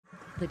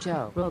The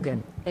Joe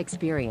Rogan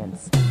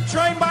Experience.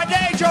 Train by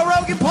day, Joe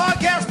Rogan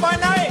podcast by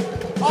night,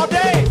 all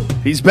day.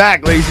 He's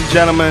back, ladies and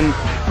gentlemen,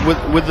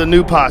 with the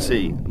new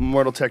posse,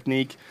 Immortal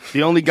Technique.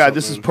 The only guy,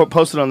 this is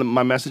posted on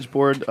my message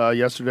board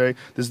yesterday.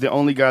 This is the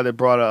only guy that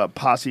brought a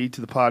posse to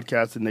the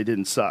podcast and they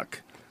didn't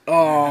suck.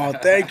 Oh,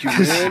 thank you,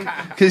 man.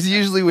 Because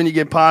usually when you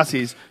get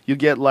posses, you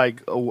get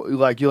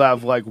you'll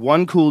have like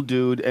one cool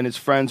dude and his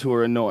friends who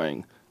are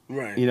annoying.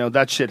 Right. You know,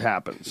 that shit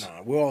happens.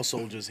 Nah, we're all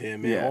soldiers here,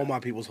 man. Yeah. All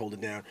my people's hold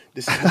it down.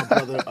 This is my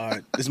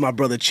brother. This is my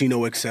brother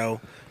Chino XL.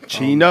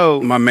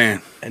 Chino, My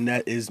man. And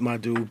that is my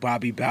dude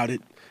Bobby Bout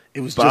It.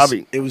 It was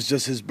Bobby.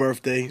 just his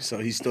birthday, so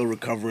he's still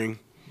recovering.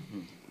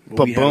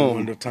 But we had a boom.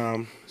 wonderful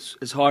time.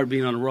 It's hard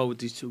being on the road with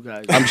these two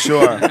guys. I'm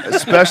sure,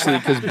 especially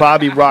because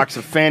Bobby rocks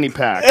a fanny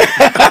pack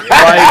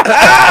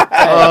like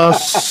a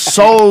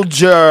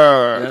soldier.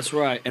 That's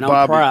right, and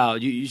Bobby. I'm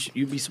proud.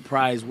 You'd be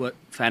surprised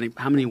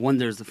how many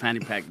wonders the fanny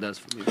pack does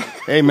for me.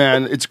 Hey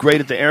man, it's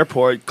great at the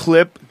airport.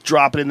 Clip,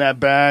 drop it in that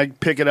bag,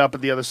 pick it up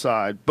at the other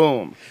side.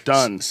 Boom,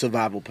 done.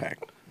 Survival pack.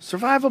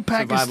 Survival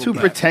pack is Survival too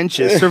pack.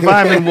 pretentious.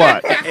 Surviving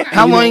what?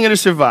 How long are you gonna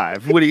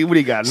survive? What do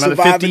you got? Another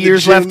Survive 50 in the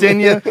years gym. left in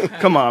you?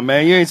 Come on,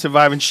 man. You ain't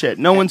surviving shit.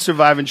 No one's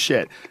surviving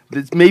shit.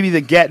 It's maybe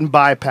the get and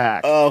buy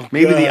pack. Oh,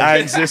 maybe the God. I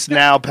exist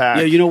now pack.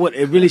 Yeah, you know what?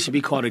 It really should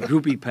be called a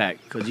groupie pack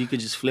because you could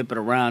just flip it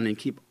around and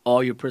keep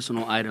all your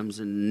personal items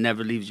and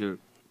never leaves your.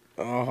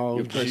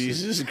 Oh,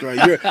 Jesus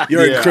Christ.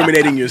 You're Yeah.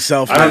 incriminating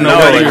yourself. I don't You're know,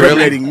 not like,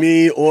 incriminating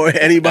me or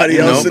anybody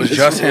else. No, in but this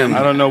just room. him.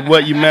 I don't know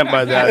what you meant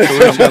by that, so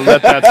we're just gonna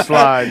let that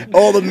slide.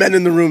 All the men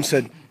in the room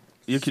said,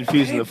 You're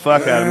confusing the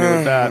fuck out of me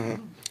with that.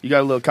 You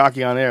got a little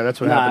cocky on air. That's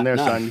what happened there,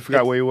 Nah. son. You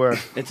forgot where you were.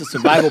 It's a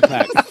survival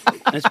pack.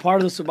 It's part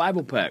of the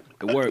survival pack.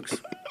 It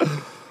works.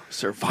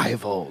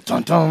 Survival.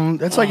 Dun dun.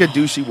 That's like a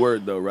douchey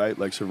word, though, right?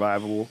 Like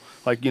survival.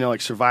 Like, you know, like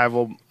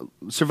survival.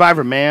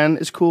 Survivor man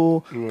is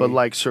cool, but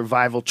like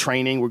survival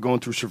training, we're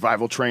going through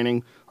survival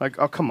training. Like,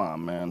 oh, come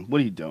on, man.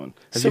 What are you doing?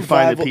 Have you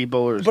find the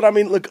people? Or... But I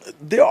mean, look,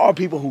 there are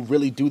people who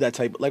really do that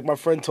type. Like my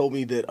friend told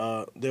me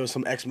that there was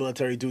some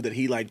ex-military dude that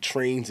he like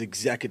trains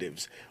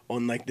executives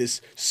on like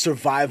this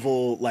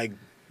survival like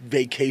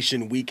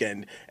vacation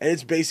weekend, and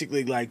it's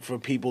basically like for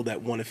people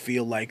that want to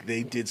feel like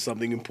they did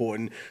something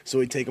important. So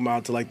we take them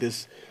out to like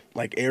this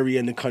like area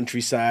in the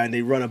countryside, and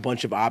they run a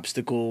bunch of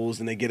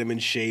obstacles, and they get them in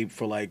shape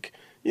for like,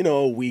 you know,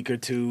 a week or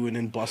two, and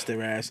then bust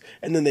their ass,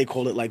 and then they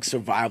call it like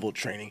survival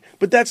training.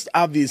 But that's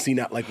obviously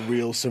not like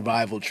real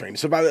survival training.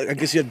 Survival, I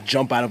guess you have to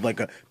jump out of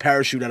like a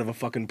parachute out of a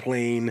fucking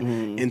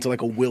plane into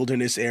like a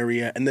wilderness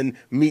area, and then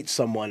meet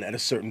someone at a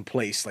certain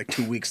place like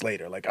 2 weeks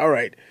later. Like, all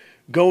right,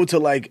 go to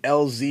like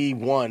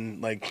LZ1,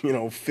 like, you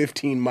know,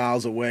 15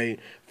 miles away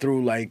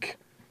through like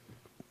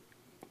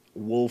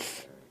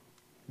wolf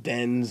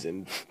dens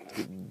and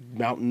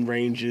mountain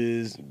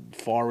ranges,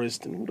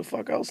 forest, and who the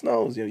fuck else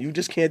knows? You know, you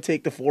just can't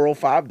take the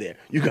 405 there.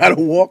 You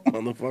gotta walk,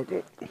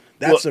 motherfucker.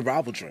 That's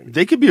survival training.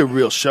 They could be a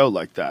real show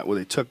like that, where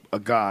they took a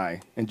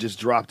guy and just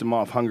dropped him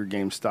off Hunger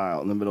Games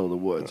style in the middle of the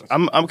woods.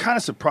 I'm kind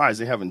of surprised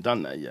they haven't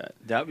done that yet.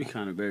 That'd be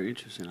kind of very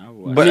interesting. I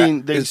would watch. But I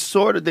mean,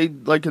 they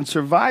like in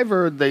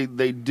Survivor, they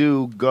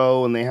do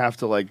go and they have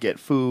to like get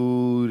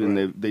food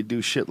and they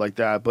do shit like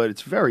that. But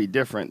it's very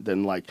different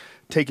than like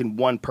taking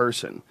one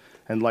person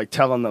and like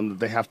telling them that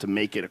they have to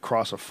make it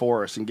across a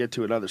forest and get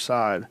to another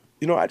side.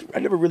 You know, I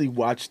never really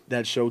watched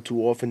that show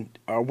too often.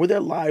 Were their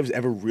lives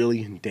ever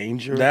really in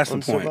danger? That's the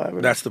on point.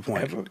 Survivor? That's the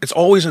point. Ever? It's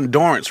always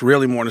endurance,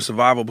 really, more than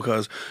survival,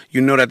 because you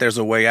know that there's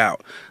a way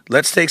out.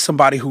 Let's take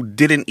somebody who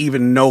didn't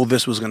even know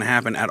this was going to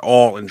happen at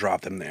all and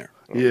drop them there.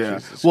 Yeah.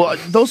 Jesus Well,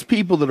 those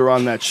people that are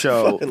on that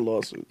show, Fucking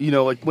lawsuit. you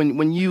know, like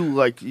when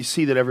you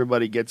see that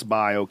everybody gets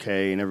by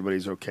okay and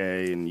everybody's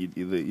okay and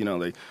you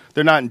know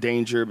they're not in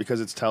danger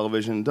because it's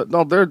television.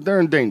 No, they're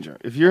in danger.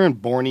 If you're in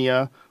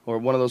Borneo or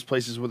one of those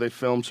places where they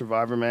film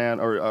Survivor Man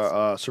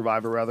or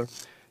Survivor rather,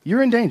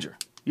 you're in danger.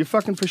 You're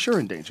fucking for sure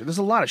in danger. There's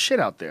a lot of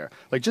shit out there.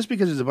 Like just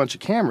because there's a bunch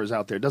of cameras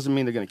out there doesn't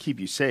mean they're going to keep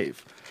you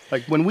safe.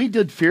 Like when we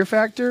did Fear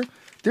Factor,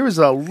 there was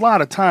a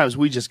lot of times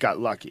we just got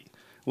lucky.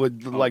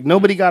 Like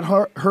nobody got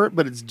hurt,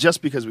 but it's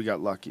just because we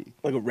got lucky.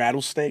 Like a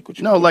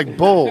rattlesnake? No, like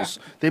bulls.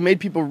 They made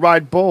people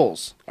ride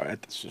bulls. All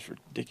right, that's just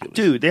ridiculous.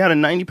 Dude, they had a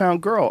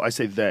 90-pound girl. I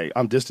say they.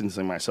 I'm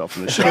distancing myself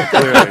from the show.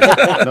 Clearly.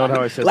 Note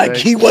how I said Like they?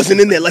 he wasn't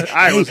in there. Like,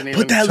 I hey, wasn't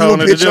even put that telling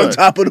little her to bitch do on it.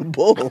 top of the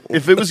bull.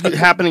 If it was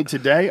happening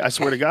today, I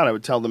swear to God, I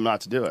would tell them not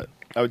to do it.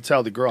 I would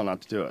tell the girl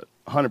not to do it.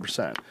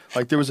 100%.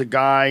 Like there was a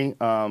guy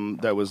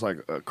that was like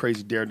a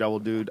crazy daredevil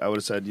dude. I would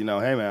have said, you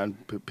know, hey man,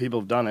 people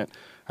have done it.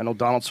 I know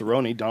Donald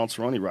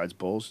Cerrone rides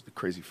bulls, the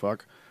crazy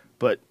fuck.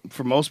 But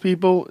for most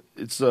people,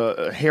 it's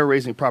a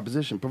hair-raising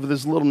proposition. But for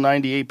this little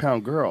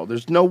 98-pound girl,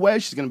 there's no way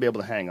she's going to be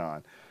able to hang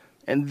on.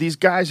 And these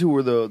guys who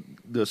were the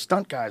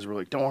stunt guys were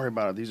like, don't worry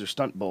about it. These are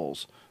stunt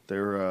bulls.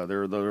 They're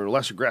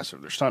less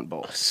aggressive. They're stunt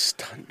bulls.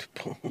 Stunt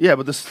bull. Yeah,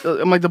 but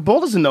I'm like, the bull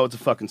doesn't know it's a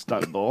fucking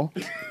stunt bull.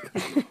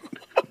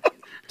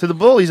 To the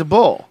bull, he's a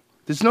bull.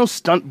 There's no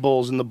stunt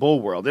bulls in the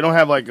bull world. They don't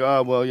have like,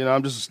 well,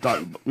 I'm just a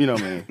stunt, me,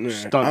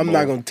 stunt I'm bull.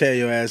 not gonna tear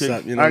your ass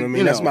up. You know what I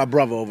mean? That's my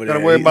brother over there.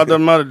 Gotta worry about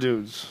them other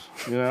dudes.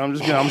 I'm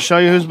just gonna show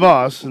you who's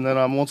boss, and then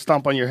I won't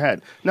stomp on your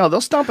head. No,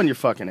 they'll stomp on your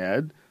fucking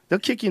head. They'll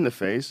kick you in the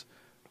face.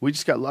 We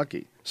just got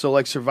lucky. So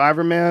like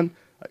Survivor Man,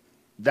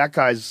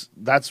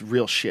 that's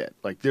real shit.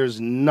 Like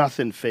there's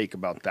nothing fake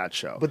about that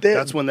show. But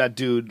that's when that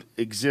dude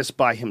exists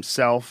by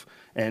himself.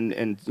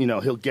 And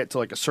he'll get to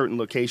like a certain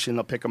location.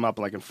 They'll pick him up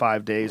like in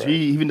 5 days. Right. He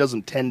even does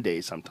in 10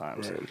 days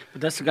sometimes. Right.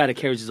 But that's the guy that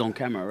carries his own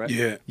camera, right?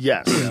 Yeah.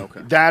 Yes. Yeah,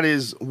 okay. That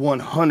is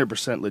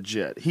 100%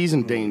 legit. He's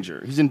in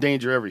danger. He's in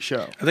danger every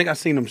show. I think I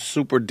seen him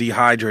super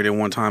dehydrated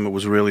one time. It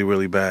was really,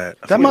 really bad.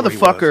 That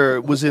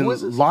motherfucker was in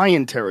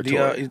lion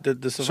territory.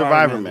 The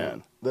Survivor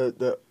Man.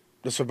 The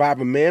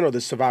Survivor Man or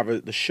the Survivor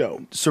the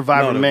show?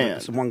 Survivor Man.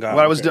 It's one guy.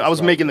 Well, I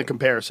was making the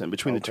comparison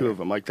between the two of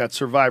them. Like that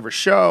Survivor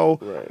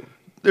show,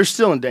 they're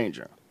still in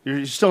danger.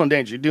 You're still in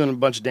danger. You're doing a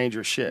bunch of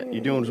dangerous shit.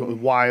 You're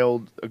doing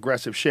wild,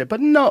 aggressive shit. But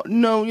no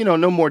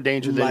more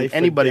danger than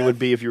anybody would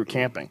be if you were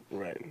camping.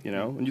 Right.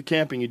 When you're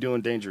camping, you're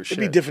doing dangerous shit.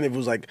 It'd be different if it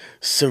was like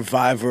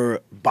Survivor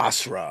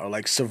Basra or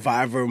like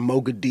Survivor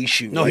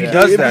Mogadishu. No, he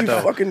does that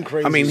though. Fucking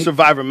crazy. I mean,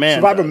 Survivor Man.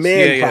 Survivor does.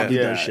 Man probably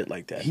does shit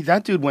like that.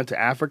 That dude went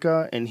to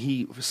Africa and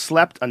he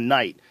slept a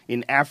night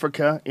in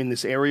Africa in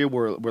this area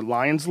where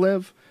lions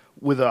live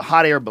with a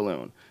hot air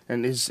balloon.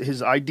 And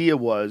his idea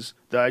was,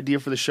 the idea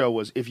for the show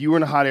was, if you were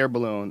in a hot air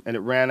balloon and it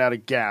ran out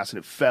of gas and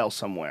it fell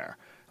somewhere,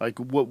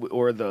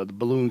 or the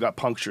balloon got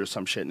punctured or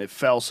some shit and it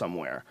fell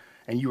somewhere,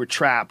 and you were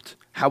trapped,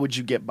 how would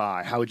you get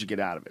by? How would you get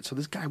out of it? So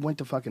this guy went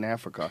to fucking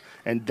Africa,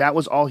 and that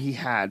was all he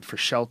had for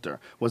shelter,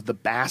 was the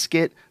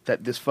basket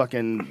that this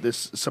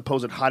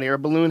supposed hot air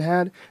balloon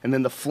had, and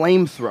then the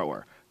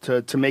flamethrower.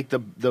 To make the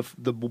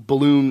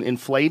balloon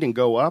inflate and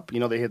go up.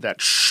 They hit that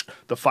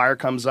the fire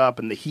comes up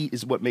and the heat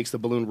is what makes the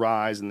balloon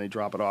rise and they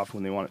drop it off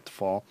when they want it to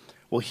fall.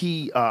 Well,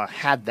 he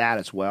had that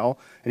as well,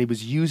 and he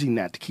was using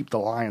that to keep the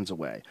lions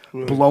away,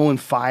 blowing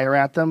fire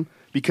at them,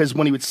 because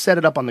when he would set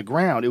it up on the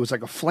ground, it was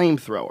like a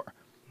flamethrower.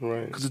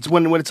 Right. Because it's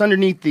when it's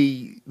underneath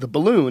the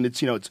balloon,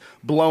 it's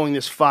blowing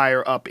this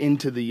fire up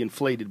into the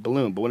inflated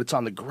balloon. But when it's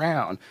on the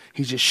ground,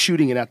 he's just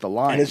shooting it at the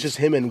lions. And it's just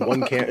him and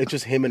one camera. It's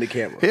just him and the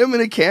camera. Him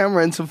and a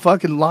camera and some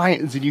fucking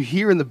lions, and you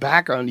hear in the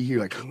background, you hear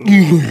like,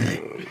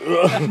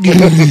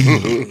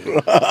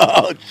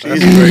 oh,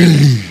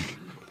 Jesus.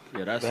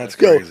 Yeah, that's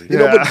crazy.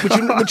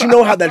 But you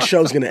know how that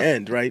show's gonna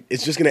end, right?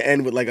 It's just gonna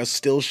end with like a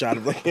still shot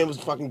of like him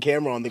fucking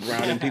camera on the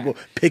ground and people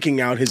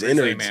picking out his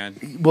innards.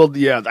 Man. Well,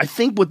 yeah, I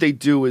think what they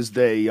do is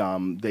they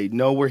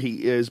know where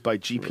he is by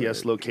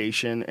GPS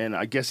location, and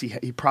I guess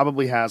he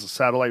probably has a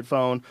satellite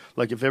phone.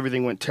 Like if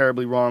everything went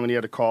terribly wrong and he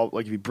had to call,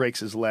 like if he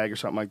breaks his leg or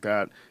something like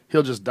that,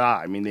 he'll just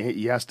die. I mean,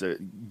 he has to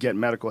get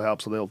medical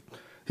help, so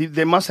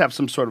they must have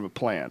some sort of a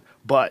plan,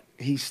 but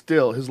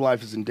his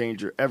life is in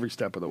danger every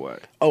step of the way.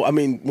 Oh, I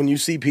mean, when you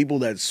see people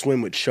that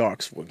swim with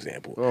sharks, for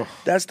example,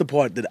 that's the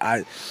part that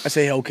I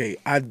say, okay,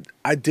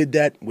 I did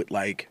that with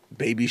like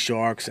baby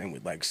sharks and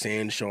with like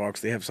sand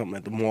sharks. They have something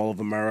at the Mall of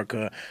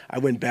America. I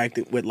went back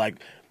with like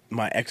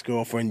my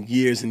ex-girlfriend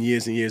years and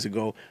years and years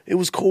ago. It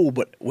was cool,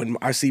 but when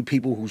I see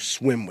people who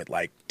swim with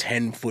like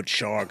 10-foot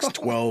sharks,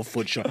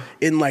 12-foot sharks,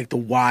 in like the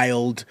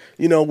wild,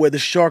 where the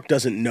shark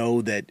doesn't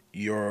know that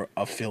you're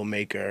a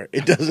filmmaker.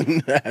 It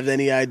doesn't have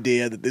any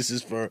idea that this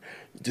is for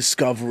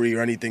discovery or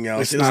anything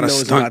else. It's not a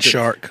stunt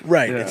shark.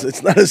 Right. Yeah.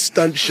 It's not a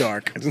stunt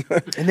shark.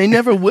 And they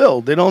never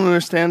will. They don't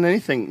understand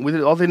anything.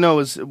 All they know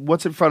is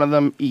what's in front of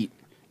them, eat.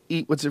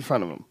 Eat what's in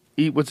front of them.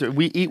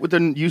 We eat what they're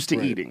used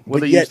to eating. What but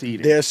they're yet, used to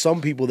eating. There are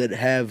some people that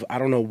have, I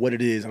don't know what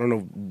it is, I don't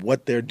know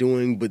what they're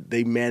doing, but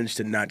they manage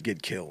to not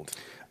get killed.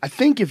 I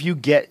think if you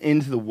get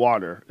into the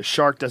water, a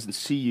shark doesn't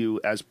see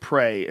you as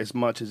prey as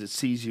much as it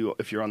sees you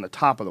if you're on the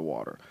top of the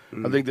water.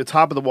 I think the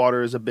top of the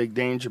water is a big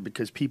danger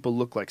because people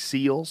look like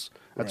seals.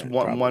 That's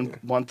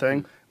one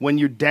thing. When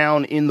you're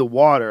down in the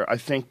water, I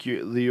think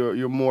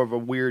you're more of a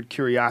weird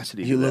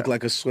curiosity. You look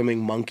like a swimming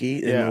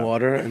monkey in the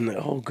water, and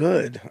oh,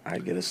 good, I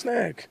get a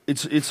snack.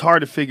 It's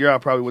hard to figure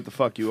out probably what the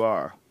fuck you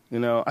are.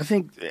 I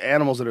think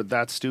animals that are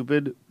that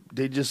stupid,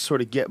 they just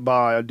sort of get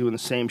by doing the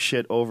same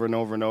shit over and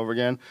over and over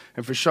again.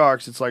 And for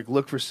sharks, it's like,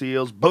 look for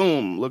seals,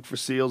 boom. Look for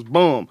seals,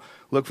 boom.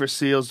 Look for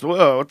seals,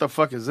 whoa, what the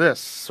fuck is this?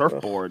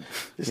 Surfboard.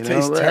 This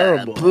tastes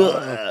terrible.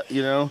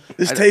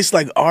 This tastes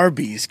like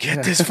Arby's.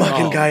 Get this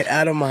fucking guy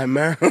out of my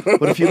mouth.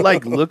 But if you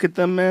look at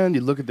them, man,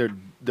 you look at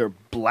their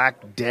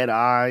black dead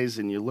eyes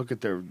and you look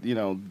at their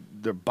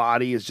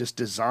body is just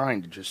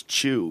designed to just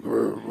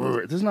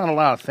chew. There's not a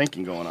lot of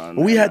thinking going on.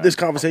 We had this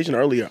conversation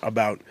earlier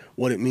about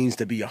what it means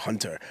to be a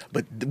hunter.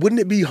 But wouldn't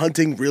it be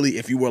hunting really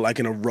if you were like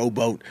in a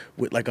rowboat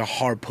with like a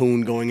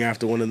harpoon going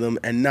after one of them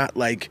and not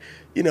like,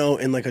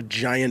 in like a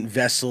giant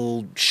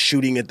vessel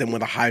shooting at them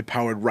with a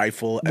high-powered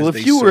rifle as Well,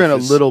 if you were in a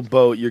little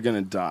boat, you're going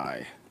to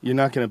die. You're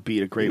not going to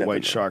beat a great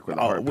white shark with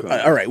a harpoon.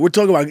 All right, we're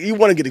talking about, you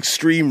want to get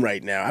extreme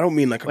right now. I don't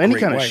mean like any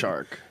great kind white. Of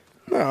shark.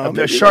 No,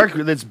 a shark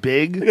that's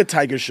big. Like a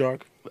tiger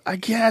shark. I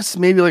guess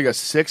maybe like a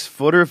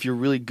 6-footer if you're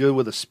really good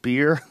with a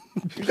spear.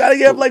 You gotta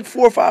have like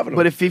 4 or 5 of them.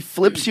 But if he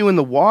flips you in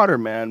the water,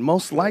 man,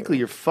 most likely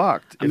you're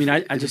fucked. I mean, I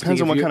It just depends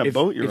think on what if kind of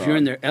boat you're If on. you're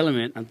in their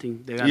element, I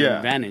think they got an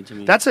advantage. I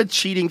mean, That's a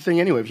cheating thing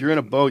anyway. If you're in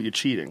a boat, you're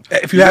cheating.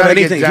 If you have gotta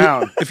get anything,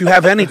 down. if you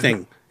have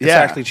anything, it's Yeah.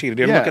 actually cheated.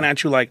 They're Yeah. looking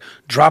at you like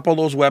drop all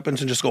those weapons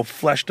and just go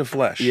flesh to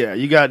flesh. Yeah,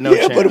 you got no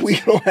yeah, chance. but we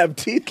don't have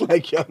teeth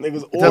like y'all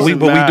niggas. doesn't we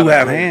do matter.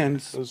 have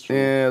hands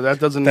Yeah, that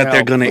doesn't that help.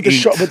 they're gonna But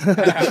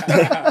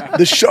the, eat.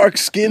 the shark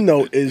skin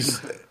though is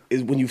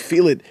when you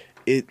feel it.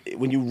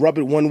 When you rub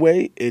it one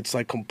way, it's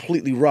like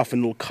completely rough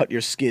and it'll cut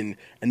your skin.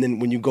 And then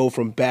when you go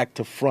from back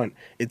to front,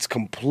 it's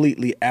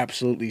completely,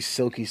 absolutely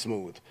silky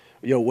smooth.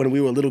 Yo, when we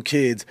were little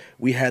kids,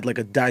 we had like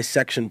a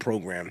dissection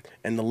program,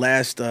 and the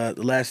last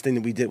thing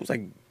that we did was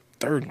like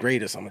 3rd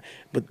grade or something.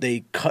 But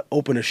they cut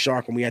open a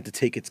shark and we had to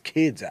take its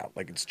kids out,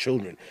 like its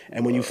children.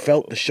 And when you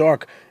felt the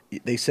shark,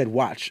 they said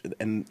watch,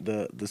 and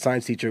the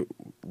science teacher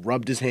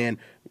rubbed his hand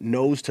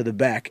nose to the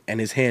back, and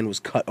his hand was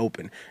cut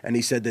open. And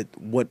he said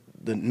that what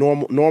the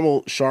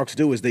normal sharks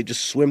do is they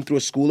just swim through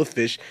a school of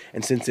fish,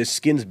 and since their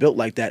skin's built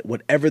like that,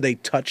 whatever they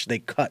touch, they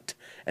cut.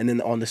 And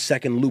then on the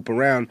second loop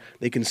around,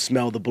 they can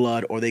smell the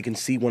blood, or they can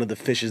see one of the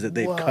fishes that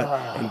they've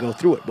cut and go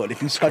through it. But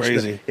if you touch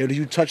if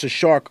you touch a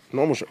shark,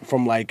 normal shark,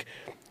 from like,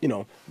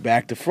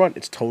 back to front,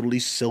 it's totally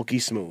silky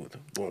smooth.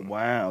 Boom.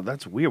 Wow,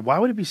 that's weird. Why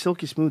would it be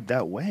silky smooth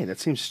that way? That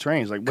seems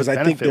strange. Like, what Because I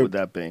think benefit would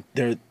that be?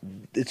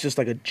 it's just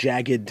like a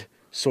jagged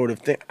sort of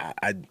thing.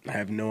 I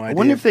have no idea. I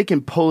wonder if they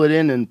can pull it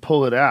in and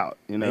pull it out,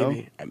 you know?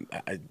 Maybe.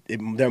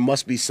 There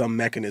must be some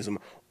mechanism.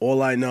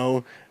 All I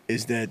know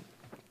is that,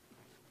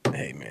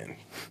 hey man,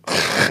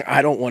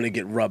 I don't want to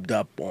get rubbed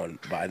up on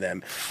by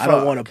them. I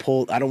don't want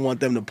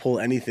them to pull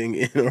anything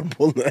in or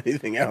pull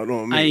anything out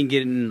on me. I ain't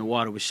getting in the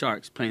water with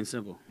sharks. Plain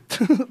simple.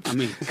 I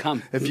mean,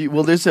 come.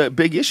 There's a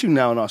big issue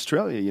now in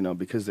Australia,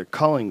 because they're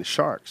culling the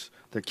sharks.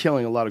 They're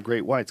killing a lot of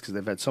great whites because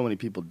they've had so many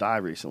people die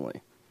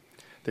recently.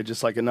 They're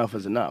just like, enough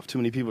is enough. Too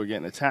many people are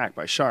getting attacked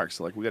by sharks.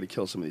 They're like, we got to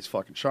kill some of these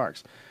fucking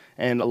sharks.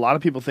 And a lot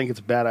of people think it's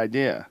a bad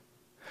idea.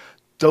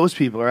 Those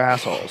people are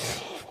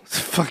assholes.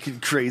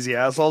 Fucking crazy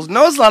assholes.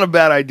 No, it's not a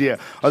bad idea.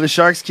 Are the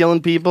sharks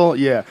killing people?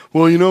 Yeah.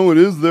 Well, it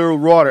is their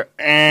water.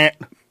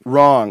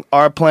 Wrong.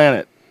 Our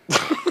planet.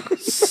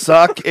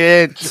 Suck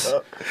it.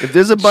 If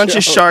there's a bunch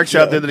of sharks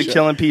out there that are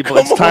killing people,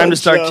 it's time to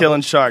start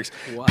killing sharks.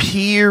 Wow.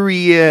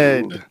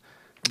 Period.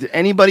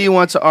 Anybody who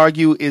wants to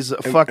argue is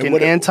fucking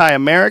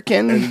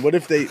anti-American. And what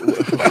if they?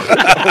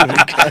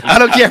 I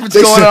don't care if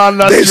it's going on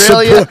in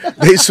Australia.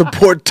 They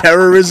support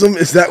terrorism.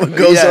 Is that what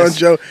goes on,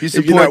 Joe? You If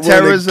you're support not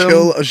willing terrorism. to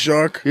kill a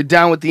shark. You're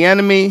down with the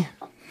enemy.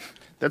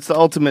 That's the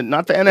ultimate,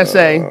 not the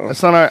NSA.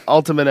 That's not our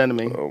ultimate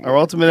enemy. Our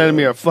ultimate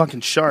enemy are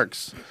fucking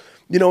sharks.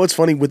 You know what's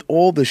funny? With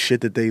all the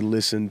shit that they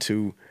listen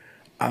to,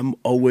 I'm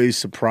always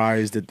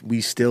surprised that we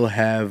still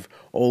have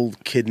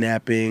old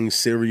kidnapping,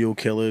 serial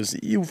killers.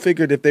 You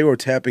figured if they were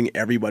tapping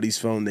everybody's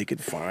phone, they could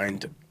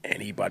find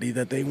anybody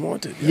that they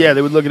wanted. Yeah,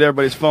 they would look at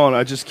everybody's phone.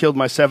 I just killed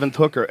my 7th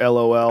hooker,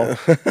 LOL.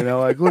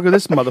 Like, look at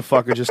this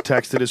motherfucker just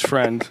texted his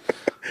friend.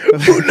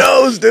 Who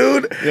knows,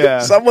 dude?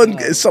 Yeah.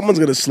 Someone's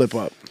gonna slip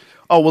up.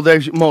 Oh, well, they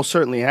most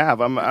certainly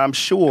have. I'm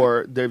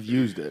sure they've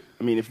used it.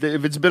 I mean, if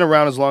it's been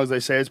around as long as they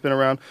say it's been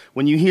around,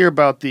 when you hear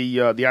about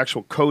the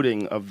actual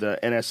coding of the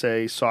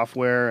NSA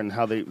software and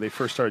how they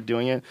first started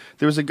doing it,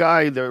 there was a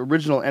guy, the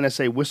original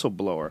NSA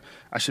whistleblower.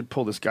 I should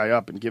pull this guy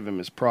up and give him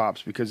his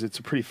props because it's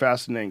a pretty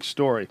fascinating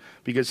story.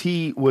 Because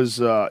he was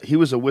a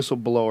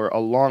whistleblower a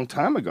long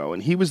time ago,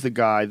 and he was the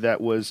guy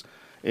that was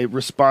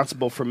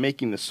responsible for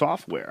making the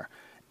software.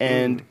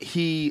 And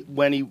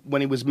when he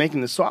was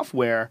making the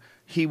software,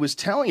 he was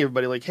telling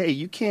everybody, like, hey,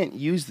 you can't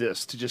use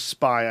this to just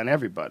spy on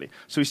everybody.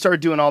 So he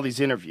started doing all these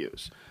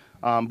interviews.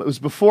 But it was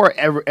before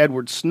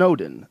Edward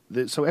Snowden.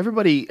 So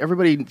everybody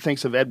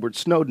thinks of Edward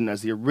Snowden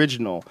as the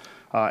original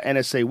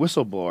NSA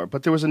whistleblower.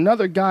 But there was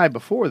another guy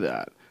before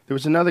that. There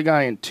was another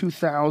guy in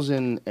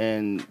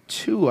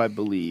 2002, I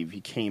believe, he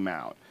came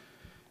out.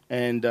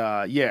 And,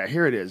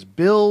 here it is.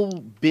 Bill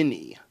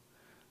Binney.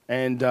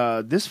 And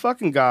this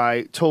fucking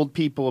guy told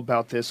people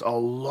about this a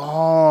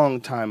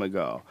long time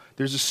ago.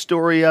 There's a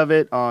story of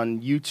it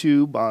on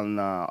YouTube on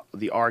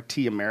the RT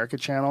America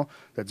channel.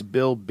 That's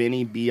Bill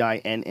Binney,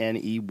 Binney. And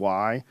he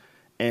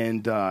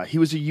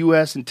was a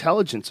U.S.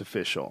 intelligence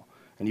official.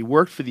 And he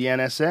worked for the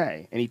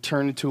NSA. And he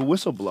turned into a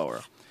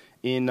whistleblower.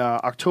 In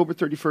October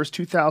 31st,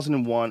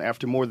 2001,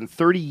 after more than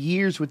 30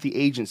 years with the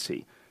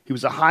agency, he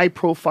was a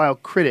high-profile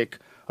critic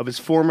of his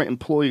former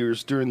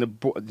employers during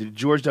the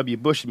George W.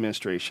 Bush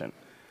administration,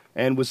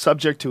 and was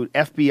subject to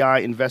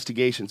FBI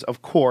investigations,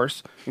 of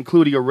course,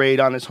 including a raid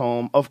on his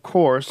home, of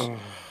course.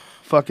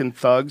 Fucking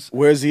thugs.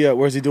 Where's he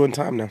doing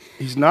time now?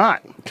 He's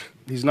not.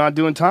 He's not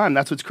doing time.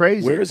 That's what's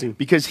crazy. Where is he?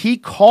 Because he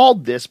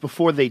called this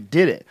before they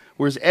did it,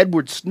 whereas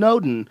Edward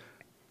Snowden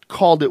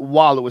called it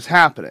while it was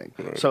happening.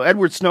 Right. So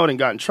Edward Snowden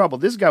got in trouble.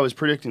 This guy was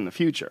predicting the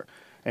future.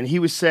 And he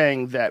was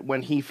saying that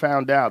when he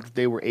found out that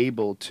they were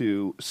able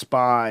to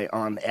spy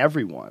on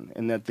everyone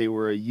and that they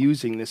were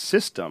using this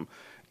system,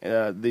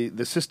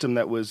 the system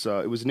that was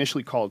it was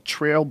initially called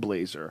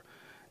Trailblazer,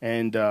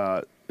 and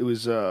it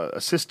a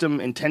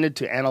system intended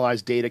to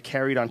analyze data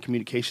carried on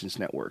communications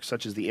networks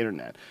such as the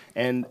internet,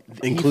 and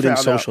including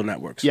social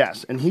networks.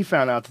 Yes, and he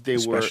found out that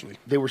Especially.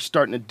 they were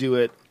starting to do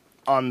it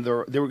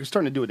they were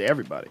starting to do it to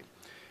everybody.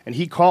 And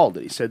he called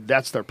it. He said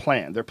that's their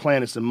plan. Their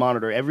plan is to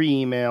monitor every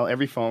email,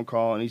 every phone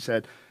call. And he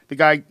said, the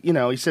guy,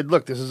 he said,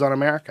 look, this is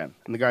un-American.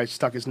 And the guy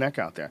stuck his neck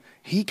out there.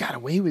 He got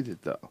away with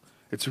it, though.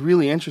 It's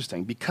really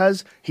interesting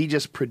because he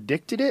just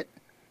predicted it.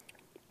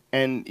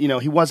 And,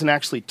 he wasn't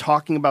actually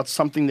talking about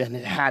something that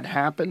had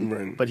happened,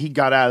 Right. but he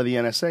got out of the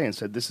NSA and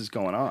said, this is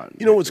going on.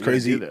 You know what's We're gonna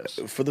crazy? do this.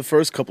 For the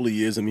first couple of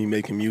years of me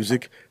making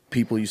music,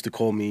 people used to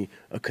call me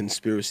a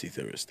conspiracy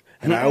theorist.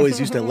 And I always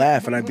used to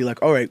laugh, and I'd be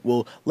like, all right,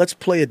 well, let's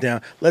play it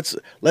down. Let's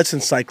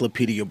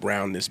Encyclopedia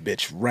Brown this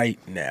bitch right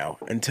now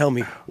and tell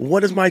me,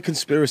 what is my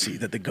conspiracy?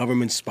 That the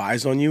government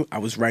spies on you? I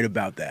was right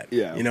about that.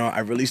 Yeah. I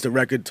released a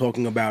record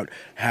talking about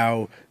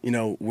how,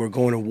 we're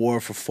going to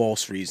war for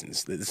false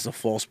reasons. That this is a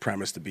false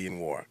premise to be in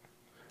war.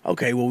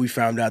 Okay, well, we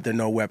found out there are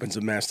no weapons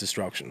of mass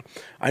destruction.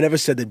 I never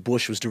said that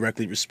Bush was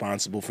directly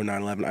responsible for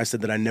 9/11. I said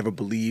that I never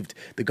believed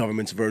the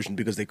government's version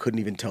because they couldn't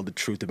even tell the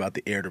truth about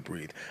the air to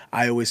breathe.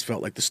 I always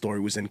felt like the story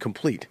was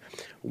incomplete.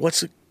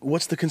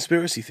 What's the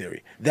conspiracy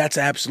theory? That's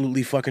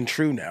absolutely fucking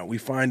true now. We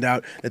find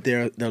out that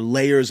there are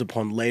layers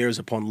upon layers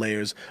upon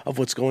layers of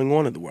what's going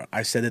on in the world.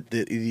 I said that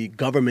the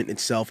government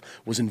itself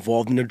was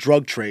involved in a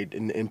drug trade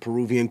in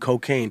Peruvian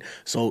cocaine.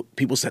 So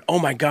people said, oh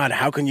my God,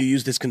 how can you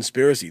use this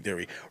conspiracy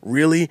theory?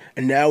 Really?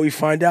 And now we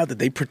find out that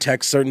they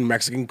protect certain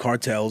Mexican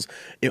cartels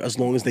as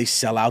long as they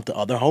sell out to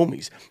other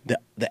homies.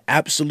 The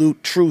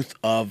absolute truth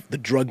of the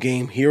drug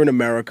game here in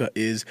America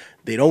is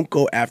they don't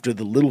go after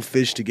the little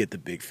fish to get the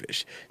big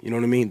fish. You know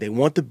what I mean? They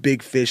want the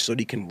big fish so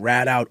they can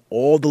rat out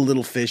all the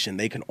little fish and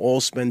they can all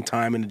spend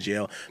time in the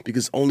jail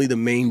because only the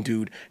main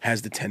dude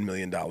has the $10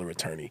 million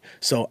attorney.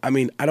 So, I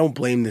mean, I don't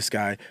blame this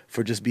guy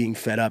for just being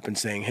fed up and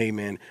saying, hey,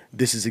 man,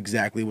 this is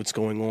exactly what's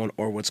going on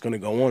or what's going to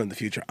go on in the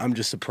future. I'm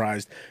just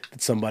surprised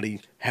that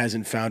somebody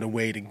hasn't found a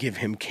way to give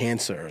him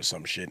cancer or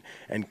some shit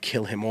and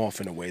kill him off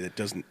in a way that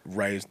doesn't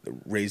raise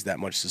that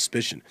much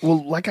suspicion.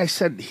 Well, like I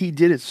said, he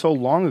did it so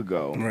long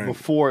ago, Right.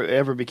 before it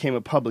ever became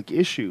a public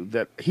issue,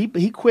 that he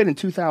quit in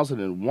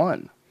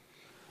 2001.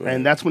 Right.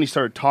 And that's when he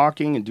started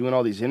talking and doing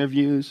all these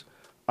interviews.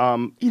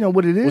 You know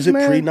what it is, Was it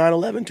man?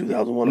 pre-9/11,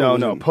 2001?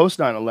 No, post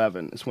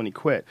 9/11 is when he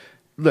quit.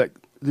 Look,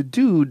 the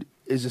dude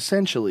is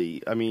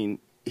essentially, I mean,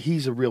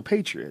 he's a real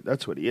patriot.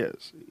 That's what he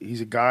is.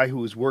 He's a guy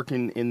who is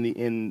working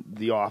in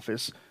the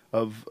office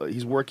of,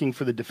 he's working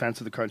for the defense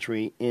of the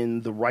country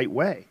in the right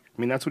way.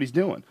 I mean, that's what he's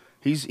doing.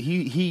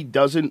 He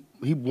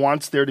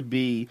wants there to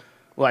be,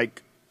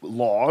 like,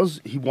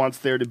 laws. He wants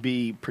there to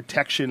be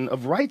protection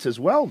of rights as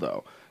well,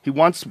 though. He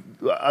wants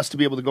us to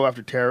be able to go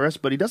after terrorists,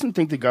 but he doesn't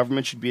think the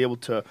government should be able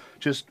to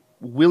just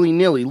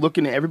willy-nilly look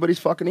into everybody's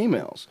fucking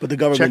emails. But the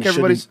government Check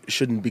everybody's...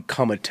 shouldn't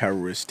become a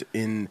terrorist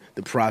in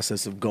the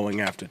process of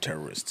going after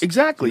terrorists.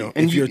 Exactly. You know,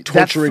 And if you're that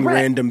torturing threat-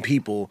 random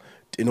people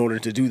in order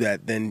to do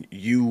that, then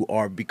you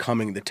are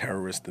becoming the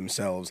terrorists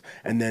themselves,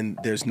 and then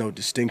there's no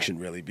distinction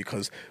really,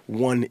 because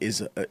one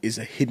is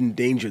a hidden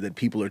danger that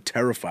people are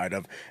terrified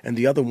of, and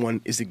the other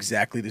one is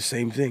exactly the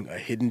same thing, a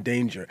hidden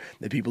danger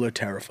that people are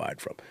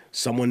terrified from.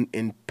 Someone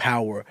in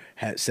power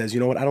says, you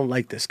know what, I don't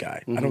like this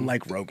guy. I don't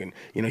like Rogan.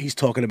 You know, he's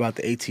talking about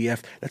the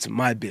ATF. That's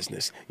my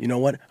business. You know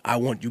what? I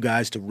want you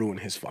guys to ruin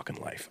his fucking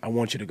life. I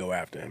want you to go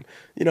after him.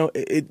 You know,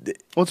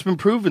 Well, it's been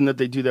proven that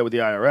they do that with the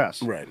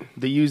IRS. Right.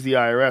 They use the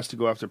IRS to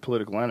go after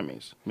political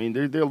enemies. I mean,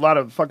 there are a lot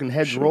of fucking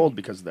heads rolled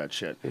because of that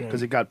shit,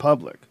 because it got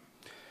public.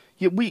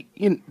 Yeah,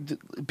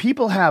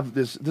 people have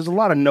this. There's a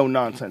lot of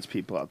no-nonsense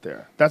people out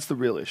there. That's the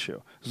real issue.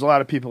 There's a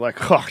lot of people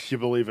like, oh, you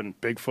believe in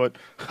Bigfoot?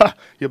 Ha,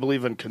 you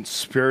believe in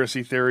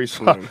conspiracy theories?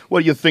 Ha,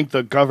 what, do you think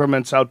the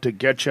government's out to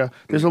get you?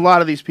 There's a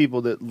lot of these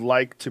people that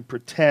like to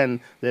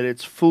pretend that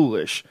it's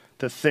foolish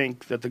to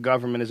think that the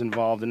government is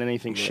involved in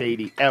anything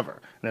shady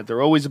ever, and that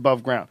they're always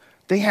above ground.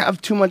 They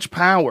have too much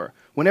power.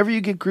 Whenever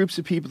you get groups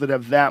of people that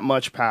have that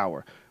much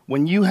power,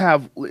 when you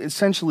have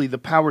essentially the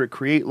power to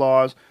create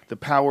laws, the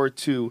power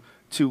to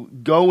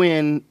go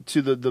in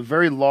to the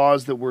very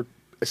laws that were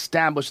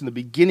established in the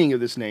beginning of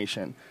this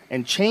nation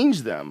and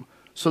change them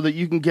so that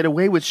you can get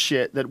away with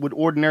shit that would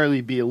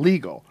ordinarily be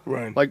illegal.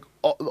 Right. Like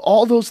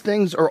all those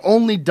things are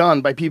only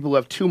done by people who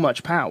have too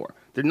much power.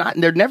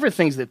 They're never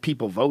things that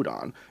people vote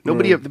on.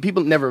 The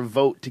people never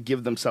vote to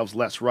give themselves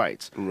less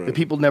rights. Right. The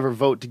people never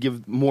vote to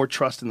give more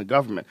trust in the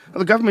government. Well,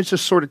 the government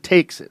just sort of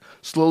takes it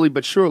slowly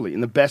but surely,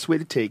 and the best way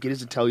to take it is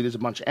to tell you there's a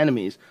bunch of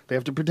enemies they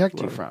have to protect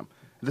you from.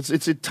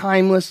 It's a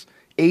timeless,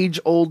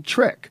 age-old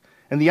trick,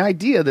 and the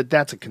idea that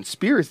that's a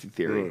conspiracy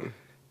theory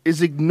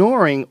is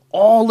ignoring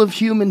all of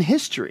human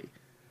history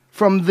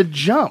from the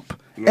jump.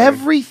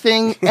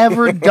 Everything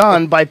ever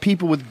done by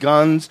people with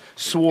guns,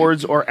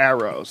 swords, or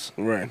arrows.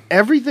 Right.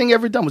 Everything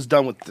ever done was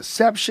done with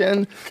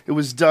deception. It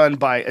was done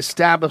by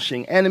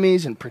establishing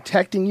enemies and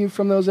protecting you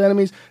from those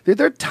enemies.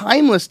 They're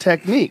timeless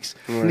techniques.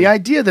 And the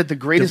idea that the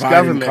greatest Divide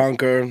and government...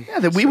 conquer. Yeah,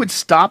 that we would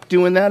stop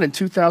doing that in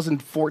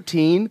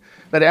 2014,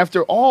 that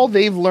after all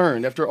they've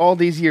learned, after all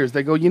these years,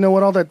 they go, you know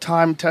what, all that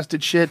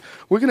time-tested shit,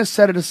 we're going to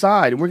set it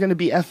aside, and we're going to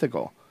be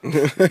ethical.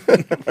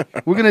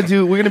 We're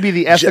gonna be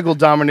the ethical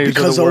dominators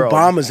because of the world.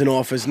 Obama's in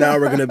office now.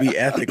 We're gonna be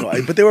ethical,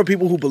 but there were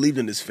people who believed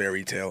in this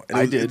fairy tale. And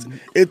I did.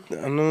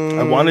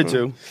 I wanted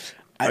to.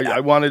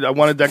 I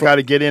wanted that guy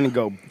to get in and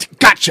go,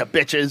 gotcha,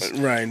 bitches.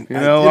 Right. You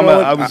know,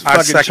 I was a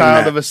fucking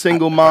child of a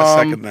single mom.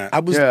 I second that.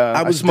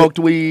 I was smoked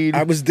weed.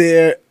 I was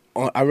there.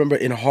 I remember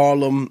in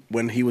Harlem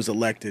when he was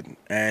elected,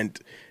 and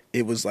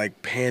it was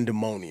like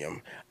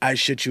pandemonium. I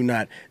shit you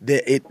not.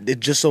 It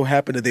just so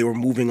happened that they were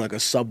moving like a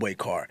subway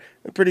car.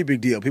 A pretty big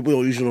deal.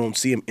 People usually don't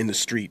see him in the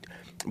street,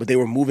 but they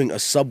were moving a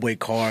subway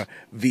car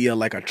via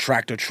like a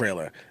tractor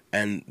trailer,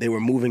 and they were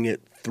moving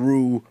it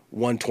through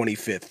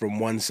 125th from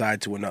one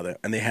side to another,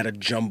 and they had a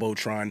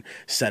jumbotron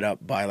set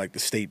up by like the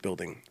State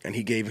Building, and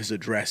he gave his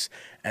address,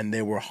 and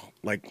there were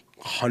like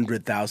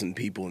 100,000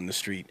 people in the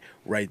street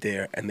right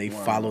there, and they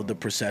followed the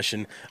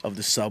procession of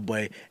the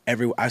subway.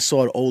 I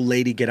saw an old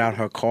lady get out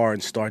her car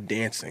and start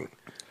dancing.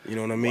 You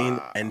know what I mean?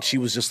 Wow. And she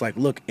was just like,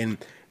 look, and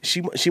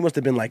she must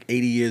have been like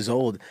 80 years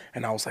old,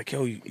 and I was like,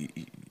 yo,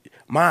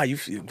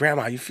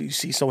 Grandma, you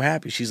see so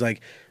happy. She's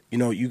like, you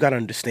know, you got to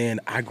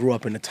understand, I grew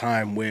up in a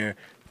time where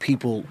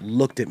people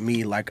looked at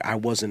me like I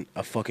wasn't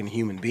a fucking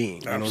human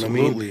being. You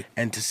Absolutely. know what I mean?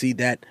 And to see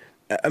that,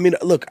 I mean,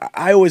 look,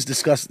 I always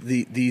discuss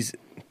these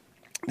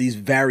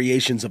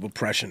variations of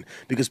oppression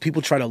because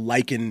people try to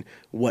liken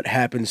what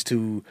happens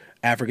to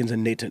Africans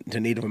and to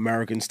Native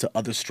Americans to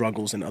other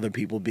struggles and other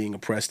people being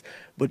oppressed.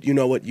 But you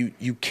know what?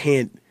 You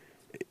can't.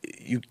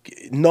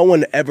 No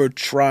one ever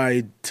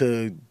tried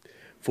to,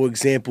 for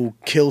example,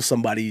 kill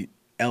somebody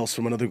else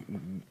from another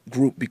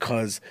group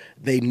because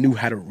they knew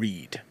how to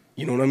read.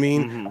 You know what I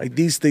mean? Mm-hmm. Like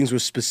these things were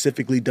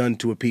specifically done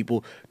to a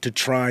people to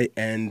try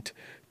and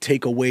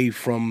take away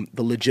from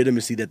the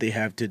legitimacy that they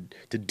have to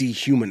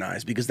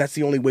dehumanize, because that's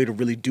the only way to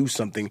really do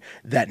something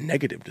that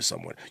negative to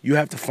someone. You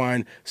have to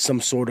find some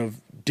sort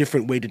of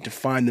different way to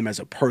define them as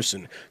a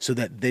person so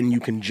that then you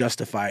can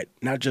justify it,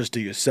 not just to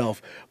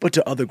yourself, but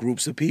to other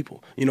groups of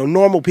people. You know,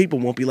 normal people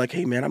won't be like,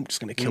 hey, man, I'm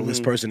just going to kill this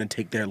person and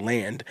take their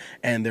land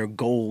and their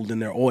gold and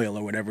their oil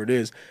or whatever it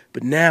is.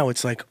 But now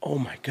it's like, oh,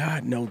 my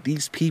God, no,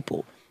 these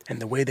people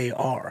and the way they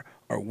are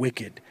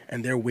wicked,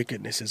 and their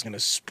wickedness is going to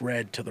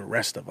spread to the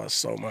rest of us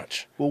so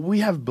much. Well, we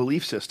have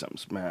belief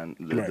systems, man.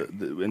 Right.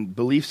 And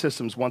belief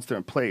systems, once they're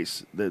in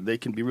place, they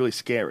can be really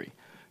scary.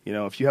 You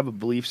know, if you have a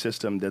belief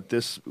system that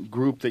this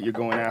group that you're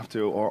going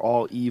after are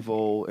all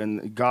evil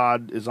and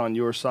God is on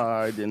your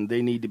side and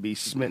they need to be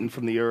smitten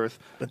from the earth,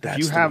 but that's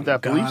if you have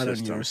that belief God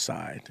system on your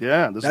side.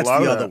 Yeah, that's a lot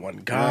the of other that. one.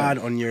 God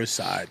on your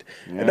side,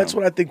 and that's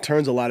what I think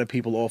turns a lot of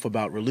people off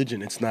about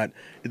religion. It's not.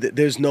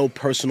 There's no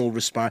personal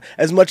response.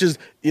 As much as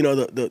you know,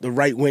 the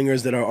right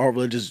wingers that are all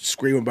religious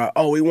scream about,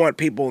 oh, we want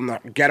people in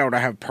the ghetto to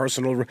have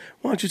personal. Why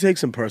don't you take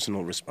some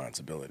personal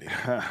responsibility?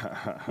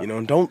 You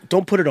know,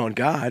 don't put it on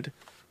God.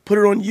 Put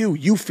it on you.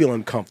 You feel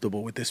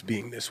uncomfortable with this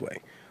being this way.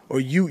 Or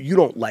you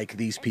don't like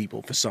these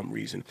people for some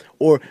reason.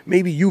 Or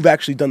maybe you've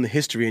actually done the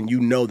history and you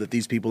know that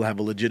these people have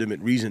a legitimate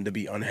reason to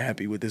be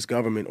unhappy with this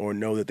government or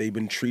know that they've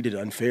been treated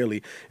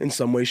unfairly in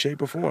some way,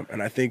 shape, or form.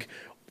 And I think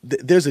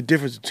there's a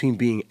difference between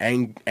being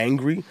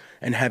angry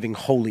and having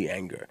holy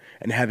anger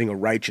and having a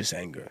righteous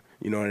anger.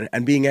 You know,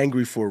 and being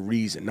angry for a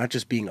reason, not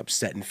just being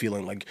upset and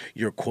feeling like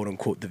you're, quote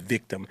unquote, the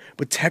victim,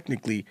 but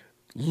technically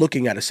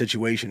looking at a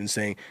situation and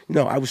saying,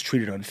 no, I was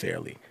treated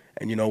unfairly.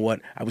 And you know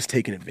what? I was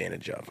taken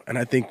advantage of. And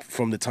I think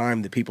from the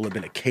time that people have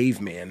been a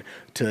caveman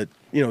to,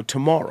 you know,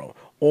 tomorrow,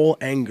 all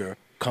anger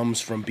comes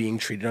from being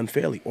treated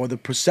unfairly or the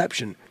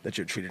perception that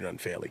you're treated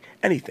unfairly.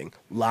 Anything.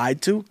 Lied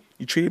to,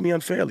 you treated me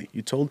unfairly.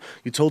 You told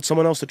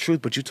someone else the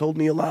truth, but you told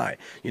me a lie.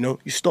 You know,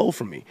 you stole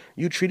from me.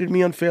 You treated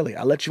me unfairly.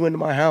 I let you into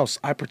my house.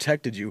 I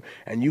protected you,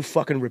 and you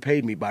fucking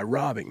repaid me by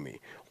robbing me.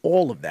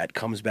 All of that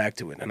comes back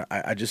to it. And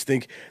I just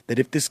think that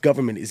if this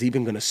government is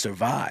even going to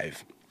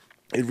survive,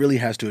 it really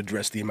has to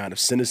address the amount of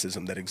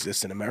cynicism that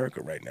exists in America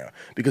right now.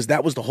 Because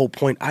that was the whole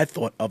point, I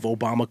thought, of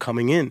Obama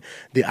coming in.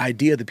 The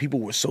idea that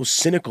people were so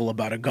cynical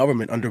about a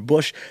government under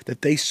Bush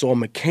that they saw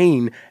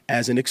McCain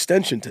as an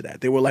extension to that.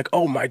 They were like,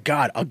 oh my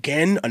God,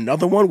 again?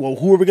 Another one? Well,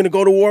 who are we going to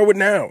go to war with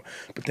now?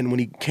 But then when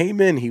he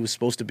came in, he was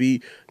supposed to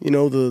be, you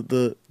know,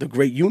 the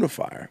great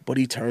unifier. But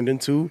he turned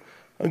into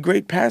a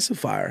great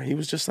pacifier. He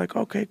was just like,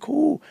 okay,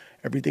 cool.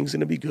 Everything's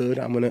gonna be good.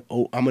 I'm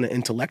gonna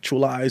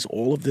intellectualize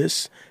all of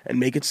this and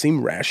make it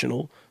seem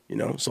rational, you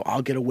know. So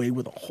I'll get away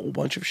with a whole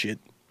bunch of shit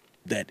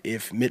that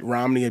if Mitt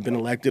Romney had been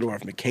elected or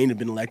if McCain had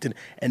been elected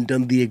and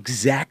done the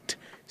exact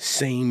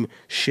same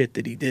shit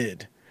that he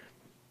did,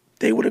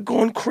 they would have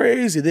gone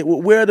crazy.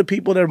 Where are the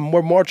people that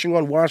were marching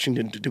on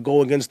Washington to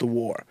go against the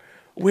war?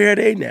 Where are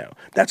they now?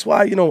 That's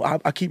why,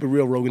 I keep it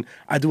real, Rogan.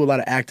 I do a lot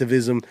of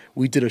activism.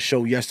 We did a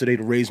show yesterday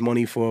to raise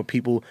money for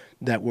people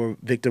that were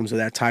victims of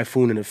that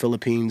typhoon in the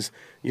Philippines,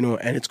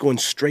 and it's going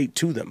straight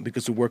to them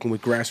because we're working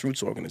with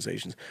grassroots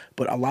organizations.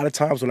 But a lot of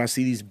times when I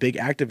see these big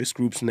activist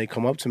groups and they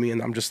come up to me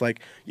and I'm just like,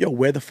 yo,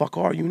 where the fuck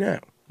are you now?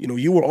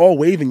 You were all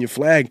waving your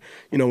flag,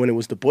 when it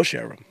was the Bush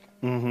era.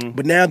 Mm-hmm.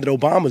 But now that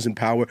Obama's in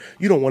power,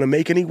 you don't want to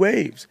make any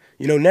waves.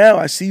 Now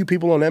I see you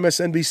people on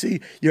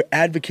MSNBC, you're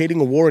advocating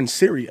a war in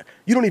Syria.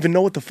 You don't even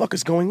know what the fuck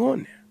is going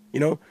on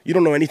there. You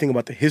don't know anything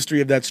about the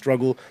history of that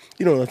struggle.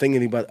 You don't know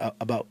anything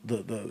about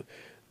the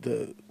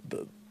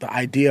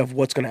idea of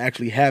what's going to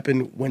actually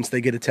happen once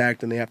they get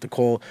attacked and they have to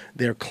call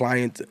their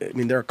client.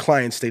 They're a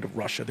client state of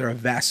Russia. They're a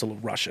vassal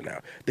of Russia now.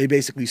 They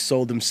basically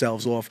sold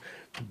themselves off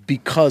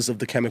because of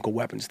the chemical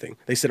weapons thing.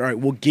 They said, all right,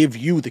 we'll give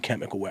you the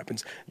chemical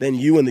weapons. Then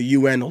you and the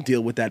UN will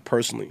deal with that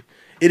personally.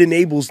 It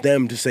enables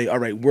them to say, all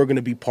right, we're going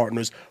to be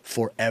partners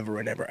forever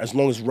and ever. As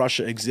long as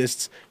Russia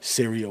exists,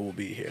 Syria will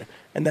be here.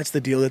 And that's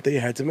the deal that they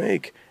had to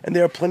make. And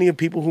there are plenty of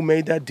people who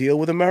made that deal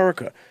with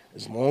America.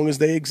 As long as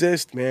they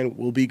exist, man,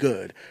 we'll be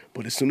good.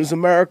 But as soon as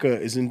America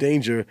is in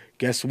danger,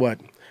 guess what?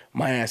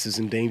 My ass is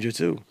in danger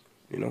too.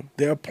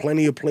 There are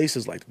plenty of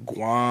places like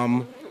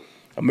Guam.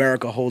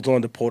 America holds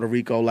on to Puerto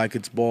Rico like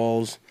it's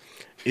balls.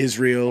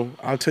 Israel,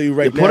 I'll tell you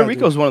right now. Puerto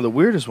Rico is one of the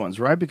weirdest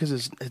ones, right? Because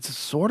it's a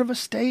sort of a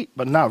state,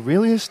 but not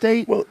really a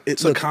state. Well,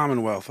 it's a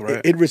commonwealth,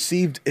 right? It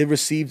received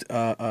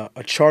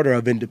a charter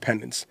of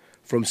independence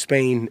from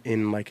Spain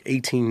in like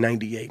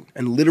 1898,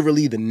 and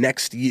literally the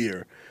next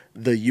year,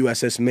 the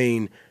USS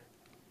Maine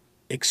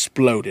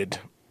exploded.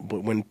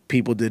 But when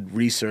people did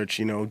research,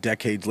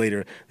 decades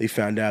later, they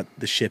found out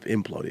the ship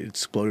imploded. It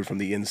exploded from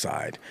the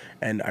inside.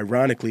 And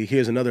ironically,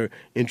 here's another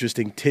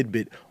interesting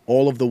tidbit.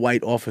 All of the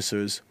white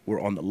officers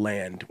were on the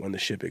land when the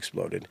ship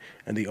exploded.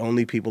 And the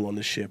only people on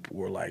the ship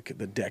were like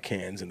the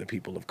deckhands and the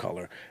people of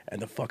color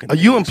and the fucking... Are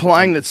you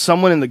implying that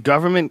someone in the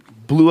government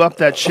blew up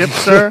that ship,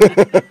 sir?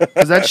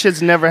 Because that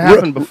shit's never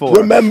happened before.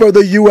 Remember the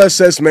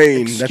USS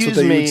Maine. That's what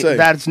they would say.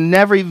 That's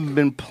never even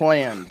been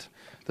planned.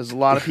 There's a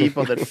lot of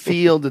people that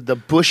feel that the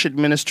Bush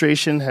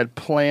administration had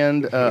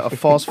planned a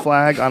false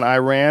flag on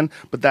Iran,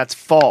 but that's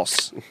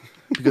false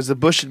because the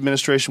Bush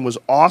administration was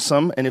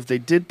awesome, and if they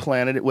did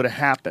plan it, it would have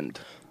happened.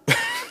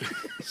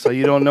 So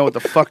you don't know what the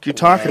fuck you're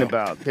talking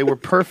about. They were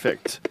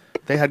perfect.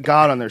 They had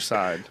God on their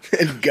side.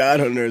 And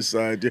God on their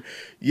side.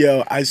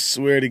 Yo, I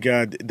swear to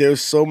God, there's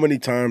so many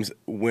times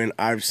when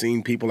I've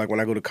seen people, like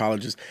when I go to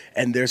colleges,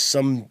 and there's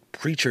some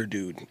preacher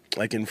dude,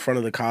 like in front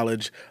of the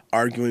college,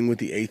 arguing with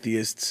the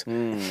atheists.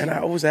 And I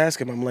always ask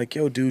him, I'm like,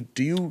 yo, dude,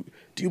 do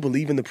you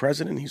believe in the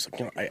president? He's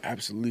like, I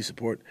absolutely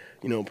support,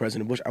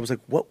 President Bush. I was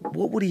like, what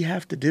would he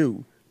have to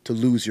do to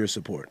lose your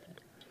support?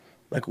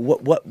 Like,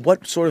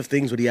 what sort of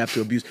things would he have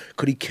to abuse?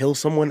 Could he kill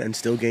someone and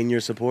still gain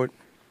your support?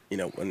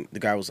 When the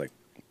guy was like,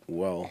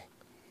 well,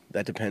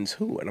 that depends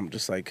who. And I'm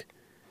just like,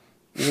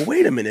 well,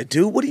 wait a minute,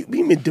 dude. What do you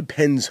mean it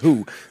depends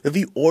who? If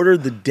he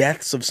ordered the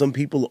deaths of some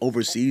people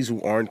overseas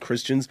who aren't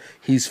Christians,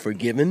 he's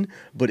forgiven.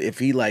 But if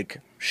he,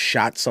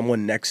 shot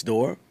someone next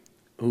door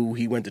who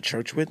he went to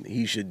church with,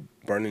 he should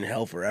burn in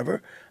hell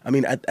forever? I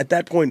mean, at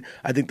that point,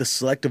 I think the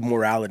selective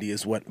morality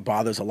is what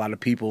bothers a lot of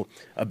people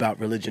about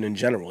religion in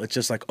general. It's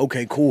just like,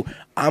 okay, cool,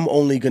 I'm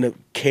only going to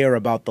care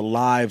about the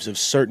lives of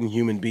certain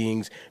human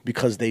beings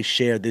because they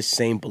share this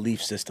same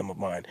belief system of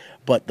mine.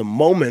 But the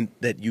moment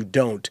that you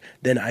don't,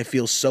 then I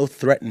feel so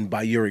threatened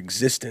by your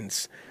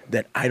existence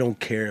that I don't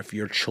care if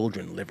your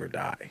children live or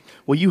die.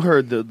 Well, you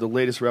heard the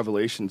latest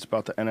revelations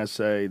about the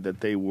NSA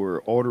that they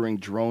were ordering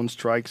drone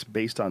strikes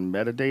based on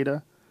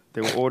metadata. They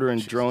were ordering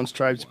drone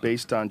strikes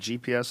based on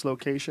GPS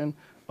location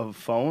of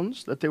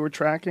phones that they were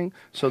tracking,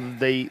 so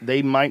that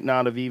they might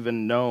not have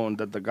even known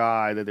that the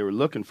guy that they were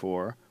looking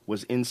for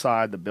was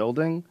inside the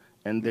building,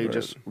 and they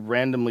just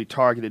randomly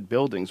targeted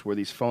buildings where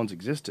these phones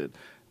existed.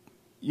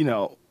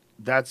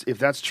 If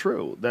that's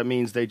true, that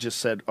means they just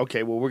said,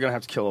 okay, well, we're going to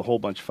have to kill a whole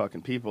bunch of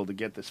fucking people to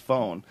get this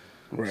phone.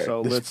 Right.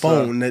 So this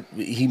phone that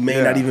he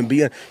may not even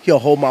be in. He'll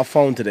hold my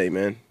phone today,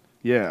 man.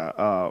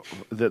 Yeah.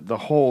 The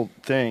whole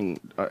thing,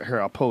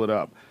 here, I'll pull it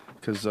up.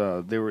 Because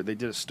they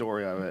did a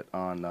story of it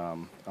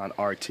on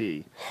RT.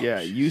 Yeah,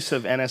 use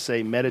of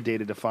NSA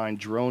metadata to find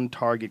drone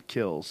target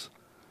kills.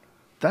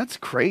 That's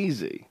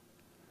crazy.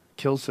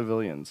 Kill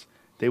civilians.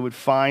 They would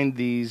find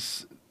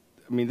these.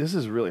 I mean, this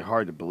is really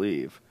hard to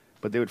believe,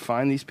 but they would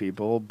find these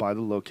people by the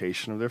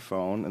location of their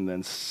phone and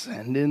then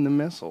send in the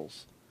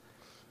missiles.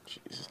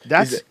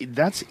 Jesus.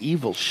 That's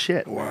evil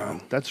shit. Wow.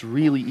 Man. That's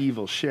really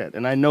evil shit.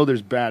 And I know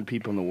there's bad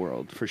people in the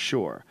world for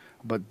sure,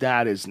 but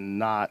that is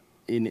not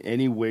in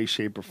any way,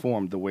 shape, or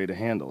form the way to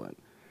handle it.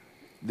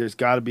 There's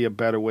got to be a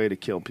better way to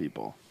kill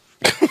people.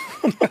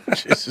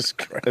 Jesus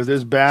Christ. If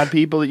there's bad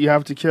people that you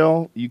have to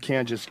kill, you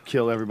can't just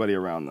kill everybody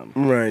around them.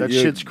 Right. That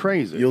shit's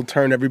crazy. You'll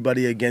turn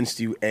everybody against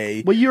you,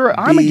 A. Well,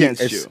 I'm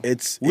against you.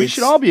 We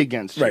should all be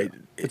against you. Right.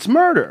 It's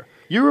murder.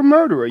 You're a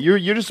murderer.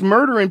 You're just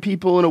murdering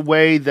people in a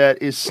way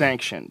that is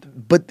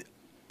sanctioned. But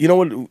You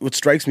know what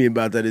strikes me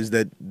about that is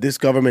that this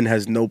government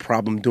has no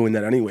problem doing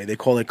that anyway. They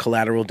call it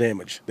collateral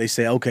damage. They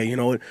say, okay, you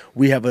know what?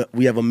 We have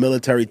a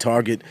military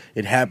target.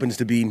 It happens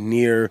to be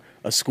near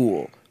a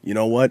school. You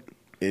know what?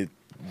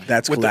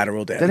 That's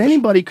collateral damage. That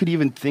anybody could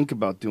even think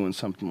about doing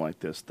something like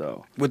this,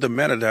 though. With the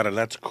metadata,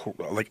 that's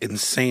like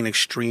insane,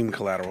 extreme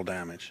collateral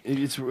damage.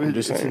 It's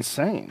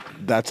insane.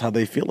 That's how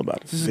they feel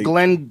about it. This is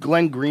Glenn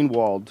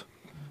Greenwald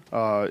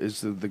is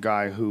the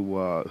guy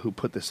who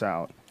put this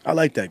out. I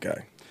like that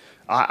guy.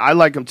 I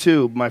like him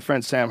too. My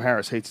friend Sam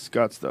Harris hates his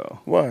guts, though.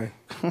 Why?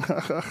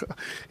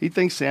 He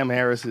thinks Sam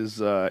Harris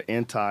is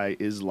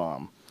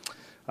anti-Islam.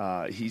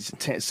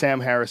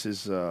 Sam Harris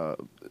is a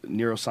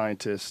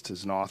neuroscientist,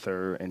 is an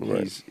author, and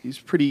he's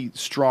pretty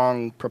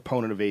strong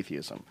proponent of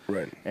atheism.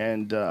 Right.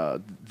 And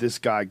this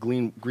guy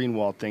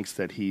Greenwald thinks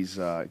that he's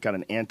got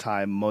an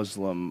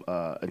anti-Muslim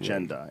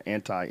agenda,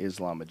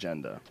 anti-Islam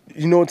agenda.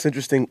 You know what's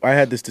interesting? I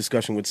had this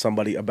discussion with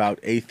somebody about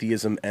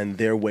atheism and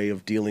their way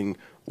of dealing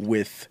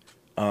with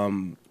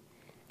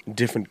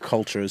different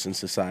cultures and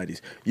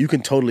societies. You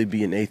can totally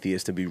be an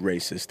atheist and be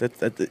racist.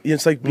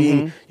 It's like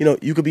being,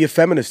 you could be a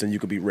feminist and you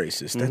could be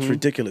racist. That's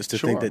ridiculous to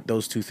think that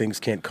those two things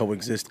can't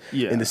coexist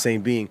in the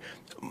same being.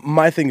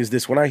 My thing is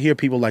this: when I hear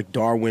people like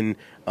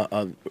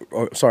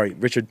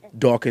Richard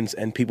Dawkins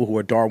and people who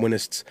are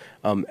Darwinists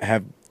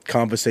have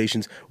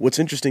conversations, what's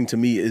interesting to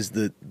me is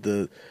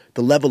the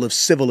level of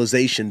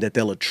civilization that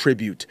they'll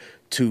attribute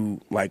to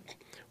like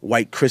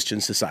white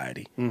Christian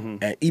society.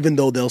 And even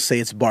though they'll say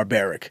it's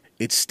barbaric,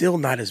 it's still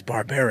not as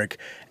barbaric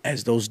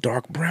as those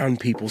dark brown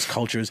people's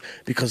cultures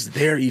because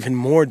they're even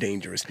more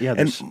dangerous. Yeah,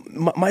 and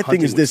my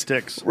thing is this.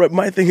 Right,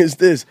 my thing is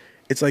this.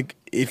 It's like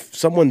if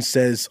someone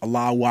says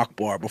Allahu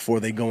Akbar before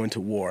they go into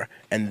war,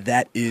 and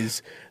that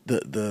is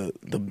the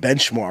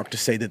benchmark to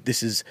say that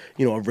this is,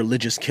 a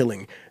religious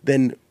killing,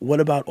 then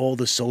what about all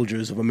the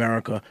soldiers of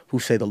America who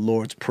say the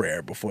Lord's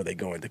Prayer before they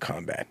go into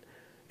combat?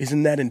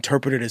 Isn't that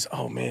interpreted as,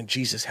 oh man,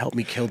 Jesus, help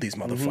me kill these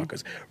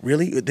motherfuckers?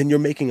 Really? Then you're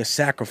making a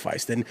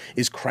sacrifice. Then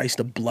is Christ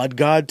a blood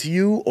god to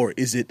you, or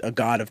is it a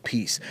God of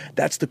peace?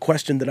 That's the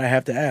question that I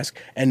have to ask.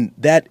 And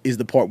that is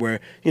the part where,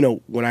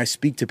 when I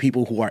speak to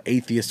people who are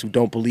atheists, who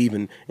don't believe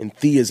in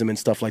theism and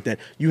stuff like that,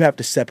 you have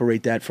to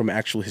separate that from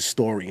actual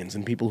historians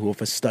and people who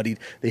have studied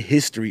the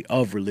history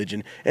of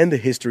religion and the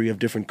history of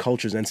different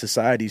cultures and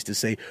societies to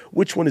say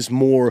which one is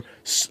more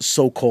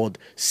so-called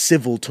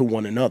civil to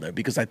one another.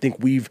 Because I think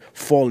we've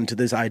fallen to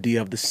this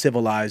idea of the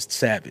civilized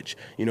savage,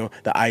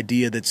 the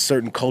idea that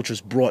certain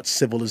cultures brought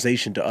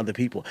civilization to other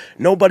people.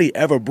 Nobody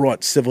ever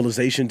brought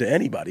civilization to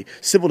anybody.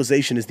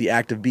 Civilization is the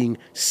act of being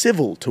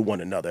civil to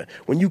one another.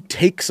 When you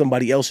take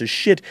somebody else's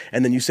shit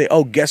and then you say,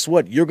 oh, guess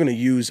what? You're going to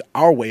use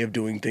our way of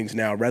doing things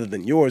now rather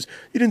than yours.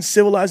 You didn't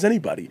civilize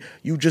anybody.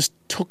 You just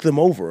took them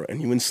over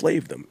and you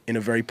enslaved them in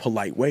a very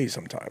polite way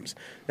sometimes.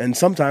 And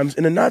sometimes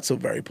in a not so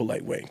very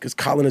polite way, because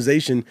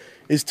colonization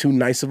is too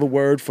nice of a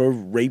word for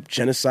rape,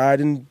 genocide,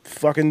 and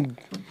fucking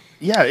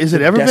is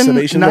it ever been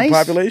nice? Of the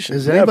population.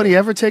 Has anybody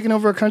ever taken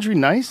over a country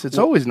nice? It's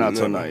always not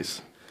so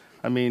nice.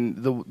 I mean,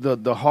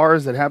 the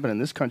horrors that happen in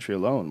this country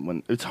alone,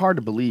 when it's hard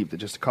to believe that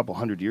just a couple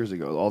hundred years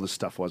ago all this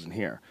stuff wasn't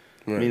here.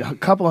 Right. I mean, a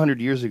couple hundred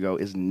years ago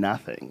is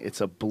nothing. It's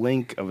a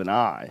blink of an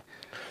eye.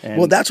 And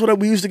well, that's what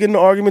we used to get in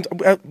arguments.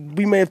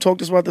 We may have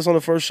talked about this on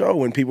the first show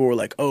when people were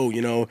like, oh,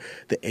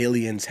 the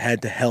aliens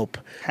had to help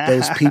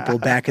those people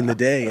back in the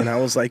day. And I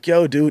was like,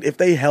 yo, dude, if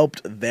they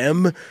helped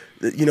them,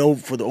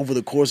 over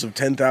the course of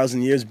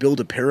 10,000 years build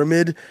a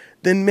pyramid,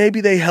 then maybe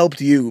they helped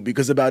you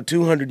because about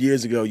 200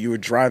 years ago you were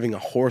driving a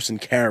horse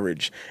and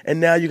carriage, and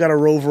now you got a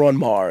rover on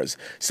Mars.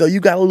 So you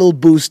got a little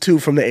boost too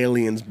from the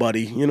aliens,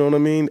 buddy. You know what I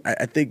mean?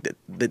 I think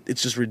that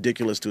it's just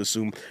ridiculous to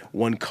assume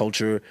one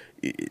culture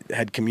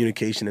had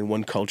communication and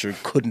one culture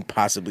couldn't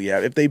possibly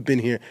have. If they've been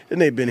here, then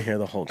they've been here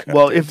the whole time.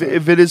 Well, if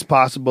it is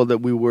possible that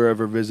we were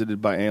ever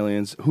visited by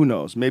aliens, who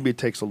knows? Maybe it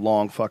takes a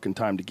long fucking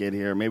time to get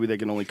here. Maybe they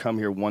can only come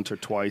here once or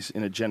twice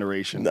in a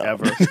generation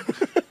ever.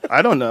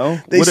 I don't know.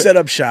 They set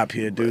up shop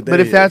here, dude. But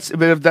if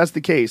that's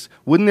the case,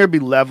 wouldn't there be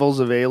levels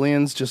of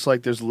aliens, just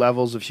like there's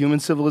levels of human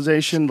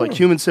civilization? Like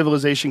human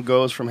civilization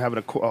goes from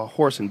having a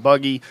horse and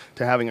buggy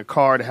to having a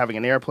car to having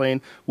an airplane.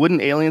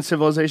 Wouldn't alien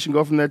civilization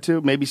go from there too?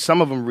 Maybe some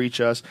of them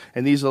reach us,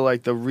 and these are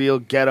like the real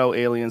ghetto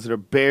aliens that are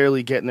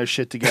barely getting their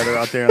shit together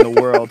out there in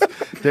the world.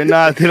 They're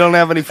not. They don't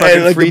have any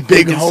fucking like free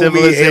big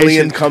civilization.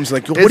 Alien comes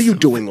like, what are you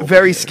doing over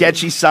very here?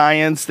 Sketchy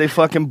science. They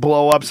fucking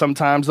blow up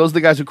sometimes. Those are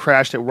the guys who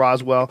crashed at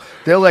Roswell.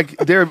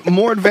 They're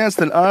more advanced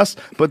than us,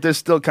 but they're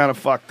still kind of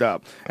fucked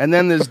up. And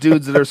then there's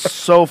dudes that are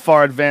so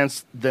far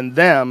advanced than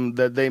them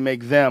that they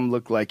make them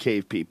look like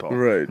cave people.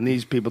 Right. And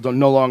these people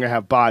no longer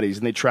have bodies,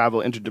 and they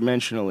travel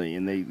interdimensionally,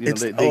 and they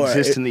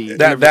exist in the.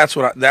 That's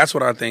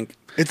what I think.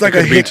 It's like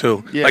it could a be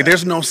too. Yeah. Like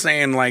there's no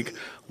saying like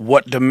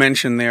what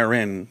dimension they're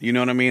in. You know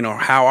what I mean? Or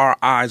how our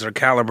eyes are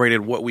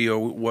calibrated, what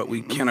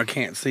we can or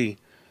can't see.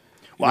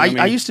 Well,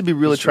 I used to be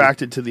real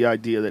attracted to the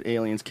idea that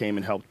aliens came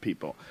and helped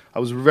people. I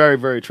was very,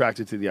 very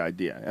attracted to the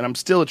idea. And I'm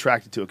still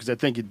attracted to it because I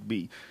think it'd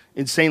be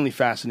insanely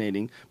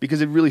fascinating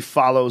because it really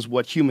follows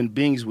what human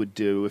beings would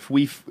do if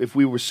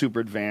we were super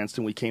advanced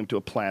and we came to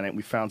a planet and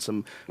we found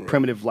some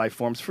primitive life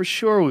forms. For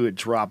sure we would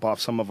drop off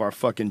some of our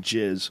fucking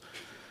jizz.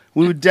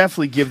 We would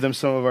definitely give them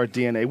some of our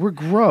DNA. We're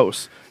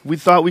gross. We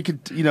thought we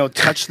could,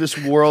 touch this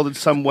world in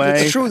some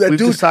way. It's true. We've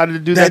decided to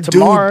do that to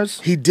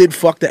Mars. He did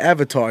fuck the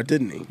Avatar,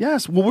 didn't he?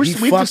 Yes. Well, we've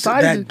fucked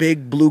decided that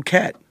big blue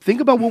cat. Think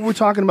about what we're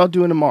talking about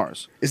doing to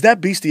Mars. Is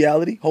that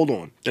bestiality? Hold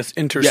on. That's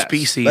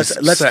interspecies Yes.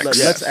 Let's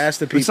ask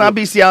the people. It's not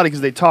bestiality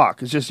because they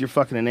talk. It's just you're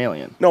fucking an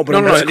alien. No, but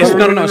No, it's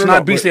not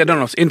but- bestiality.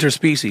 No, it's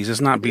interspecies.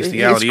 It's not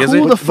bestiality, it's is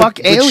cool it? to fuck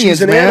but aliens,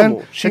 she's an man.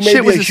 animal. She That may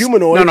shit be a was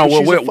humanoid, No, but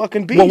she's we're a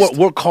fucking beast.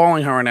 we're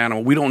calling her an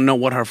animal. We don't know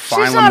what her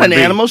phylum She's not would an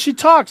be. animal. She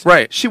talks.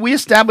 Right. We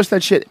established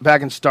that shit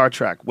back in Star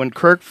Trek when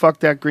Kirk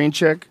fucked that green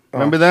chick.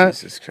 Remember that?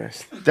 Jesus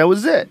Christ. That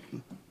was it.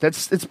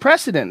 It's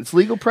precedent. It's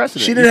legal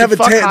precedent. She You didn't have a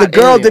can fuck tail. hot The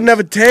girl aliens. didn't have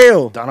a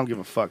tail. I don't give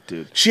a fuck,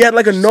 dude. She had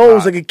like a She's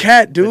nose hot. like a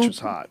cat, Bitch dude. was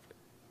hot.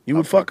 You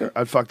would fuck her?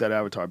 I'd fuck that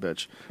Avatar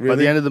bitch. By Really?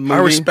 the end of the movie,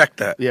 I respect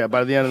that. Yeah,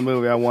 by the end of the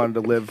movie, I wanted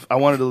to live. I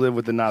wanted to live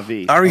with the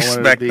Na'vi. I respect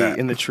wanted to be that.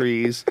 in the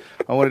trees.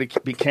 I wanted to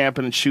be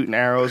camping and shooting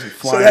arrows and So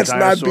flying that's not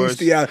dinosaurs.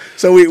 bestiality.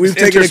 So we've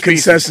taken a interspecies.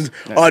 consensus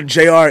on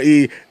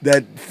JRE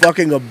that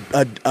fucking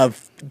a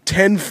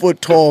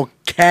 10-foot tall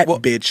cat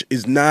bitch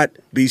is not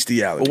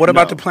bestiality. But what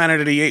about No. the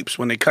Planet of the Apes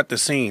when they cut the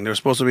scene? There's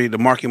supposed to be the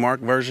Marky Mark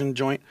version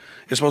joint.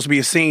 There's supposed to be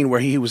a scene where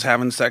he was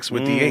having sex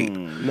with the ape.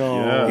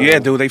 No. Yeah,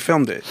 dude, they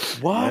filmed it.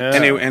 What? Yeah.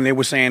 And they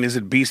were saying, is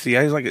it bestiality?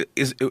 I was like,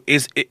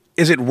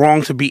 is it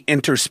wrong to be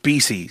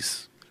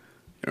interspecies?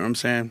 You know what I'm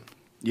saying?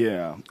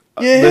 Yeah.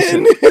 Yeah.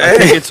 Listen, I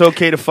think it's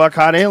okay to fuck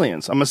hot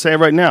aliens. I'm gonna say it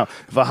right now.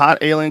 If a hot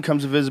alien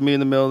comes to visit me in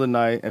the middle of the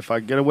night, if I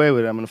get away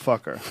with it, I'm gonna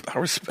fuck her. I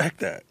respect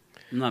that.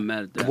 I'm not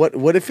mad at that.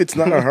 What if it's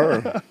not a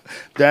her?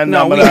 Then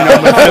No, I'm we gonna, know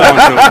I'm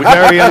gonna feel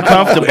very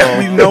uncomfortable.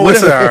 We know What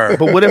it's if- her.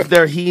 But what if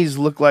their he's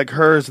look like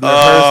hers and their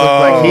hers look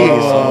like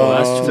he's?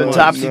 that's It's too a much.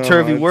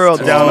 topsy-turvy world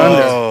down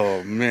under.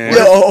 Oh, man.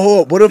 Yeah,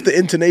 oh, what if the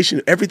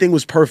intonation, everything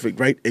was perfect,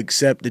 right?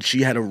 Except that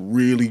she had a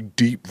really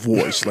deep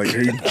voice. Like,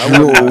 hey,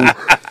 Joe,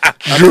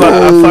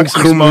 I fucked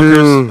some come smokers.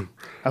 here.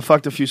 I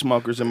fucked a few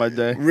smokers in my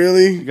day.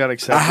 Really? You gotta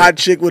accept a it. hot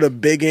chick with a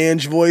big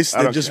Ange voice I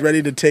that's don't just care.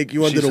 ready to take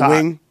you under She's the hot.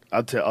 wing.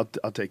 I'll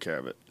take care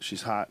of it.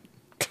 She's hot.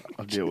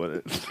 I'll deal with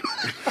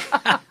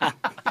it.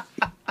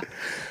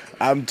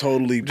 I'm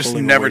totally Just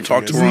pulling never away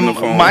talk from to her on the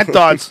this.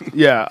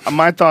 phone.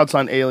 My thoughts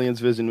on aliens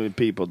visiting with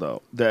people,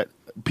 though, that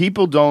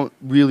people don't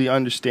really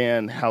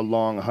understand how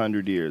long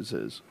 100 years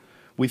is.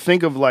 We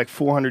think of like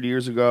 400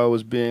 years ago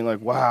as being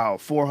like, wow,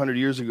 400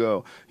 years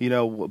ago,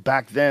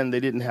 back then they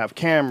didn't have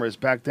cameras.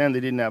 Back then they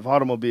didn't have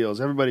automobiles.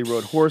 Everybody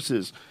rode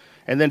horses.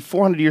 And then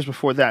 400 years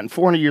before that, and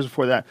 400 years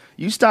before that,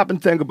 you stop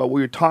and think about what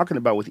you're talking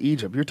about with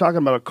Egypt. You're talking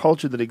about a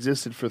culture that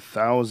existed for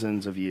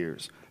thousands of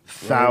years.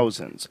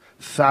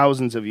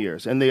 Thousands of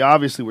years. And they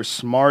obviously were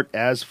smart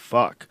as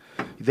fuck.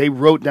 They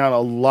wrote down a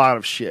lot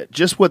of shit.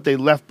 Just what they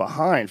left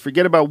behind.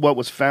 Forget about what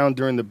was found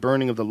during the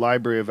burning of the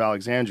Library of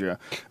Alexandria.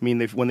 I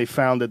mean, when they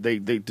found that they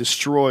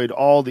destroyed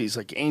all these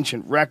like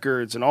ancient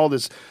records and all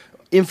this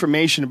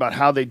information about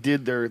how they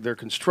did their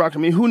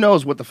construction. I mean, who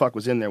knows what the fuck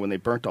was in there when they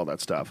burnt all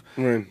that stuff.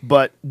 Right.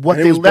 But what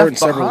And it they was left burnt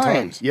several behind,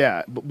 times.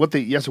 yeah, but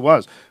yes, it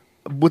was.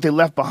 What they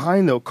left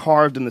behind, though,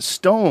 carved in the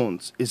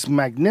stones, is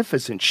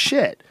magnificent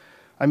shit.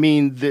 I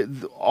mean,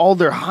 all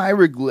their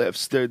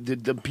hieroglyphs, the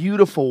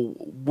beautiful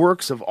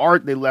works of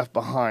art they left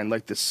behind,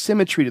 like the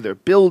symmetry to their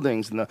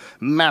buildings and the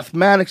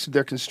mathematics of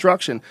their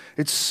construction.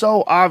 It's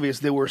so obvious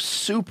they were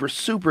super,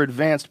 super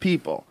advanced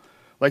people.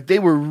 Like, they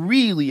were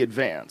really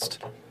advanced.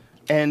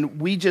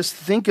 And we just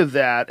think of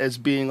that as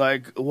being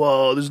like,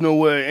 whoa, there's no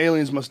way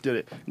aliens must did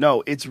it.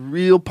 No, it's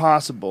real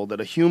possible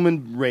that a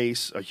human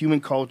race, a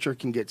human culture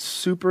can get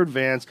super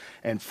advanced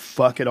and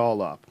fuck it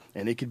all up.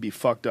 And it could be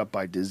fucked up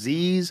by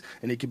disease,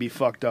 and it could be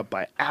fucked up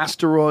by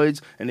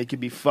asteroids, and it could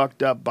be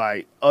fucked up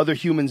by other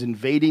humans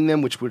invading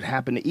them, which would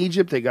happen to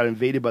Egypt. They got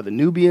invaded by the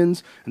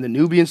Nubians, and the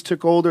Nubians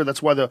took over.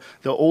 That's why the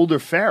older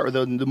pharaoh,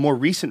 the more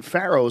recent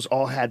pharaohs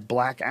all had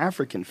black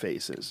African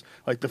faces.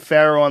 Like the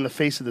pharaoh on the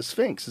face of the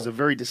Sphinx is a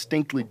very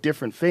distinctly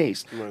different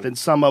face than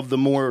some of the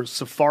more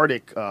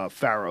Sephardic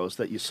pharaohs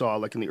that you saw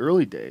like in the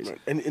early days. Right.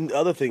 And the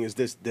other thing is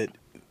this, that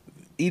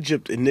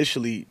Egypt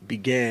initially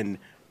began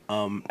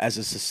as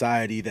a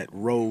society that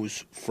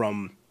rose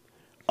from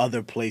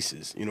other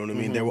places. You know what I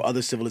mean? There were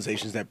other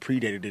civilizations that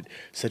predated it,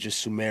 such as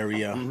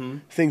Sumeria,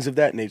 things of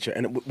that nature.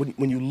 And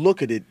when you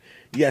look at it,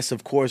 yes,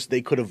 of course,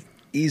 they could have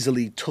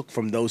easily took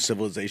from those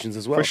civilizations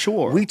as well. For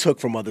sure. We took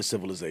from other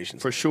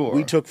civilizations. For sure.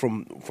 We took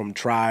from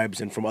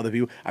tribes and from other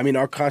people. I mean,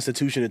 our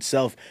Constitution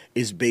itself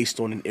is based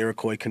on an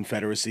Iroquois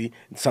confederacy,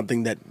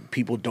 something that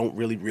people don't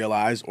really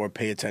realize or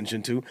pay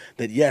attention to.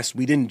 That, yes,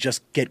 we didn't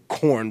just get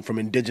corn from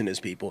indigenous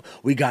people.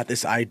 We got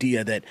this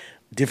idea that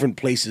different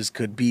places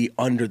could be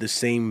under the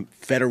same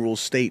federal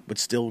state, but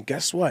still,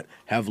 guess what?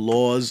 Have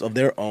laws of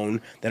their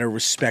own that are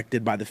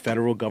respected by the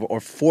federal government,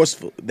 or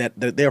forceful that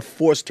they're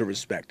forced to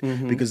respect,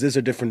 because these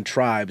are different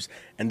tribes,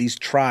 and these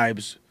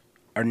tribes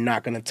are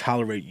not going to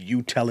tolerate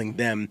you telling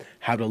them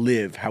how to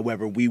live.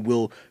 However, we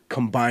will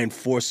combine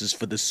forces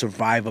for the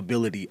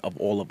survivability of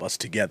all of us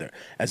together,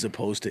 as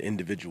opposed to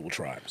individual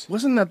tribes.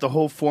 Wasn't that the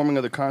whole forming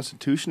of the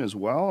Constitution as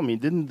well? I mean,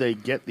 didn't they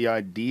get the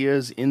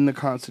ideas in the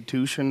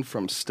Constitution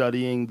from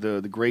studying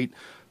the great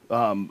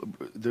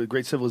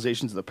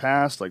civilizations of the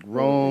past, like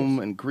Rome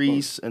and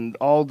Greece, and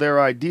all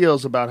their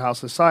ideals about how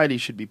society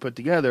should be put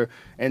together,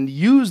 and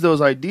use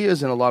those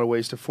ideas in a lot of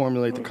ways to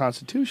formulate the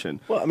Constitution?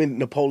 Well, I mean,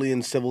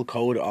 Napoleon's civil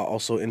code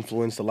also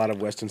influenced a lot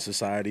of Western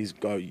societies,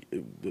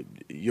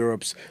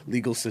 Europe's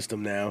legal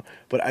system now.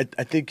 But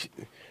I think,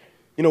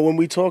 when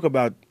we talk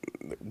about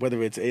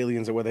whether it's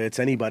aliens or whether it's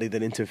anybody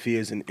that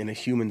interferes in a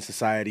human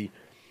society,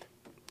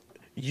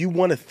 you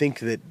want to think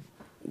that,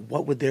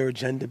 what would their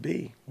agenda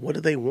be? What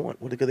do they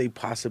want? What could they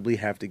possibly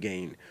have to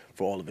gain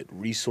for all of it?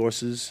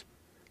 Resources,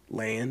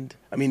 land.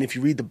 I mean, if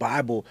you read the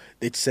Bible,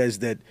 it says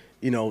that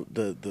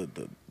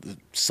the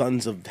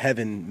sons of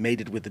heaven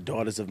mated with the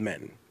daughters of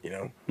men.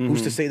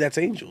 Who's to say that's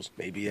angels?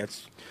 Maybe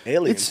that's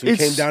aliens who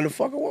came down to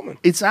fuck a woman.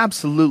 It's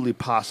absolutely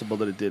possible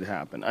that it did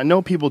happen. I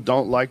know people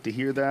don't like to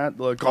hear that.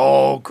 They're like,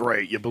 oh,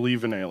 great, you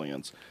believe in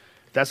aliens.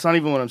 That's not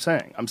even what I'm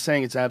saying. I'm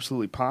saying it's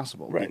absolutely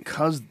possible, right?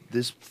 Because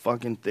this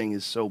fucking thing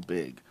is so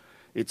big.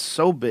 It's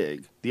so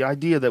big, the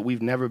idea that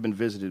we've never been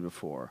visited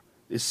before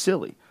is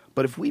silly.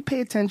 But if we pay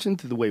attention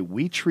to the way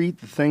we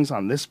treat the things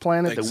on this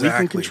planet that we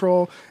can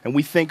control, and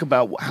we think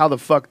about how the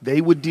fuck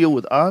they would deal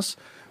with us,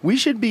 we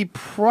should be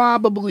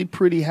probably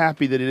pretty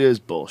happy that it is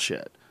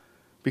bullshit.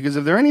 Because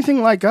if they're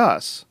anything like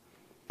us,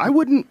 I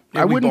wouldn't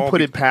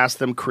put it past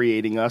them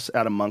creating us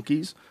out of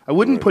monkeys. I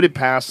wouldn't put it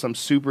past some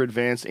super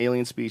advanced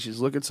alien species.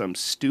 Look at some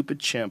stupid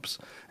chimps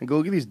and go,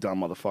 look at these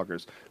dumb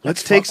motherfuckers.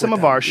 Let's take some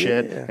of our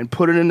shit and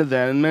put it into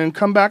them, and then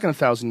come back in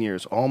 1,000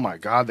 years. Oh my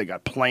God, they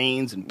got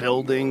planes and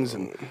buildings,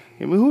 and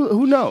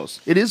who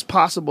knows? It is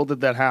possible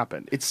that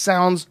happened. It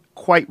sounds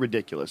quite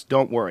ridiculous.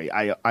 Don't worry,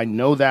 I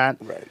know that,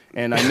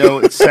 and I know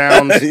it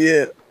sounds.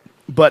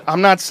 But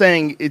I'm not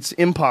saying it's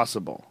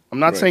impossible. I'm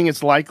not saying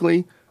it's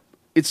likely.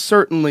 It's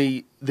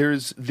certainly, there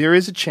is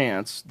a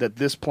chance that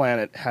this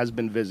planet has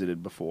been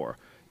visited before.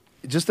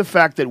 Just the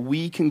fact that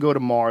we can go to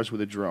Mars with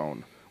a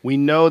drone. We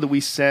know that we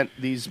sent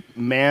these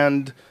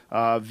manned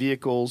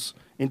vehicles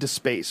into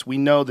space. We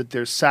know that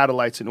there's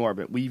satellites in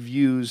orbit. We've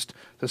used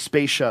the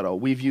space shuttle.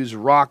 We've used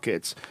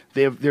rockets.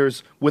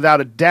 There's, without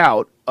a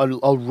doubt, a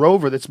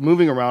rover that's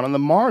moving around on the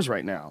Mars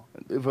right now.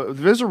 If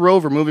there's a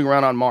rover moving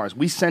around on Mars,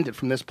 we sent it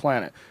from this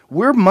planet.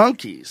 We're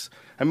monkeys.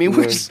 I mean,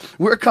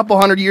 we're a couple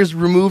hundred years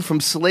removed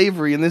from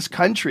slavery in this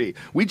country.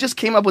 We just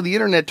came up with the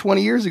internet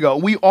 20 years ago.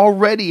 We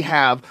already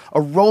have a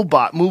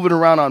robot moving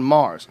around on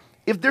Mars.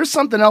 If there's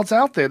something else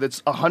out there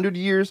that's 100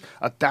 years,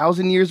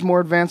 1,000 years more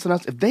advanced than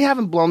us, if they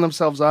haven't blown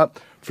themselves up,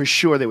 for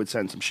sure they would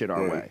send some shit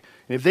our way.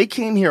 And if they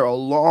came here a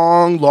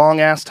long,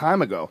 long-ass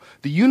time ago,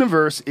 the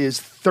universe is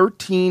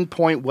 13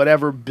 point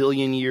whatever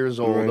billion years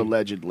old,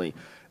 allegedly.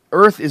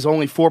 Earth is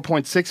only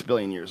 4.6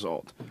 billion years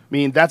old. I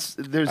mean, there's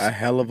a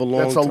hell of a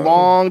long time. That's a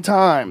long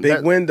time.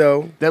 Big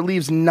window. That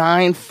leaves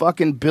 9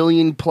 fucking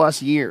billion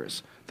plus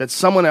years that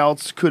someone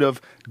else could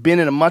have been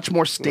in a much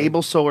more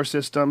stable solar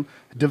system,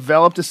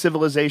 developed a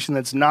civilization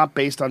that's not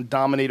based on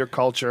dominator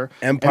culture,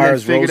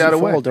 empires figured out a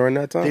way during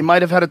that time. They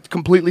might have had a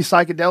completely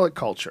psychedelic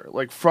culture,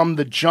 like from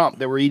the jump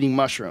they were eating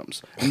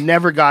mushrooms,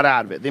 never got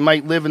out of it. They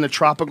might live in a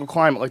tropical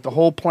climate, like the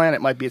whole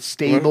planet might be a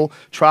stable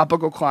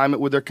tropical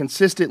climate where they're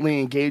consistently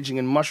engaging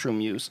in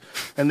mushroom use,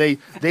 and they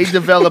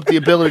developed the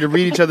ability to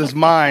read each other's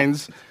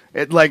minds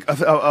at like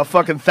a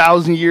fucking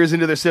 1,000 years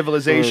into their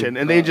civilization,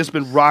 and they've just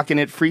been rocking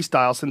it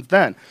freestyle since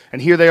then.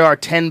 And here they are,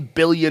 10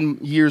 billion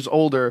years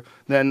older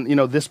than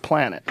this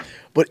planet.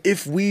 But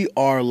if we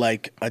are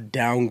like a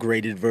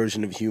downgraded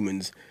version of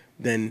humans,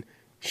 then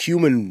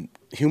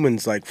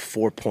humans like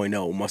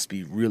 4.0 must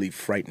be really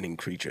frightening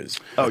creatures.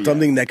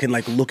 Something that can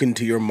like look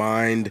into your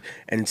mind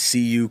and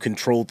see you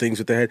control things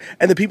with their head.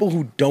 And the people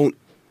who don't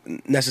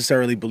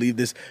necessarily believe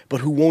this, but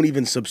who won't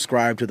even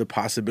subscribe to the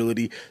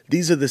possibility,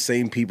 these are the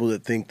same people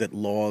that think that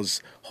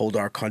laws hold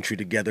our country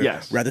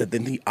together rather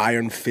than the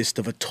iron fist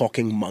of a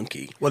talking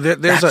monkey. Well,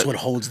 that's what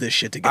holds this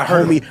shit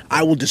together. Homie,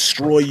 I will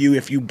destroy you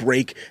if you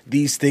break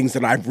these things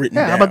that I've written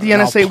down. How about the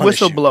NSA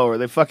whistleblower?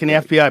 The fucking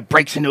FBI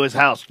breaks into his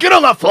house. Get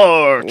on the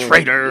floor,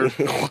 traitor!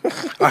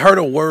 I heard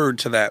a word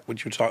to that,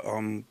 which you talk.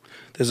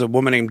 There's a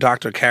woman named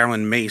Dr.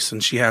 Carolyn Mace,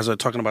 and she has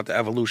talking about the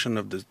evolution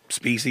of the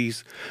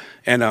species,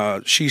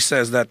 and she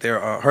says that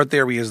her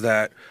theory is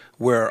that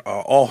we're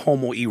all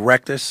Homo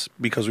erectus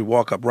because we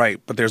walk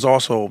upright, but there's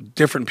also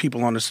different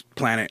people on this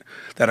planet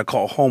that are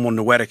called Homo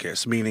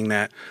noeticus, meaning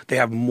that they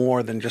have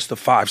more than just the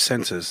 5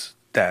 senses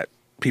that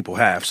people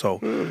have. So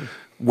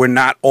we're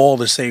not all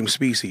the same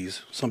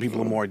species. Some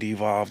people are more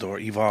devolved or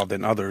evolved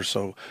than others.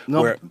 So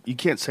no, you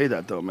can't say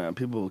that though, man.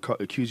 People will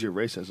accuse you of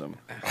racism.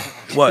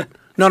 What?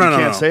 No. You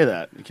can't say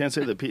that. You can't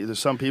say that there's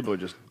some people who are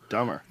just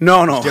dumber.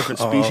 No. There's different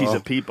species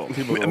of people.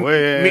 People go,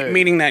 wait.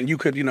 Meaning that you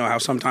could, how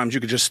sometimes you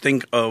could just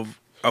think of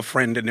a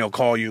friend and they'll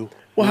call you.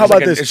 Well, how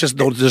about this? It's just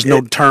there's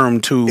no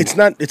term to. It's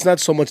not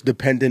so much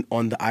dependent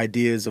on the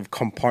ideas of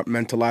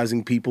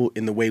compartmentalizing people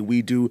in the way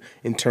we do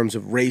in terms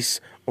of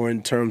race or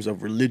in terms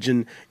of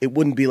religion. It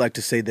wouldn't be like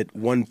to say that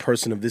one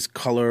person of this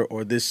color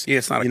or this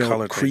it's not a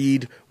color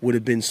creed would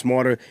have been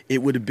smarter.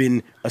 It would have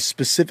been a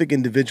specific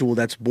individual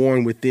that's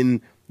born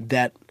within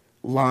that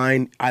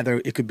line.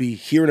 Either it could be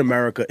here in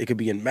America, it could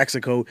be in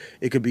Mexico,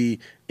 it could be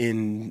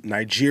in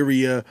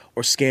Nigeria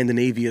or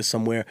Scandinavia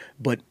somewhere,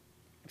 but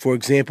for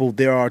example,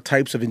 there are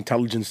types of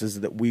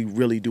intelligences that we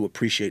really do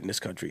appreciate in this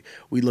country.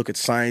 We look at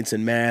science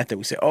and math and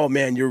we say, oh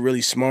man, you're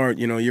really smart,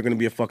 you're going to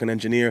be a fucking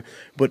engineer.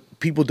 But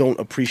people don't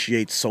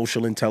appreciate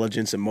social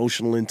intelligence,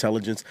 emotional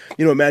intelligence.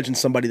 Imagine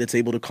somebody that's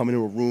able to come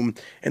into a room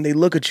and they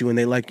look at you and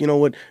they like, you know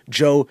what,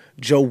 Joe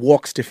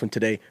walks different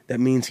today.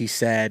 That means he's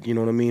sad, you know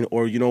what I mean?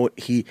 Or you know what,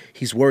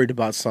 he's worried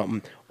about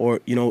something. Or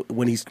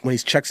when he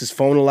checks his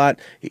phone a lot,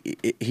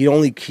 he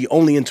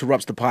only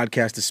interrupts the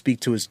podcast to speak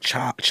to his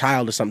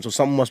child or something. So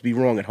something must be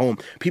wrong at home.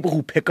 People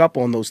who pick up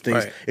on those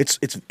things, right.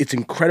 It's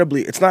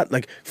incredibly. It's not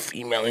like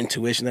female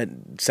intuition that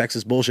sex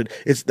is bullshit.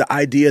 It's the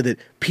idea that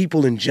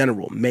people in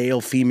general, male,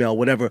 female,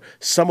 whatever,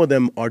 some of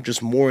them are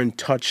just more in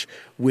touch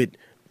with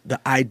the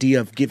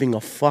idea of giving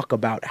a fuck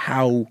about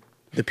how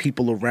the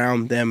people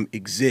around them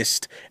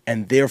exist,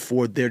 and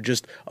therefore they're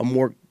just a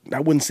more. I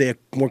wouldn't say a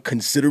more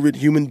considerate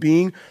human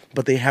being,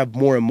 but they have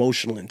more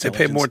emotional intelligence.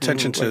 They pay more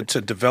attention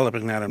to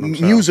developing that in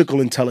themselves.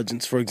 Musical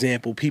intelligence, for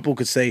example. People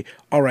could say,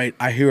 all right,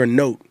 I hear a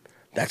note.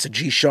 That's a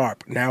G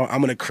sharp. Now I'm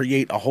going to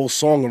create a whole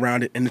song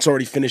around it, and it's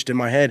already finished in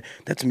my head.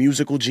 That's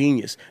musical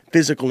genius.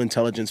 Physical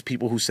intelligence,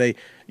 people who say,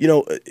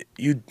 you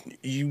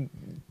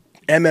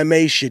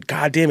MMA shit,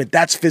 god damn it,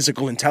 that's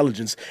physical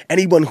intelligence.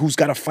 Anyone who's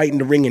got to fight in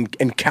the ring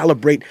and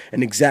calibrate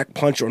an exact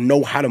punch or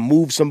know how to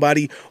move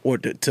somebody or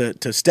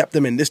to step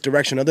them in this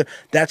direction or other,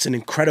 that's an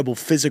incredible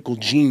physical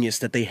genius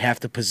that they have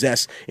to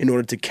possess in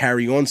order to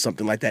carry on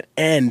something like that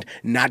and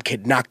not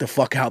get knocked the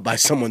fuck out by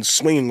someone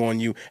swinging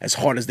on you as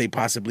hard as they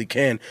possibly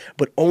can.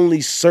 But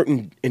only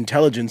certain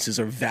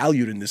intelligences are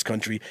valued in this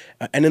country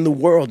and in the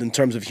world in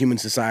terms of human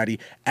society,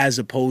 as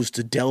opposed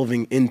to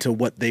delving into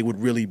what they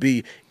would really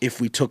be if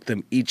we took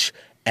them each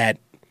at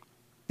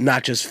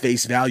not just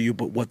face value,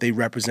 but what they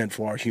represent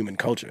for our human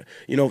culture.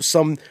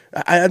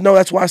 I know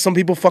that's why some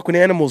people fuck with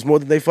animals more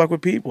than they fuck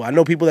with people. I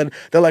know people that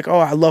they're like, oh,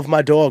 I love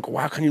my dog.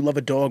 Why can you love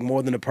a dog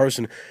more than a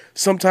person?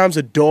 Sometimes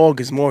a dog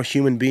is more a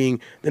human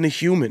being than a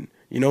human.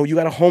 You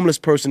got a homeless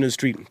person in the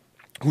street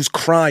who's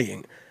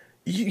crying.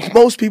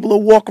 Most people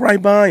will walk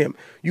right by him.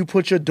 You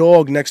put your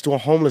dog next to a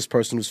homeless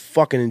person who's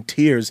fucking in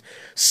tears.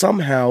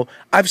 Somehow,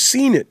 I've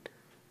seen it.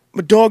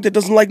 A dog that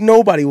doesn't like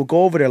nobody will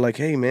go over there like,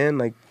 hey, man,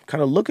 like,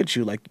 kind of look at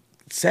you like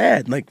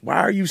sad. Like, why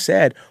are you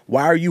sad?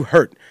 Why are you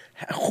hurt?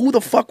 Who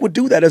the fuck would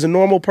do that as a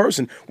normal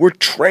person? We're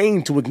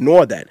trained to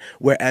ignore that.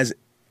 Whereas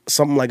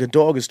something like a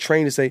dog is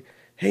trained to say,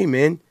 hey,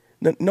 man,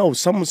 no,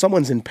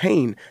 someone's in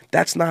pain.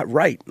 That's not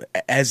right.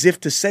 As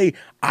if to say,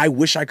 I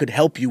wish I could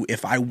help you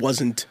if I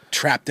wasn't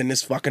trapped in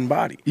this fucking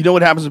body. You know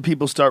what happens when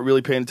people start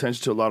really paying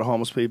attention to a lot of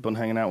homeless people and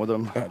hanging out with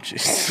them? Oh,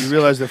 jeez. You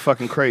realize they're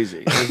fucking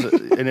crazy.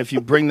 And if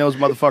you bring those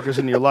motherfuckers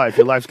into your life's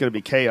going to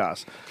be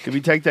chaos. If you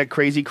take that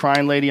crazy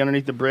crying lady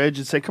underneath the bridge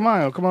and say, come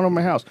on over to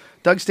my house.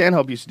 Doug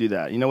Stanhope used to do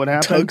that. You know what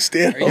happened? Doug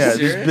Stanhope? Yeah,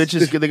 these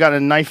bitches, they got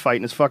in a knife fight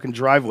in his fucking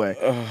driveway.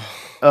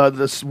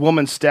 This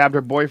woman stabbed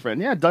her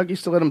boyfriend. Yeah, Doug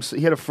used to let him.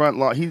 He had a front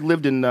lawn. He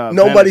lived in.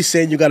 Nobody's Venice.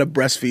 saying you got to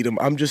breastfeed him.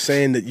 I'm just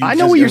saying that you. I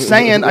know what you're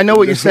saying. I know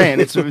what you're saying.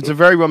 It's a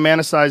very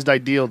romanticized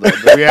ideal, though.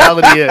 The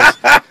reality is,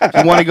 if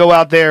you want to go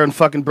out there and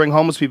fucking bring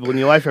homeless people in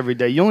your life every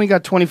day, you only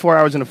got 24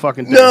 hours in a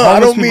fucking day. No, homeless I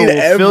don't people mean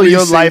will fill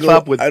your life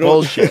up with I don't-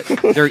 bullshit.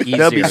 They're easier.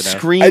 They'll be though.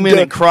 screaming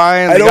and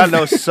crying. They got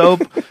no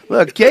soap.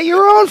 Look, get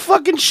your own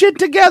fucking shit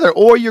together,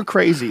 or you're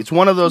crazy. It's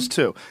one of those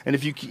two. And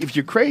if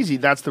you're crazy,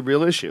 that's the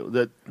real issue.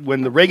 That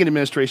when the Reagan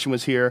administration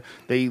was here,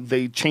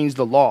 they changed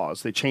the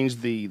laws. They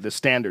changed the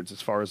standards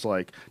as far as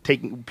like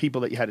taking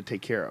people that you had to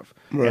take care of.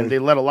 Right. And they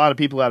let a lot of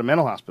people out of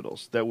mental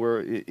hospitals that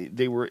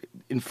were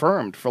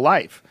infirmed for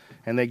life.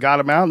 And they got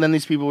them out, and then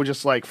these people were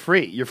just like,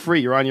 free. You're free.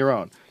 You're on your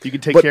own. You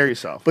can take care of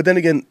yourself. But then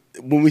again,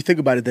 when we think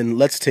about it, then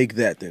let's take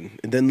that then.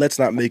 And then let's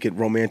not make it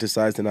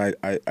romanticized and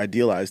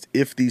idealized.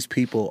 If these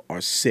people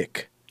are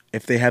sick,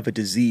 if they have a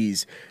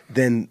disease,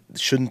 then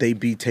shouldn't they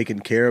be taken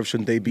care of?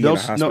 Shouldn't they be in a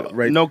hospital?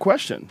 Right? No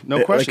question.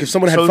 No question. Like if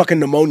someone had fucking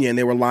pneumonia and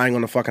they were lying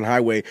on the fucking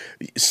highway,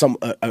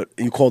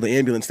 you call the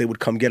ambulance, they would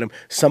come get them.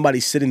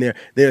 Somebody's sitting there,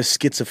 they're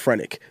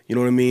schizophrenic, you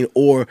know what I mean?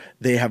 Or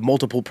they have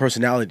multiple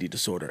personality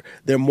disorder.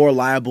 They're more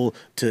liable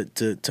to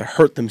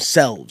hurt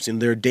themselves,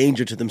 and they're a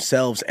danger to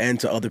themselves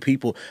and to other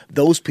people.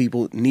 Those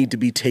people need to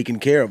be taken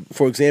care of.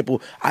 For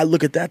example, I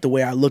look at that the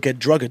way I look at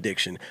drug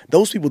addiction.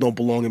 Those people don't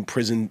belong in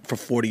prison for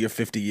 40 or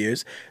 50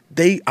 years.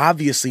 they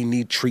obviously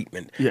need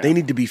treatment. Yeah. They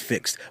need to be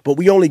fixed. But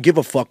we only give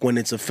a fuck when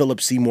it's a Philip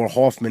Seymour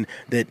Hoffman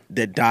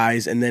that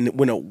dies, and then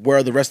where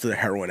are the rest of the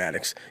heroin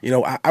addicts?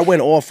 I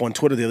went off on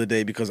Twitter the other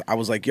day because I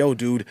was like, yo,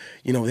 dude,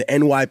 the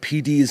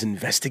NYPD is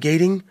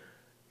investigating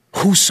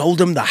who sold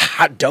him the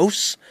hot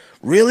dose?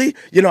 Really?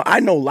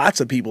 I know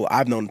lots of people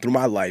I've known through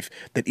my life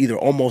that either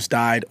almost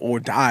died or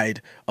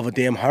died of a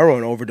damn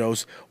heroin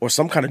overdose or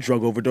some kind of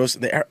drug overdose.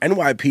 The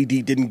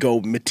NYPD didn't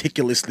go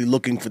meticulously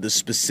looking for the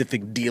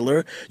specific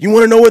dealer. You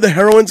want to know where the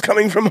heroin's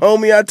coming from,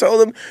 homie? I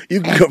told them,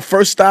 you can go,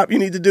 first stop you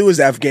need to do is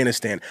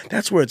Afghanistan.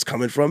 That's where it's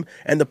coming from.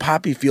 And the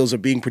poppy fields are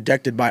being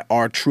protected by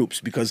our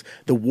troops because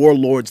the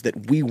warlords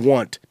that we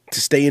want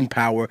to stay in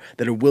power,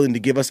 that are willing to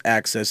give us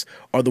access,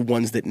 are the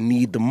ones that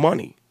need the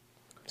money.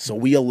 So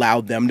we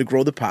allowed them to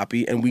grow the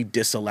poppy, and we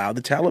disallowed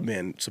the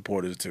Taliban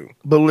supporters too.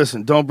 But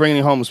listen, don't bring any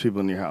homeless people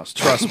in your house.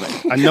 Trust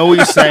me. I know what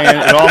you're saying.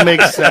 It all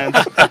makes sense.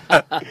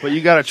 But you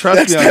got to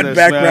trust me on this,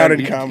 background man.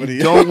 in comedy.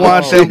 You don't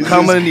want them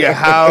coming into your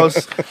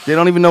house. They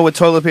don't even know what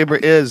toilet paper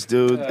is,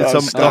 dude.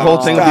 It's the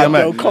whole thing with the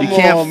amount. You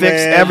can't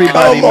fix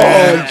everybody,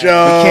 man. Come on,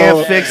 Joe. You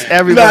can't fix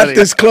everybody. Not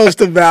this close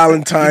to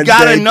Valentine's Day. You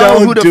got to know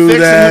who to fix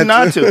that. and who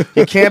not to.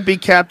 You can't be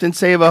Captain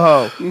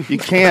Save-A-Ho. You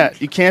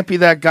can't. You can't be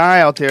that guy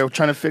out there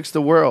trying to fix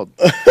the world.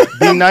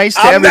 Be nice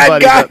to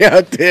everybody. That guy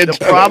out there, the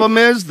problem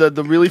is the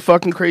really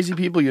fucking crazy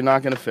people you're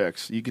not going to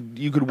fix. You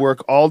could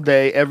work all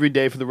day, every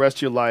day for the rest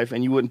of your life,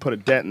 and you wouldn't put a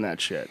dent in that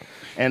shit.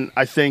 And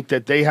I think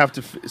that they have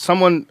to. It's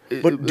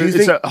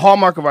a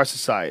hallmark of our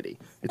society.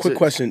 Quick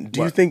question.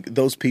 Do you think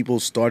those people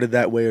started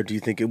that way, or do you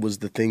think it was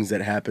the things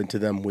that happened to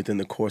them within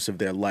the course of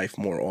their life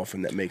more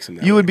often that makes them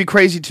that way? You would be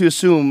crazy to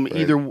assume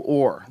either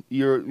or.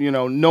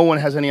 No one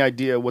has any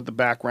idea what the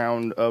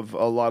background of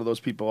a lot of those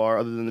people are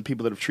other than the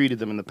people that have treated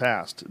them in the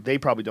past. They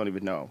probably don't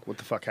even know what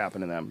the fuck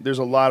happened to them. There's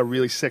a lot of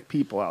really sick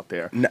people out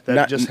there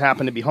that just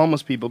happen to be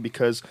homeless people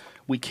because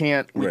we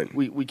can't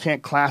we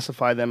can't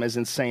classify them as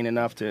insane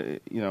enough to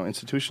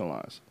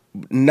institutionalize.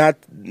 Not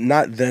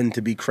then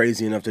to be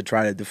crazy enough to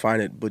try to define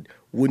it, but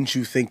wouldn't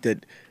you think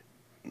that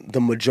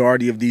the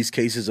majority of these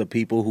cases are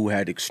people who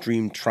had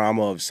extreme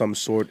trauma of some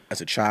sort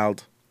as a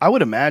child? I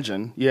would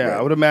imagine, yeah. Right.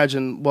 I would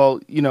imagine, people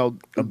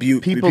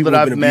that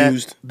I've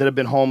met that have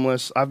been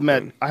homeless.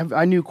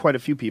 I knew quite a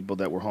few people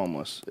that were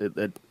homeless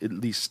at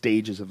least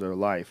stages of their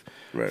life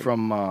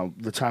from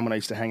the time when I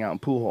used to hang out in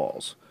pool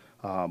halls.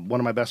 One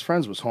of my best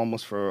friends was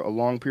homeless for a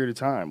long period of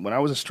time. When I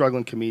was a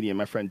struggling comedian,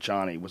 my friend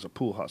Johnny was a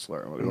pool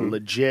hustler, a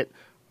legit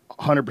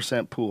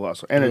 100% pool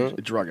hustler, and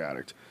a drug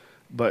addict.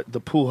 But the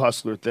pool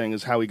hustler thing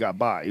is how he got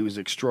by. He was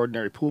an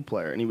extraordinary pool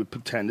player, and he would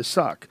pretend to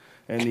suck.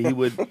 And he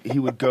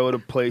would go to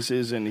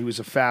places, and he was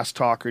a fast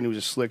talker, and he was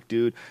a slick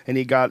dude. And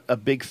he got a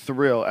big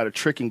thrill out of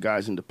tricking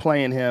guys into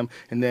playing him.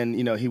 And then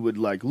he would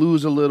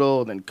lose a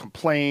little, and then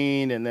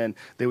complain, and then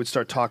they would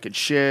start talking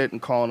shit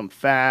and calling him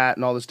fat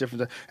and all this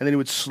different stuff. And then he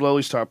would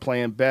slowly start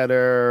playing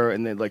better,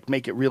 and then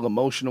make it real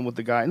emotional with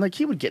the guy. And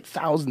he would get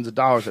thousands of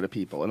dollars out of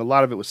people, and a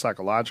lot of it was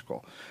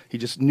psychological. He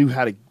just knew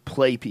how to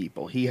play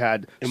people. He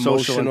had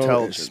social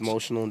intelligence.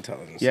 Emotional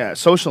intelligence. Yeah,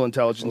 social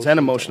intelligence and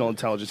emotional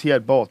intelligence. He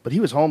had both, but he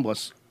was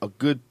homeless a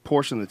good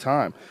portion of the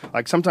time.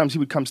 Sometimes he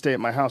would come stay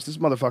at my house. This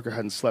motherfucker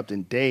hadn't slept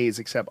in days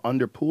except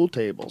under pool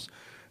tables.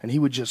 And he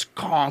would just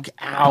conk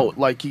out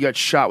like he got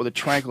shot with a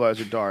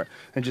tranquilizer dart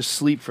and just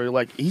sleep for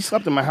he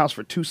slept in my house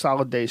for 2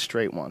 solid days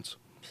straight once.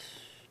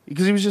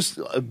 Because he was just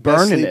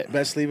burning it.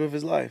 Best sleep of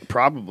his life.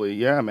 Probably,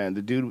 yeah, man.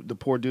 The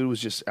poor dude was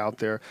just out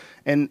there.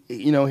 And,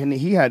 and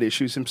he had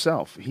issues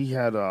himself. He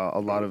had a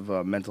lot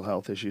of mental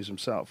health issues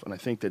himself. And I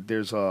think that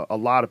there's a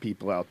lot of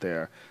people out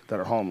there that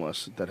are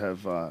homeless that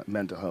have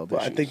mental health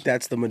issues. I think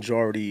that's the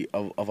majority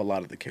of a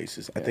lot of the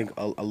cases. Yeah. I think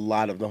a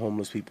lot of the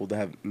homeless people that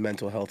have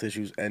mental health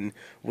issues. And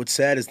what's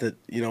sad is that,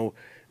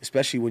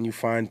 especially when you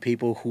find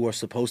people who are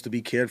supposed to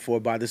be cared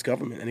for by this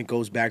government. And it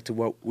goes back to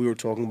what we were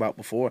talking about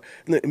before.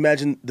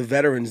 Imagine the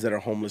veterans that are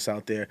homeless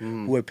out there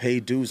who have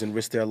paid dues and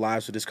risked their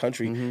lives for this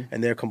country,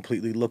 and they're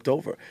completely looked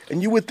over.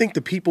 And you would think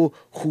the people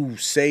who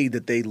say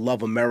that they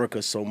love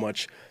America so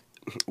much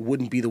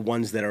wouldn't be the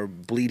ones that are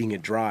bleeding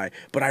it dry.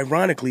 But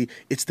ironically,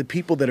 it's the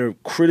people that are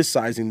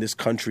criticizing this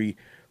country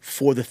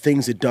for the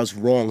things it does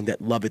wrong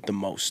that love it the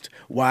most.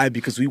 Why?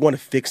 Because we want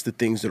to fix the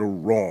things that are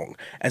wrong,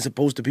 as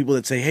opposed to people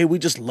that say, hey, we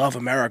just love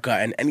America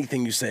and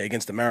anything you say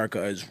against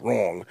America is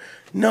wrong.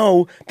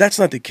 No, that's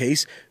not the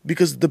case,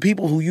 because the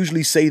people who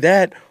usually say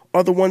that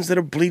are the ones that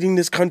are bleeding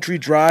this country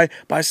dry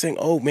by saying,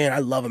 oh, man, I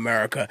love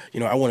America.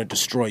 I want to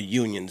destroy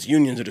unions.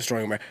 Unions are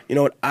destroying America. You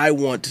know what? I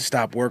want to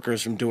stop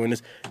workers from doing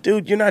this.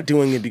 Dude, you're not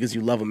doing it because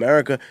you love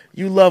America.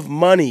 You love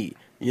money.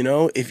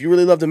 If you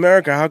really loved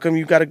America, how come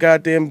you got a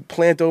goddamn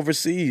plant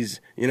overseas?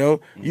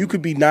 You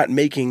could be not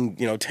making,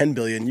 $10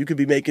 billion. You could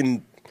be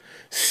making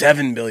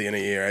 $7 billion a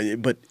year.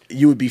 But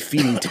you would be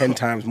feeding 10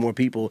 times more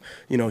people,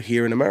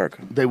 here in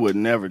America. They would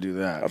never do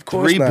that. Of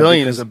course 3 not,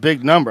 billion because- is a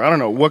big number. I don't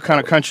know what kind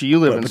of country you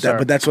live in, sir.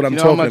 but that's what I'm You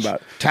know how talking much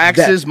about.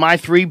 Taxes, my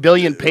 3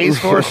 billion pays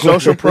for,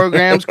 social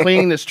programs,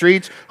 cleaning the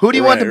streets. Who do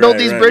you want to build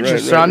these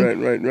bridges,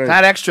 son? Right.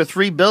 That extra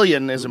 3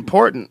 billion is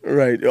important.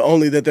 Right.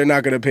 Only that they're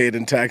not going to pay it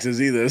in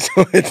taxes either, so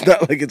it's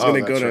not like it's going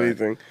to go that's to right.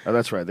 anything. Oh,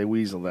 that's right. They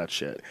weasel that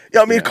shit.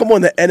 Yeah, I mean, come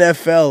on. The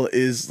NFL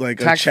is like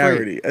Tax-free. a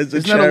charity. It's a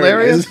Isn't that charity.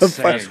 hilarious? It's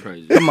a That's fuck-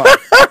 crazy. Come on.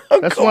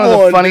 That's Come one of the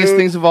on, funniest dude.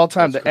 things of all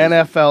time. The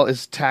NFL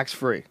is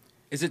tax-free.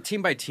 Is it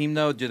team by team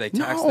though? Do they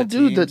tax No, the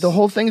dude, teams? the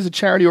whole thing is a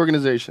charity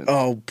organization.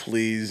 Oh,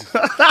 please.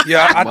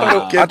 Yeah, I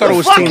thought it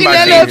was Fucking team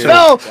by team.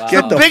 NFL,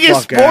 Get the the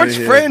biggest fuck outta sports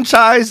here.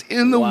 franchise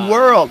in the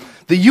world.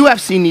 The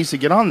UFC needs to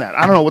get on that.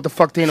 I don't know what the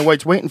fuck Dana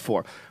White's waiting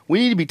for. We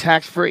need to be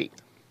tax-free.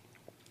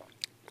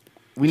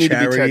 We need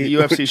Charity. to be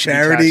the UFC should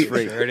Charity. be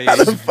tax-free. Charity. How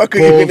the fuck are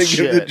you going to give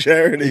the Bullshit.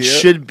 charity? It yeah?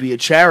 should be a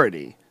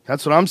charity.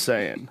 That's what I'm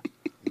saying.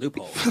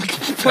 Loophole.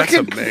 Fucking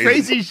amazing.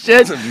 crazy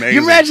shit. That's amazing.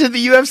 You imagine if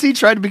the UFC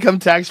tried to become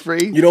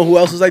tax-free? You know who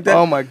else is like that?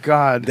 Oh my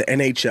god. The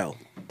NHL.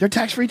 They're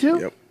tax-free too?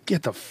 Yep.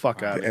 Get the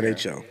fuck out The of here.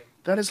 NHL.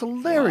 That is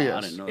hilarious.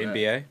 I didn't know that.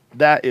 NBA.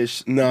 That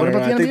is No, what no,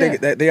 about no. I the think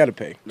NBA? they got to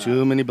pay.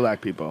 Too many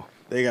black people.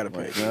 They got to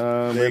pay.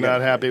 We're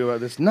not happy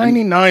about this.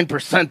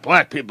 99%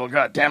 black people,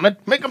 god damn it.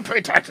 Make them pay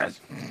taxes.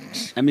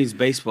 That means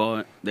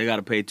baseball. They got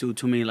to pay too.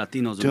 Too many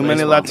Latinos. in Too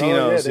many baseball. Latinos.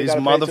 Oh, yeah, they These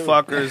gotta pay too.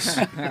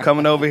 motherfuckers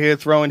coming over here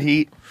throwing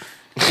heat.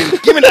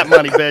 Give me that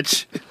money,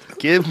 bitch.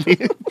 Give me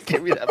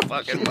that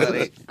fucking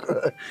money.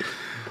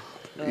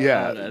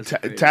 Yeah, that's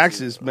crazy.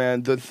 taxes,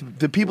 man.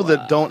 The people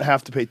that don't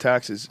have to pay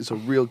taxes is a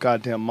real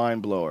goddamn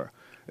mind blower.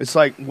 It's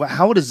like,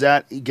 how does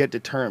that get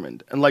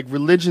determined? And like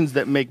religions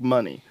that make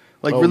money.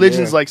 Like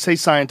religions yeah. like, say,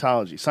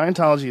 Scientology.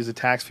 Scientology is a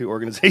tax-free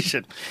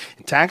organization.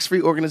 A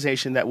tax-free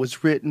organization that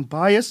was written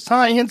by a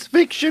science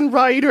fiction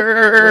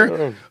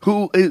writer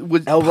who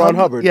was L. Ron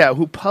Hubbard. Yeah,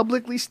 who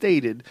publicly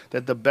stated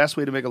that the best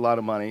way to make a lot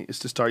of money is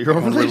to start your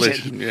own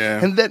religion.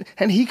 Yeah.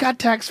 And he got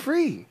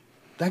tax-free.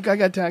 That guy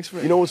got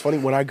tax-free. You know what's funny?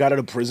 When I got out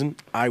of prison,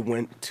 I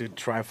went to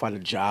try and find a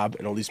job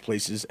in all these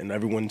places, and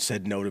everyone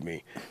said no to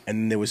me. And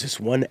then there was this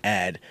one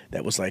ad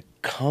that was like,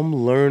 come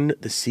learn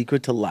the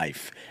secret to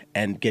life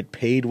and get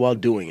paid while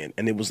doing it.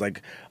 And it was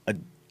like a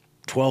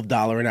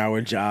 $12 an hour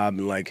job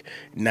in like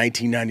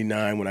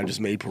 $19.99 when I just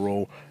made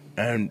parole.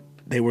 And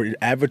they were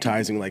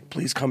advertising like,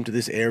 please come to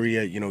this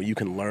area, you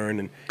can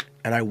learn.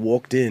 And I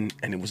walked in,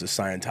 and it was a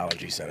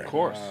Scientology center. Of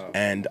course.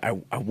 And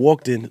I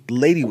walked in. The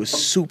lady was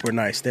super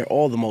nice. They're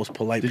all the most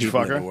polite Did you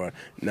people fuck her? in the world.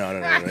 No.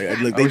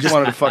 Look, I just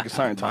wanted to fuck a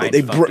Scientology.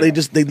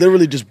 they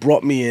literally just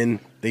brought me in.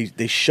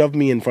 They shoved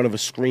me in front of a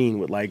screen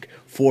with like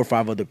 4 or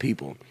 5 other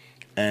people,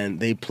 and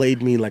they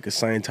played me like a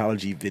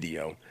Scientology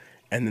video.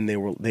 And then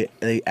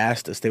they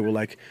asked us. They were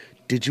like,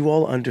 "Did you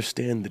all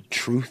understand the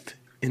truth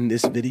in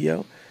this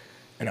video?"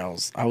 And I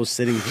was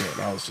sitting here,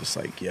 and I was just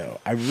like,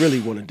 yo, I really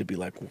wanted to be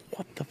like,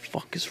 what the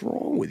fuck is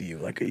wrong with you?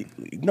 Like,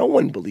 no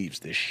one believes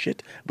this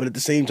shit. But at the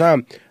same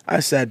time, I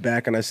sat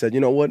back and I said, you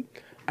know what?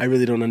 I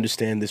really don't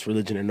understand this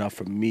religion enough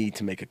for me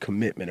to make a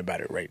commitment about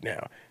it right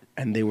now.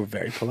 And they were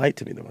very polite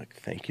to me. They're like,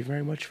 thank you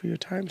very much for your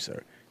time,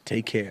 sir.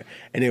 Take care.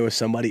 And there was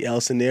somebody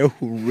else in there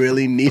who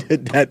really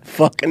needed that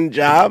fucking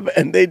job.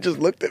 And they just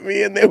looked at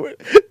me, and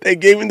they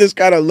gave me this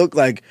kind of look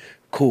like,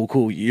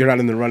 cool, you're not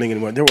in the running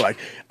anymore. They were like,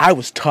 I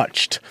was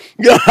touched.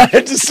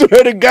 I just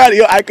swear to God,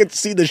 I could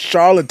see the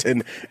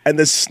charlatan and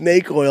the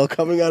snake oil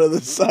coming out of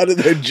the side of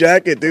their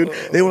jacket, dude.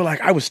 They were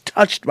like, I was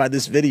touched by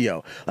this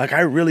video. Like, I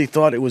really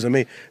thought it was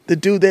amazing. The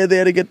dude, they're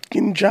there to get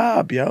a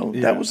job, yo.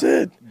 Yeah. That was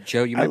it.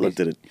 Joe, you I might looked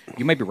at it.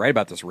 You might be right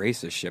about this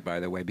racist shit, by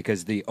the way,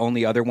 because the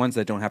only other ones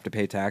that don't have to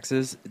pay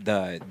taxes,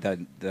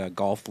 the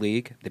golf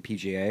league, the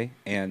PGA,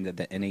 and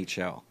the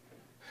NHL.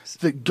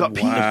 The golf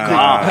league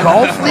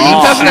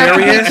doesn't have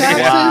to pay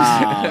taxes?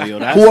 Wow, yo,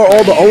 that's Who are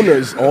all the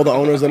owners? All the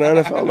owners in the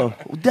NFL, though.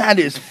 That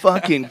is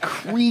fucking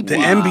creepy. The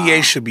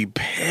NBA should be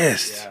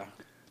pissed.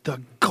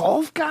 The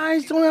golf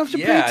guys don't have to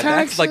pay Yeah, taxes?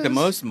 that's like the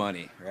most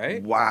money,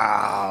 right?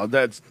 Wow,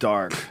 that's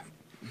dark.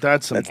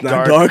 That's not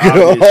dark, dark at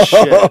obvious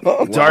shit.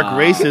 Dark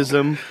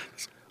racism.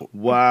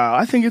 Wow,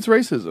 I think it's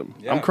racism.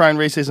 Yeah. I'm crying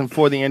racism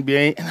for the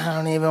NBA, and I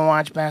don't even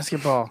watch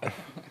basketball.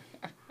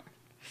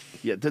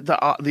 Yeah,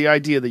 the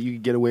idea that you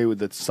could get away with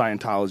the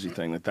Scientology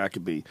thing, that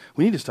could be.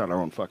 We need to start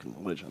our own fucking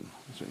religion.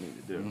 That's what we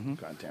need to do.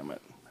 God damn it.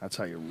 That's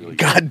how you really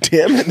God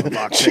damn it.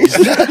 lock things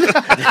down.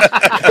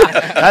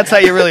 That's how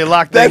you really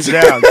lock things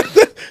down.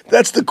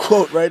 That's the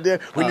quote right there.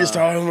 We need to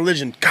start our own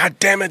religion. God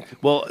damn it.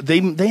 Well,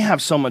 they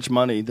have so much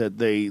money that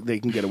they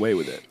can get away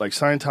with it. Like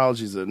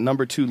Scientology is the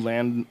number 2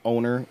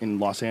 landowner in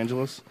Los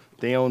Angeles.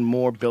 They own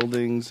more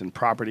buildings and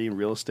property and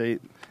real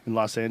estate in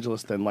Los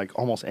Angeles than like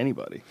almost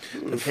anybody.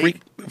 The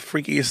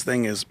freakiest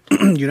thing is,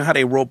 you know how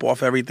they rope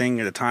off everything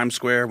at the Times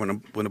Square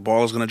when the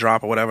ball is going to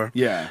drop or whatever?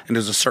 Yeah. And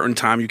there's a certain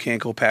time you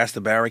can't go past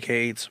the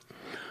barricades.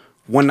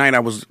 One night I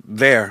was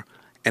there,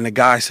 and the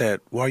guy said,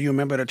 well, are you a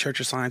member of the Church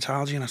of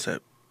Scientology? And I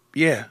said,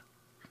 yeah.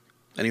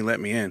 And he let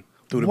me in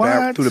through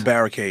the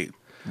barricade.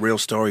 Real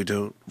story,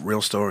 dude.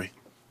 Real story.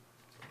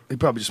 They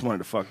probably just wanted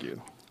to fuck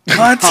you.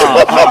 What? That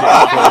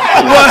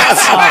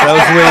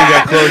was where you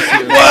got close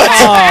to.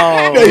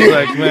 Oh, He's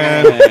like,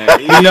 man,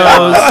 he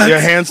knows you're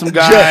a handsome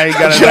guy, you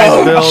got a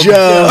nice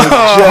build.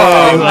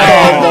 Come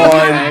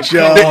on,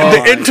 Joe. The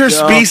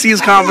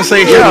interspecies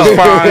conversation is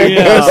fine.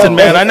 Listen,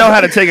 man, I know how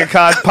to take a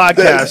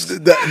podcast,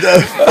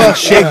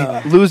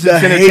 lose its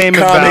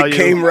entertainment value.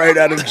 Came right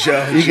out of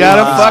Joe. You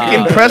gotta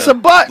fucking press a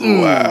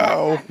button.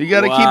 Wow. You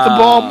gotta keep the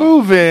ball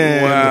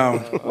moving. Wow.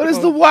 What is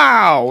the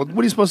wow? What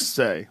are you supposed to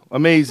say?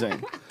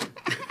 Amazing.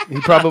 He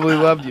probably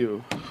loved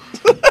you.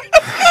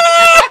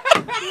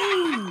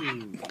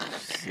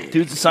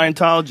 Dude's a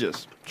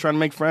Scientologist, trying to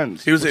make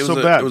friends. It was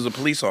bad. It was a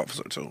police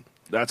officer too.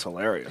 That's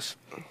hilarious.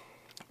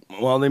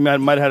 Well, they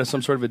might have had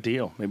some sort of a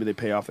deal. Maybe they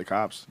pay off the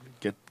cops,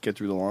 get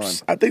through the line.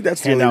 I think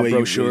that's the Hand out only way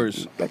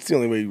brochures. that's the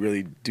only way you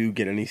really do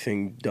get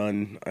anything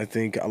done. I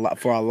think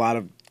for a lot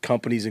of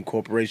companies and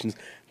corporations,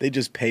 they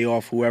just pay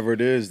off whoever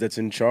it is that's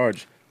in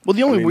charge. Well,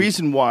 the only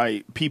reason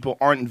why people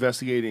aren't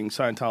investigating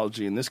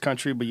Scientology in this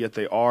country, but yet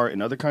they are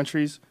in other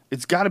countries,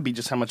 it's got to be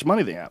just how much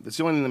money they have. That's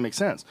the only thing that makes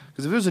sense.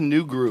 Because if there's a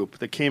new group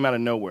that came out of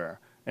nowhere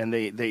and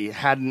they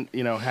hadn't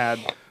had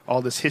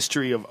all this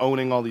history of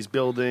owning all these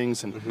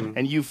buildings,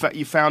 and you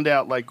found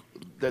out like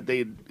that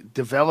they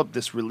developed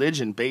this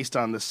religion based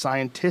on the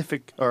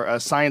scientific or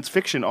science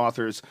fiction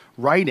authors'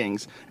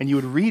 writings, and you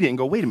would read it and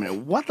go, wait a minute,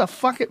 what the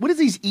fuck? What is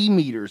these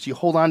e-meters? You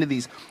hold on to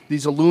these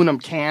aluminum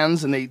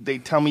cans and they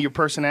tell me your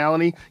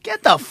personality?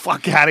 Get the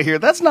fuck out of here.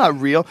 That's not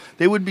real.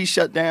 They would be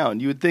shut down.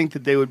 You would think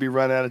that they would be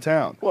run out of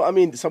town. Well, I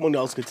mean, someone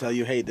else could tell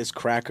you, hey, this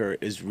cracker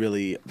is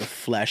really the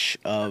flesh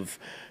of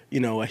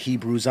a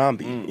Hebrew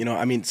zombie.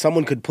 I mean,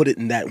 someone could put it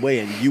in that way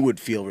and you would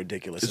feel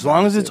ridiculous. As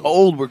long as it's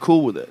old, we're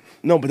cool with it.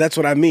 No, but that's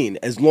what I mean.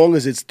 As long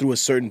as it's through a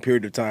certain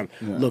period of time.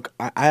 Yeah. Look,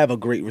 I have a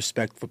great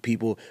respect for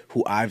people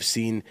who I've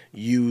seen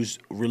use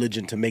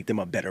religion to make them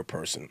a better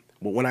person.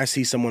 But when I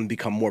see someone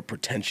become more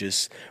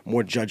pretentious,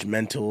 more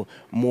judgmental,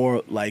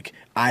 more like,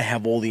 I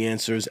have all the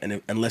answers,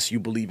 and unless you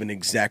believe in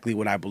exactly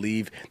what I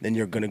believe, then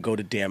you're going to go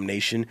to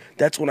damnation.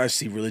 That's when I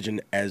see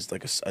religion as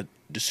like a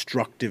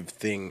destructive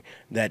thing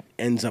that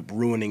ends up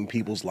ruining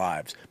people's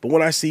lives. But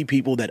when I see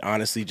people that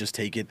honestly just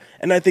take it,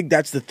 and I think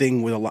that's the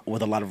thing with a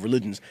lot of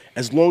religions,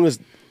 as long as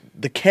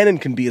the canon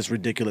can be as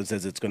ridiculous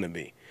as it's going to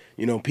be.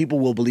 People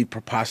will believe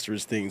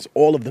preposterous things.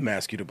 All of them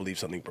ask you to believe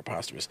something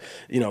preposterous.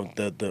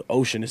 The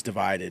ocean is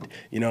divided.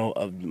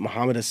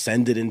 Muhammad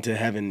ascended into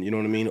heaven. You know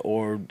what I mean?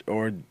 Or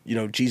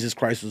Jesus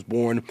Christ was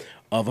born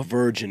of a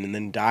virgin and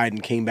then died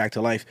and came back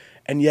to life.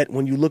 And yet,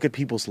 when you look at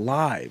people's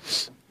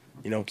lives,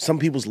 some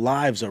people's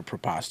lives are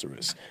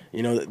preposterous.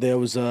 There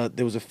was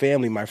a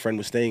family my friend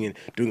was staying in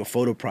doing a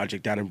photo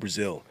project down in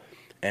Brazil.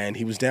 And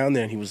he was down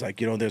there and he was like,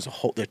 there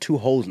are 2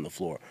 holes in the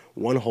floor.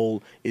 One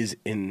hole is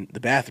in the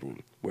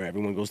bathroom where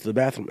everyone goes to the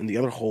bathroom, and the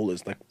other hole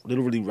is like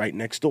literally right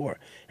next door.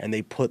 And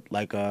they put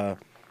like a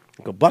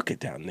bucket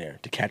down there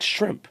to catch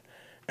shrimp.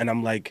 And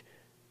I'm like,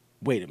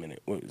 wait a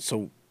minute.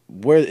 So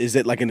where is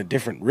it, like in a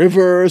different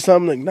river or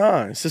something? Like,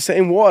 nah, it's the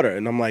same water.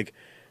 And I'm like,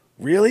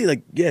 really?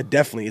 Like, yeah,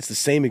 definitely. It's the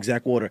same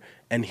exact water.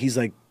 And he's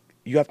like,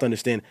 you have to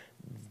understand,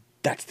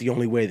 that's the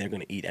only way they're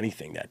going to eat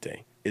anything that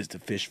day, is to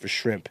fish for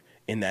shrimp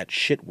in that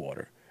shit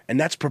water. And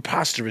that's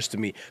preposterous to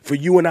me for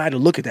you and I to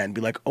look at that and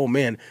be like, oh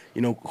man,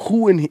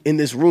 who in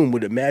this room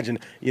would imagine,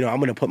 I'm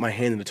going to put my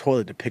hand in the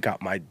toilet to pick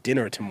out my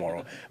dinner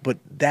tomorrow. But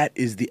that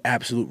is the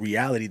absolute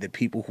reality that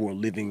people who are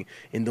living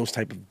in those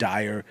type of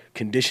dire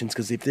conditions,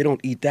 because if they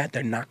don't eat that,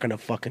 they're not going to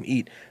fucking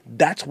eat.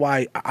 That's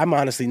why I'm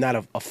honestly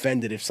not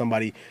offended if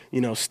somebody,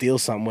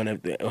 steals something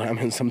when I'm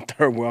in some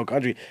third world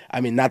country. I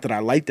mean, not that I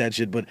like that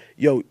shit, but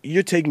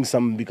you're taking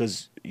something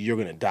because you're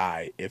going to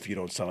die if you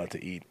don't sell it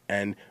to eat.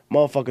 And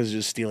motherfuckers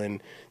just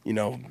stealing,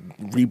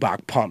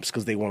 Reebok pumps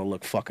because they want to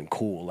look fucking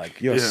cool. Like,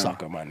 you're a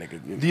sucker, my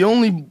nigga. The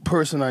only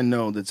person I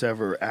know that's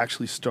ever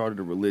actually started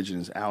a religion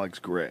is Alex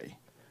Gray.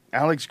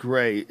 Alex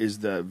Gray is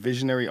the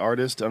visionary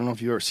artist. I don't know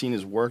if you've ever seen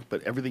his work,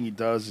 but everything he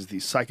does is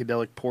these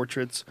psychedelic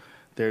portraits.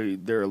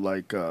 They're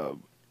like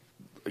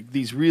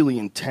these really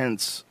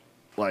intense,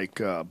 like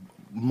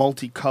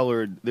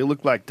multicolored. They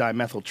look like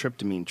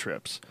dimethyltryptamine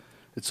trips.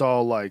 It's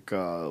all like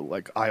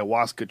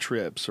ayahuasca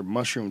trips or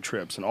mushroom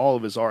trips, and all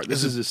of his art.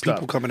 This is his people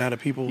stuff. Coming out of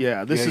people.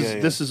 Yeah,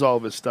 this is all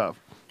of his stuff.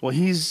 Well,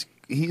 he's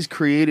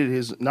created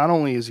his. Not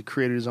only has he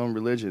created his own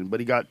religion, but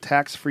he got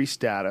tax-free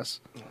status,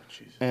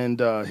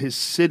 and his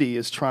city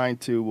is trying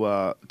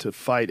to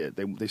fight it.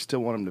 They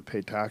still want him to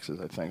pay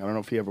taxes. I think. I don't know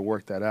if he ever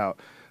worked that out,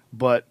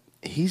 but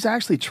he's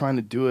actually trying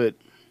to do it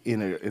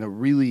in a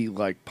really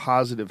like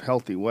positive,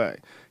 healthy way.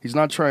 He's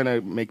not trying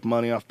to make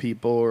money off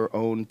people or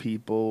own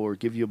people or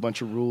give you a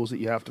bunch of rules that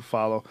you have to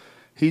follow.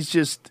 He's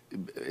just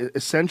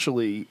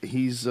essentially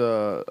he's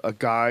a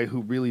guy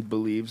who really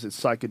believes that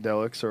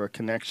psychedelics are a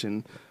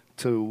connection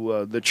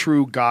to the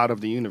true God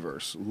of the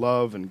universe,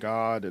 love and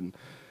God, and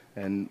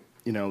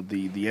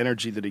the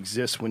energy that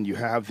exists when you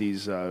have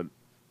these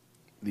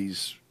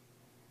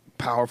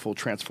powerful,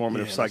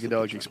 transformative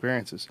psychedelic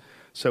experiences.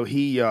 So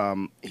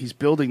he's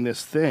building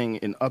this thing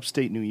in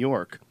upstate New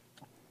York.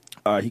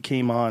 He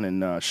came on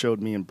and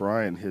showed me and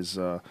Brian his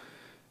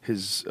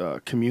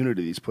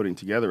community he's putting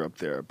together up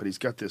there. But he's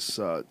got this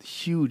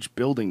huge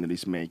building that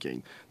he's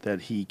making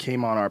that he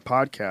came on our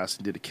podcast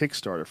and did a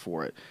Kickstarter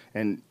for it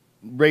and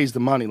raised the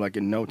money like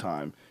in no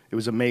time. It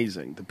was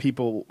amazing. The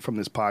people from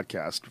this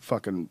podcast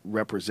fucking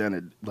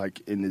represented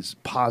like in as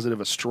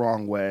positive a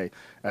strong way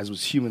as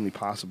was humanly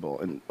possible,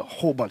 and a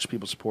whole bunch of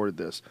people supported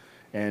this.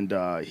 And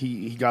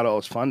he got all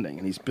his funding,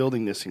 and he's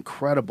building this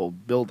incredible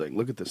building.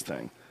 Look at this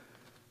thing.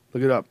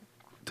 Look it up,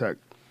 Tech.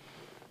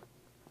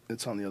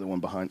 It's on the other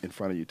one in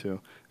front of you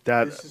too.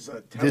 This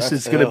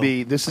is going to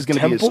be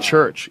his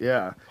church.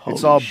 Yeah,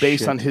 it's all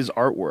based on his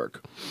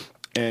artwork,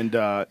 and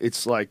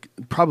it's like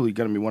probably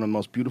going to be one of the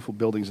most beautiful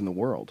buildings in the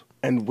world.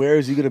 And where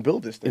is he going to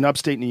build this thing? In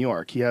upstate New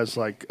York. He has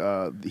like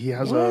a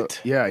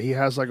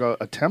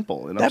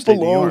temple in that upstate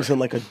New York. belongs in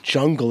like a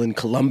jungle in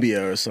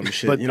Colombia or some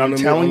shit. But you know I'm what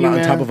I telling mean? you, on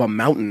man, top of a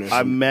mountain. Or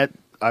something.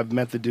 I've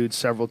met the dude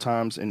several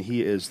times, and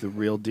he is the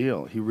real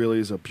deal. He really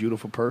is a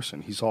beautiful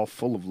person. He's all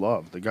full of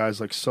love. The guy's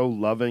like so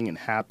loving and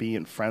happy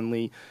and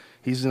friendly.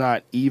 He's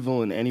not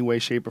evil in any way,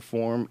 shape, or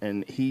form,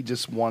 and he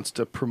just wants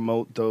to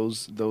promote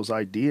those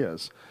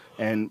ideas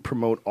and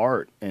promote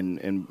art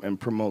and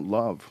promote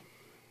love.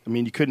 I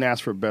mean, you couldn't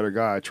ask for a better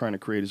guy trying to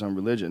create his own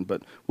religion,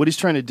 but what he's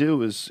trying to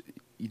do is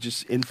you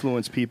just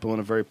influence people in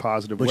a very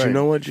positive way. But you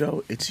know what,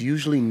 Joe? It's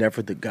usually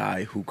never the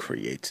guy who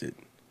creates it.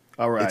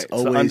 All right. It's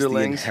always the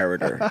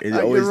inheritor.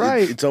 You're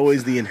right. It's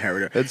always the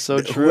inheritor. That's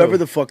so true. Whoever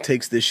the fuck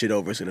takes this shit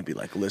over is going to be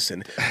like,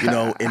 listen,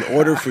 in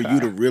order for you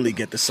to really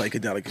get the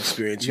psychedelic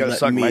experience, you got to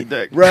suck my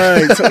dick.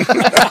 Right. Some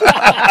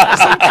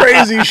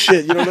crazy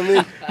shit. You know what I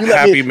mean?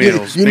 Happy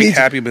meals. You need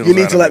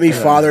to let me it.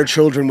 father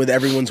children with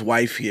everyone's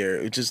wife here.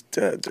 It just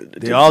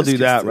they all do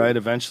that, right?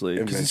 Eventually,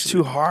 because it's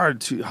too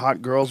hard.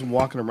 Hot girls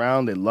walking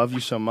around, they love you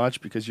so much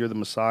because you're the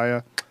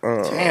Messiah.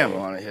 Damn, I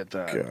want to hit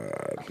that.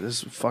 God.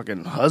 This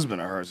fucking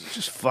husband of hers is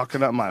just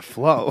fucking up my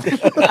flow.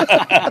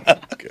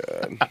 God.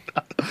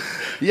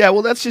 Yeah,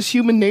 well, that's just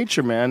human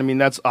nature, man. I mean,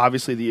 that's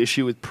obviously the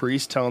issue with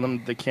priests telling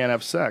them they can't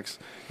have sex.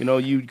 You know,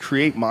 you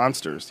create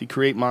monsters. You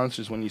create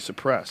monsters when you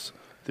suppress.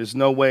 There's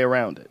no way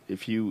around it.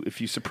 If you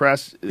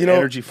suppress,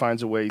 energy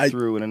finds a way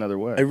through in another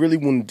way. I really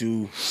want to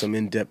do some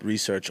in-depth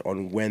research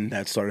on when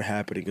that started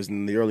happening, because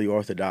in the early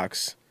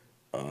Orthodox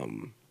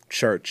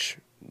church,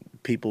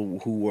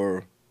 people who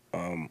were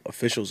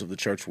officials of the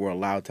church were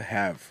allowed to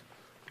have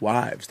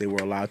wives. They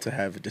were allowed to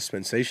have a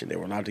dispensation. They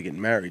were allowed to get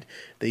married.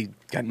 They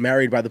got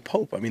married by the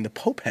Pope. I mean, the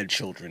Pope had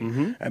children.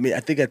 Mm-hmm. I mean,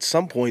 I think at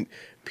some point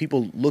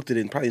people looked at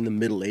it, probably in the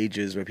Middle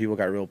Ages, where people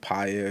got real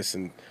pious,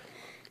 and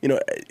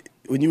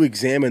when you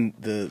examine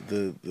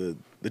the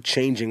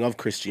changing of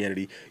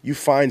Christianity, you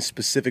find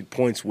specific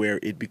points where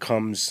it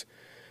becomes,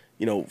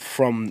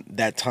 from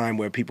that time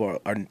where people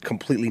are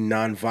completely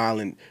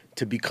nonviolent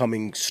to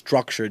becoming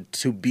structured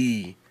to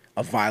be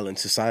a violent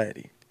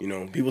society.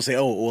 People say,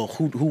 "Oh, well,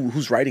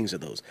 whose writings are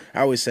those?"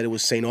 I always said it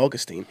was St.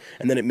 Augustine,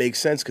 and then it makes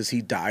sense because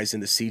he dies in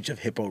the siege of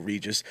Hippo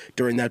Regius.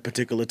 During that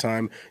particular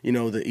time,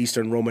 the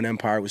Eastern Roman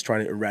Empire was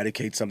trying to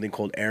eradicate something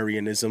called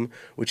Arianism,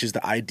 which is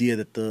the idea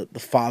that the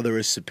Father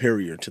is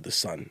superior to the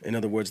Son. In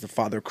other words, the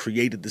Father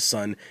created the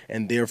Son,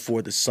 and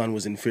therefore the Son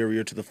was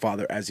inferior to the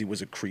Father as he was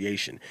a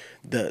creation.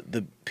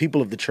 The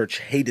people of the church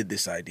hated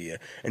this idea,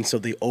 and so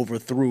they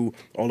overthrew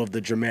all of the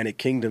Germanic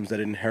kingdoms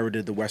that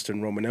inherited the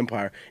Western Roman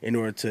Empire in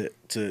order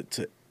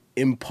to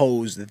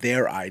impose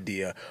their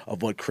idea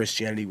of what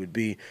Christianity would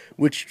be,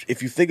 which,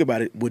 if you think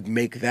about it, would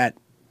make that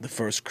the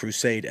first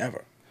crusade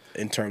ever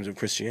in terms of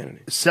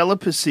Christianity.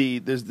 Celibacy,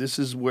 this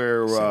is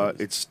where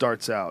it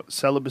starts out.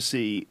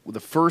 Celibacy,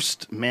 the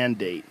first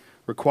mandate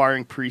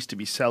requiring priests to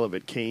be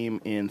celibate came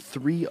in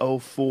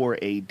 304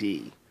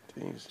 A.D.,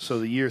 so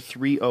the year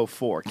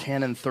 304,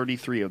 Canon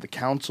 33 of the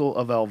Council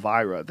of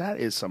Elvira, that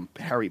is some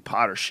Harry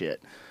Potter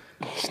shit,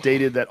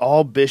 stated that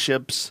all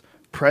bishops,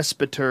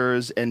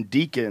 presbyters, and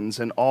deacons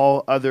and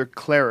all other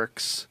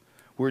clerics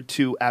were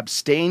to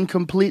abstain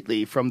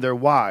completely from their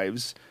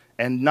wives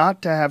and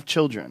not to have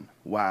children.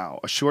 Wow.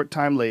 A short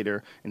time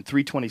later, in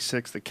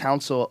 326, the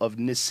Council of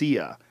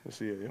Nicaea,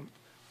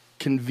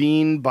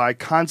 convened by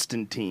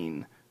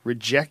Constantine,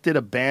 rejected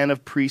a ban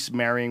of priests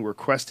marrying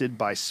requested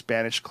by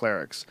Spanish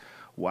clerics.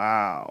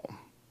 Wow.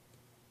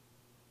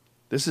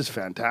 This is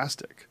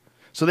fantastic.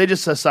 So they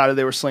just decided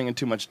they were slinging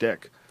too much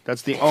dick.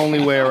 That's the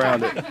only way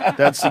around it.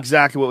 That's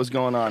exactly what was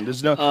going on.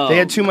 They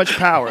had too much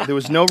power. There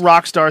was no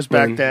rock stars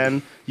back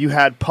then. You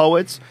had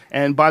poets,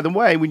 and by the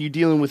way, when you're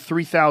dealing with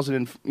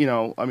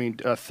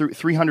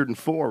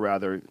 304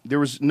 rather,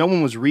 no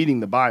one was reading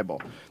the Bible.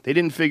 They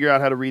didn't figure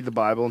out how to read the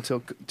Bible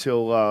until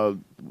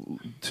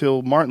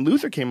Martin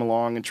Luther came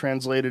along and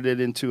translated it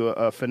into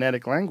a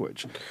phonetic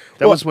language.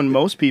 That was when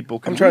most people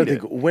could read it. I'm trying to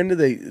think. When did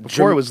they?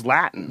 Before it was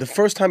Latin. The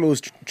first time it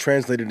was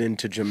translated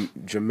into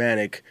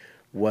Germanic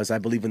was, I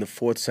believe, in the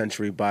 4th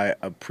century by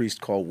a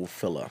priest called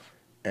Wulfila.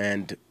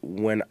 And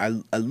when I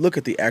look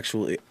at the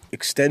actual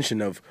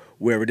extension of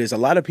where it is, a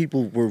lot of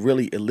people were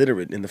really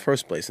illiterate in the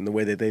first place, and the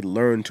way that they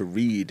learned to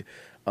read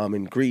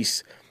in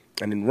Greece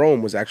and in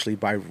Rome was actually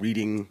by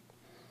reading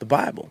the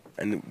Bible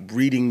and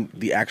reading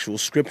the actual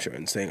scripture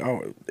and saying,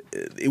 oh,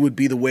 it would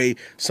be the way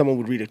someone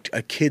would read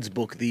a kid's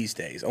book these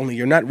days. Only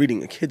you're not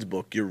reading a kid's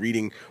book. You're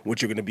reading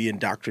what you're going to be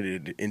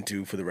indoctrinated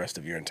into for the rest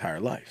of your entire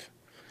life.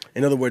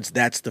 In other words,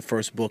 that's the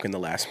first book and the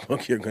last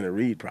book you're going to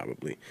read,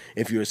 probably,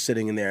 if you're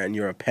sitting in there and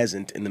you're a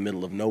peasant in the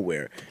middle of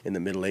nowhere in the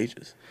Middle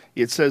Ages.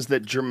 It says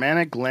that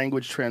Germanic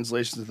language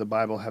translations of the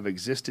Bible have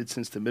existed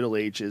since the Middle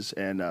Ages,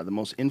 and the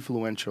most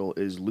influential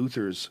is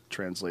Luther's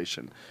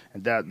translation.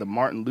 And that the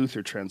Martin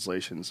Luther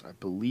translations, I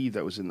believe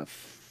that was in the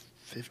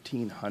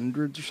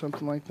 1500s or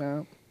something like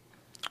that.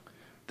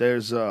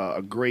 There's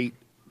a great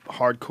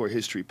hardcore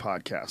history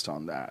podcast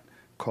on that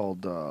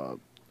called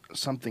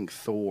something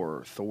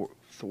Thor's...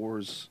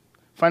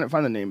 Find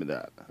the name of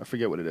that. I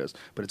forget what it is,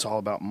 but it's all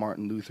about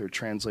Martin Luther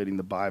translating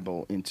the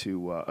Bible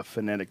into a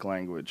phonetic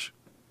language.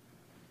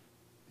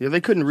 Yeah,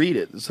 they couldn't read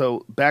it.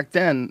 So back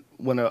then,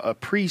 when a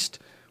priest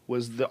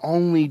was the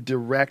only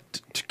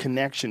direct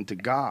connection to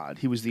God,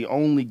 he was the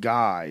only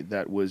guy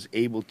that was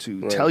able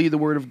to tell you the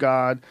word of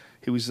God.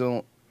 He was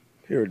the...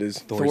 Here it is.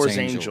 Thor's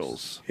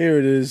Angels. Here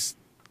it is.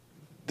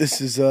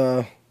 This is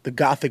the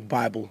Gothic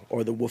Bible,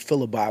 or the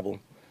Wafila Bible.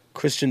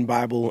 Christian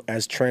Bible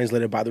as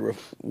translated by the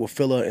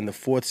Wafila in the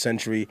 4th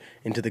century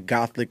into the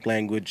Gothic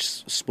language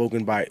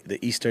spoken by the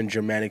Eastern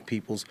Germanic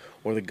peoples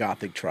or the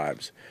Gothic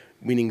tribes,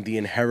 meaning the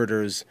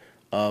inheritors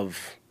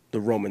of the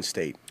Roman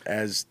state.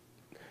 As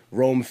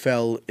Rome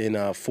fell in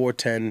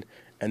 410,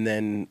 and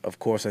then, of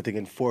course, I think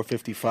in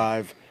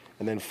 455,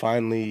 and then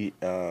finally,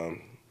 what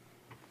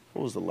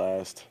was the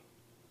last?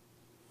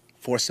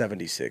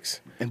 476.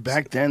 And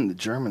back then, the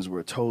Germans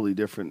were totally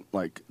different.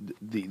 Like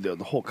the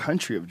whole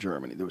country of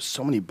Germany, there was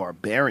so many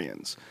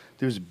barbarians.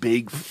 There was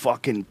big,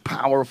 fucking,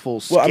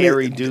 powerful,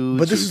 scary dudes.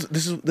 But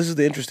this is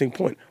the interesting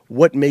point.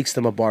 What makes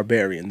them a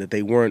barbarian? That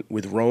they weren't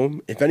with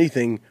Rome. If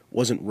anything,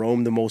 wasn't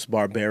Rome the most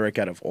barbaric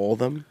out of all of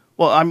them?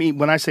 Well, I mean,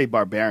 when I say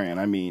barbarian,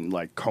 I mean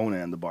like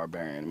Conan the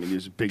Barbarian. I mean,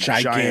 there's big,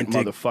 giant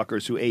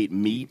motherfuckers who ate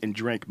meat and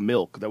drank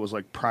milk. That was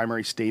like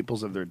primary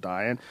staples of their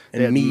diet.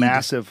 They had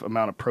massive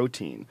amount of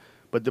protein.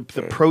 But the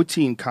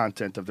protein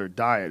content of their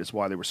diet is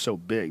why they were so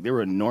big. They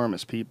were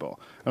enormous people.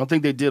 I don't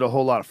think they did a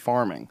whole lot of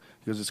farming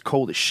because it's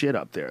cold as shit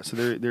up there. So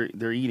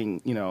they're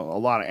eating, you know, a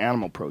lot of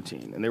animal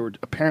protein, and they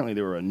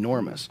were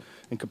enormous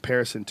in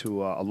comparison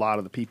to a lot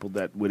of the people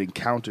that would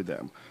encounter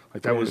them.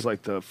 Like that was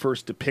like the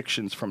first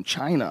depictions from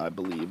China, I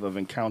believe, of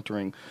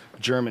encountering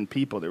German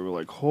people. They were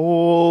like,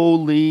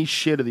 holy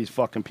shit, are these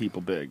fucking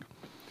people big?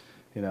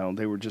 You know,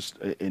 they were just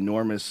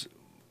enormous,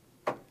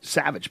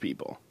 savage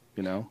people.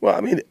 You know? Well,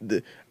 I mean,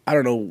 I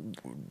don't know.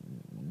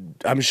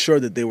 I'm sure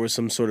that there was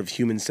some sort of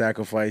human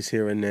sacrifice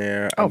here and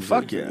there. Oh,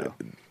 fuck yeah.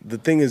 The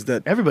thing is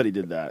that... Everybody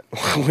did that.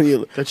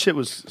 That shit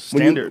was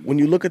standard. When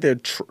you look at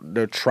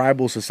their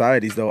tribal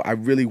societies, though, I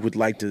really would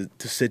like to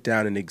sit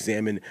down and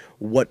examine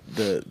what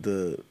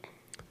the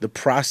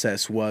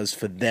process was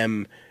for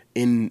them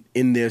in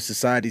their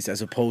societies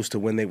as opposed to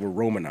when they were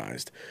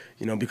Romanized.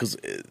 You know, because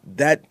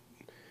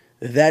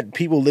that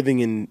people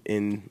living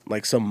in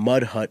like some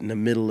mud hut in the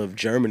middle of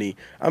Germany,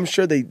 I'm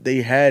sure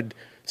they had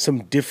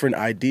some different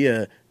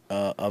idea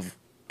of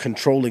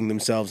controlling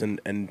themselves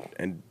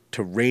and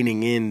to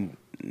reining in,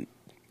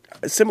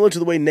 similar to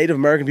the way Native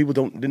American people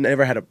didn't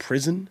ever had a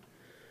prison.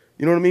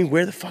 You know what I mean?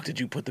 Where the fuck did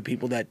you put the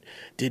people that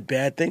did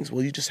bad things?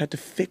 Well, you just had to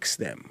fix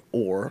them,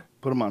 or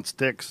put them on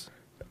sticks.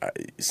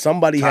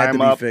 Somebody had to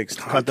be fixed.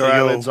 Cut their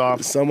eyelids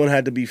off. Someone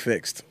had to be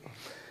fixed.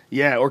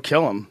 Yeah, or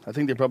kill them. I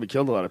think they probably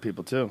killed a lot of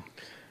people too.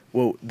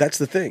 Well, that's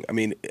the thing. I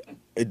mean,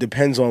 it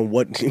depends on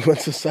what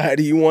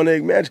society you want to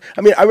imagine.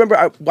 I mean, I remember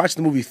I watched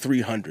the movie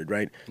 300,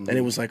 right? Mm-hmm. And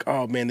it was like,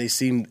 oh man,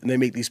 they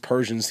make these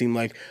Persians seem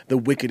like the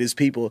wickedest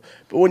people.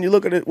 But when you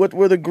look at it, what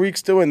were the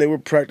Greeks doing? They were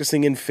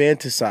practicing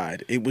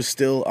infanticide. It was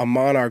still a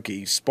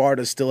monarchy.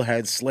 Sparta still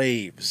had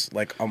slaves,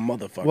 like a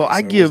motherfucker. Well,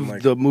 I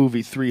give the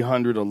movie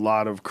 300 a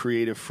lot of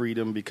creative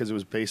freedom because it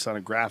was based on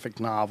a graphic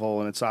novel,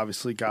 and it's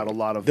obviously got a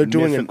lot of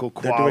mythical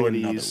qualities. They're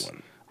doing another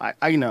one.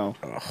 I know.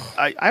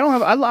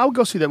 I'll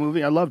go see that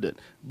movie. I loved it.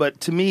 But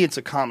to me, it's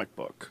a comic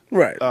book.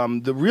 Right.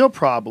 The real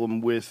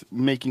problem with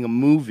making a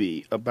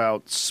movie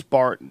about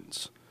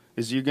Spartans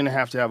is you're going to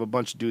have a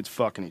bunch of dudes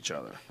fucking each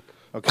other.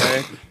 Okay?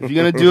 If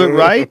you're going to do it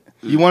right,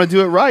 you want to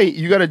do it right,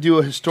 you got to do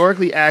a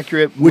historically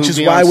accurate movie. Which is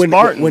why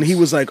Spartans. when he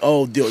was like,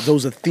 oh,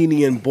 those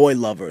Athenian boy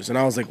lovers. And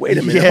I was like, wait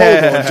a minute,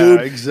 hold on,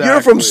 dude. Exactly.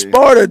 You're from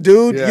Sparta,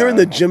 dude. Yeah. You're in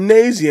the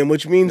gymnasium,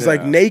 which means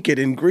like naked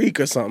in Greek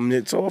or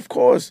something. So, of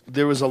course.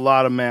 There was a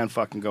lot of man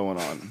fucking going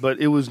on.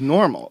 But it was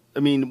normal. I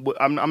mean,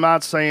 I'm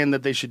not saying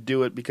that they should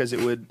do it because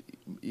it would,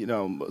 you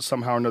know,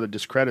 somehow or another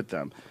discredit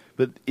them.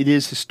 But it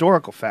is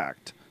historical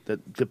fact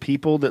that the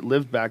people that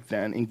lived back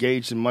then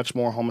engaged in much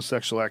more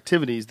homosexual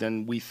activities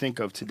than we think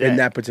of today. In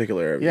that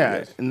particular area. Yeah,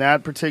 yes. In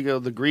that particular,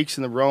 the Greeks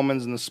and the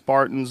Romans and the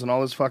Spartans and all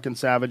those fucking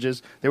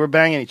savages, they were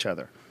banging each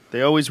other.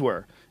 They always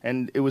were.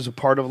 And it was a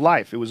part of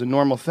life. It was a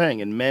normal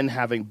thing. And men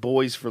having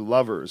boys for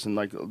lovers. And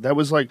like that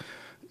was like,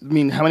 I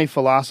mean, how many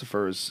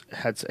philosophers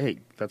had said, hey,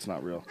 that's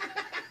not real.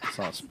 It's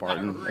not a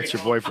Spartan. That's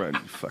your boyfriend,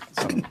 you fucking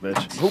son of a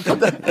bitch. Who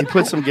put that? He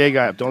put some gay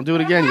guy up. Don't do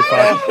it again, you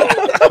fuck.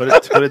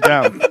 Put it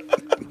down.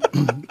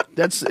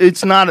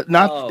 It's not.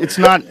 It's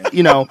not.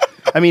 You know.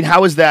 I mean,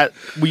 how is that?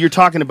 Well, you're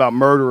talking about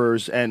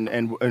murderers and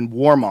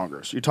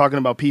warmongers. You're talking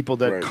about people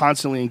that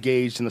constantly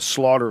engaged in the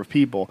slaughter of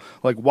people.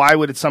 Like, why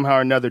would it somehow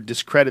or another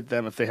discredit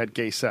them if they had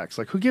gay sex?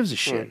 Like, who gives a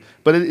shit?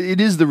 But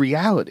it is the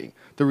reality.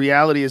 The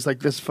reality is like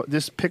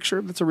this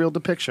picture. That's a real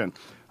depiction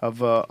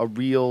of a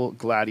real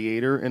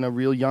gladiator and a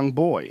real young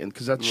boy, and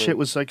because that shit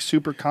was like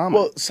super common.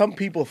 Well, some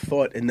people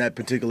thought in that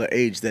particular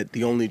age that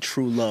the only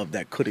true love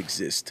that could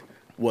exist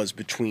was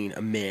between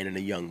a man and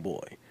a young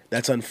boy.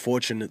 That's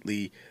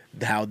unfortunately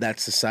how that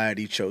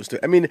society chose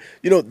to. I mean,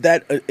 you know,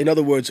 that in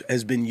other words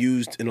has been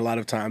used in a lot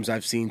of times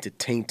I've seen to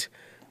taint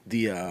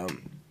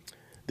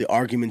the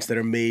arguments that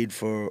are made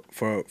for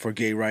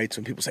gay rights.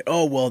 When people say,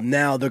 "Oh, well,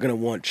 now they're going to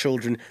want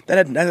children,"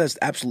 that has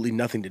absolutely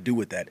nothing to do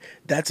with that.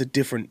 That's a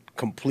different,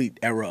 complete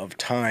era of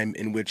time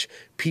in which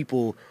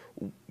people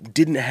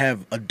didn't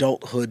have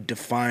adulthood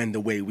defined the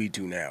way we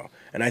do now.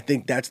 And I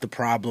think that's the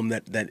problem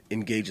that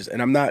engages.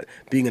 And I'm not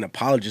being an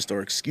apologist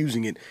or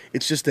excusing it.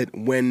 It's just that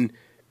when,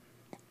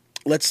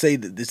 let's say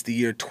that it's the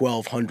year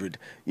 1200,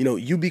 you know,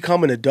 you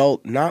become an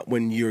adult not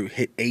when you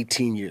hit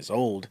 18 years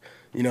old.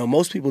 You know,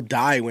 most people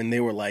die when they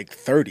were like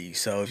 30.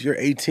 So if you're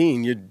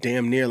 18, you're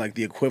damn near like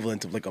the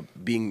equivalent of like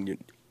being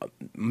a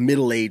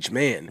middle-aged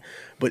man.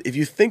 But if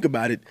you think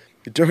about it,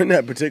 during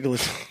that particular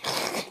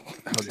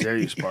How dare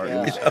you,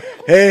 Spartans?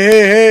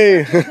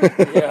 Hey.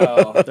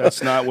 Yo.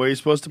 That's not where you're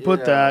supposed to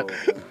put that.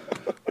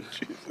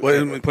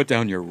 Put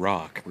down your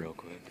rock real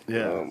quick.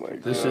 Yeah,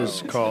 this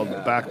is called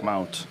back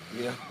mount.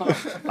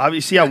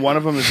 You see how one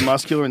of them is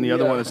muscular and the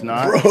other one is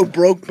not?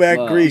 Broke back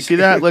Wow. You Greek. see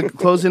that? Look,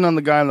 close in on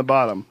the guy on the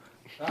bottom.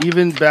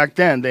 Even back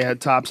then, they had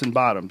tops and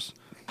bottoms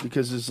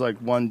because there's like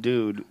one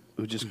dude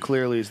who just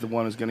clearly is the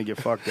one who's going to get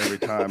fucked every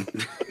time.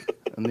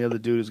 And the other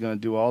dude is going to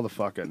do all the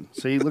fucking.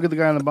 See, look at the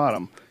guy on the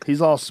bottom. He's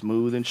all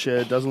smooth and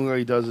shit. Doesn't look like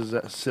he does his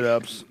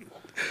sit-ups.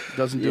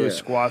 Doesn't do his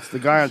squats. The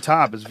guy on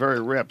top is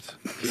very ripped.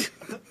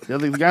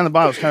 The guy on the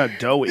bottom is kind of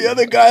doughy. The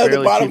other guy on the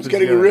Barely bottom's keeps it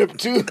getting together. ripped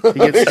too.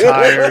 He gets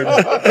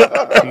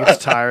tired. He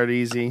gets tired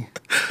easy.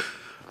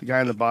 The guy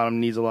on the bottom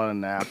needs a lot of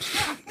naps.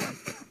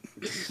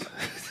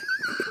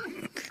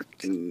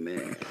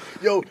 Man.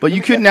 Yo, But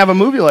you couldn't have a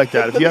movie like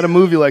that. If you had a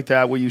movie like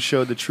that where you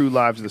showed the true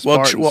lives of the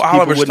Spartans, well, people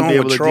Oliver wouldn't Stone be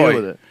able with to Troy.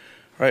 deal with it.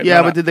 Right? Yeah,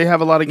 No, but did they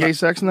have a lot of gay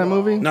sex in that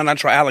movie? no, not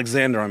Troy.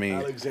 Alexander. I mean,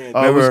 Alexander.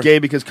 Oh, it was Remember- gay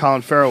because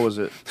Colin Farrell was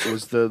it. It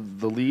was the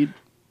lead.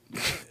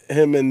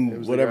 Him and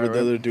was whatever the guy, the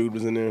right? other dude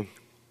was in there.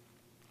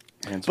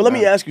 Handsome But let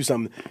me man. ask you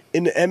something.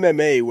 In the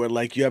MMA, where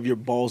like you have your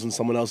balls in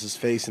someone else's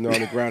face and they're on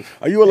the ground,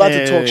 are you allowed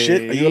to talk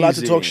shit? Are you allowed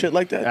to talk Easy. shit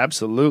like that?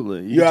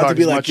 Absolutely. You can have to talk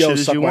be as like, much "Yo, shit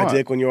as suck you my want.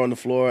 dick" when you're on the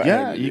floor.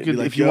 Yeah, and you be could.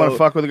 like, If you want "Yo." to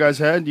fuck with a guy's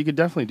head, you could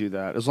definitely do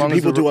that. As long Do as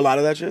people the- do a lot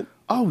of that shit?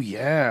 Oh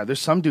yeah,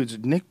 there's some dudes.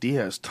 Nick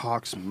Diaz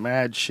talks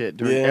mad shit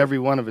during Yeah. every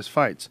one of his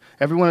fights.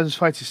 Every one of his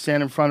fights, he's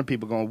standing in front of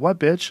people going, "What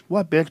bitch?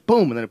 What bitch?"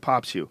 Boom, and then it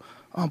pops you.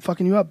 "Oh, I'm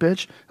fucking you up,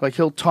 bitch." Like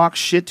he'll talk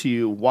shit to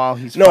you while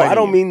he's No, fighting I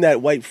don't you. mean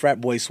that white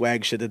frat boy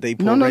swag shit that they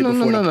pull No, right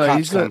before no, the cops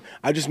he's come. not-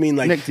 I just mean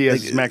like Nick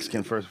Diaz like, is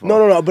Mexican, first of all.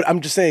 No. But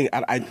I'm just saying.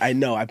 I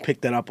know. I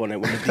picked that up on it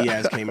when the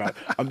Diaz came out.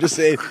 I'm just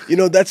saying. You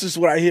know, that's just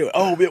what I hear.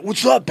 "Oh, man,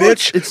 what's up,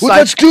 bitch? It's Well, like-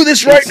 let's do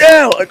this right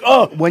now." Like,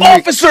 "Oh, When you're-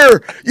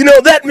 officer, you know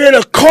that man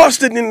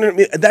accosted."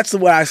 That's the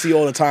way I see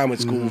all the time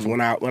with schools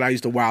Mm-hmm. when I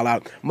used to wild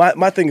out.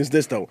 My thing is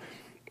this though.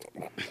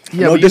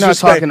 Yeah, No but you're not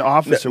disrespect. talking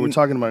officer. No, We're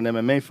talking about an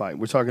MMA fight.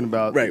 We're talking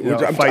about Right, you know,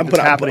 a I'm- fight but that's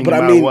I- happening but no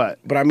I matter mean, what.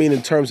 But I mean,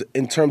 in terms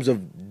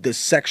of the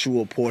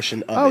sexual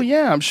portion of Oh it.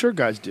 yeah, I'm sure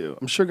guys do.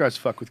 I'm sure guys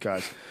fuck with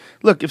guys.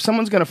 Look, if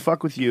someone's gonna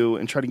fuck with you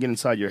and try to get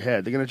inside your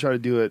head, they're gonna try to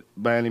do it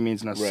by any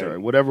means necessary.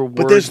 Right. Whatever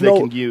But words there's they no,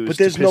 can use. but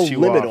there's to no piss you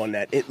limit off. on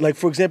that. Like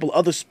for example,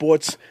 other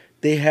sports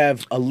they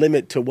have a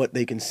limit to what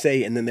they can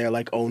say, and then they're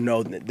like, "Oh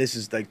no, this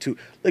is like too."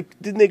 Like,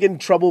 didn't they get in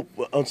trouble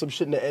on some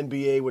shit in the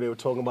NBA where they were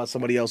talking about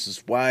somebody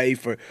else's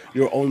wife, or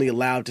you're only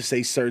allowed to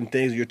say certain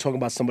things, or you're talking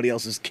about somebody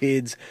else's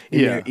kids in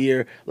Yeah. their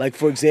ear? Like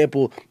for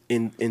example,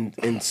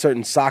 in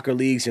certain soccer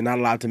leagues, you're not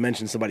allowed to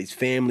mention somebody's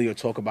family or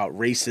talk about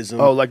racism.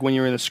 Oh, like when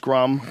you're in a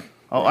scrum.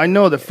 Oh, I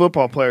know that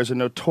football players are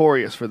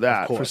notorious for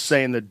that, for course.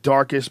 saying the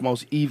darkest,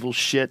 most evil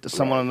shit to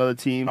someone on another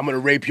team. I'm gonna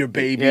rape your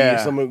baby.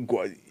 Yeah.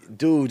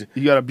 Dude.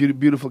 You got a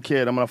beautiful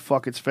kid. I'm gonna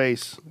fuck its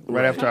face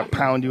right after I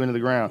pound you into the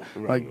ground.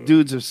 Like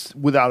dudes have,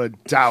 without a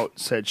doubt,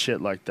 said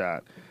shit like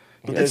that.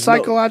 It's there's no-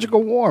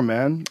 psychological war,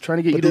 man. Trying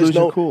to get you But to there's lose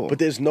no, your cool.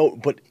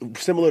 but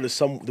similar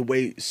to the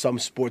way some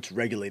sports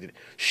regulated.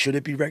 Should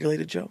it be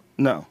regulated, Joe?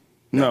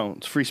 No,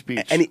 it's free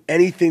speech.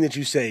 Anything that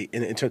you say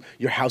in terms,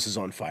 your house is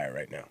on fire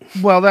right now.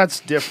 Well, that's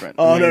different.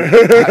 Oh, I mean, no.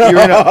 You're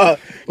in a, Your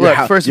look,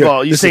 house- first of your-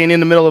 all, you're listen- saying in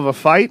the middle of a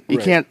fight, you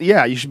Right. can't.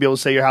 Yeah, you should be able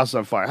to say your house is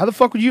on fire. How the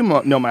fuck would you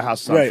know my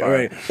house is on fire?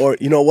 Right. Or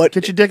you know what?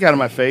 Get your dick out of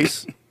my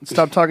face.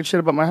 Stop talking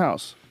shit about my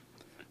house.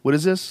 What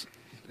is this?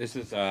 This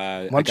is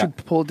Why don't you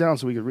pull it down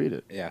so we can read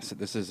it? yeah. So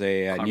this is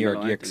a New Carmelo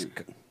York Knicks.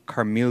 Anthony.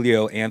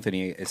 Carmelo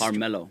Anthony is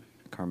Carmelo.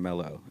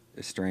 Carmelo,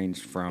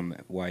 estranged from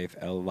wife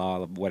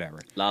Lala, whatever.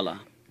 Lala.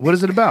 What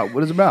is it about?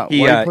 What is it about? Why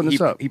are you putting this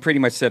up? He pretty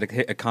much said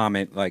a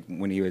comment like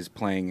when he was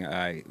playing,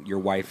 your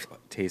wife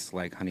tastes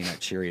like Honey Nut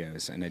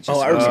Cheerios. And it just,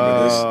 I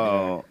remember this.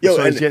 Oh, Yo,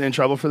 so he's and- getting in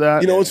trouble for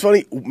that? You know what's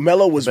funny?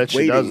 Mello was I bet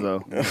waiting. she does,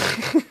 though.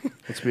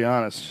 Let's be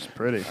honest. She's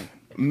pretty.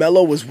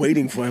 Mello was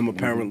waiting for him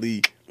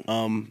apparently,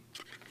 in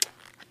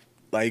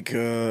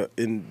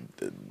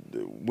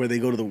where they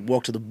go to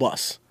walk to the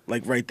bus,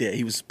 like right there.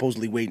 He was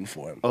supposedly waiting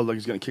for him. Oh, like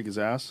he's going to kick his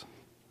ass?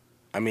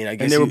 I mean, I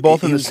guess And they were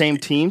both on the same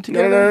team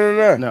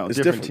together? No. No, It's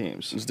different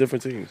teams. It's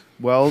different teams.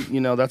 Well,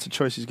 that's a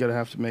choice he's going to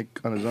have to make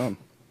on his own.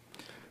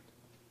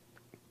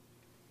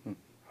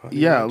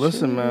 Yeah,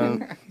 listen,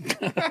 man.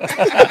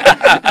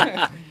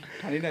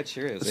 Honey Nut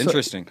Cheerios.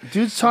 Interesting.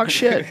 Dudes talk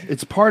shit.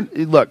 It's part.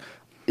 Look,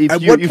 if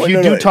At you what point-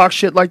 no, talk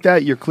shit like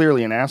that, you're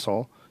clearly an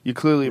asshole. You're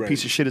clearly a Right.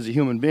 piece of shit as a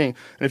human being.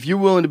 And if you're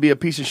willing to be a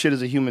piece of shit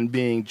as a human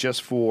being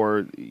just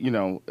for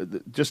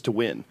just to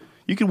win,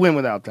 you can win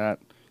without that.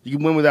 You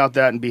can win without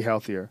that and be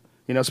healthier.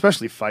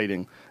 Especially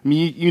fighting. I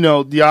mean,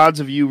 the odds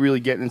of you really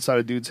getting inside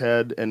a dude's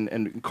head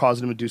and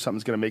causing him to do something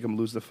that's going to make him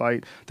lose the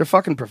fight, they're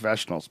fucking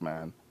professionals,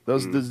 man.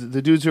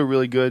 The dudes who are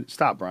really good.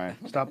 Stop, Brian.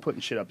 Stop putting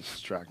shit up. It's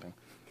distracting.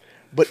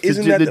 But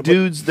isn't the that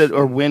dudes that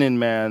are winning,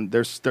 man?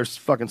 They're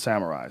fucking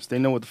samurais. They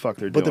know what the fuck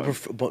they're But doing.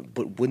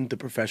 but wouldn't the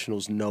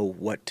professionals know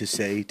what to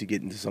say to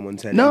get into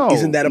someone's head? No.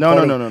 Isn't that a No, part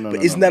no, of, no, no, but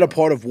no, isn't no, that no. a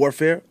part of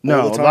warfare?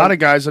 No, all a the time? lot of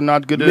guys are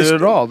not good at it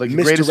at all. They're the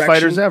greatest Misdirection,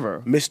 fighters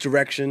ever.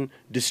 Misdirection,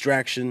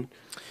 distraction.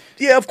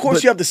 Yeah, of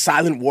course you have the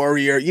silent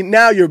warrior.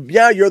 Now you're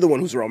the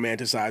one who's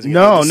romanticizing.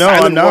 No, the no,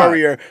 silent I'm not.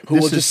 warrior who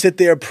This will is- just sit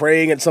there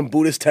praying at some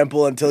Buddhist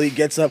temple until he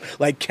gets up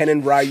like Ken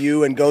and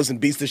Ryu and goes and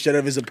beats the shit out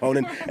of his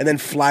opponent and then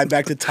fly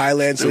back to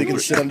Thailand so he can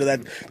sit under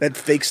that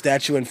fake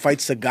statue and fight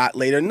Sagat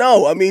later.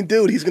 No, I mean,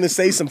 dude, he's gonna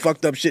say some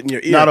fucked up shit in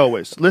your ear. Not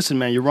always. Listen,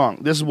 man, you're wrong.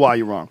 This is why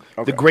you're wrong.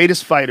 Okay. The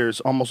greatest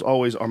fighters almost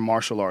always are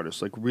martial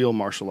artists, like real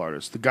martial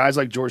artists. The guys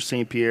like George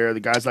St. Pierre,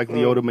 the guys like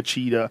Lyoto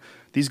Machida.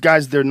 These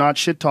guys, they're not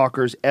shit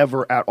talkers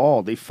ever at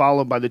all. They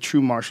follow by the true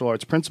martial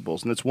arts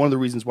principles, and that's one of the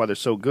reasons why they're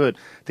so good.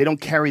 They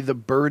don't carry the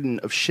burden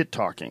of shit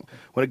talking.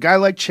 When a guy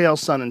like Chael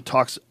Sonnen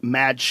talks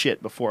mad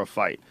shit before a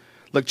fight,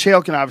 look,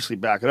 Chael can obviously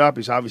back it up.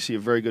 He's obviously a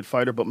very good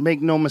fighter, but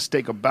make no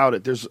mistake about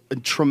it, there's a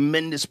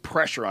tremendous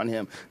pressure on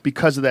him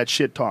because of that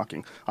shit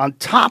talking. On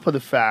top of the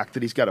fact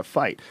that he's got to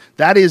fight.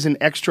 That is an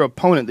extra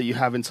opponent that you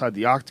have inside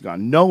the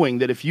octagon, knowing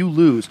that if you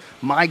lose,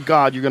 my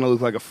God, you're going to look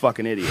like a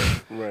fucking idiot.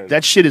 Right.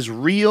 That shit is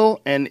real,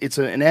 and it's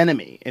an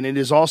enemy, and it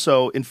is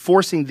also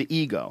enforcing the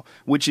ego,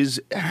 which is,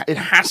 it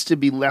has to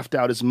be left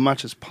out as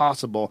much as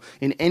possible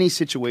in any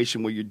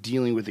situation where you're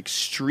dealing with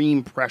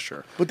extreme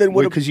pressure. But then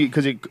what because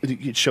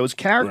it shows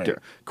character. Right.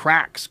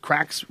 Cracks.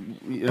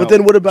 But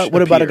then what about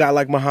a appear. guy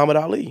like Muhammad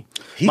Ali?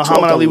 He Muhammad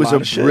talked Ali was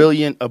lot of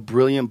shit. a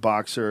brilliant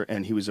boxer,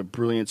 and he was a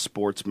brilliant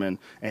sportsman,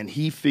 and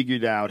he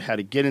figured out how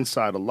to get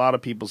inside a lot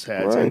of people's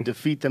heads Right. and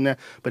defeat them there.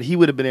 But he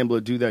would have been able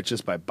to do that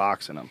just by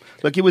boxing them.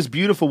 Look, it was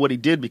beautiful what he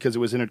did because it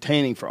was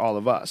entertaining for all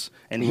of us,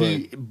 and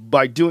he,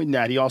 by doing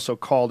that, he also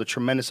called a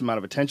tremendous amount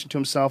of attention to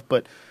himself.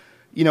 But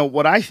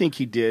what I think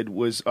he did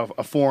was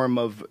a form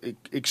of the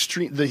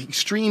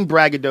extreme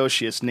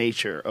braggadocious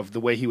nature of the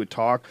way he would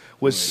talk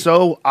was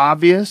so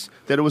obvious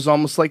that it was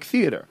almost like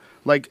theater.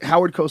 Like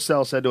Howard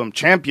Cosell said to him,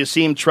 "Champ, you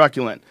seem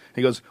truculent."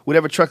 He goes,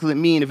 "Whatever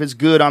truculent mean, if it's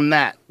good, I'm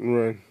that."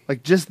 Right.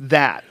 Like just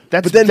that.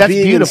 That's But then that's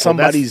being beautiful. in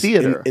somebody's that's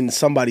theater. in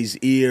somebody's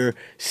ear,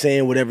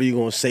 saying whatever you're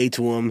gonna say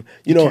to him,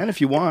 you can if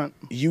you want.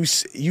 you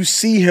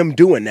see him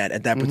doing that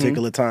at that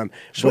particular time.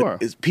 Sure.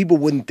 But people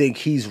wouldn't think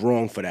he's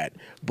wrong for that.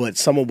 But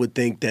someone would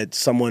think that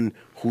someone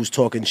who's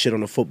talking shit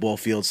on a football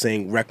field,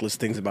 saying reckless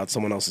things about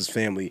someone else's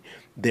family,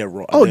 they're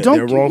wrong. Oh,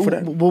 they're wrong for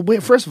that. Well,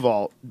 wait, first of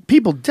all,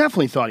 people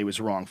definitely thought he was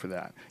wrong for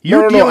that.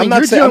 No, You're I'm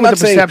not saying. dealing I'm with not the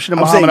saying. perception of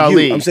I'm Muhammad saying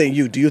Ali. you. I'm saying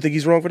you. Do you think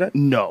he's wrong for that?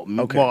 No.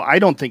 Okay. Well, I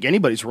don't think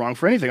anybody's wrong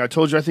for anything. I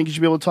told you I think you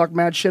should be able to talk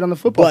mad shit on the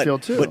football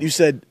field too. But you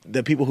said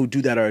the people who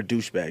do that are a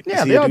douchebag. Yeah,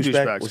 Is he they a are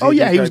douchebag? douchebags. Was Oh a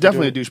yeah, he douchebag was for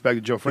definitely a doing it? douchebag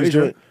to Joe was Frazier.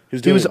 doing- he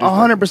was He was doing a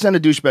douchebag. 100% a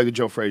douchebag to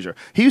Joe Frazier.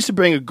 He used to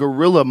bring a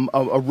gorilla,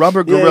 a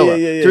rubber Yeah, gorilla,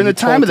 yeah. during He the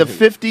time of the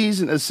taunted him. 50s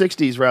and the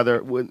 60s, rather,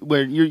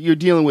 where you're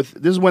dealing with.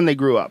 This is when they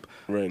grew up.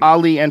 Right.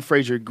 Ali and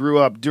Frazier grew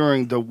up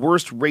during the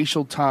worst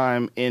racial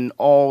time in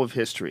all of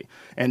history,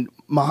 and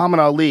Muhammad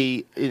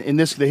Ali in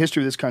the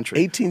history of this country,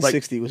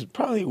 1860 was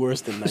probably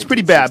worse than. it's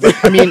pretty bad, but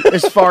I mean,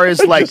 as far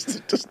as like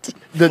Just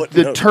the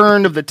footnote.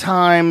 turn of the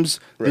times,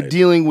 the Right.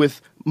 dealing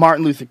with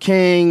Martin Luther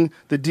King,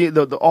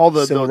 all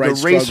the Civil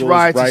rights race struggles,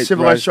 riots, the right,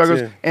 civil right, rights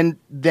struggles, yeah. and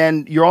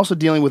then you're also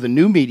dealing with a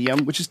new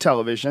medium, which is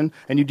television,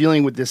 and you're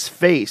dealing with this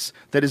face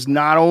that is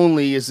not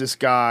only is this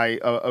guy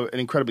an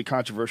incredibly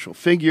controversial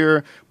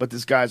figure, but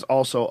this guy's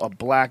also a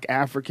black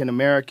African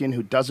American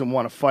who doesn't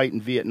want to fight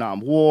in Vietnam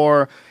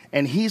War,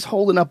 and he's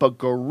holding up a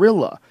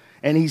gorilla.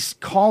 And he's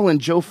calling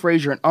Joe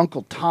Frazier an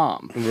Uncle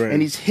Tom. Right.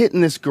 And he's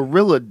hitting this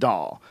gorilla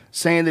doll,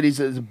 saying that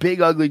he's a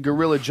big, ugly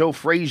gorilla, Joe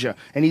Frazier.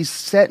 And he's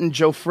setting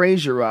Joe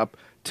Frazier up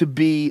to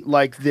be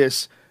like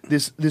this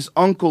this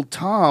Uncle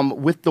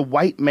Tom with the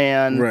white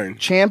man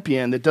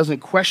champion that doesn't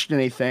question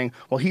anything.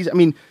 Well,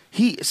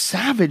 he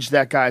savaged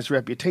that guy's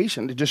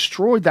reputation. It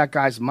destroyed that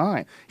guy's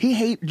mind.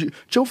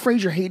 Joe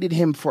Frazier hated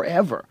him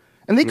forever,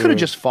 and they could have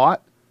just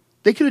fought.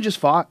 They could have just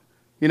fought.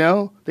 You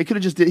know, they could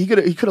have just he could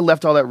have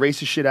left all that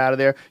racist shit out of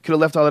there. Could have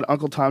left all that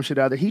Uncle Tom shit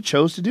out of there. He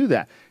chose to do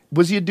that.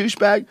 Was he a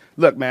douchebag?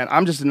 Look, man,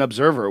 I'm just an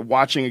observer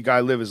watching a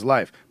guy live his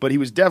life. But he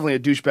was definitely a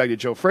douchebag to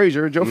Joe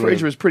Frazier. Joe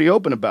Frazier was pretty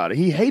open about it.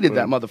 He hated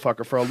that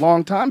motherfucker for a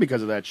long time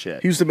because of that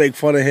shit. He used to make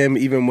fun of him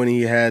even when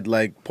he had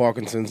like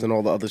Parkinson's and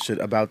all the other shit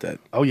about that.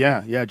 Oh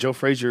yeah. Joe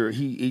Frazier,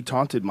 he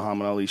taunted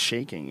Muhammad Ali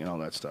shaking and all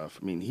that stuff.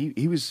 I mean,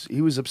 he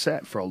was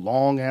upset for a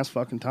long ass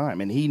fucking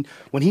time. And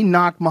when he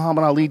knocked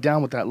Muhammad Ali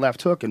down with that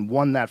left hook and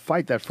won that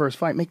first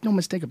fight, make no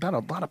mistake about it,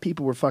 a lot of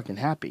people were fucking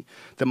happy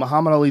that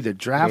Muhammad Ali, the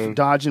draft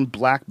dodging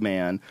black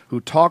man who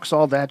talks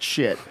all that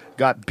shit,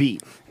 got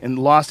beat and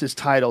lost his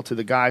title to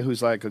the guy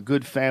who's like a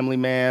good family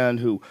man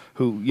who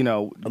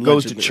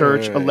goes to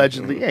church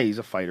allegedly. Yeah, he's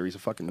a fighter. He's a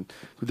fucking.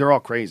 They're all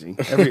crazy.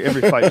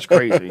 Every fight is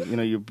crazy. You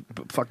know, you're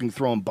fucking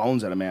throwing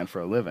bones at a man for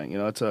a living. You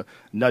know, it's a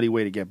nutty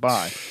way to get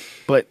by.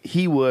 But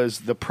he was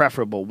the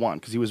preferable one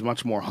because he was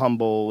much more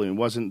humble and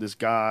wasn't this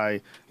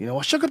guy. You know,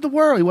 I shook up the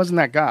world. He wasn't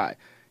that guy.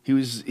 He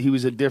was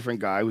a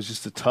different guy. He was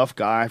just a tough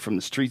guy from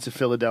the streets of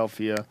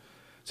Philadelphia.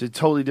 It's a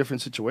totally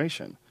different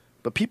situation.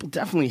 But people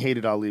definitely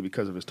hated Ali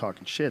because of his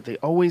talking shit. They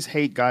always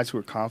hate guys who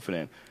are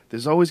confident.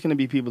 There's always going to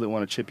be people that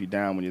want to chip you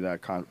down when you're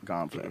that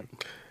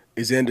confident.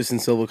 Is Anderson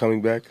Silva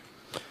coming back?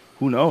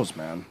 Who knows,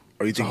 man?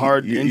 It's a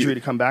hard injury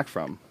to come back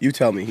from. You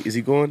tell me. Is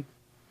he going?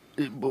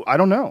 I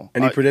don't know.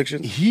 Any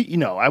predictions?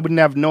 I wouldn't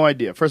have no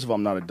idea. First of all,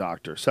 I'm not a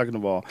doctor. Second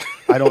of all,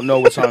 I don't know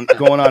what's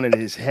going on in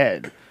his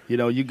head. You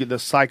know, you get the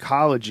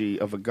psychology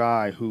of a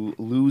guy who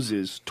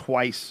loses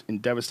twice in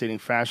devastating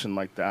fashion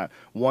like that.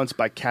 Once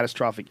by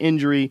catastrophic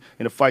injury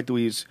in a fight that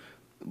he's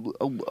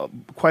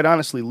quite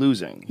honestly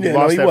losing. He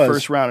lost that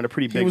first round in a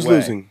pretty big way.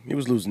 He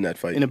was losing that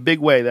fight. In a big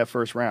way that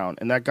first round.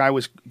 And that guy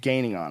was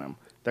gaining on him.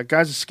 That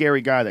guy's a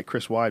scary guy, that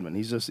Chris Weidman.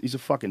 He's a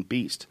fucking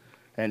beast.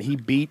 And he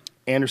beat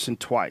Anderson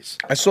twice.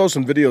 I saw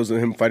some videos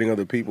of him fighting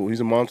other people. He's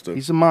a monster.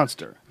 He's a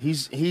monster.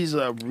 He's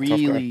a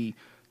really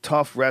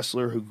tough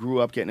wrestler who grew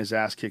up getting his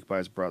ass kicked by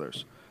his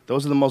brothers.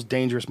 Those are the most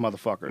dangerous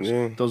motherfuckers.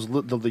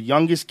 Yeah. The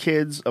youngest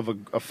kids of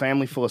a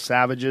family full of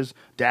savages.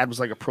 Dad was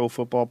like a pro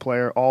football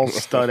player, all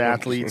stud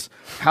athletes.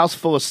 House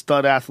full of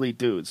stud athlete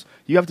dudes.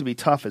 You have to be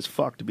tough as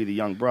fuck to be the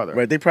young brother.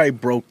 Right, they probably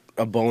broke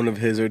a bone of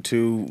his or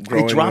two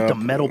growing up. They dropped a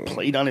metal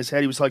plate on his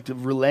head. He was like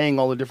relaying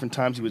all the different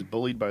times he was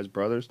bullied by his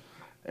brothers.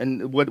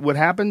 And what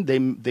happened?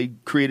 They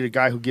created a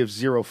guy who gives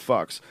zero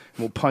fucks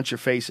and will punch your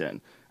face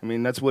in. I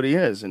mean, that's what he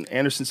is. And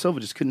Anderson Silva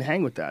just couldn't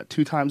hang with that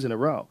 2 times in a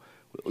row.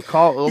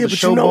 Call all the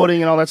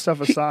showboating and all that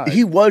stuff aside.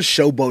 He was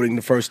showboating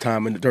the first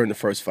time during the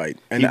first fight.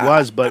 And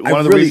but one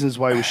of the reasons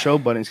why he was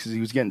showboating is because he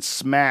was getting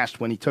smashed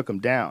when he took him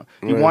down.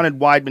 He wanted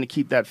Weidman to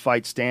keep that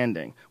fight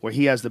standing, where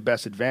he has the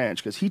best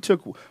advantage. Because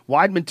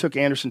Weidman took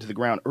Anderson to the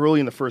ground early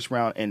in the first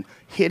round and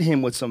hit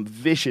him with some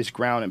vicious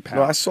ground and pound.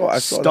 No, I saw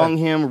Stung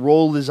him,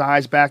 rolled his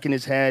eyes back in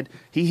his head.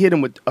 He hit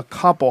him with a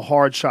couple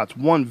hard shots,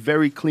 one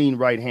very clean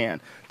right hand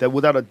that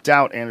without a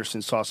doubt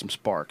Anderson saw some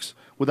sparks.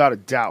 Without a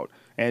doubt.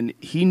 And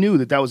he knew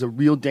that was a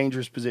real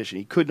dangerous position.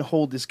 He couldn't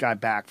hold this guy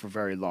back for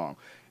very long.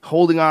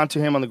 Holding on to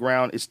him on the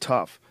ground is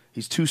tough.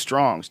 He's too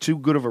strong. He's too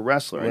good of a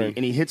wrestler,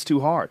 and he hits too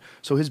hard.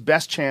 So his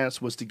best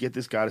chance was to get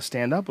this guy to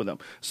stand up with him.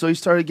 So he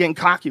started getting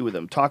cocky with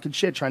him, talking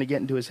shit, trying to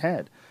get into his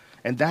head.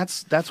 And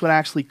that's what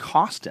actually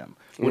cost him.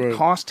 What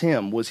cost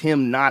him was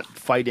him not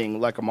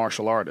fighting like a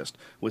martial artist,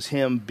 was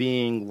him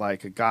being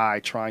like a guy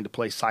trying to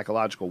play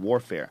psychological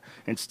warfare.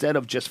 Instead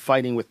of just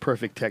fighting with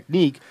perfect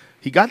technique,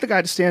 he got the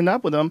guy to stand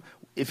up with him.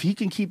 If he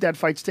can keep that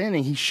fight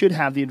standing, he should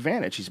have the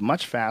advantage. He's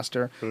much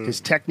faster.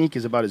 His technique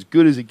is about as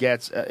good as it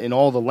gets in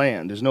all the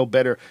land. There's no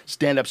better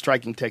stand-up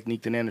striking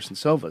technique than Anderson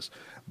Silva's.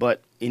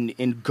 But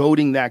in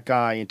goading that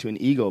guy into an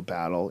ego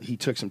battle, he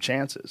took some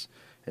chances,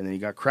 and then he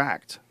got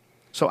cracked.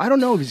 So I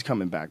don't know if he's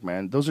coming back,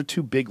 man. Those are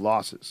 2 big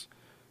losses.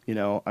 You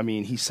know, I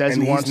mean, he says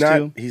he wants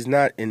to. He's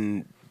not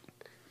in.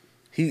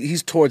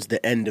 He's towards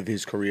the end of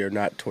his career,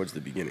 not towards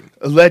the beginning.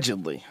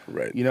 Allegedly.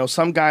 Right. You know,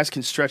 some guys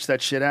can stretch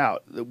that shit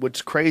out.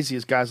 What's crazy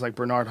is guys like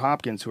Bernard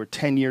Hopkins, who are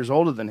 10 years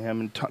older than him,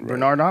 and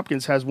Bernard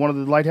Hopkins has one of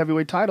the light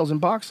heavyweight titles in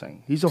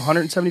boxing. He's a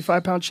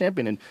 175-pound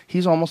champion, and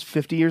he's almost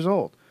 50 years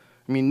old.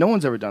 I mean, no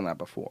one's ever done that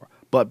before.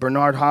 But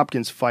Bernard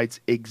Hopkins fights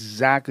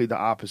exactly the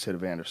opposite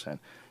of Anderson.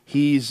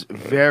 He's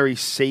very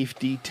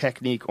safety,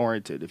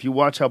 technique-oriented. If you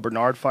watch how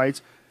Bernard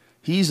fights,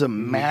 he's a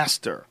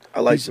master.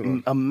 He's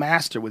a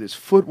master with his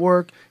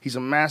footwork. He's a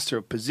master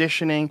of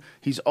positioning.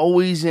 He's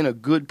always in a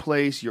good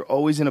place. You're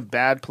always in a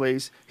bad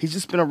place. He's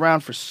just been around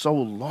for so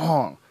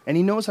long. And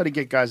he knows how to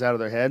get guys out of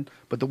their head.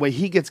 But the way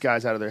he gets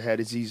guys out of their head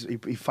is he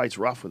fights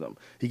rough with them.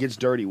 He gets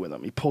dirty with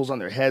them. He pulls on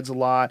their heads a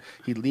lot.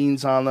 He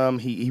leans on them.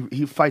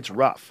 He fights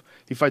rough.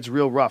 He fights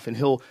real rough. And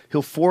he'll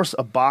force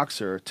a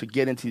boxer to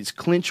get into these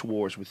clinch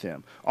wars with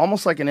him.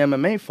 Almost like an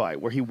MMA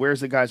fight where he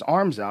wears the guy's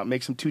arms out,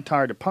 makes him too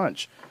tired to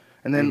punch.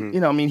 And then,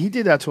 he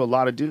did that to a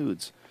lot of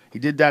dudes. He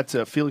did that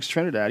to Felix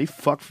Trinidad. He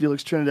fucked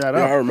Felix Trinidad up.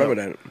 Yeah, I remember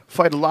that.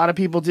 Fight. A lot of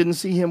people didn't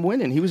see him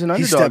winning. He was an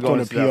underdog. He stepped going on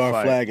the into that PR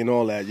fight. flag and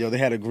all that. Yo, they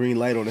had a green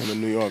light on him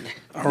in New York.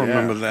 I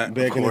remember that.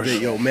 Back of in the course. day,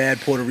 yo,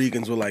 mad Puerto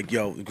Ricans were like,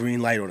 yo,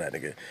 green light on that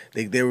nigga.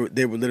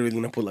 They were literally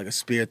gonna put like a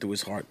spear through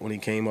his heart when he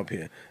came up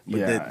here.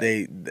 But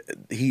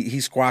he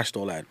squashed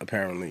all that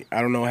apparently. I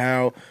don't know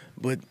how,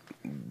 but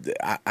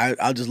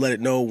I'll just let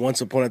it know.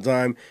 Once upon a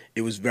time,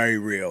 it was very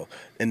real.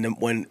 And then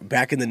when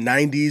back in the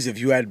 '90s, if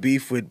you had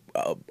beef with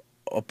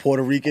a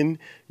Puerto Rican,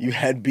 you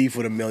had beef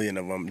with a million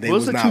of them. It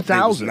was the 2000s. They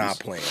was not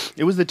playing.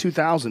 It was the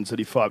 2000s that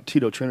he fought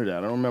Tito Trinidad.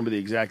 I don't remember the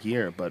exact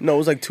year, but No, it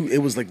was like It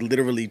was like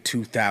literally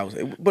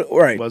 2000. But all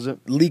right, Was it?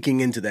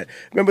 leaking into that?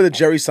 Remember the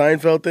Jerry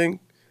Seinfeld thing?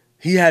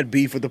 He had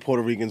beef with the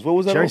Puerto Ricans. What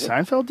was that? Jerry over?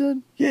 Seinfeld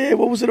did. Yeah,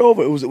 what was it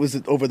over? It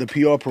was over the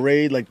PR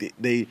parade. Like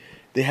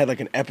they had like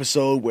an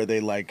episode where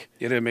they like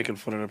Yeah, they're making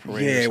fun of the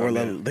parade. yeah, or where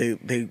something.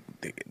 like, they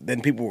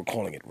then people were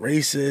calling it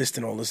racist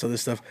and all this other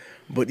stuff.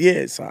 But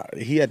yeah,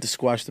 he had to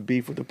squash the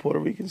beef with the Puerto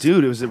Ricans.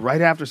 Dude, it was right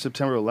after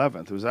September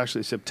 11th. It was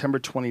actually September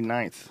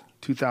 29th,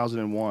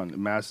 2001,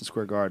 in Madison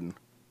Square Garden.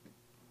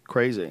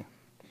 Crazy.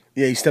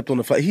 Yeah, he stepped on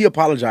the flag. He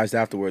apologized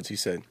afterwards. He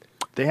said,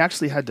 They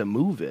actually had to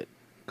move it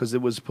because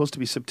it was supposed to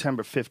be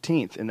September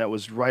 15th, and that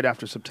was right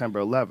after September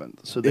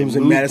 11th. So they it was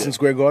in moved Madison it.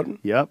 Square Garden.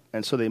 Yep,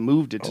 and so they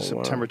moved it to Oh,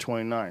 wow. September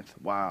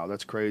 29th. Wow,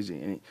 that's crazy.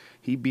 And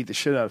he beat the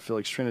shit out of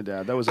Felix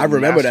Trinidad. That was a I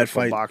remember that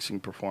masterful fight. boxing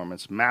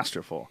performance.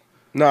 Masterful.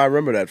 No, I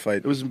remember that fight.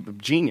 It was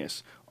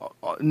genius.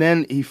 And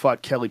then he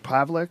fought Kelly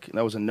Pavlik, and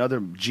that was another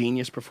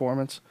genius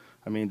performance.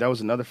 I mean, that was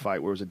another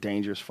fight where it was a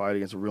dangerous fight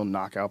against a real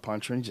knockout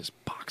puncher, and he just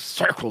boxed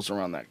circles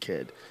around that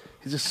kid.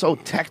 He's just so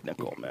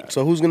technical, man.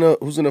 So who's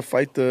gonna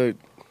fight the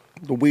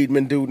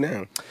Weidman dude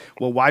now?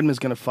 Well, Weidman's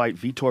going to fight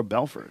Vitor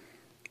Belfort.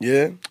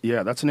 Yeah.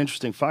 Yeah, that's an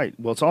interesting fight.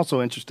 Well, it's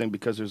also interesting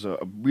because there's a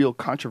real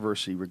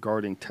controversy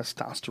regarding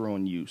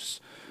testosterone use,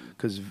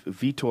 because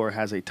Vitor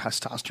has a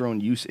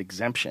testosterone use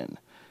exemption,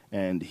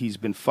 and he's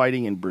been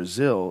fighting in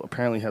Brazil.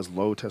 Apparently, has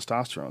low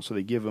testosterone, so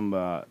they give him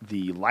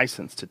the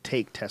license to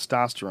take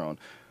testosterone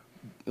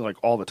like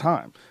all the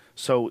time.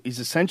 So he's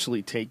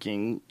essentially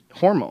taking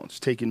hormones,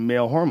 taking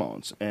male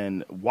hormones,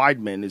 and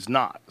Weidman is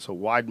not. So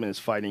Weidman is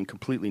fighting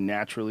completely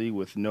naturally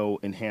with no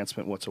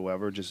enhancement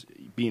whatsoever, just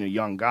being a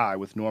young guy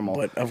with normal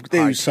But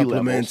they use T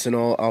supplements levels. and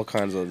all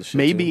kinds of other shit.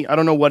 Maybe, too. I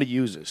don't know what he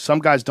uses. Some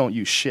guys don't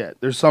use shit.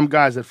 There's some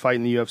guys that fight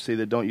in the UFC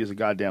that don't use a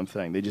goddamn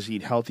thing. They just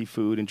eat healthy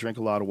food and drink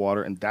a lot of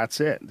water, and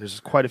that's it. There's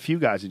quite a few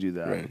guys who do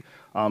that. Right.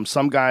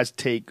 Some guys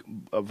take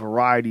a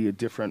variety of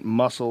different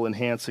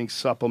muscle-enhancing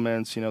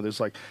supplements. You know, there's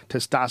like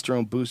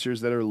testosterone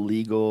boosters that are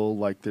legal.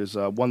 Like there's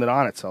one that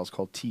Onnit sells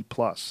called T+.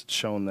 It's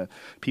showing that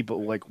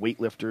people like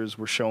weightlifters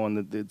were showing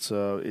that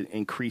it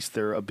increased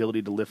their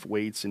ability to lift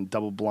weights in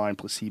double-blind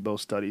placebo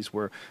studies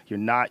where you're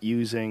not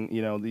using,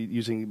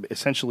 using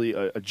essentially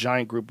a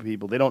giant group of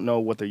people. They don't know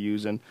what they're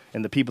using,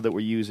 and the people that were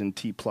using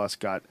T+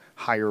 got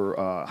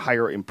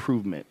higher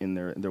improvement in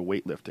their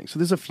weightlifting. So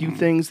there's a few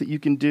things that you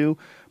can do,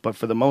 but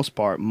for the most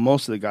part,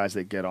 most of the guys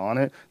that get on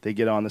it, they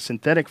get on the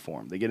synthetic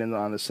form. They get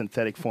on the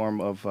synthetic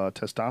form of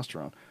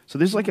testosterone. So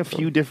there's like a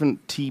few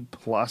different T+,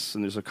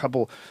 and there's a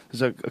couple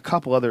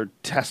other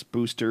test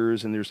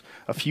boosters, and there's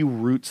a few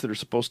roots that are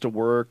supposed to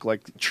work.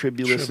 Like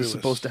Tribulus is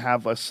supposed to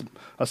have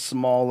a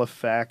small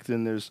effect,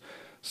 and there's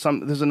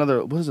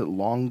another, what is it,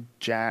 Long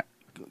Jack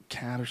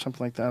Cat or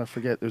something like that? I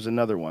forget. There's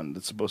another one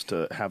that's supposed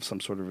to have some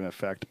sort of an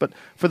effect. But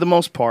for the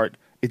most part,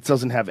 it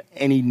doesn't have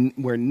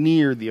anywhere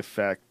near the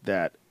effect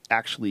that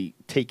actually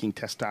taking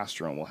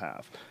testosterone will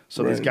have.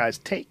 So these guys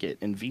take it,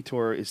 and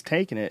Vitor is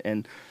taking it,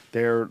 and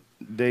there's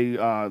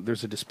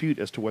a dispute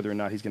as to whether or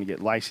not he's going to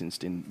get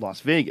licensed in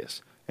Las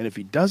Vegas. And if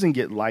he doesn't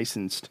get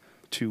licensed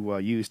to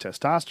use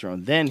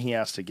testosterone, then he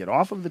has to get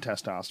off of the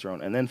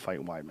testosterone and then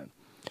fight Weidman.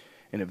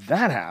 And if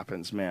that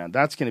happens, man,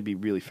 that's going to be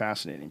really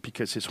fascinating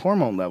because his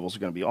hormone levels are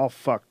going to be all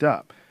fucked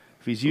up.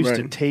 If he's used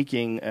to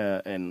taking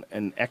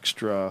an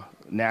extra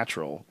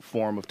natural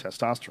form of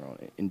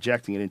testosterone,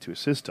 injecting it into his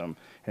system,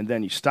 and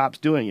then he stops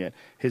doing it,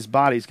 his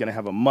body's going to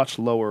have a much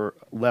lower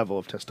level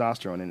of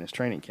testosterone in his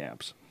training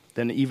camps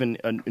than even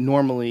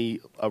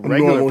normally a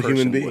regular normal person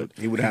human being. would.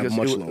 He would have Because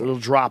much it'll lower.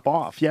 drop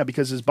off. Yeah,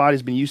 because his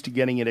body's been used to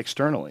getting it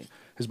externally.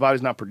 His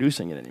body's not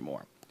producing it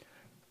anymore.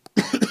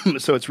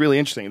 So it's really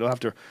interesting. They'll have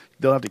to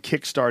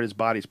kickstart his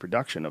body's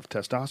production of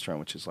testosterone,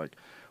 which is like,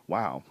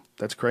 wow,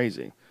 that's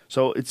crazy.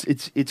 So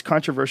it's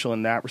controversial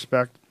in that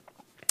respect,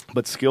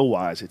 but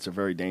skill-wise, it's a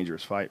very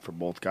dangerous fight for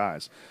both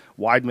guys.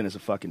 Weidman is a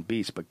fucking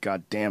beast, but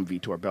goddamn,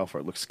 Vitor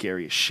Belfort looks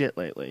scary as shit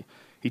lately.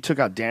 He took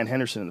out Dan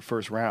Henderson in the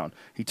first round.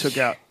 He took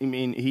him out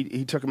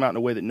in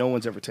a way that no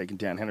one's ever taken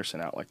Dan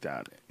Henderson out like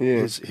that.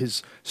 Yeah.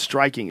 His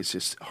striking is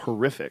just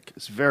horrific.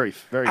 It's very,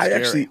 very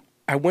scary.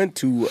 I went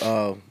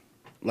to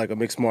like a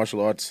mixed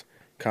martial arts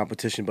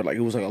competition, but like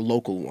it was like a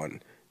local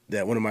one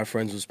that one of my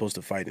friends was supposed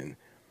to fight in.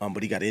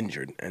 But he got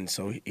injured, and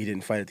so he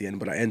didn't fight at the end.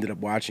 But I ended up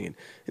watching it,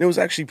 and it was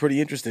actually pretty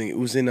interesting. It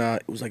was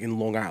like in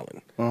Long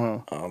Island,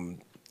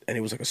 and it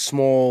was like a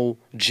small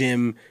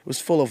gym. It was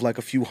full of like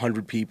a few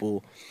hundred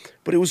people,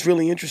 but it was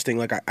really interesting.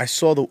 Like I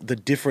saw the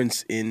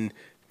difference in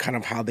kind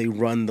of how they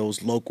run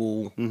those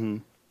local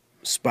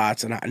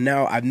spots. And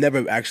now I've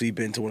never actually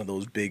been to one of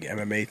those big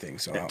MMA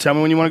things. So Tell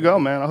me when you want to go,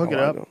 man. I'll hook I it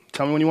wanna up. go.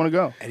 Tell me when you want to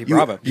go. Eddie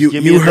Bravo. Give me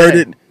You a heard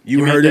day. it. You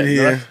Give me a heard it day.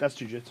 No, here. that's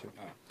jiu-jitsu.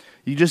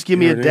 You just give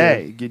me a heard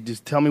it day.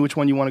 Just tell me which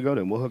one you want to go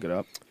to, and we'll hook it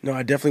up. No,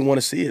 I definitely want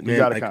to see it, man.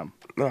 You got to Like, come.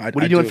 No, What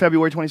are you doing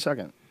February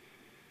 22nd?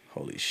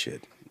 Holy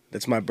shit.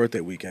 That's my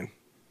birthday weekend.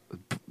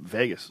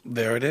 Vegas.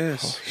 There it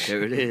is.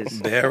 There it is.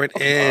 There it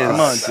is. Come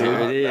on, dude.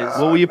 There it is.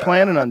 What were you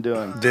planning on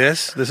doing?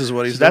 This is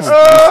what he's That's doing.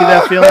 you see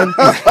that feeling?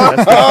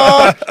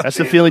 That's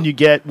the feeling you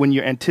get when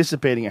you're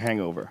anticipating a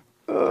hangover.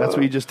 That's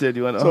what you just did.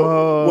 You went, So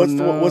oh,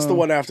 what's the no."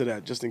 one after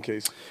that, just in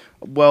case?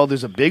 Well,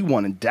 there's a big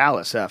one in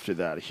Dallas after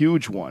that, a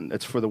huge one.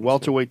 It's for the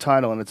welterweight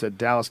title, and it's at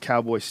Dallas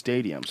Cowboy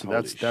Stadium. So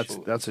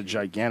that's a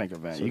gigantic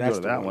event. So You can go that's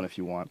to the that one. one if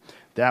you want.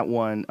 That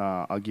one,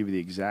 I'll give you the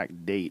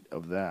exact date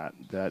of that.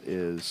 That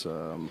is,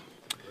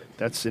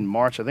 that's in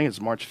March. I think it's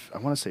March. I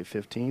want to say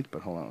 15th,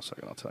 but hold on a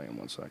second. I'll tell you in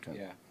 1 second.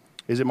 Yeah.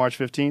 Is it March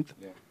 15th?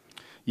 Yeah.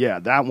 Yeah,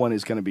 that one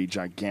is going to be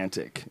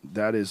gigantic.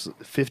 That is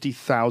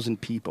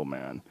 50,000 people,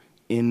 man,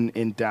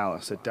 in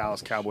Dallas at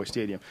Dallas Cowboy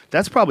Stadium.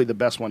 That's probably the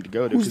best one to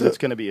go to Who's because the- it's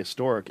going to be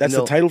historic. That's And the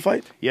they'll- title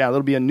fight? Yeah,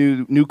 there'll be a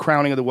new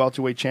crowning of the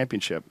welterweight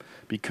championship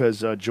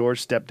because George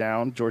stepped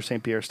down. George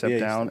St. Pierre stepped Yeah,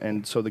 he down, stepped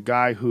and so the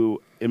guy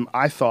who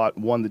I thought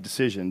won the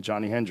decision,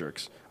 Johnny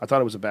Hendricks. I thought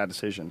it was a bad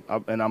decision,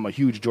 and I'm a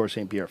huge George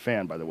St. Pierre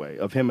fan, by the way,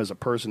 of him as a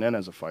person and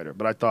as a fighter.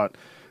 But I thought,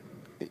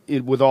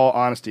 with all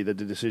honesty, that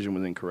the decision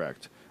was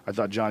incorrect. I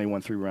thought Johnny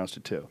won 3 rounds to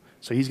 2,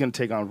 so he's going to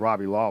take on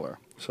Robbie Lawler.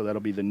 So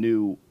that'll be the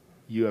new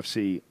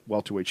UFC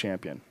welterweight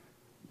champion.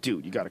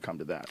 Dude, you got to come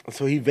to that.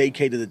 So he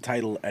vacated the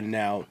title, and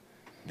now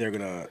they're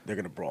gonna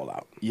brawl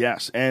out.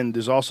 Yes, and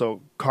there's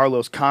also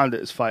Carlos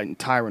Condit is fighting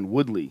Tyron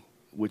Woodley,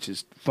 which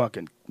is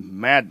fucking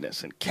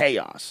madness and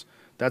chaos.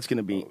 That's going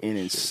to be an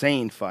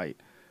insane fight.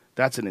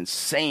 That's an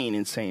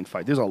insane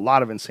fight. There's a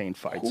lot of insane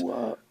fights.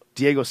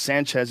 Diego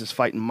Sanchez is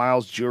fighting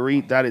Miles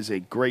Jury. That is a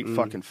great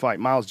fucking fight.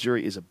 Miles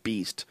Jury is a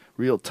beast,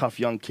 real tough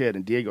young kid,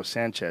 and Diego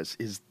Sanchez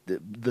is the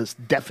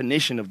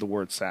definition of the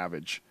word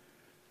savage.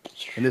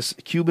 And this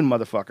Cuban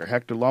motherfucker,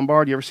 Hector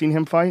Lombard, you ever seen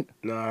him fight?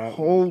 Nah,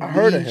 Holy I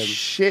heard of him.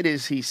 shit,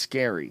 is he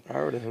scary. I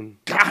heard of him.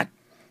 God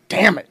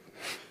damn it.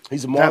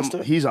 He's a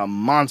monster. He's a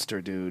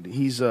monster, dude.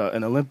 He's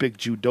an Olympic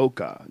judo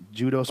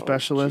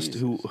specialist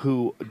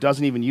who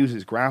doesn't even use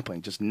his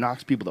grappling, just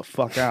knocks people the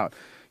fuck out.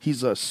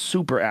 He's a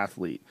super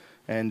athlete.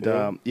 And,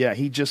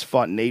 he just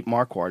fought Nate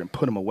Marquardt and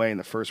put him away in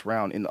the first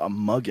round in a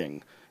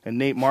mugging. And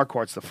Nate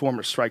Marquardt's the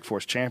former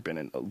Strikeforce champion,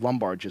 and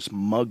Lombard just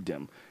mugged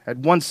him. At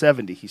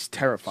 170, he's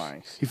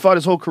terrifying. He fought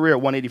his whole career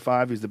at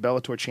 185. He's the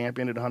Bellator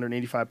champion at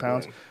 185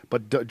 pounds,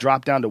 but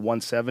dropped down to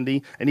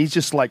 170, and he's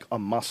just like a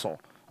muscle.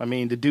 I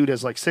mean, the dude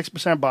has like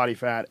 6% body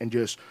fat and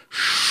just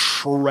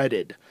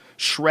shredded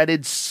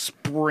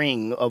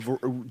spring of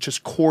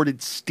just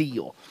corded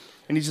steel.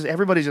 And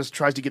everybody just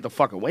tries to get the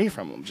fuck away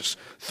from him, just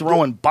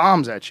throwing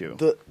bombs at you.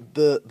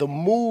 The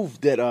move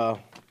that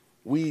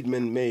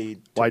Weidman made.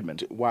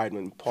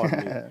 Weidman,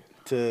 pardon me.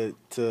 to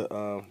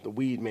the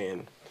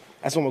Weedman.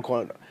 That's what I'm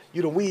calling it.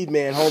 You the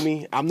Weedman,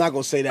 homie. I'm not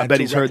gonna say that. I bet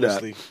too he's heard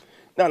that. recklessly.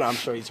 No, I'm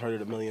sure he's heard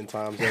it a million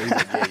times. Yeah, he's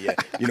like, yeah.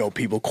 You know,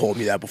 people call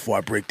me that before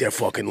I break their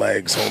fucking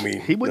legs,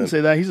 homie. He wouldn't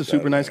say that. He's a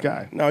super nice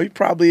guy. No, he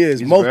probably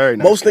is. He's a very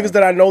nice most guy. niggas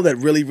that I know that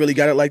really, really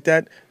got it like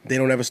that, they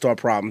don't ever start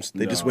problems.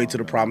 They just wait till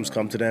the problems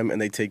come to them, and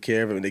they take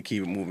care of it, and they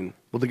keep it moving.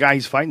 Well, the guy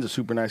he's fighting is a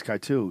super nice guy,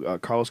 too.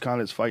 Carlos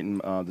Condit is fighting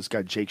this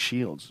guy, Jake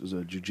Shields, who's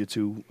a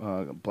jiu-jitsu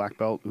black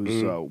belt,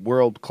 who's a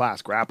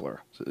world-class grappler.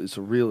 So it's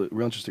a real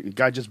interesting. The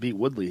guy just beat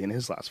Woodley in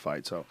his last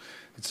fight, so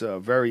it's a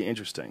very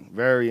interesting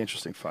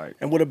fight.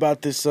 And what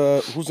about this?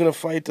 Who's gonna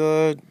fight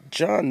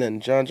John then?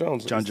 John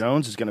Jones. John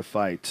Jones is going to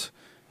fight.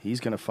 He's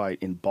going to fight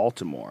in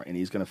Baltimore, and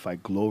he's going to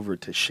fight Glover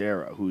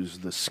Teixeira, who's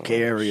the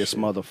scariest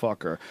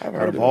motherfucker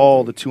out of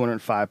all the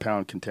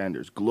 205-pound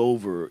contenders.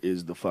 Glover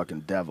is the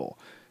fucking devil.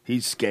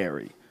 He's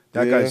scary.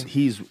 That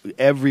guy's.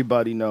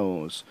 Everybody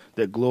knows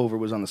that Glover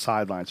was on the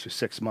sidelines for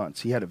 6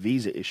 months. He had a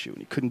visa issue, and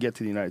he couldn't get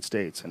to the United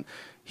States, and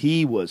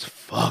he was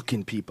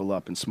fucking people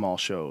up in small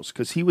shows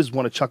because he was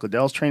one of Chuck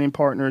Liddell's training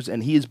partners,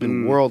 and he has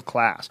been world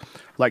class,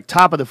 like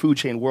top of the food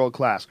chain, world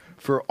class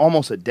for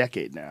almost a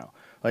decade now.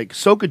 Like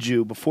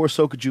Sokaju, before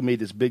Sokaju made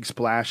this big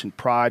splash in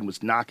Pride,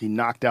 he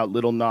knocked out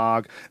Little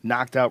Nog,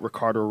 knocked out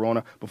Ricardo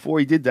Arona. Before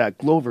he did that,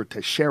 Glover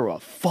Teixeira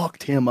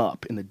fucked him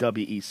up in the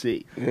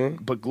WEC.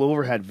 But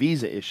Glover had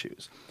visa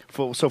issues.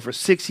 So for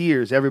 6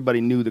 years,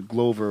 everybody knew that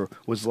Glover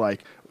was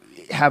like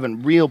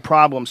having real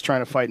problems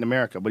trying to fight in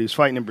America, but he was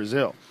fighting in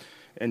Brazil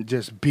and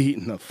just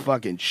beating the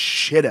fucking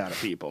shit out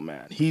of people,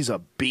 man. He's a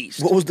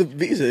beast. What was the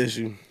visa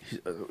issue?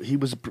 He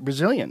was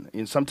Brazilian,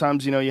 and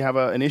sometimes you have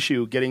an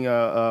issue getting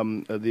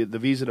the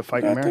visa to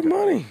fight in America. The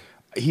money.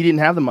 He didn't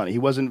have the money. He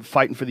wasn't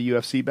fighting for the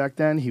UFC back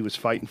then. He was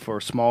fighting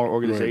for smaller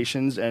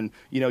organizations, and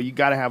you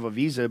got to have a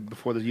visa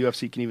before the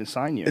UFC can even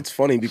sign you. It's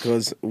funny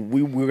because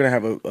we're gonna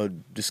have a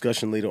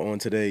discussion later on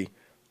today,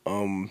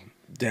 down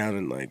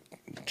in like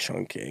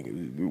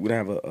Chungking. We're gonna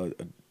have a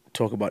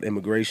talk about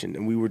immigration,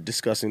 and we were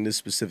discussing this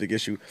specific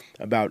issue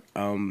about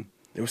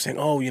they were saying,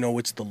 oh,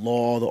 it's the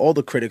law. All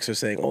the critics are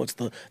saying, oh, it's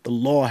the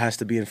law has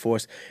to be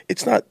enforced.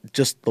 It's not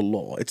just the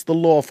law. It's the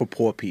law for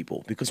poor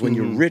people. Because when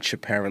you're rich,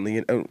 apparently,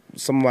 and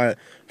some of my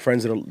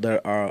friends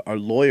that are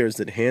lawyers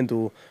that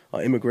handle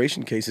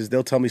immigration cases,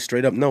 they'll tell me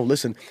straight up, no,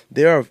 listen,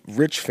 there are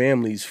rich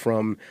families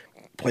from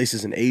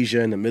places in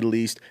Asia and the Middle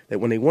East that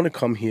when they want to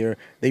come here,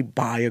 they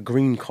buy a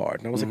green card.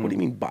 And I was like, what do you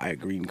mean buy a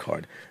green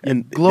card?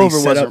 And Glover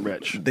they set wasn't up,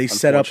 rich. They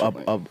set up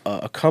unfortunately.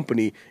 a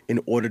company in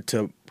order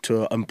to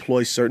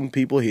employ certain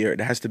people here.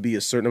 It has to be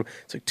a certain,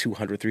 it's like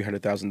 $200,000,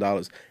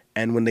 $300,000.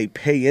 And when they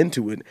pay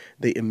into it,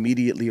 they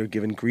immediately are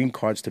given green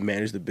cards to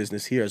manage the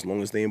business here as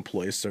long as they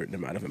employ a certain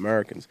amount of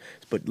Americans.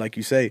 But like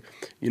you say,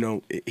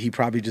 he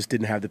probably just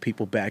didn't have the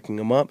people backing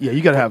him up. Yeah,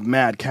 you got to have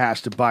mad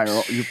cash to buy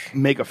or you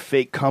make a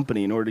fake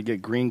company in order to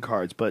get green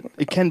cards, but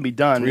it can be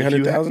done.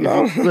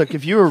 $300,000? Look,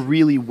 if you're a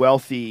really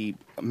wealthy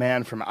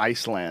man from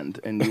Iceland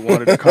and you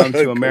wanted to come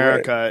to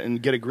America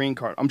and get a green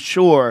card, I'm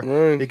sure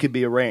it could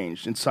be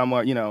arranged. And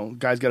somewhere,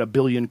 guy's got 1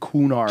 billion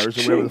kunars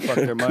or whatever the fuck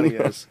their money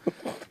is.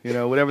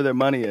 Whatever their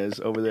money is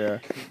over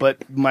there. But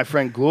my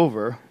friend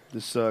Glover,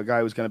 this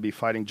guy who's going to be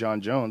fighting John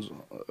Jones,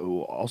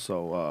 who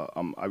also,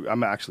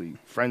 I'm actually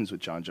friends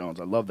with John Jones.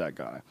 I love that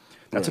guy.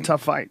 That's a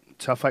tough fight.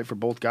 Tough fight for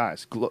both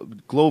guys.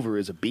 Glover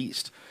is a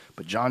beast,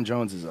 but John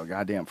Jones is a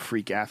goddamn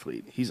freak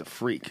athlete. He's a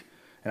freak.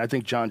 And I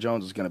think John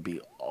Jones is going to be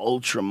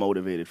ultra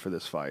motivated for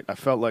this fight. I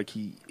felt like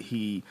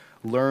he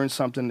learned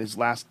something. His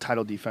last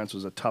title defense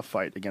was a tough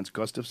fight against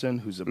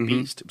Gustafsson, who's a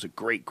beast. It was a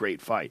great, great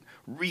fight.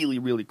 Really,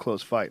 really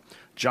close fight.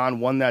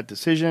 John won that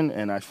decision,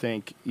 and I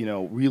think,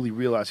 really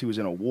realized he was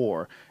in a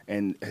war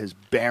and has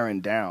bearing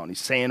down. He's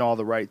saying all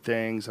the right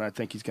things, and I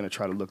think he's going to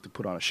try to look to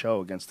put on a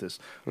show against this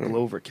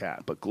Glover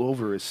cat. But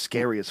Glover is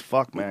scary as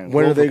fuck, man.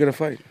 When are they going to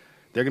fight?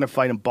 They're going to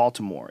fight in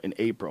Baltimore in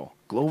April.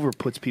 Glover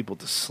puts people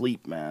to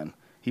sleep, man.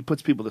 He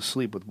puts people to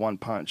sleep with one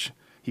punch.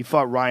 He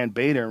fought Ryan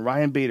Bader, and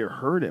Ryan Bader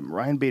hurt him.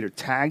 Ryan Bader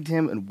tagged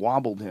him and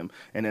wobbled him.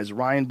 And as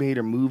Ryan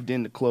Bader moved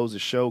in to close the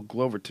show,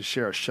 Glover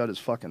Teixeira shut his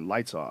fucking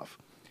lights off.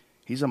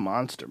 He's a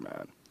monster,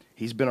 man.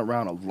 He's been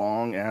around a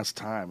long-ass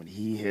time, and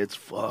he hits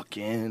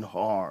fucking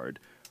hard.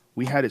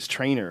 We had his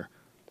trainer,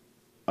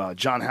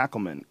 John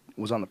Hackelman,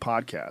 was on the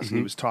podcast, and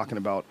he was talking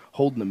about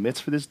holding the mitts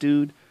for this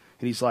dude.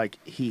 And he's like,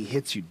 he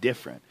hits you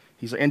different.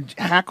 He's like, and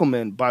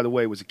Hackelman, by the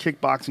way, was a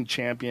kickboxing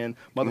champion.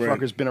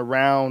 Motherfucker's been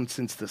around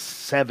since the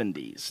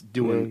 70s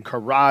doing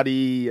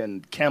karate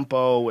and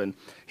kempo, and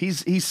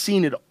he's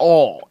seen it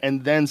all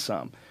and then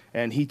some.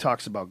 And he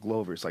talks about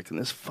Glover. It's like, when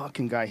this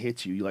fucking guy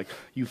hits you,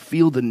 you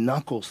feel the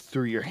knuckles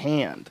through your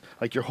hand.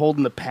 Like you're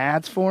holding the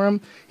pads for him.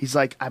 He's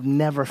like, I've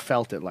never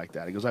felt it like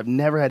that. He goes, I've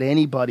never had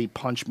anybody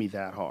punch me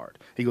that hard.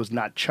 He goes,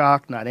 not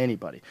Chuck, not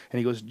anybody. And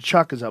he goes,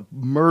 Chuck is a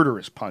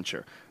murderous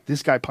puncher.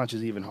 This guy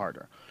punches even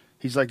harder.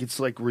 He's like, it's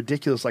like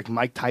ridiculous, like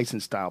Mike Tyson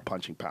style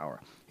punching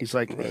power. He's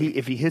like,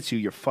 if he hits you,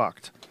 you're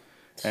fucked.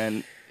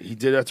 And he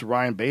did that to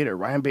Ryan Bader.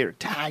 Ryan Bader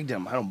tagged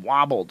him, had him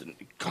wobbled and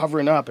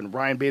covering up, and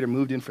Ryan Bader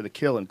moved in for the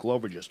kill, and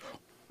Glover just,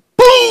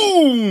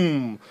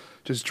 boom,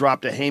 just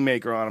dropped a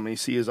haymaker on him, and you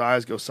see his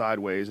eyes go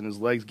sideways and his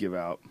legs give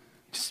out.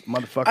 Just,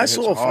 motherfucker I hits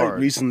saw a fight hard.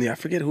 recently. I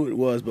forget who it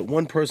was, but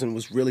one person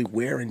was really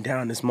wearing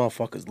down this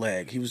motherfucker's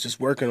leg. He was just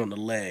working on the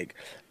leg,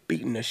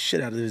 beating the shit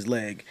out of his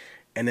leg,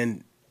 and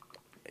then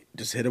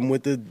just hit him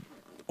with the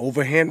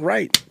overhand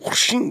right.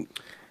 Whooshing.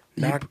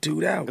 Knocked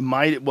dude out.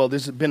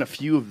 There's been a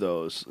few of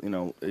those.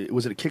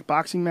 Was it a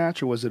kickboxing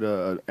match or was it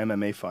a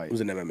MMA fight? It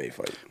was an MMA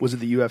fight. Was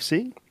it the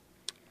UFC?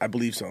 I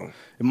believe so.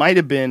 It might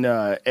have been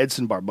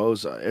Edson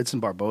Barboza. Edson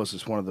Barboza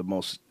is one of the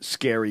most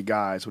scary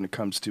guys when it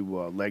comes to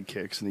leg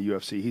kicks in the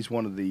UFC. He's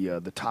one of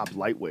the top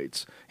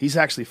lightweights. He's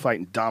actually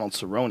fighting Donald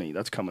Cerrone.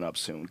 That's coming up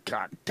soon.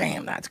 God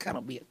damn, that's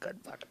gonna be a good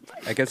fucking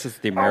fight. I guess it's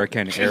the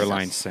American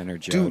Airlines Center,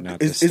 Joe. Dude,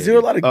 not is the there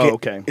a lot of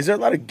okay. Is there a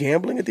lot of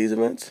gambling at these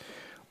events?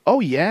 Oh,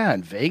 yeah,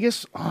 in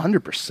Vegas,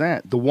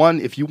 100%. The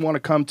one, if you want to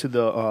come to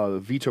the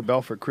Vitor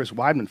Belfort-Chris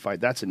Weidman fight,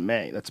 that's in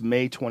May. That's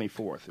May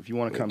 24th, if you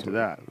want to come to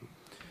that.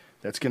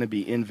 That's going to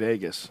be in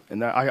Vegas.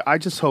 And I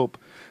just hope,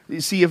 you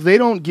see, if they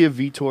don't give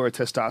Vitor a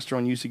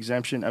testosterone use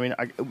exemption, I mean,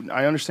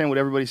 I understand what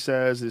everybody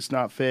says. It's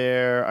not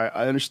fair.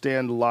 I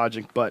understand the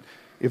logic. But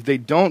if they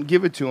don't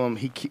give it to him,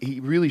 he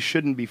really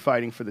shouldn't be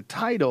fighting for the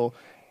title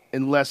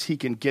unless he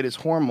can get his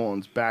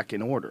hormones back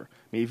in order.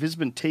 I mean, if he's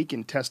been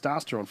taking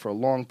testosterone for a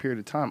long period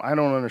of time, I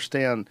don't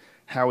understand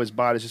how his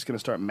body's just going to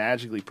start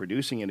magically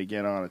producing it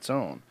again on its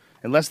own.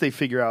 Unless they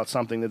figure out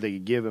something that they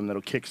could give him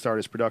that'll kickstart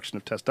his production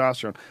of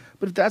testosterone.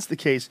 But if that's the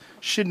case,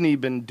 shouldn't he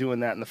have been doing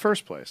that in the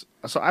first place?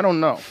 So I don't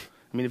know.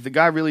 I mean, if the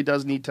guy really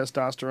does need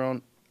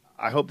testosterone,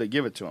 I hope they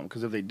give it to him.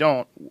 Because if they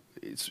don't,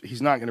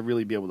 he's not going to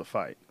really be able to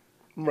fight.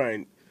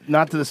 Right.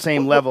 not to the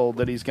same level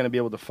that he's going to be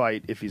able to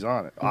fight if he's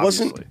on it.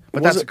 Obviously,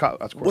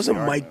 Wasn't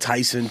Mike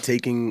Tyson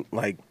taking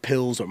like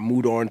pills or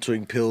mood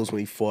altering pills when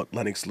he fought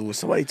Lennox Lewis?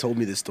 Somebody told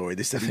me this story.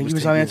 They said I think he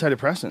was on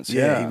antidepressants.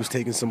 Yeah, he was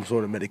taking some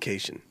sort of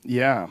medication.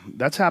 Yeah,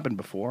 that's happened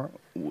before.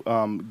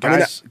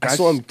 I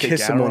saw him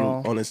kiss him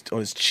on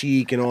his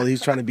cheek and all. He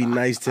was trying to be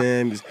nice to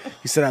him.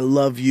 He said, "I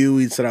love you."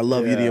 He said, "I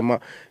love you" to your mom.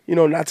 You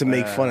know, not to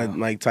make fun of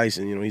Mike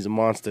Tyson. You know, he's a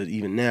monster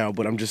even now.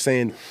 But I'm just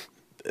saying,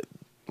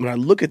 when I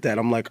look at that,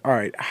 I'm like, all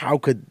right, how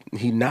could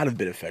he not have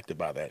been affected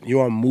by that?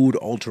 You're on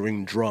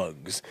mood-altering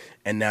drugs,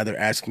 and now they're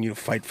asking you to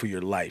fight for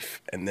your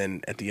life. And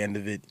then at the end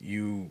of it,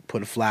 you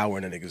put a flower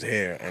in a nigga's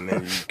hair, and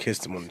then you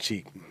kissed him on the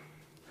cheek.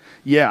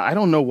 Yeah, I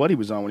don't know what he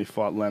was on when he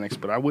fought Lennox,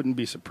 but I wouldn't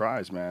be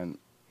surprised, man.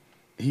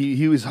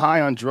 He was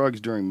high on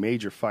drugs during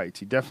major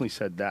fights. He definitely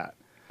said that.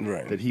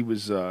 Right. That he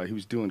was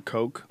doing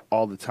coke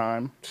all the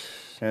time,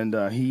 and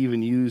he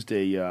even used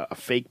a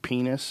fake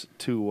penis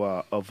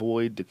to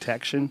avoid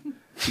detection.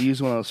 He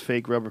used one of those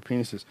fake rubber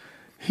penises.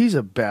 He's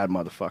a bad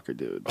motherfucker,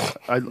 dude.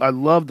 I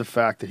love the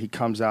fact that he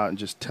comes out and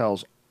just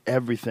tells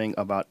everything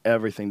about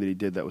everything that he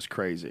did that was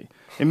crazy.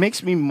 It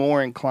makes me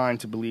more inclined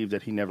to believe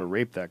that he never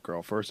raped that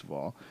girl, first of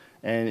all.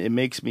 And it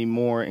makes me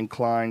more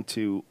inclined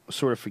to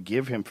sort of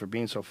forgive him for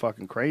being so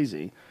fucking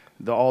crazy.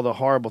 All the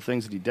horrible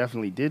things that he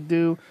definitely did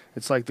do.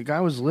 It's like the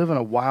guy was living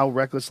a wild,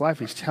 reckless life.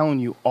 He's telling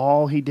you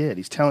all he did.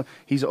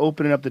 He's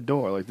opening up the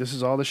door. Like, this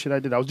is all the shit I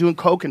did. I was doing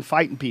coke and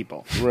fighting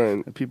people.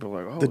 Right. And people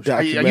are like, oh,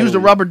 I used a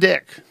rubber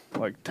dick.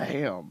 Like,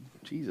 damn,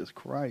 Jesus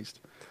Christ.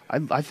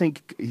 I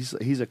think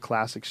he's a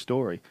classic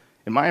story.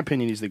 In my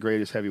opinion, he's the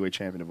greatest heavyweight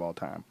champion of all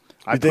time.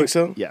 You think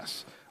so?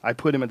 Yes. I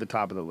put him at the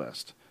top of the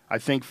list. I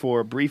think for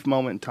a brief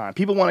moment in time.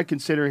 People want to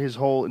consider his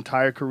whole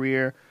entire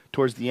career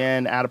towards the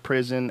end, out of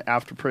prison,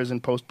 after prison,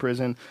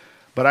 post-prison.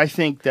 But I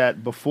think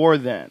that before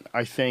then,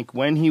 I think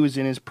when he was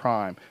in his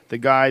prime, the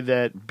guy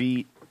that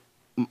beat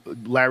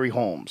Larry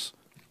Holmes,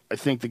 I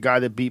think the guy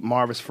that beat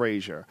Marvis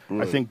Frazier,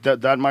 I think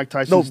that Mike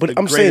Tyson is the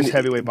greatest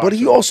heavyweight boxer. But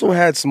he also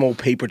had some old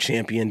paper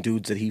champion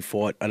dudes that he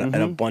fought, and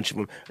a bunch of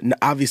them.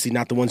 Obviously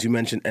not the ones you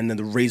mentioned, and then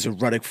the Razor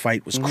Ruddock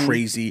fight was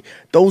crazy.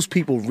 Those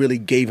people really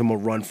gave him a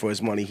run for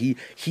his money.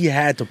 He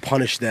had to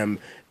punish them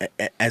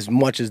as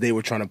much as they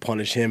were trying to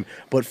punish him.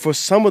 But for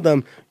some of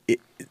them,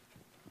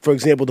 for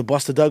example, the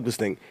Buster Douglas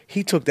thing,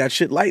 he took that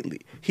shit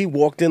lightly. He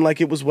walked in like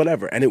it was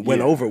whatever, and it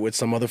went over with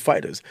some other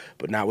fighters,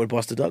 but not with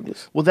Buster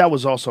Douglas. Well, that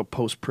was also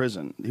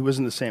post-prison. He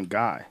wasn't the same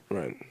guy.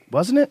 Right.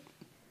 Wasn't it?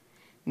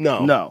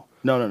 No. No,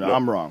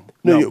 I'm wrong.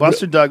 No,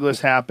 Buster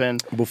Douglas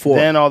happened. Before.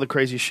 Then all the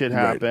crazy shit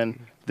happened.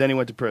 Right. Then he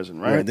went to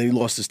prison, right? Right. Then he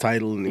lost his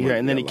title.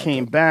 And then he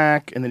came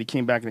back, and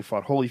he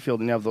fought Holyfield,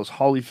 and you have those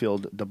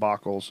Holyfield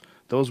debacles.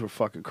 Those were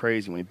fucking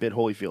crazy when he bit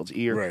Holyfield's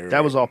ear. Right.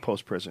 That was all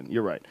post-prison.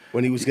 You're right.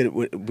 When he was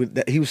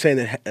he was saying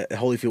that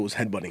Holyfield was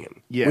headbutting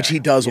him, which he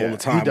does all the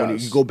time. He does. When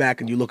you go back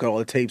and you look at all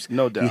the tapes,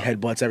 no doubt, he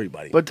headbutts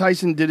everybody. But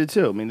Tyson did it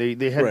too. I mean, they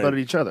headbutted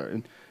each other.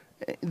 And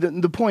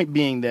the point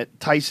being that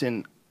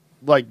Tyson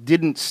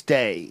didn't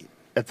stay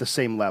at the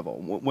same level.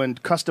 When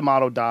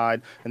Customato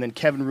died and then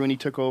Kevin Rooney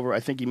took over,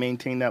 I think he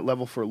maintained that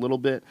level for a little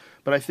bit.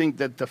 But I think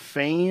that the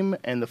fame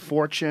and the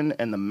fortune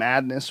and the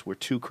madness were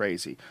too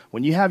crazy.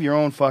 When you have your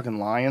own fucking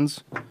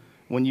lions,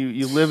 when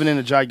you're living in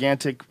a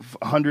gigantic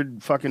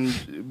 100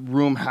 fucking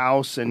room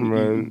house and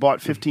you bought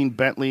 15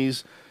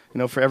 Bentleys,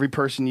 for every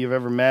person you've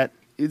ever met,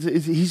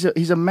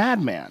 he's a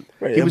madman.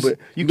 Right.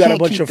 You got a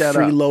bunch of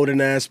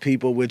freeloading ass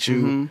people with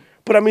you.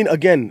 But I mean,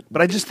 again,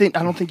 I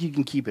don't think you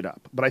can keep it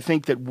up. But I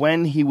think that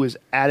when he was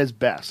at his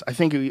best, I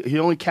think he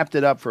only kept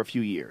it up for a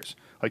few years,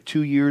 like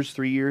 2 years,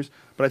 3 years.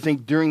 But I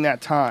think during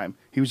that time,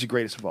 he was the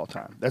greatest of all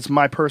time. That's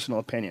my personal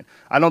opinion.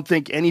 I don't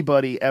think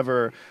anybody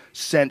ever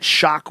sent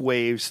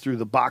shockwaves through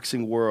the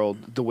boxing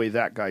world the way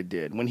that guy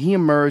did. When he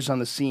emerged on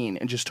the scene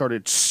and just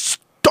started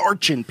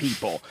starching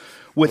people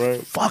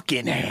with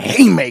fucking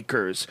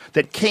haymakers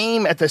that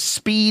came at the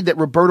speed that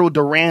Roberto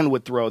Duran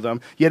would throw them,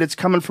 yet it's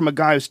coming from a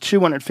guy who's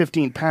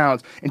 215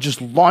 pounds and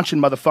just launching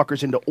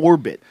motherfuckers into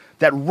orbit.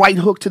 That right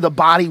hook to the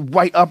body,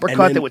 right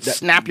uppercut that would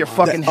snap your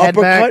fucking head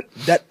back.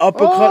 That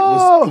uppercut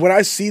was, when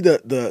I see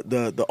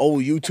the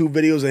old YouTube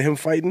videos of him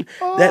fighting,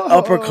 that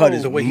uppercut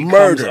is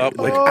murder.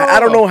 I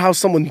don't know how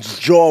someone's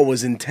jaw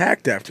was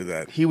intact after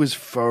that. He was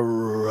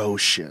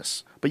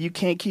ferocious. But you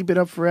can't keep it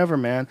up forever,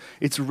 man.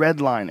 It's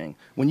redlining.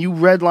 When you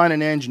redline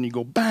an engine, you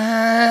go,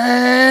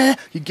 bah,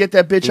 you get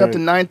that bitch up to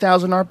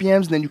 9,000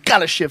 RPMs, and then you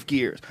gotta shift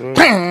gears.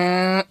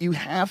 You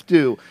have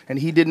to. And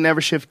he didn't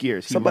ever shift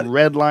gears. He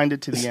redlined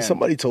it to the end.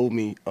 Somebody told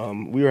me,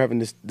 we were having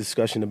this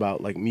discussion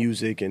about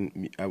music,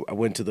 and I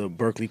went to the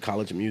Berklee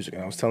College of Music,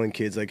 and I was telling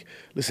kids,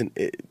 listen,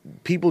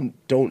 people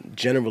don't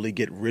generally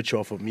get rich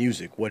off of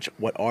music. What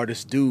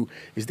artists do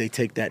is they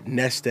take that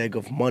nest egg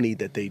of money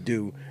that they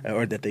do,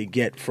 or that they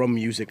get from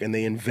music, and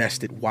they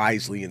invest it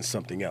wisely in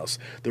something else.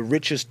 The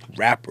richest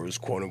rappers,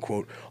 quote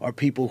unquote, are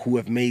people who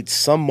have made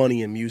some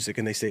money in music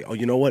and they say, oh,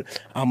 you know what?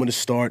 I'm going to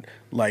start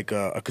like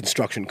a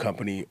construction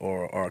company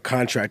or a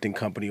contracting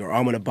company, or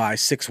I'm going to buy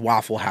 6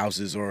 Waffle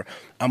Houses, or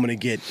I'm going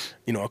to get,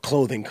 a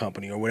clothing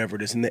company or whatever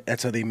it is. And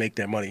that's how they make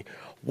their money.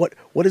 What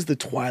is the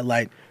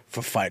twilight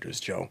for fighters,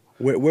 Joe?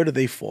 Where do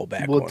they fall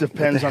back on? Well, it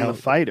depends on the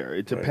fighter.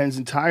 It depends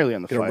entirely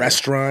on the fighter. A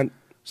restaurant.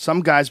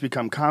 Some guys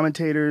become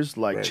commentators,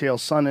 like Chael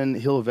Sonnen.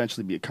 He'll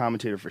eventually be a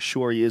commentator for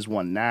sure. He is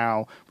one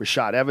now.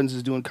 Rashad Evans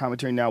is doing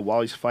commentary now while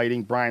he's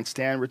fighting. Brian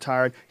Stan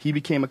retired. He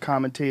became a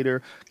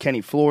commentator.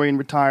 Kenny Florian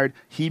retired.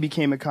 He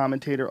became a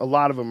commentator. A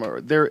lot of them are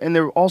there, and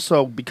they're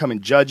also becoming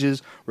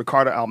judges.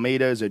 Ricardo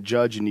Almeida is a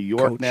judge in New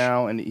York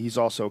now, and he's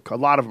also a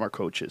lot of them are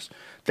coaches.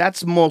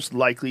 That's most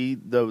likely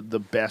the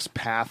best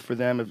path for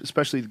them,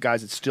 especially the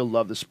guys that still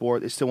love the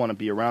sport. They still want to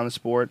be around the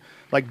sport.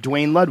 Like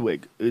Dwayne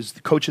Ludwig is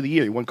the coach of the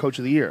year. He won coach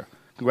of the year.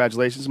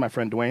 Congratulations, my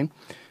friend Dwayne.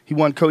 He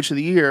won Coach of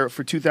the Year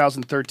for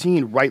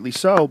 2013, rightly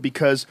so,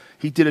 because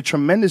he did a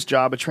tremendous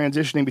job of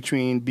transitioning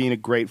between being a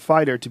great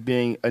fighter to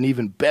being an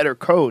even better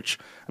coach.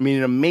 I mean,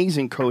 an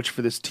amazing coach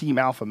for this team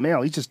alpha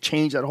male. He just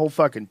changed that whole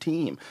fucking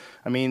team.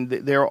 I mean,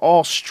 they're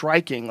all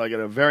striking like at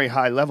a very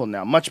high level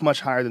now, much,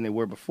 much higher than they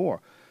were before.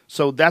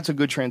 So that's a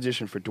good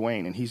transition for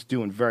Dwayne, and he's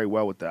doing very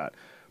well with that.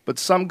 But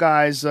some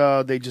guys,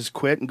 they just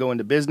quit and go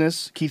into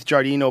business. Keith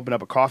Jardine opened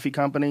up a coffee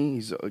company.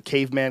 He's a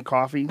Caveman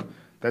Coffee.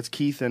 That's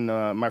Keith and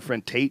my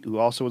friend Tate, who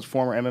also was a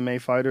former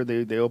MMA fighter.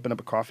 They opened up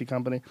a coffee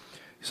company.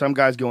 Some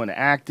guys go into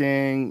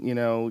acting.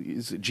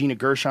 Gina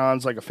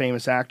Gershon's like a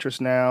famous actress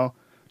now.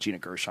 Gina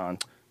Gershon.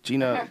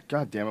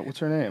 God damn it, what's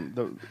her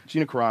name?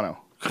 Gina Carano.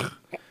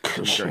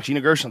 Gina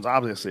Gershon's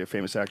obviously a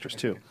famous actress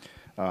too.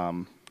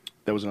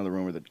 There was another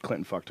rumor that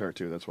Clinton fucked her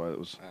too. That's why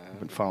I've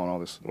been following all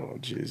this. Oh,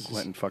 Jesus.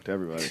 Clinton fucked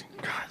everybody.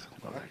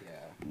 God,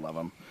 love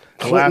him.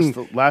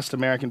 Clinton, last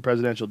American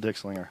presidential dick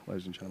slinger,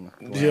 ladies and gentlemen.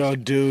 Yo,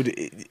 dude,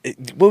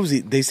 what was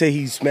he? They say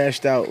he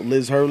smashed out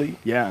Liz Hurley.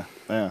 Yeah.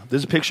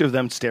 There's a picture of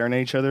them staring at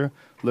each other,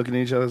 looking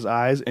at each other's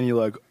eyes, and you're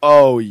like,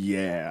 oh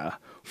yeah,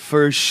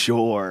 for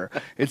sure.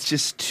 It's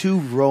just too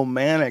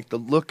romantic.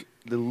 Them looking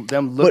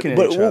at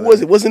each other. What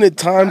was it? Wasn't it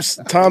Tom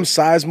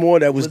Sizemore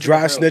that was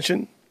dry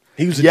snitching?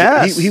 He was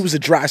a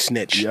dry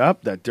snitch.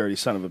 Yep, that dirty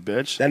son of a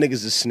bitch. That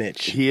nigga's a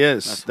snitch. He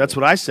is. That's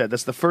what I said.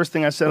 That's the first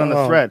thing I said on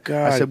the thread.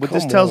 God, I said, what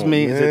this tells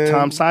me is that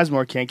Tom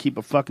Sizemore can't keep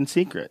a fucking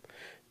secret.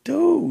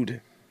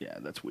 Dude. Yeah,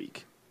 that's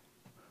weak.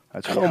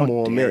 Come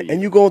on, man.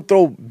 And you gonna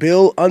throw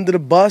Bill under the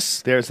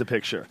bus? There's the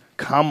picture.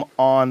 Come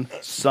on,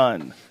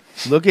 son.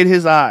 Look at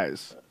his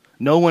eyes.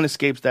 No one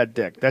escapes that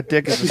dick. That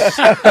dick's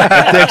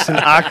an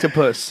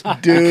octopus.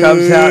 Dude. It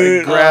comes out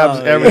and grabs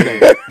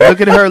everything. Look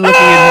at her looking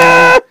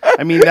at him.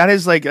 I mean, that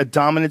is like a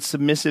dominant,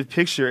 submissive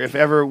picture if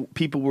ever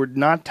people were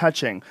not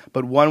touching,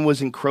 but one was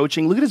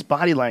encroaching. Look at his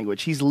body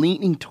language. He's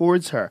leaning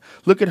towards her.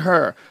 Look at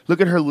her. Look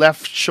at her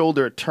left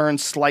shoulder turned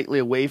slightly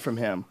away from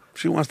him.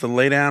 She wants to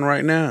lay down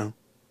right now.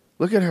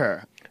 Look at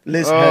her.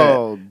 Liz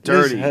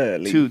dirty.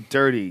 Hurley. Two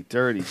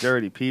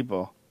dirty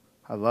people.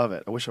 I love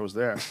it. I wish I was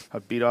there.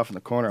 I'd beat off in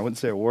the corner. I wouldn't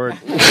say a word.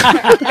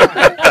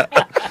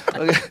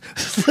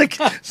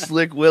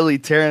 Slick Willie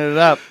tearing it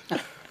up.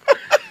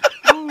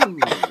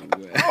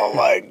 Oh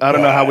my God. I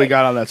don't know how we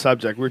got on that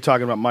subject. We were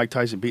talking about Mike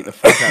Tyson beating the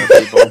fuck out of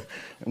people.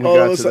 And we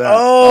got to that.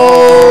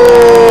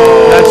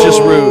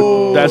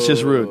 That's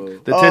just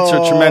rude. The tits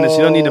are tremendous. You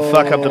don't need to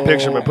fuck up the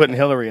picture by putting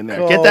Hillary in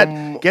there. Get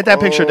that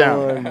picture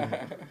down.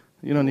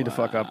 You don't need to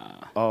fuck up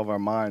all of our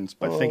minds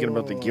by thinking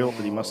about the guilt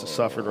that he must have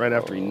suffered right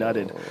after he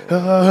nutted.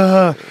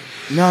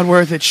 Not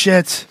worth it,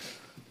 shit.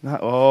 Kiss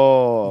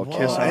on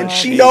and the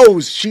she cheek.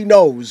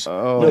 knows.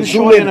 The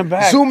shorty in the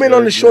back. Zoom in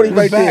on the shorty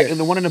right there. And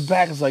the one in the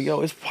back is like,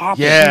 yo, it's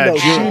popping. Yeah,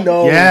 she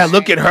knows. Yeah,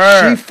 look at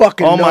her. She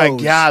fucking knows. Oh my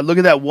God, look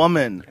at that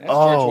woman. That's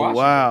George Washington.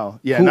 Wow.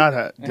 Yeah, Who? not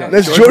her.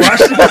 That's George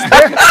Washington.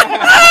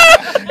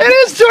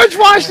 It is George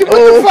Washington.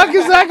 What the fuck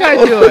is that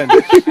guy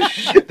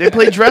doing? They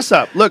play dress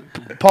up. Look,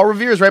 Paul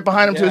Revere's right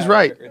behind him to his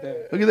right.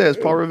 Look at this,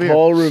 Paul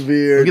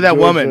Revere. Look at that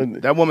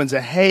woman. That woman's a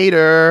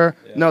hater.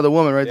 Yeah. No, the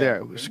woman right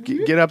there.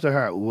 Get up to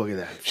her. Look at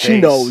that face.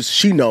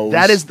 She knows.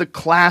 That is the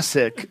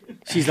classic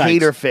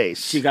hater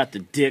face. She got the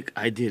dick.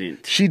 I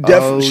didn't. She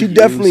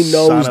definitely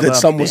knows that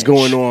something's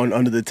going on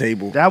under the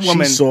table. That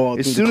woman, she saw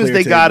as soon as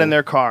they got in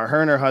their car,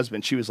 her and her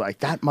husband, she was like,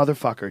 that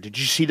motherfucker, did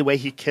you see the way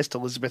he kissed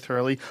Elizabeth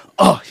Hurley?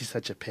 Oh, he's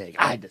such a pig.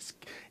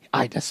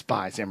 I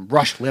despise him.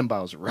 Rush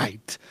Limbaugh's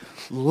right.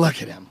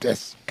 Look at him.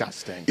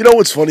 Disgusting. You know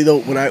what's funny, though?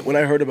 When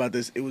I heard about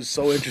this, it was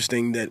so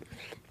interesting that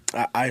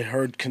I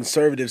heard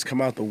conservatives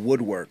come out the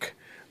woodwork.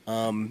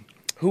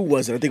 Who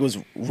was it? I think it was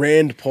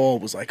Rand Paul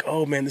was like,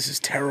 oh, man, this is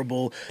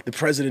terrible. The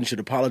president should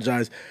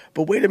apologize.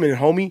 But wait a minute,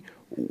 homie.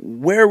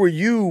 Where were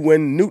you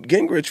when Newt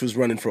Gingrich was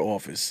running for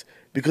office?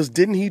 Because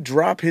didn't he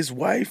drop his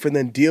wife and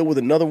then deal with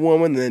another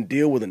woman and then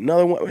deal with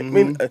another one? Mm-hmm. I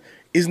mean,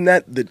 isn't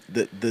that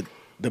the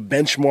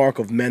benchmark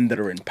of men that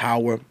are in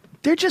power?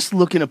 They're just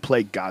looking to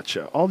play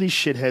gotcha. All these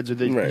shitheads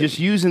are just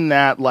using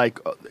that like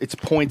it's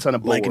points on a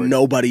board. Like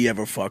nobody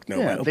ever fucked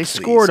nobody. Yeah, Oh, they please,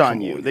 scored on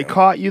come you. They yo.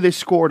 caught you. They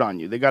scored on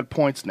you. They got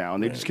points now,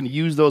 and they're just going to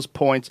use those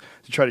points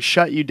to try to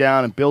shut you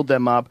down and build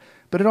them up.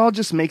 But it all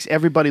just makes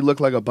everybody look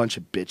like a bunch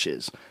of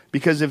bitches.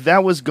 Because if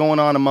that was going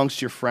on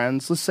amongst your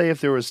friends, let's say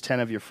if there was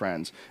 10 of your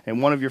friends,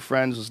 and one of your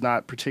friends was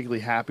not particularly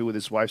happy with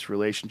his wife's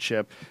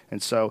relationship,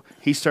 and so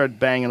he started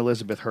banging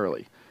Elizabeth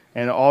Hurley,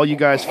 and all you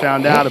guys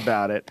found out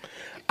about it.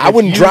 I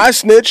wouldn't dry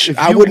snitch.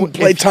 I wouldn't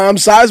play Tom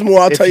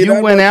Sizemore. I'll tell you that. If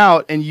you went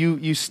out and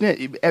you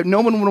snitch,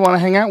 no one would want to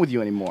hang out with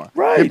you anymore.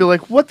 Right. They'd be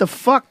like, "What the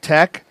fuck,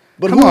 Tech?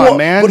 But Come on,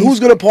 man." But who's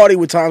gonna party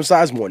with Tom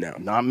Sizemore now?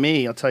 Not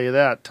me. I'll tell you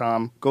that,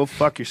 Tom. Go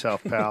fuck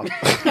yourself, pal.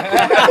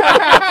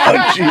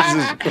 Oh,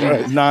 Jesus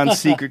Christ.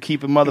 Non-secret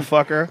keeping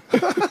motherfucker.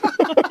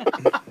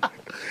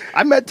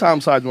 I met Tom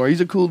Sizemore. He's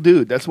a cool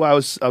dude. That's why I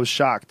was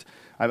shocked.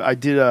 I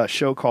did a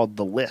show called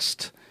The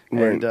List.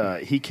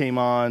 And he came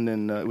on,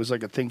 and it was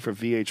like a thing for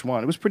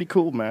VH1. It was pretty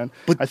cool, man.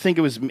 But I think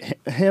it was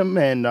him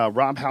and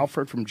Rob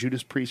Halford from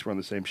Judas Priest were on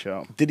the same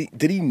show.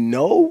 Did he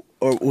know,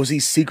 or was he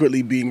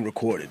secretly being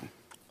recorded?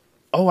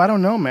 Oh, I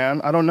don't know, man.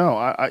 I don't know.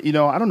 I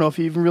don't know if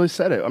he even really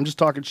said it. I'm just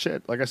talking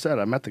shit. Like I said,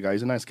 I met the guy.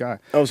 He's a nice guy.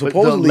 Oh,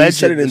 supposedly he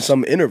said it in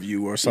some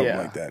interview or something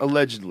like that.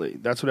 Allegedly.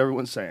 That's what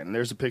everyone's saying. And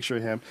there's a picture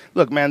of him.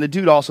 Look, man, the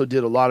dude also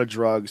did a lot of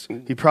drugs.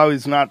 He probably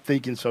is not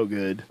thinking so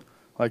good.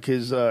 Like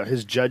his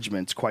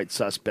judgment's quite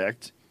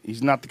suspect.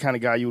 He's not the kind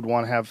of guy you would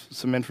want to have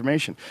some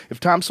information.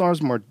 If Tom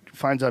Sizemore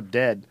finds out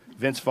dead,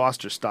 Vince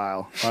Foster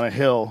style, on a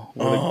hill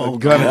with a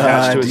gun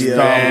attached to his thumb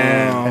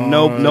and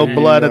no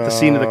blood at the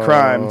scene of the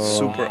crime.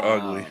 Super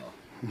ugly.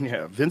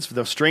 Yeah,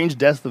 The Strange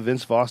Death of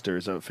Vince Foster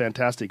is a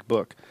fantastic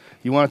book.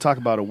 You want to talk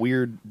about a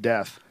weird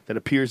death that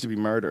appears to be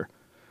murder.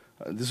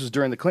 This was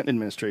during the Clinton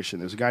administration.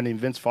 There's a guy named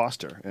Vince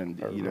Foster,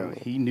 and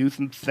he knew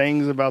some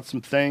things about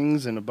some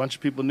things, and a bunch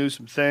of people knew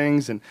some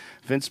things, and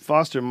Vince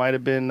Foster might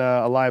have been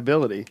a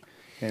liability.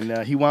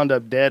 And he wound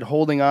up dead,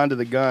 holding on to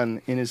the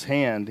gun in his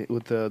hand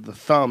with the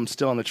thumb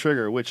still on the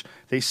trigger, which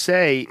they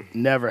say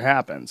never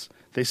happens.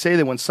 They say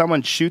that when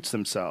someone shoots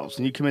themselves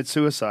and you commit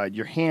suicide,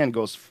 your hand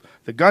goes,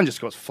 the gun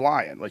just goes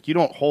flying. Like, you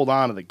don't hold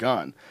on to the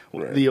gun.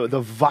 Right.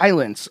 The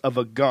violence of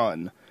a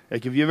gun,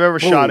 like if you've ever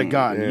shot a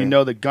gun, you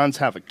know that guns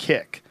have a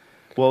kick.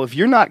 Well, if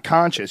you're not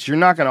conscious, you're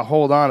not going to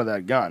hold on to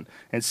that gun.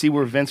 And see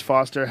where Vince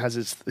Foster has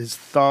his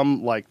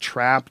thumb like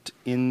trapped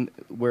in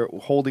where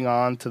holding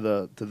on to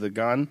the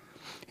gun.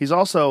 He's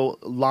also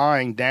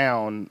lying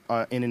down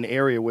in an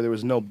area where there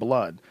was no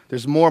blood.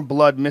 There's more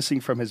blood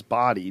missing from his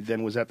body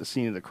than was at the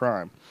scene of the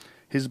crime.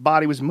 His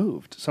body was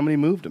moved. Somebody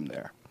moved him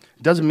there.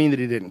 It doesn't mean that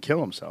he didn't kill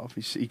himself.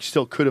 He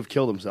still could have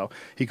killed himself.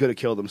 He could have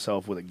killed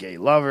himself with a gay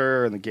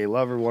lover, and the gay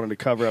lover wanted to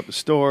cover up the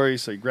story,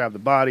 so he grabbed the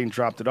body and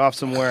dropped it off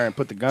somewhere and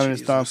put the gun in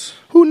his thumb.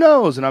 Who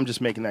knows? And I'm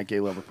just making that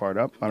gay lover part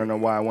up. I don't know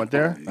why I went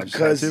there.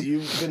 Because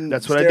you've been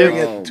That's what I staring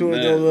do. at two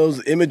of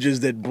those images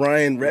that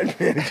Brian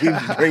Redman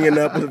keeps bringing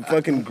up with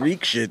fucking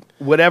Greek shit.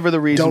 Whatever the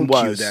reason Don't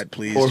was, cue that,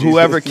 please, or Jesus.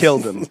 whoever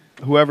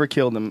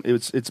killed him,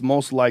 it's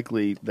most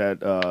likely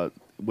that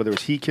whether it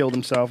was he killed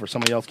himself or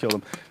somebody else killed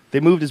him, they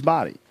moved his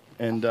body.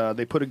 And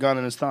they put a gun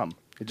in his thumb.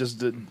 It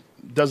just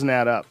doesn't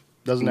add up.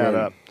 Add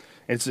up.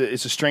 It's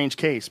a strange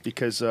case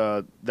because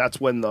that's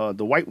when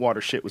the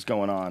Whitewater shit was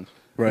going on.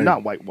 Right.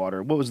 Not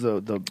Whitewater. What was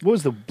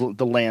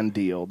the land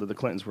deal that the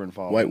Clintons were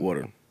involved in?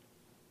 Whitewater.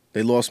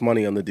 They lost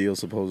money on the deal,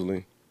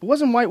 supposedly. But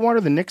wasn't Whitewater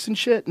the Nixon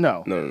shit?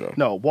 No.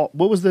 No. What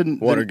was the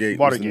Watergate? Watergate.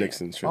 Was the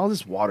Nixon shit. All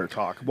this water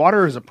talk.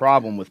 Water is a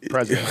problem with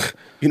presidents.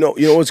 You know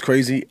what's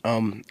crazy?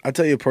 I'll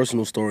tell you a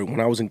personal story. When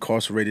I was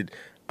incarcerated,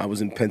 I was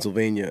in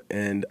Pennsylvania,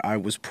 and I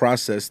was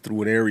processed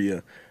through an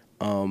area,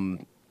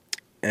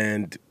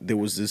 and there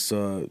was this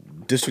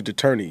district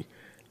attorney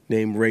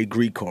named Ray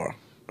Greekar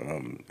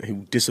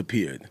who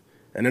disappeared.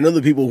 And I know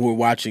the people who were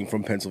watching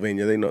from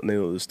Pennsylvania, they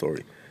know the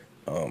story.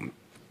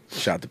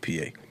 Shout to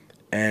PA.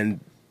 And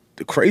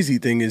the crazy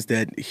thing is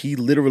that he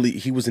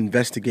was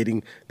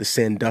investigating the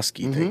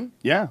Sandusky thing.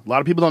 Yeah, a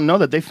lot of people don't know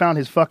that they found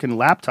his fucking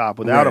laptop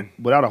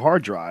without a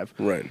hard drive.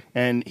 Right.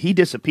 And he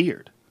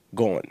disappeared.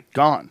 Gone.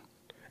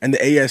 And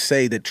the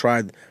ASA that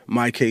tried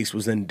my case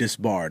was then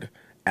disbarred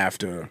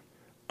after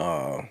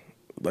maybe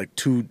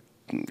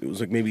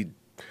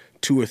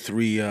 2 or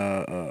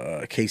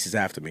 3 cases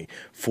after me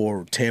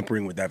for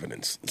tampering with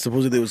evidence.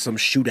 Supposedly there was some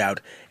shootout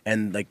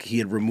and like he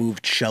had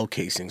removed shell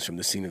casings from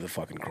the scene of the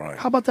fucking crime.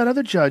 How about that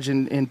other judge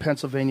in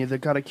Pennsylvania that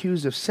got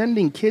accused of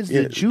sending kids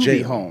to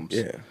juvie homes?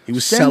 Yeah, he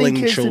was sending selling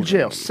kids children to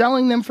jail,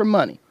 selling them for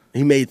money.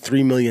 He made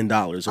 $3 million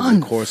over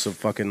the course of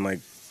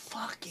fucking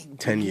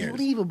 10 years.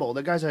 Unbelievable.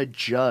 That guy's a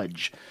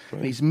judge,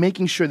 and he's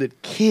making sure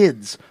that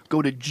kids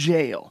go to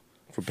jail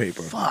for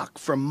paper.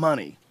 For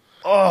money.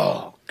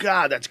 Oh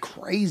God, that's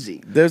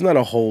crazy. There's not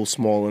a hole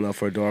small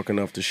enough or dark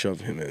enough to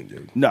shove him in,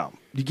 dude. No,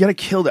 you gotta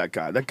kill that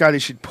guy. That guy, they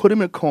should put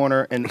him in a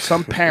corner, and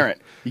some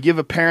parent, you give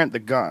a parent the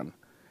gun,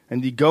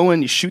 and you go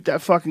in, you shoot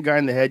that fucking guy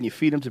in the head, and you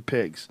feed him to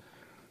pigs.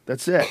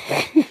 That's it.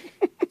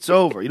 It's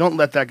over. You don't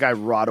let that guy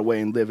rot away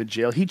and live in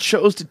jail. He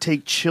chose to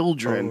take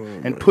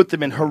children and put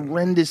them in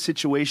horrendous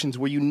situations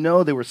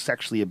where they were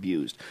sexually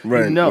abused.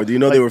 Right.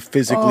 They were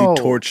physically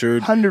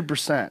tortured.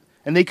 100%.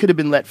 And they could have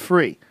been let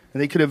free. And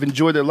they could have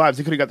enjoyed their lives.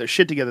 They could have got their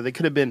shit together. They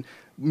could have been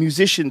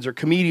musicians or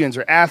comedians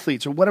or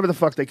athletes or whatever the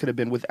fuck they could have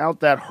been without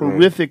that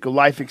horrific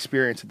life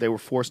experience that they were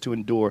forced to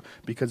endure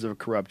because of a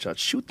corrupt judge.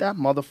 Shoot that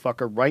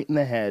motherfucker right in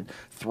the head.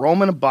 Throw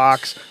him in a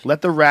box.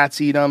 Let the rats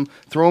eat him.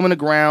 Throw him in the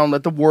ground.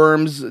 Let the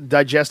worms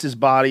digest his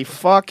body.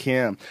 Fuck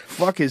him.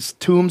 Fuck his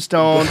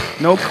tombstone.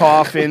 No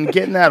coffin.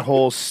 Get in that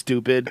hole,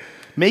 stupid.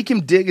 Make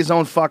him dig his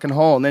own fucking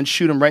hole and then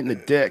shoot him right in the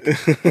dick.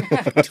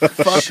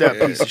 Fuck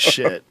that piece of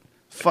shit.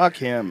 Fuck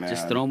him, man.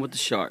 Just throw him with the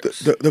sharks.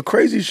 The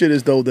crazy shit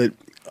is, though, that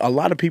a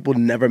lot of people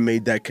never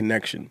made that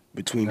connection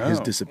between his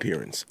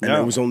disappearance. And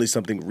it was only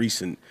something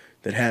recent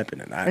that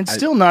happened. And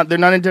still not, they're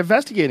not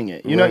investigating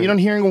it. You know, you don't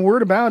hearing a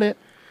word about it.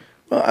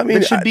 Well, I mean,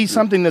 it should be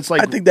something that's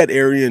like... I think that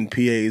area in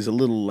PA is a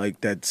little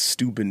like that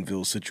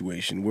Steubenville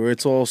situation where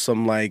it's all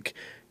some like...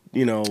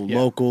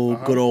 local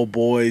good old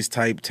boys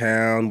type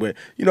town where,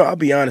 I'll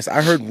be honest,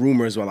 I heard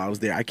rumors while I was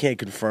there. I can't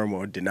confirm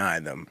or deny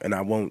them, and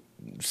I won't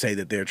say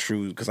that they're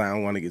true because I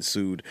don't want to get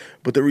sued.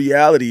 But the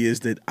reality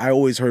is that I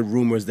always heard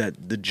rumors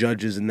that the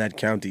judges in that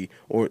county,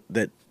 or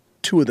that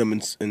two of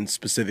them in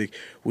specific,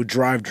 would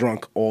drive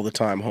drunk all the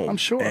time home. I'm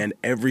sure. And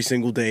every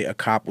single day a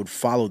cop would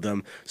follow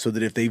them so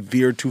that if they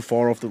veered too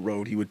far off the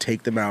road, he would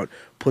take them out,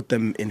 put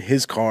them in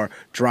his car,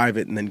 drive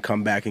it, and then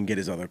come back and get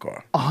his other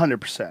car.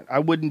 100%. I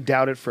wouldn't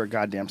doubt it for a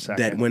goddamn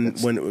second.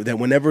 That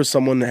whenever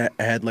someone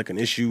had like an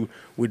issue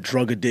with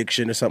drug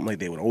addiction or something, like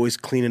they would always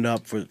clean it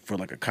up for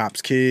like a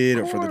cop's kid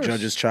or for the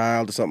judge's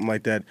child or something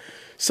like that.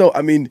 So,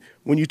 I mean,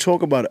 when you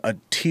talk about a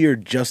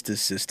tiered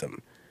justice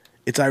system,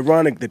 it's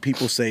ironic that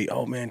people say,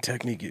 oh, man,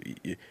 Technique,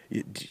 you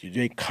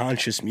make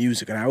conscious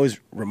music. And I always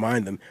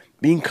remind them,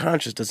 being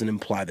conscious doesn't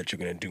imply that you're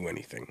going to do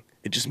anything.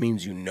 It just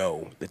means you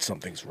know that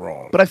something's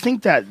wrong. But I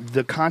think that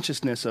the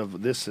consciousness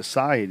of this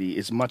society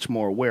is much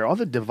more aware. All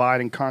the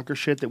divide and conquer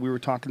shit that we were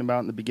talking about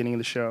in the beginning of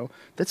the show,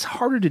 that's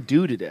harder to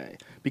do today.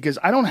 Because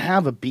I don't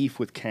have a beef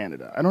with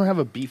Canada. I don't have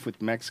a beef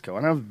with Mexico. I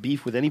don't have a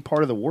beef with any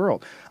part of the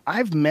world.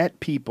 I've met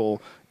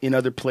people in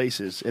other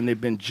places, and they've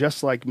been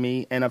just like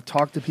me, and I've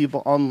talked to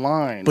people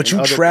online. But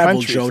you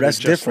travel, Joe. That's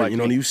different.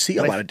 Like you see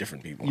a lot of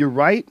different people. You're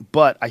right,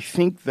 but I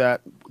think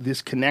that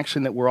this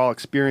connection that we're all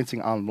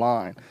experiencing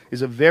online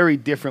is a very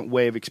different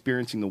way of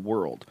experiencing the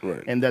world.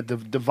 Right. And that the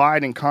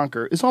divide and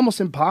conquer is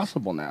almost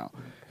impossible now.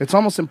 It's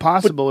almost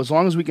impossible as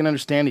long as we can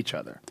understand each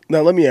other.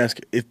 Now, let me ask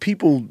you, if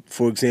people,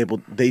 for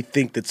example, they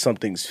think that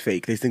something's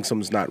fake, they think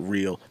something's not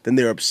real, then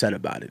they're upset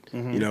about it.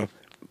 Mm-hmm.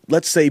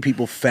 Let's say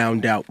people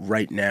found out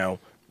right now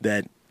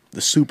that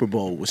the Super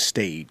Bowl was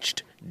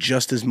staged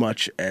just as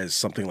much as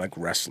something like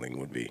wrestling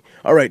would be.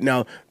 All right,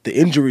 now, the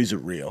injuries are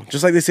real.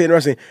 Just like they say in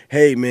wrestling,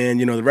 hey, man,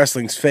 the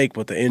wrestling's fake,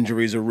 but the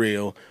injuries are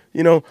real.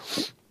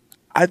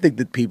 I think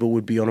that people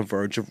would be on the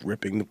verge of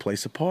ripping the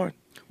place apart.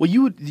 Well,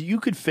 you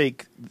could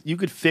fix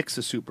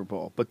the Super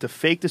Bowl, but to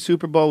fake the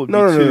Super Bowl would be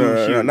too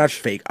huge. No, not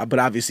fake. But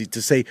obviously,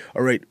 to say,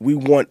 all right, we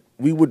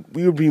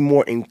would be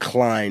more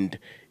inclined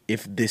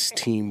if this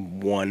team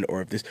won,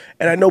 or if this.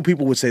 And I know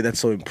people would say that's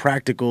so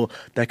impractical,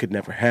 that could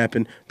never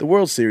happen. The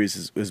World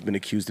Series has been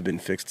accused of being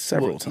fixed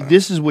several times.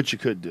 This is what you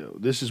could do.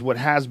 This is what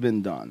has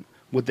been done.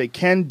 What they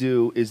can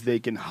do is they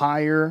can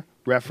hire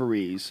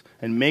referees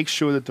and make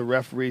sure that the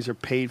referees are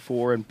paid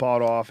for and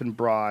bought off and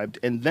bribed.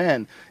 And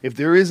then if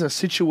there is a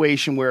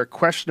situation where a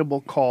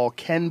questionable call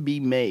can be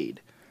made,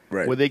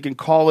 right, where they can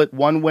call it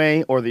one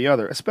way or the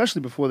other,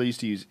 especially before they used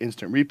to use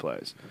instant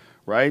replays,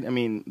 right? I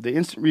mean, the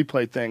instant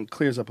replay thing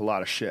clears up a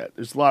lot of shit.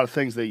 There's a lot of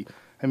things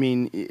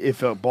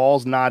if a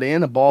ball's not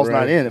in, a ball's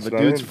not in. If a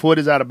dude's foot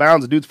is out of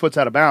bounds, a dude's foot's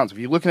out of bounds. If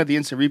you're looking at the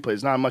instant replay,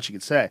 there's not much you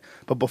can say.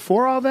 But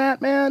before all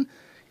that, man,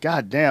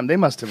 god damn, they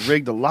must have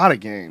rigged a lot of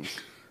games.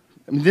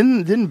 I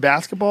mean, didn't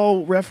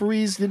basketball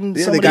referees they got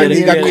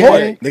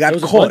caught. They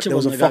got caught. There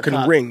was a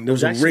fucking ring. There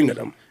was a ring of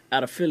them.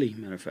 Out of Philly,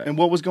 matter of fact. And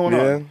what was going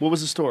on? What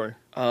was the story?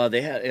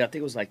 They had, I think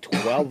it was like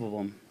 12 of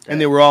them. And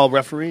they were all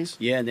referees?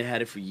 Yeah, and they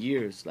had it for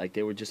years. Like,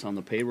 they were just on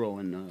the payroll.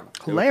 And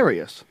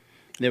hilarious.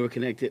 They were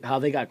connected. How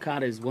they got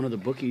caught is one of the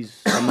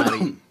bookies,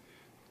 somebody,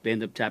 they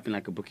ended up tapping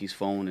like a bookie's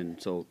phone,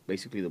 and so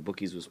basically the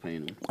bookies was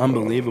paying them.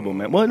 Unbelievable,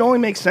 man. Well, it only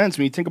makes sense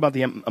when you think about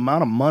the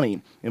amount of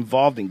money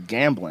involved in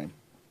gambling.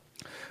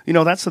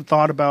 That's the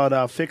thought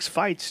about fixed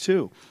fights,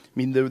 too. I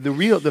mean,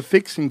 the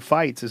fixing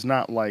fights is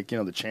not like,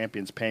 the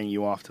champion's paying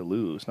you off to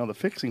lose. No, the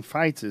fixing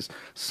fights is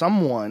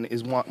someone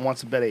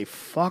wants to bet a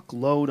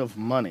fuckload of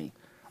money.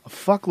 A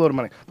fuckload of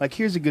money. Like,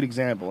 here's a good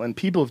example. And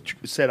people have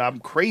said I'm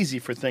crazy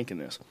for thinking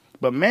this.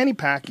 But Manny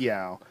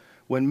Pacquiao,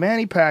 when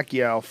Manny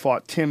Pacquiao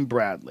fought Tim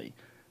Bradley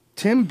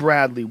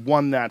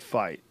won that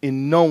fight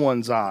in no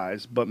one's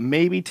eyes, but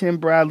maybe Tim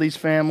Bradley's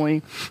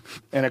family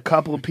and a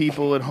couple of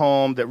people at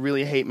home that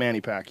really hate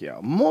Manny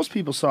Pacquiao. Most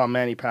people saw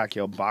Manny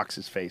Pacquiao box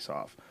his face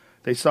off.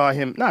 They saw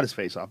him, not his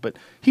face off, but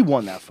he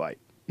won that fight.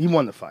 He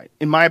won the fight.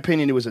 In my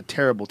opinion, it was a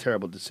terrible,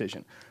 terrible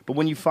decision. But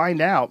when you find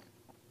out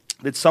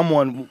that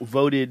someone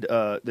voted,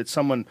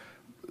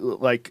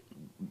 like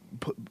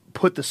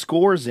put the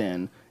scores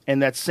in,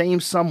 and that same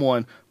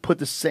someone put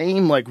the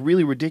same like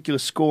really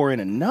ridiculous score in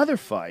another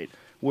fight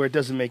where it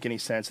doesn't make any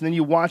sense. And then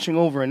you're watching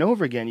over and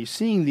over again. You're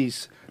seeing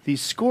these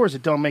scores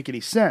that don't make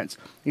any sense.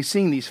 You're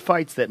seeing these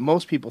fights that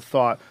most people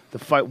thought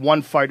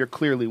one fighter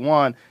clearly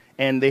won,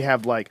 and they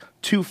have like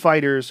two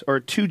fighters or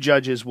two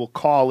judges will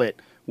call it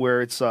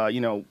where it's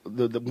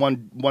the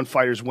one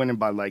fighter's winning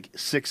by like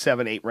 6,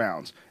 7, 8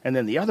 rounds, and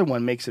then the other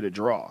one makes it a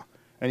draw.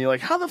 And you're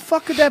like, how the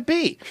fuck could that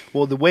be?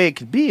 Well, the way it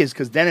could be is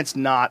because then it's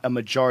not a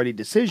majority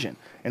decision.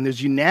 And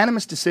there's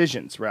unanimous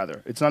decisions,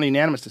 rather. It's not a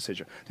unanimous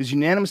decision. There's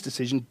unanimous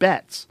decision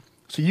bets.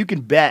 So you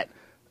can bet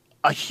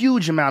a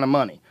huge amount of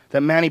money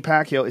that Manny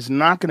Pacquiao is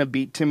not going to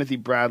beat Timothy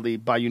Bradley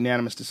by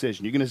unanimous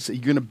decision. You're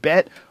going to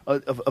bet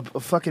a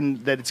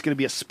fucking that it's going to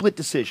be a split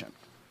decision.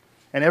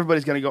 And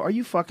everybody's going to go, are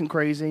you fucking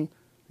crazy?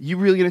 You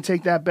really going to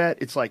take that bet?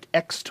 It's like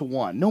X to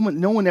 1. No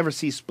one ever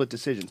sees split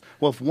decisions.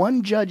 Well, if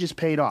one judge is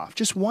paid off,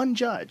 just one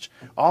judge,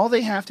 all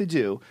they have to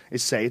do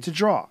is say it's a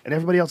draw. And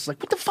everybody else is like,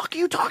 what the fuck are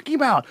you talking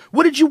about?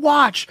 What did you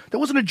watch? That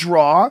wasn't a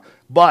draw.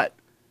 But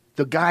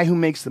the guy who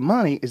makes the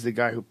money is the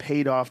guy who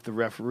paid off the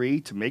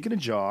referee to make it a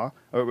draw,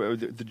 or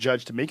the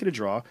judge to make it a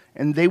draw,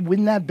 and they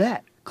win that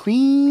bet.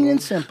 Clean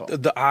and simple.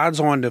 The odds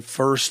on the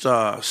first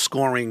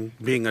scoring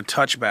being a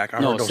touchback,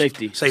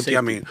 safety.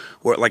 I mean,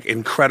 were like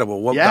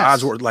incredible. The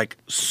odds were like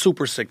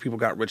super sick. People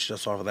got rich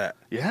just off of that.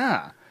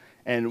 Yeah,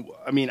 and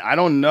I mean, I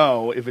don't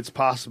know if it's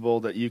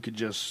possible that you could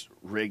just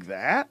rig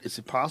that. Is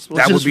it possible?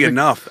 That would be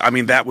enough. I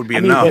mean, that would be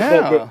enough.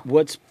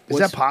 Is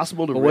that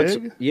possible to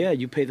rig? Yeah,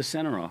 you pay the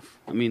center off.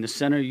 I mean, the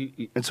center.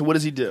 And so, what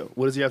does he do?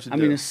 What does he have to do? I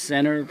mean, the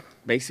center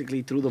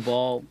basically threw the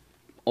ball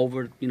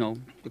over,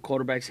 the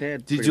quarterback's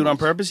head. Did he do it on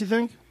purpose, you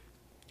think?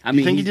 I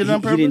mean, think he did it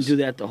on purpose? He didn't do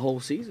that the whole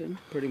season,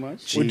 pretty much.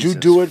 Jesus. Would you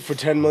do it for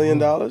 $10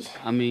 million?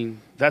 I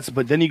mean...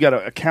 But then you got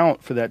to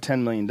account for that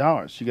 $10 million.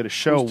 You got to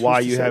show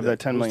why you have that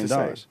 $10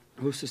 million.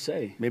 Who's to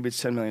say? Maybe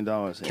it's $10 million.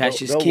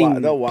 Cash is king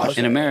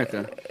in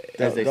America,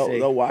 as they say.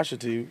 They'll wash it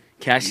to you.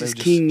 Cash is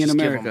king in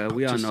America.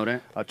 We all know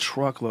that. A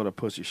truckload of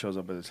pussy shows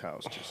up at his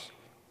house. Just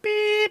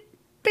beep,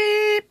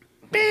 beep,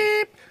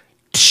 beep.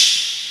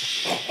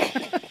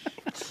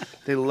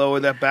 They lower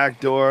that back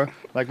door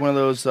like one of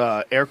those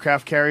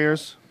aircraft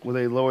carriers where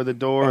they lower the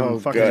door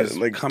and fucking just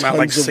like come out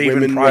like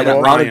Saving Right,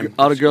 Private Ryan.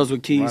 all the girls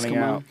with keys running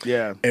come out. out.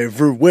 Yeah.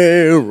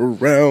 Everywhere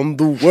around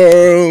the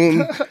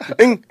world.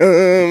 In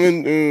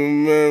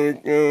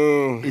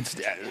America. It's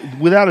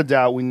without a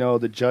doubt, we know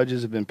the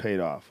judges have been paid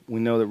off.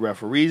 We know that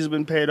referees have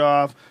been paid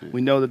off.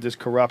 We know that there's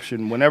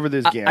corruption whenever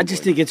there's gambling. I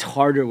just think it's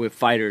harder with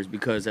fighters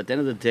because at the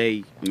end of the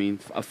day, I mean,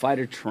 a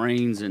fighter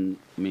trains and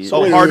I mean,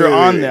 so harder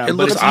on them, It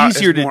but looks it's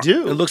easier to more,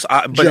 do. It looks,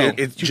 but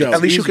Joe,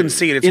 at least you can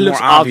see it. It's it more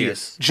looks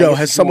obvious. Joe,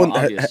 It's more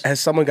obvious. has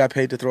someone got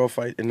paid to throw a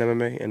fight in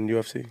MMA and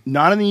UFC?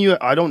 Not in the U.S.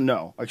 I don't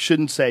know. I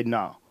shouldn't say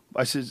no.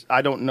 I says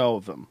I don't know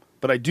of them,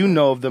 but I do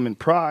know of them in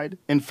Pride.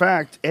 In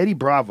fact, Eddie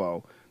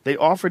Bravo, they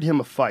offered him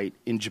a fight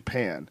in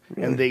Japan,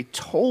 and they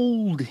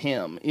told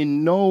him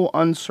in no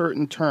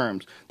uncertain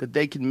terms that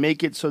they can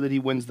make it so that he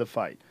wins the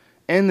fight,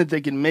 and that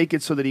they can make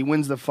it so that he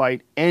wins the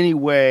fight any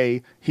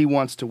way he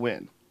wants to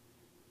win.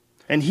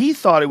 And he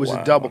thought it was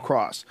a double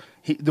cross.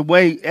 The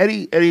way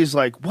Eddie's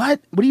like,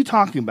 what? What are you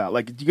talking about?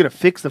 Like, you're going to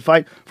fix the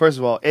fight? First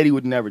of all, Eddie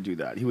would never do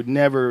that. He would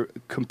never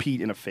compete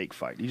in a fake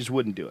fight. He just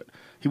wouldn't do it.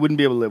 He wouldn't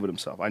be able to live with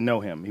himself. I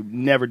know him. He would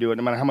never do it,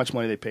 no matter how much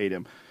money they paid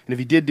him. And if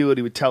he did do it,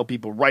 he would tell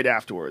people right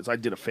afterwards, I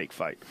did a fake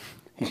fight.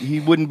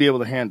 He wouldn't be able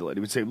to handle it. He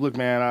would say, look,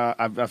 man,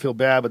 I feel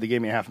bad, but they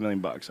gave me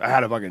 $500,000. I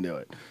had to fucking do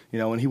it.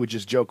 And he would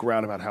just joke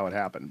around about how it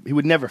happened. He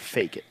would never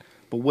fake it.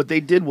 But what they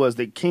did was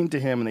they came to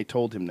him and they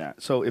told him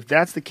that. So if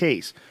that's the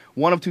case,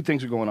 one of two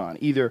things are going on.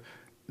 Either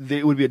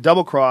it would be a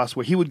double cross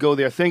where he would go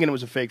there thinking it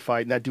was a fake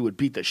fight and that dude would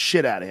beat the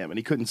shit out of him and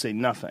he couldn't say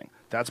nothing.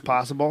 That's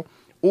possible.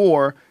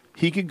 Or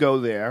he could go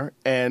there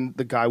and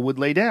the guy would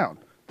lay down.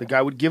 The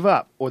guy would give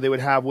up. Or they would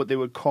have what they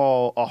would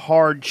call a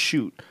hard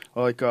shoot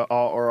or like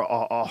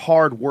a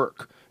hard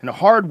work. And a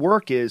hard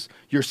work is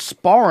you're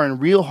sparring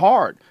real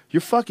hard.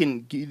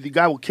 The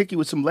guy will kick you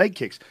with some leg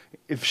kicks.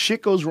 If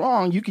shit goes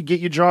wrong, you could get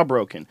your jaw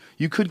broken.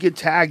 You could get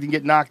tagged and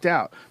get knocked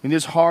out. I mean,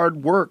 there's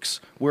hard works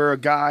where a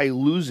guy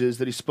loses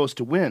that he's supposed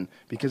to win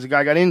because the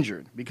guy got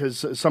injured,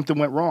 because something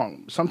went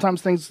wrong.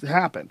 Sometimes things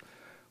happen.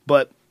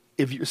 But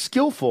if you're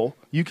skillful,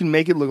 you can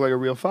make it look like a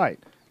real fight.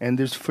 And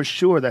there's for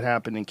sure that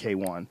happened in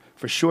K1.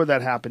 For sure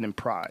that happened in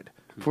Pride.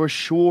 For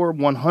sure,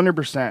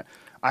 100%.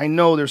 I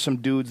know there's some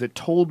dudes that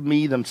told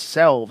me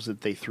themselves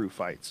that they threw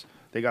fights.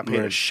 They got paid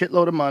a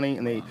shitload of money,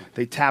 and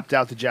they tapped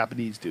out the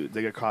Japanese dude.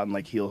 They got caught in,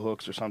 like, heel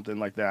hooks or something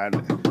like that.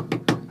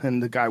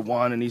 And the guy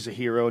won, and he's a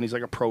hero, and he's,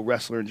 like, a pro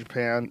wrestler in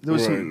Japan. There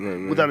was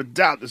without a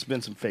doubt, there's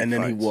been some fake And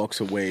then fights. he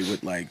walks away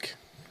with, like,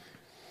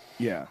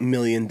 $1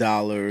 million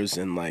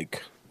and,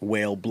 like,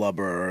 whale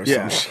blubber or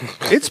something.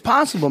 It's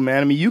possible,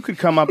 man. I mean, you could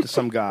come up to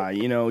some guy,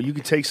 you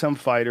could take some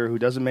fighter who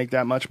doesn't make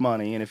that much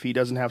money, and if he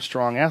doesn't have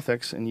strong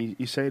ethics, and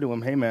you say to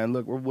him, hey, man,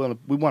 look,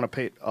 we want to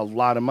pay a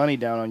lot of money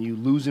down on you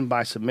losing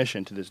by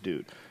submission to this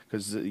dude,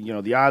 because,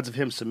 the odds of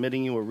him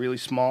submitting you are really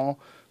small,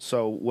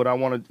 So what I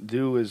want to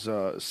do is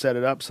set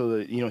it up so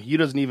that he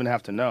doesn't even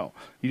have to know.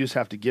 You just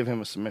have to give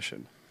him a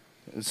submission.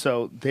 And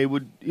so they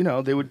would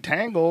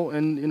tangle,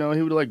 and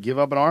he would like give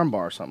up an armbar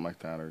or something like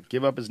that, or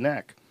give up his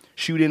neck,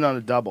 shoot in on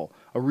a double,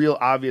 a real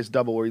obvious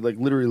double where you like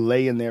literally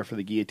lay in there for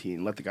the guillotine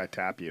and let the guy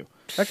tap you.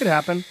 That could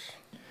happen.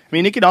 I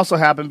mean, it could also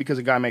happen because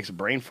a guy makes a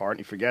brain fart and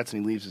he forgets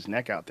and he leaves his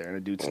neck out there and a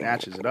dude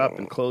snatches it up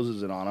and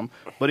closes it on him.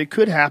 But it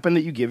could happen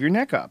that you give your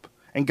neck up.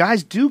 And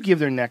guys do give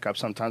their neck up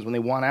sometimes when they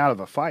want out of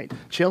a fight.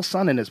 Chael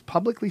Sonnen has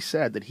publicly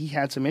said that he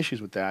had some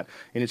issues with that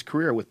in his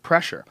career with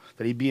pressure,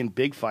 that he'd be in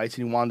big fights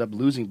and he wound up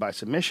losing by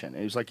submission.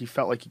 And it was like he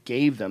felt like he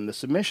gave them the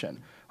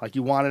submission. Like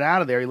you wanted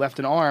out of there, he left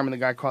an arm and the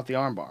guy caught the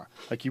armbar.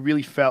 Like he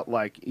really felt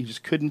like he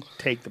just couldn't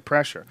take the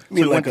pressure. I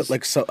mean, like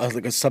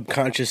a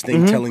subconscious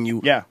thing telling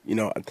you. Yeah.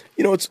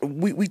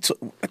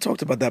 I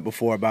talked about that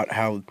before about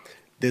how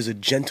there's a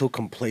gentle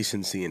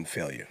complacency in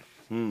failure.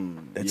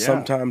 That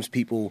sometimes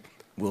people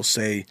will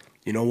say,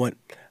 you know what,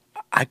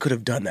 I could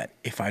have done that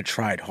if I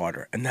tried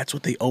harder. And that's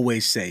what they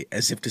always say,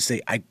 as if to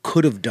say, I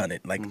could have done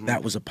it. Like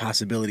that was a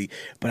possibility,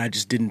 but I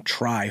just didn't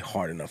try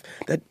hard enough.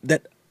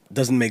 That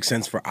doesn't make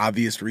sense for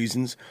obvious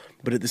reasons,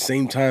 but at the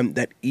same time,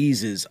 that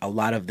eases a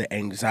lot of the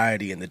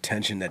anxiety and the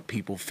tension that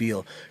people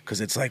feel,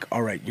 because it's like,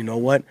 all right, you know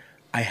what?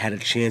 I had a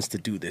chance to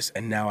do this,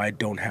 and now I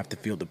don't have to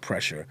feel the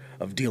pressure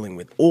of dealing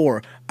with.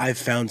 Or I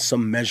found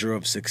some measure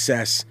of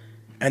success,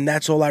 and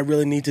that's all I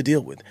really need to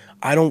deal with.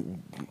 I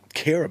don't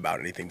care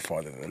about anything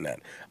farther than that.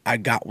 I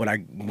got what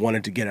I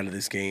wanted to get out of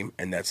this game,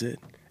 and that's it.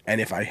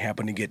 And if I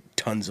happen to get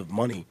tons of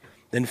money,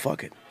 then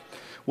fuck it.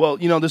 Well,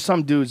 there's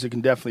some dudes that can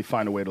definitely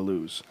find a way to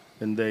lose.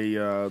 And they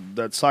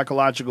that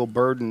psychological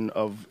burden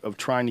of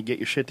trying to get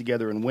your shit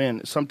together and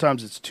win,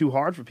 sometimes it's too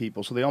hard for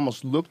people, so they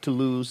almost look to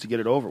lose to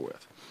get it over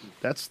with.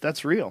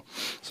 That's real.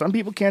 Some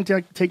people can't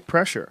take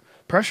pressure.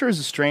 Pressure is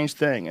a strange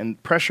thing,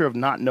 and pressure of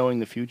not knowing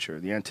the future,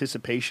 the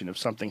anticipation of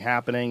something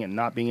happening and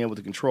not being able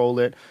to control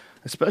it,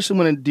 especially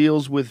when it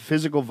deals with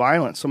physical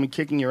violence, someone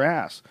kicking your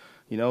ass.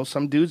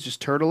 Some dudes just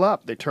turtle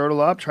up. They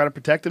turtle up, try to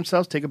protect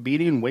themselves, take a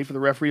beating, and wait for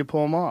the referee to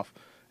pull them off.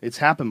 It's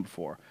happened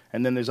before.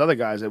 And then there's other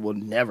guys that will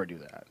never do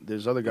that.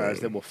 There's other guys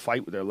that will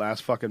fight with their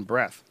last fucking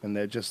breath, and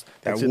they're just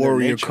that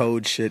warrior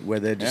code shit where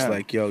they're just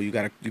like, yo, you're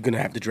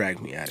gonna have to drag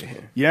me out of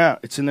here. Yeah,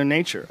 it's in their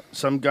nature.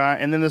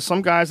 And then there's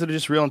some guys that are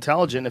just real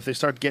intelligent. If they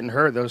start getting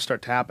hurt, they'll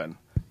start tapping.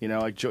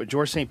 Like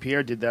George St.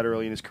 Pierre did that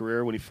early in his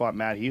career when he fought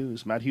Matt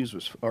Hughes. Matt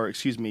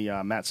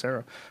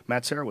Serra.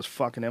 Matt Serra was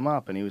fucking him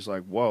up, and he was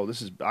like, whoa,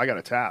 I got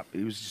to tap.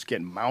 He was just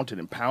getting mounted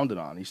and pounded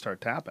on. He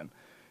started tapping.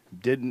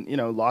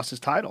 Lost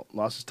his title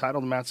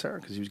to Matt Serra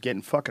because he was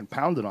getting fucking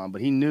pounded on, but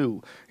he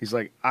knew, he's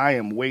like, I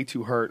am way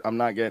too hurt, I'm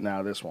not getting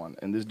out of this one,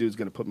 and this dude's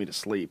going to put me to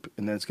sleep,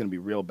 and then it's going to be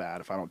real bad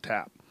if I don't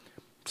tap.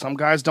 Some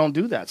guys don't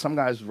do that. Some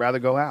guys rather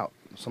go out.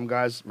 Some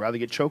guys rather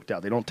get choked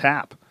out. They don't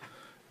tap.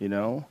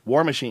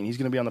 War Machine, he's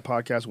going to be on the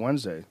podcast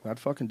Wednesday. That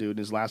fucking dude, in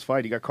his last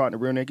fight, he got caught in a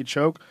rear naked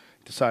choke,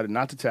 decided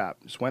not to tap,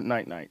 just went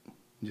night-night.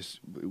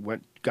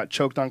 Got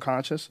choked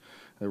unconscious.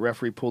 The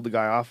referee pulled the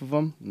guy off of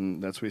him,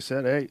 and that's what he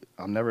said. Hey,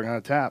 I'm never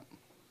going to tap.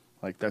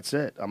 Like, that's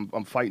it.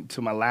 I'm fighting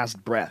to my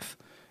last breath.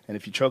 And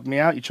if you choke me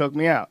out, you choke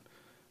me out.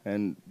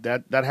 And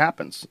that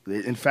happens.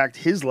 In fact,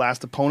 his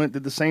last opponent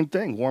did the same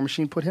thing. War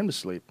Machine put him to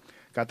sleep.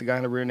 Got the guy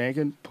in the rear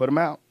naked, put him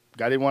out.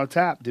 Guy didn't want to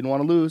tap, didn't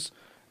want to lose.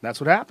 And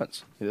that's what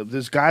happens.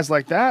 There's guys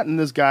like that, and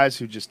there's guys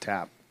who just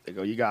tap. They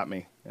go, you got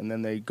me. And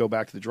then they go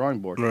back to the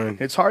drawing board. Right.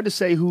 It's hard to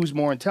say who's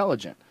more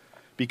intelligent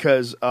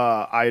because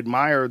I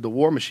admire the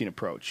War Machine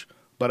approach.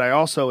 But I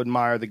also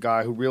admire the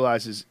guy who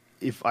realizes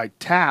if I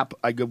tap,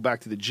 I go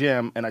back to the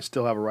gym and I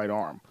still have a right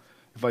arm.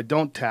 If I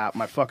don't tap,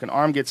 my fucking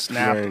arm gets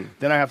snapped. Right.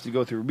 Then I have to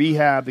go through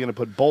rehab. They're going to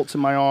put bolts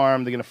in my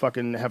arm. They're going to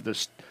fucking have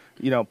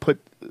to,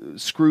 put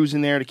screws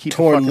in there to keep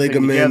torn the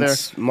fucking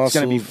ligaments, thing together. muscles.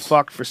 It's going to be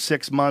fucked for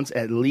 6 months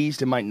at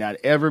least. It might not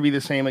ever be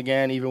the same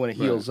again, even when it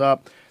heals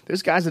up.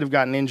 There's guys that have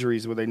gotten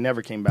injuries where they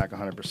never came back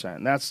 100%.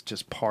 And that's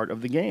just part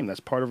of the game. That's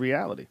part of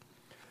reality.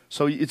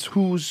 So it's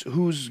who's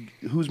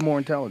more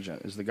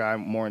intelligent? Is the guy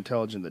more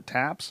intelligent that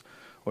taps,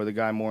 or the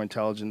guy more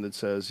intelligent that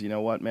says, you know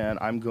what, man,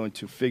 I'm going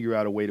to figure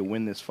out a way to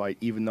win this fight,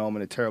 even though I'm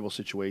in a terrible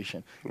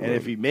situation. And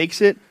if he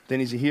makes it, then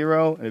he's a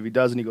hero, and if he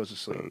doesn't, he goes to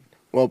sleep.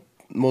 Well,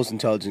 most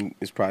intelligent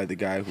is probably the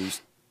guy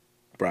who's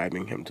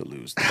bribing him to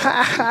lose.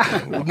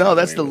 No,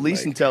 that's the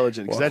least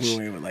intelligent. Walking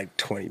away with like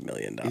 $20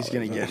 million. He's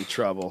going to get in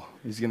trouble.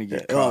 He's going to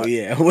get caught. caught. Oh,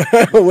 yeah.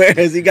 Where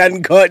has he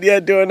gotten caught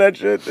yet doing that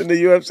shit in the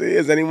UFC?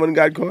 Has anyone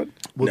got caught?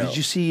 Well, No. did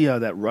you see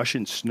that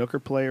Russian snooker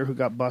player who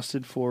got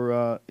busted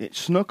for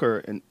snooker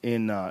in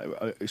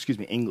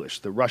English?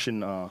 The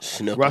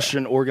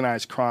Russian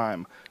organized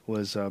crime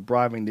was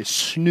bribing this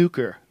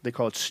snooker. They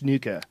call it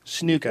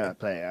snooker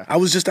player. I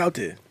was just out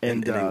there.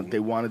 And they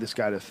wanted this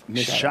guy to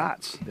miss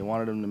shots. They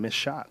wanted him to miss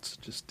shots,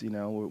 just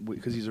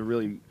because he's a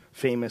really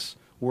famous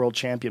world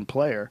champion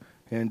player.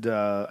 And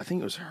I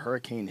think it was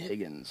Hurricane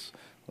Higgins,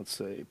 let's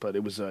say. But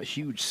it was a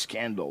huge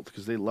scandal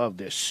because they love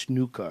their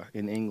snooker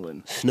in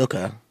England.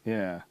 Snooker?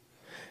 Yeah.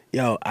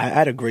 Yo, I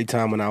had a great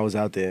time when I was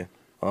out there.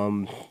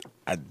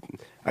 I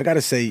got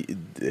to say,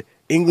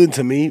 England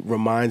to me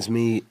reminds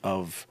me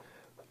of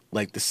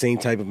like the same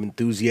type of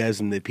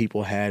enthusiasm that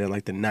people had in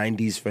like the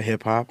 90s for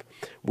hip hop,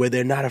 where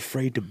they're not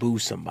afraid to boo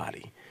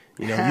somebody.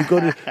 You know, you go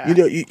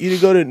to you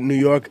go to New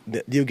York,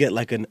 you'll get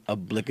like an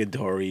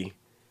obligatory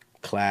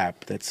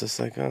clap that's just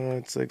like, oh,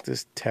 it's like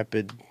this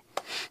tepid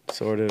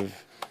sort of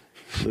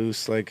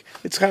loose, like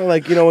it's kind of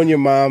like, you know, when your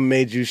mom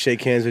made you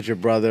shake hands with your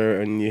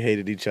brother and you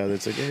hated each other.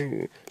 It's like,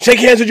 hey, shake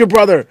hands with your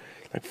brother.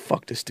 Like,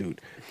 fuck this dude.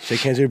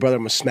 Shake hands with your brother,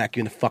 I'm gonna smack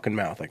you in the fucking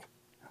mouth. Like,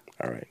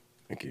 all right,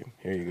 thank you.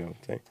 Here you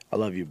go. I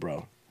love you,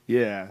 bro.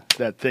 Yeah,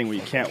 that thing where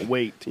you can't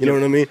wait. You know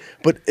what I mean?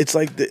 But it's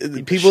like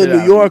the people shit in New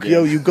out of you, York,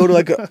 yeah. you go to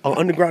like an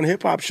underground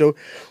hip hop show,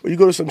 or you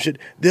go to some shit,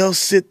 they'll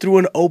sit through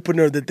an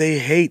opener that they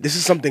hate. This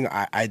is something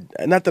I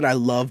not that I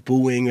love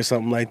booing or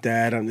something like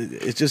that.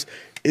 It's just,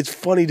 it's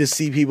funny to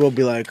see people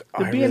be like,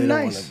 oh, I being really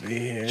don't nice. want to be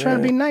here. Trying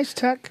to be nice,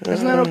 Tuck.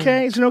 Isn't that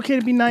okay? Is it okay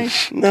to be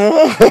nice? No.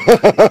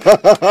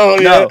 Oh,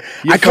 yeah.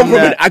 you're I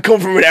come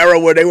from from an era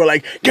where they were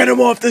like, get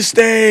him off the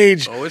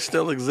stage. Oh, it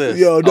still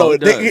exists. Yo, no, Oh,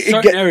 it does.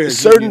 Certain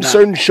areas you do not.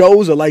 certain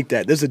shows are like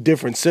that. There's a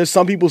difference. There's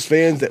some people's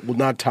fans that will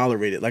not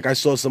tolerate it. Like I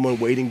saw someone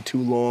waiting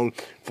too long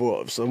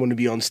for someone to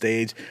be on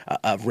stage.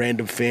 A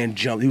random fan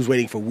jumped. He was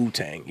waiting for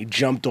Wu-Tang. He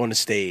jumped on the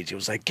stage. It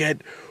was like,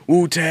 get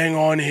Wu-Tang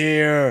on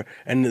here.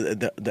 And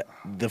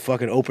the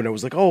fucking opener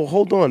was like, oh,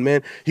 hold on,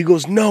 man. He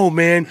goes, no,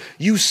 man,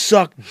 you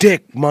suck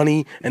dick,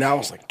 money. And I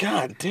was like,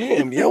 God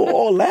damn, yo,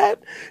 all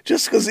that?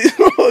 Just because he's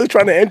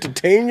trying to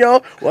entertain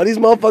y'all while these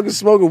motherfuckers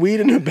smoking weed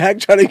in the back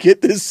trying to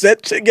get this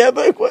set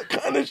together? What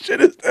kind of shit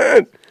is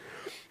that?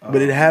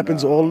 But it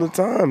happens all the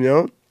time,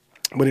 yo.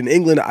 But in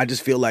England, I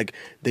just feel like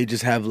they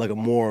just have like a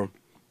more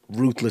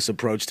ruthless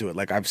approach to it.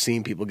 Like I've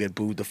seen people get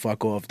booed the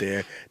fuck off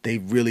there. They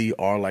really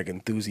are like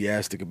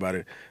enthusiastic about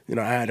it. You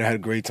know, I had a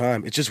great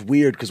time. It's just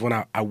weird because when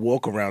I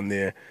walk around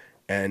there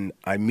and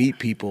I meet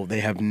people,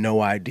 they have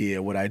no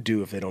idea what I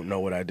do if they don't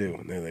know what I do.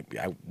 And they're like,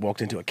 I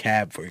walked into a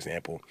cab, for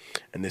example,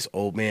 and this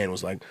old man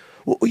was like,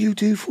 what will you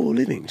do for a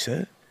living,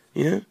 sir?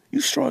 You know, you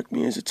strike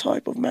me as a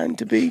type of man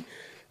to be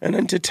an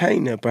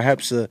entertainer,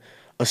 perhaps a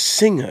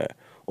singer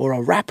or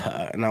a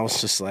rapper. And I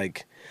was just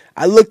like,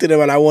 I looked at him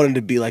and I wanted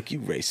to be like, you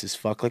racist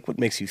fuck. Like, what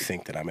makes you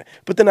think that I'm a...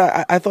 But then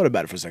I thought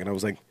about it for a second. I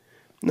was like,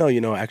 no, you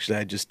know, actually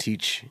I just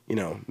teach, you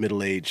know,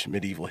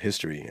 medieval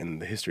history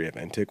and the history of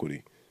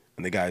antiquity.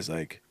 And the guy's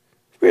like,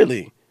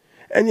 really?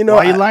 And you know,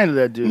 Why are you lying to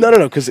that dude?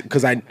 No,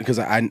 because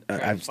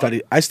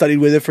I studied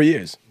with it for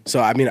years. So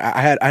I mean, I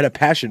had a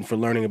passion for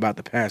learning about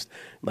the past,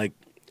 like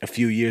a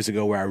few years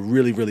ago, where I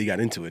really, really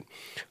got into it.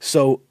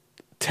 So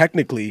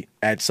technically,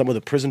 at some of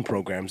the prison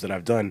programs that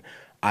I've done,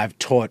 I've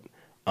taught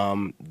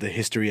the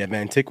history of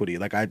antiquity.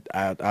 Like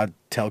I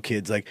tell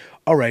kids, like,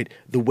 all right,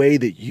 the way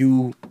that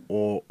you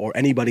or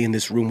anybody in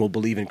this room will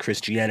believe in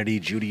Christianity,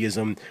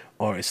 Judaism,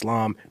 or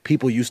Islam,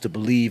 people used to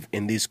believe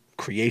in these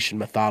creation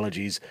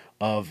mythologies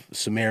of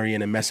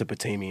Sumerian and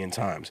Mesopotamian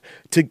times.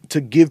 To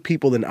give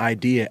people an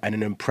idea and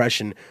an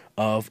impression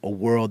of a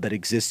world that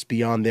exists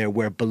beyond there,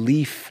 where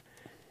belief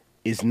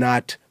is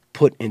not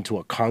put into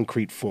a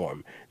concrete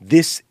form.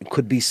 This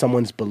could be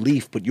someone's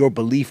belief, but your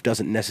belief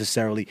doesn't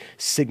necessarily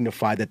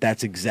signify that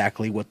that's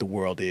exactly what the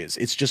world is.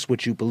 It's just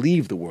what you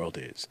believe the world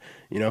is.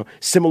 You know,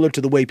 similar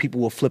to the way people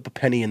will flip a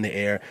penny in the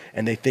air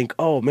and they think,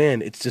 oh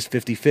man, it's just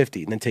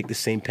 50-50, and then take the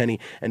same penny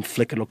and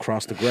flick it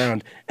across the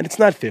ground. And it's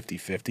not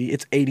 50-50,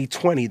 it's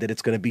 80-20 that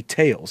it's going to be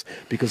tails,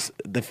 because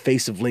the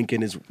face of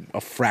Lincoln is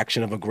a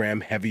fraction of a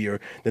gram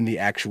heavier than the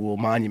actual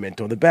monument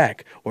on the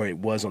back, or it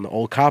was on the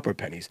old copper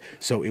pennies.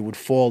 So it would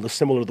fall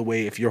similar to the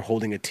way if you're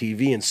holding a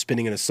TV and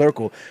spinning in a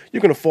circle,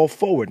 you're going to fall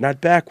forward, not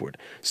backward.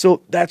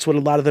 So that's what a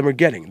lot of them are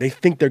getting. They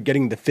think they're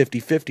getting the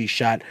 50-50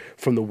 shot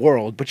from the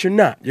world, but you're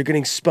not. You're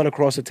getting spun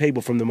across the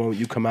table from the moment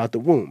you come out the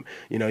womb.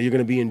 You know, you're going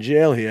to be in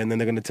jail here, and then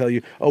they're going to tell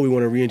you, oh, we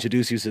want to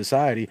reintroduce you to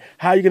society.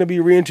 How are you going to be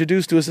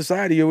reintroduced to a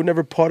society you were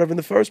never part of in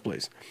the first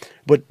place?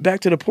 But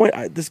back to the point,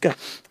 this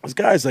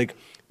guy's like,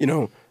 you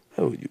know,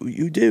 oh,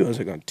 you do? I was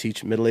like, I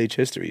teach middle-age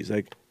history. He's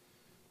like,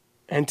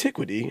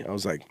 antiquity? I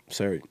was like,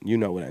 sir, you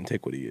know what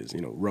antiquity is.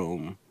 You know,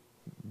 Rome,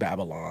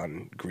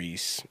 Babylon,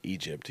 Greece,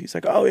 Egypt. He's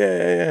like, oh,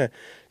 yeah.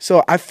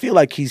 So I feel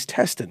like he's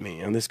tested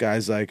me. And this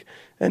guy's like,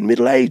 and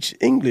middle-age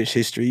English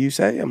history, you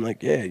say? I'm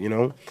like, yeah, you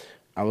know.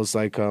 I was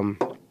like,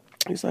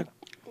 he's like,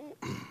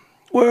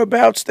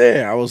 whereabouts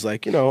there? I was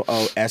like, you know,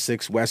 oh,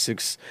 Essex,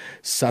 Wessex,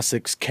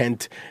 Sussex,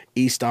 Kent,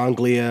 East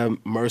Anglia,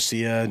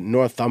 Mercia,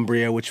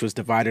 Northumbria, which was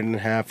divided in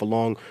half,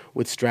 along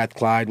with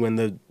Strathclyde when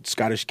the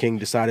Scottish king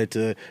decided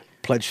to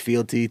pledge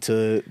fealty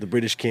to the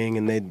British king,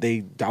 and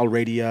they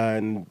Dalradia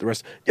and the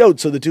rest. Yo,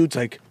 so the dude's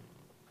like,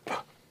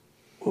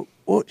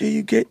 what did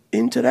you get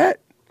into that,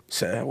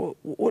 sir?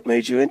 What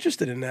made you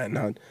interested in that? And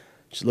I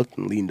just looked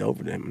and leaned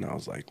over to him, and I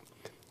was like,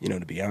 you know,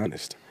 to be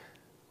honest,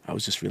 I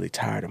was just really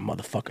tired of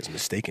motherfuckers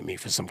mistaking me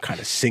for some kind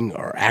of singer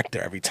or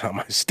actor every time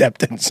I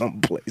stepped in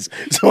some place.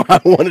 So I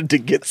wanted to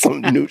get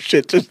some new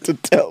shit just to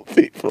tell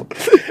people.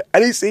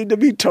 And they seem to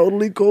be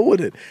totally cool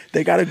with it.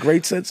 They got a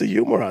great sense of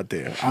humor out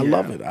there. I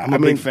love it. I'm a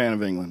big fan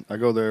of England. I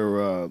go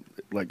there,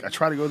 I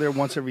try to go there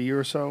once every year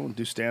or so and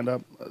do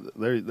stand-up.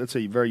 That's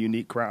a very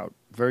unique crowd.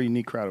 Very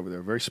unique crowd over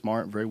there. Very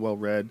smart, very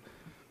well-read.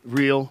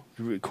 Real,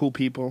 cool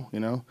people, you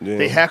know. Yeah.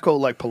 They heckle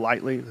like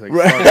politely. Like,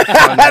 right.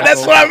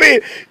 That's what I mean.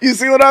 You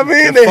see what I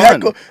mean?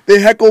 They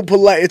heckle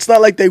polite. It's not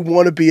like they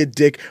want to be a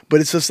dick, but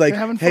it's just like,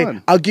 hey,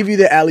 fun. I'll give you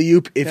the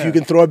alley-oop. If you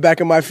can throw it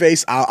back in my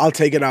face, I'll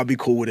take it and I'll be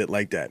cool with it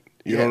like that.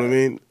 You know what I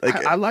mean?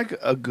 Like, I like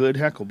a good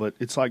heckle, but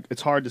it's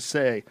hard to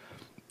say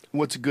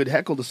what's a good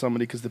heckle to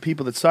somebody because the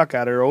people that suck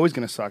at it are always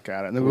going to suck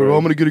at it. And they're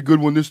I'm going to get a good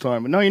one this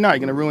time. But no, you're not. You're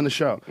going to ruin the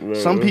show.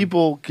 Some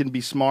people can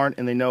be smart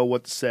and they know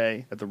what to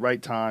say at the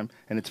right time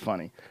and it's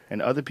funny. And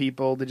other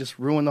people, they just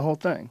ruin the whole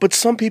thing. But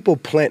some people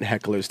plant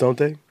hecklers, don't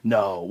they?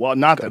 No. Well,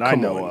 not that I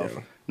know of.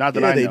 Now. Not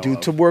that I know they do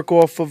of. To work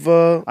off of.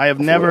 I have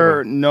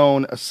never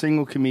known a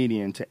single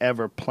comedian to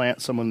ever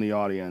plant someone in the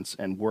audience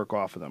and work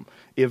off of them.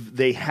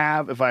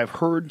 If I've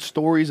heard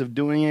stories of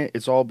doing it,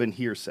 it's all been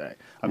hearsay.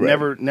 I've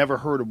never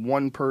heard of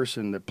one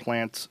person that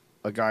plants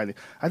a guy.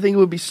 I think it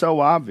would be so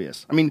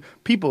obvious. I mean,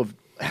 people have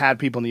had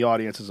people in the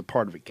audience as a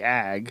part of a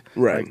gag.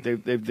 Right.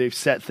 Like they've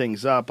set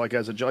things up like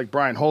as a joke. Like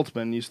Brian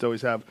Holtzman used to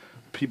always have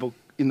people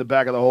in the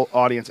back of the whole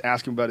audience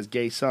asking about his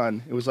gay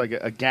son. It was like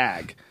a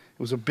gag.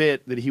 It was a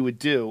bit that he would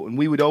do, and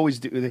we would always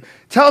do.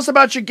 Tell us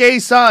about your gay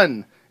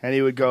son, and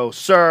he would go,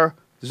 "Sir,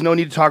 there's no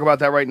need to talk about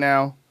that right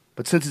now."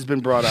 But since it's been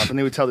brought up, and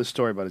they would tell this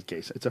story about his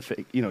gay son. It's a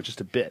fake, just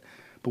a bit.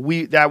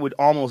 But that would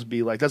almost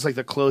be like that's like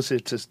the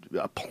closest to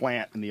a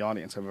plant in the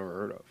audience I've ever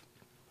heard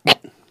of.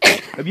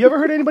 Have you ever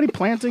heard anybody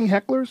planting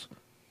hecklers?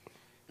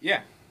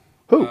 Yeah.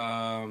 Who?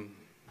 Let's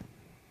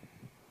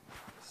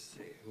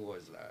see, who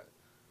was that?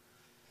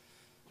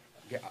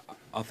 Yeah,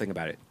 I'll think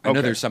about it. I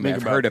know there's somebody.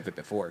 I've heard of it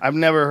before. I've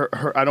never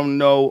heard. I don't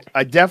know.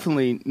 I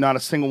definitely not a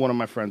single one of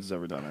my friends has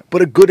ever done it.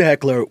 But a good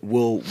heckler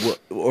will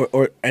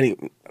or any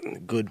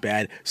good,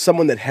 bad,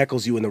 someone that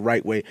heckles you in the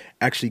right way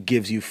actually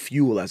gives you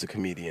fuel as a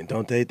comedian,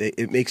 don't they?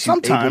 It makes you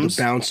able to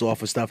bounce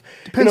off of stuff.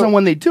 Depends on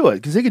when they do it,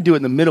 because they could do it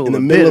in the middle of a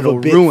bit. It'll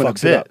ruin a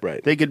bit.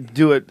 Right. They could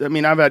do it. I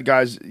mean, I've had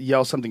guys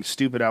yell something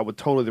stupid out with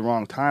totally the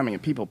wrong timing,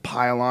 and people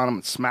pile on them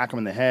and smack them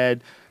in the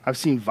head. I've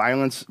seen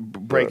violence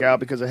break out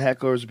because of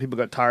hecklers. People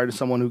got tired of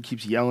someone who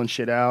keeps yelling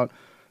shit out.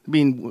 I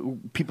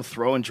mean, people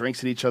throwing drinks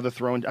at each other.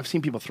 I've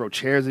seen people throw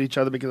chairs at each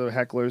other because of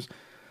hecklers.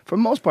 For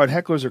the most part,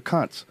 hecklers are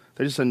cunts.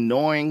 They're just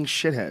annoying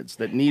shitheads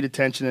that need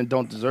attention and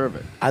don't deserve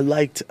it. I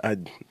liked, I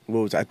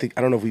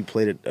don't know if we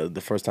played it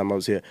the first time I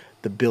was here,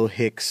 the Bill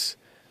Hicks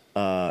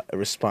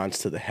response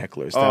to the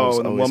hecklers. That was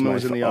the woman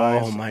was in the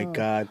eyes. Oh, my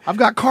God. I've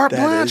got carte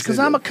blanche because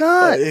I'm a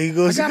cunt. He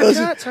goes, I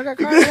got carte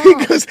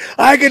blanche.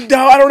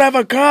 I don't have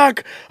a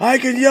cock. I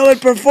can yell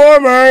at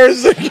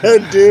performers.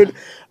 Dude,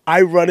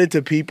 I run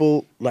into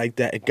people like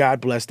that.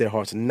 God bless their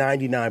hearts.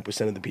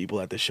 99% of the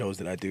people at the shows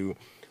that I do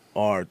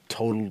are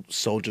total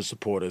soldier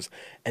supporters,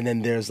 and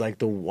then there's like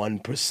the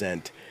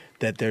 1%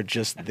 that they're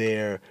just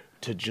there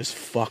to just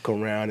fuck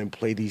around and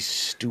play these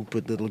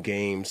stupid little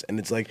games. And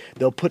it's like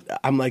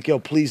I'm like, yo,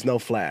 please no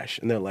flash,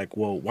 and they're like,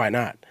 well, why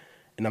not?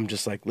 And I'm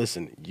just like,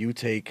 listen, you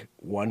take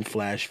one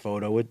flash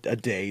photo a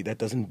day, that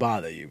doesn't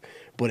bother you,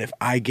 but if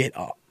I get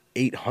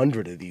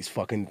 800 of these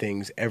fucking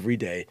things every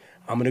day,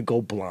 I'm gonna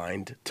go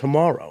blind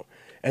tomorrow.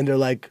 And they're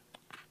like,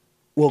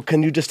 well,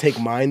 can you just take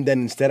mine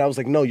then instead? I was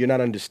like, no, you're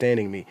not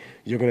understanding me.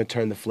 You're going to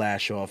turn the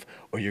flash off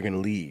or you're going to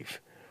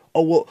leave.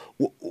 Oh,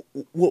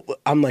 well,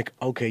 I'm like,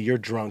 okay, you're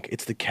drunk.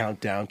 It's the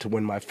countdown to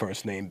when my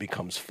first name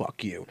becomes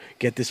fuck you.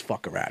 Get this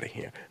fucker out of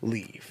here.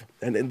 Leave.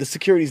 And the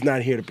security's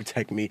not here to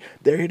protect me.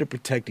 They're here to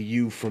protect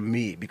you from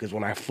me, because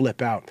when I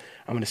flip out,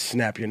 I'm going to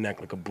snap your neck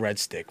like a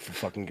breadstick for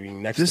fucking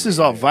being next to me. This is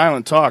all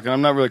violent talk, and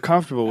I'm not really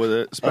comfortable with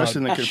it,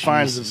 especially in the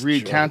confines of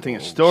recounting a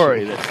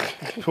story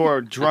that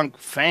poor drunk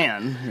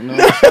fan,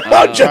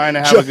 trying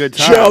to have a good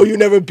time. Joe, you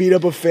never beat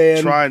up a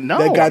fan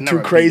that got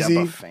too crazy?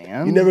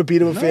 You never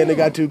beat up a fan that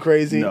got too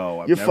crazy?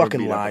 No, you're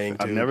fucking lying,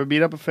 dude. I've never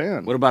beat up a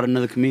fan. What about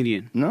another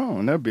comedian? No,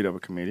 I never beat up a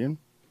comedian.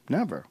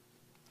 Never.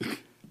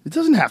 It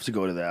doesn't have to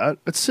go to that.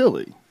 It's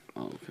silly.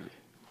 Oh, okay.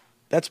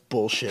 That's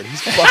bullshit.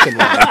 He's fucking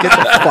lying. Get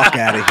the fuck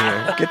out of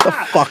here. Get the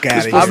fuck out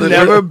of here. I've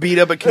never beat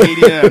up a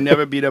comedian, and I've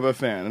never beat up a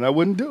fan, and I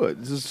wouldn't do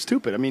it. This is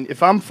stupid. I mean,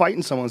 if I'm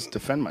fighting someone, it's to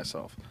defend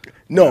myself.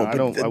 No,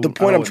 but the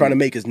point I'm trying to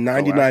make is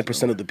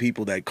 99% of the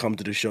people that come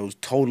to the shows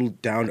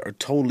are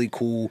totally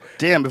cool.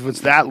 Damn, if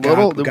it's that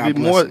little, there would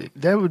be more.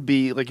 That would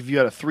be like if you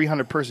had a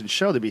 300-person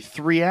show, there'd be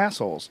 3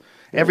 assholes.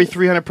 Every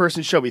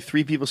 300-person show, would be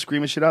 3 people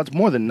screaming shit out. It's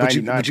more than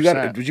 99%. But you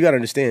got to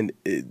understand.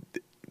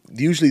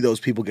 Usually those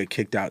people get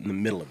kicked out in the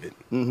middle of it.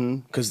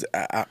 Because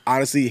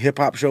honestly, hip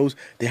hop shows,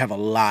 they have a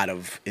lot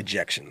of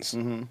ejections.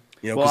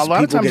 Well, a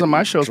lot of times on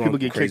my shows, people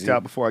get kicked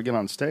out before I get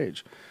on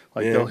stage.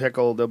 Like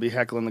they'll be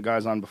heckling the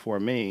guys on before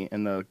me,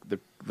 and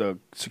the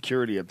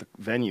security at the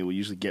venue will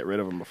usually get rid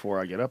of them before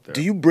I get up there.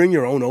 Do you bring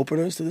your own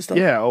openers to this stuff?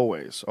 Yeah,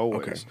 always.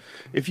 Okay.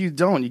 If you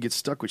don't, you get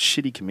stuck with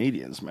shitty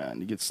comedians, man.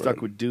 You get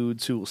stuck with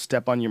dudes who will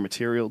step on your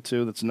material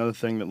too. That's another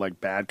thing that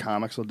like bad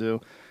comics will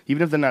do.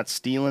 Even if they're not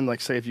stealing,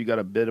 like say if you got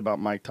a bit about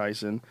Mike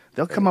Tyson,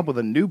 they'll come up with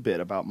a new bit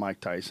about Mike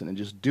Tyson and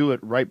just do it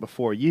right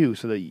before you,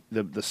 so that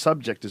the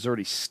subject is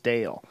already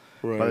stale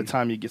by the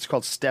time it's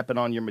called stepping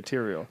on your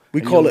material.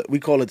 We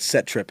call it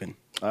set tripping.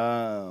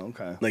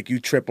 Okay. Like you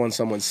trip on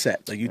someone's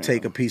set. Like you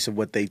take a piece of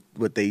what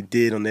they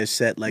did on their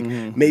set. Like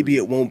maybe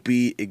it won't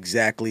be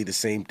exactly the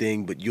same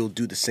thing, but you'll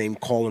do the same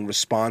call and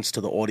response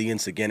to the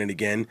audience again and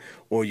again,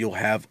 or you'll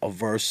have a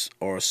verse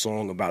or a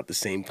song about the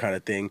same kind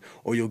of thing,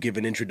 or you'll give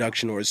an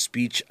introduction or a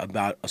speech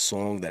about a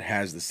song that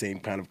has the same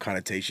kind of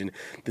connotation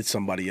that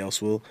somebody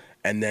else will,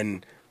 and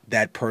then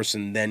that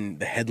person, then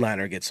the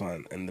headliner gets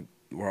on, and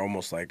we're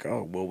almost like,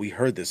 oh, well, we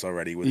heard this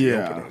already with the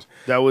openers.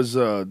 That was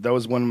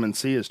one of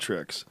Mencia's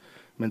tricks.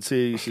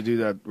 Mencia used to do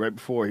that right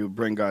before he would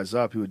bring guys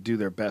up. He would do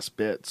their best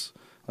bits.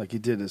 Like he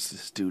did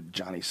this dude,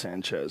 Johnny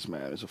Sanchez,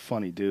 man. He was a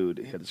funny dude.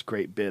 He had this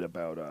great bit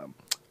about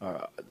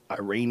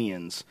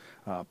Iranians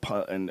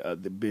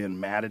being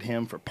mad at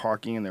him for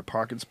parking in their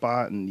parking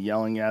spot and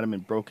yelling at him in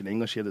broken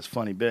English. He had this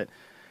funny bit.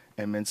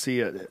 And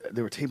Mencia,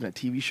 they were taping a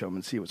TV show.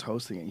 Mencia was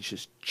hosting it. He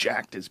just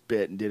jacked his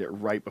bit and did it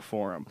right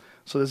before him.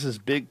 So there's this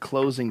big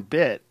closing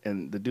bit,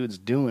 and the dude's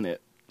doing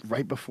it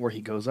right before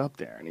he goes up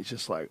there. And he's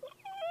just like,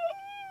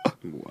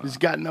 wow. He's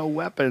got no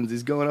weapons.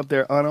 He's going up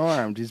there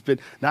unarmed. He's been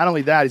not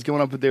only that, he's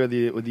going up there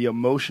with the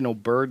emotional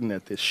burden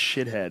that this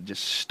shithead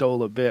just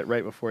stole a bit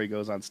right before he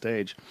goes on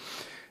stage.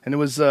 And it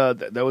was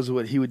that was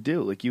what he would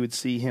do. Like you would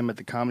see him at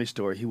the Comedy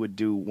Store. He would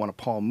do one of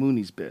Paul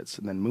Mooney's bits,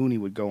 and then Mooney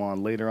would go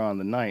on later on in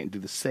the night and do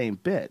the same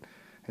bit.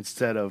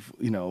 Instead of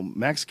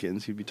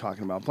Mexicans, he'd be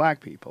talking about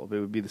black people. It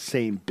would be the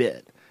same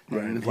bit.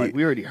 Right. And like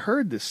we already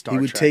heard this Star Trek.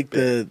 He would take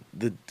bit.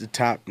 the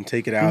top and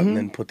take it out and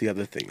then put the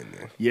other thing in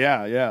there.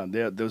 Yeah.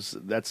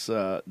 That's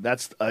a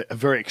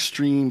very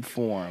extreme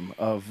form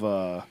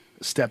of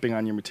stepping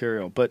on your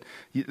material. But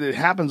it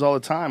happens all the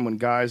time when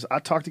guys, I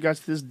talk to guys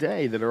to this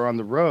day that are on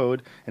the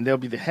road, and they'll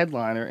be the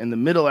headliner, and the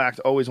middle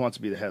act always wants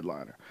to be the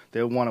headliner.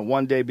 They want to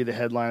one day be the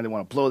headliner. They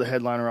want to blow the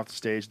headliner off the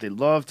stage.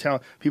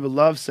 People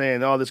love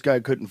saying, oh, this guy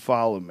couldn't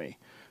follow me.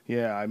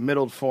 Yeah, I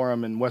middled for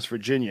him in West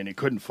Virginia, and he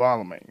couldn't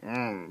follow me.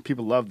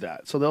 People love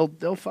that. So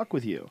they'll fuck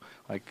with you.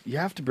 Like, you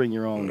have to bring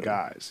your own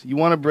guys. You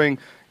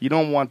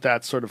don't want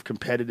that sort of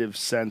competitive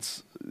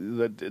sense,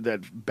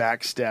 that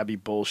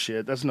backstabby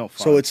bullshit. That's no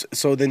fun.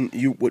 So then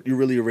what you're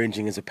really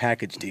arranging is a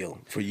package deal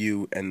for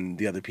you and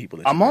the other people.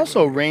 I'm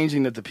also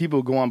arranging that the people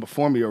who go on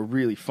before me are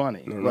really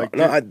funny.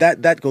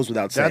 That goes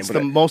without saying. That's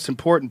the most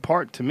important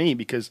part to me,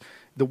 because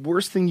the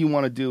worst thing you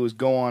want to do is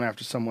go on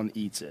after someone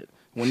eats it.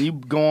 When you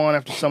go on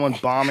after someone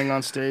bombing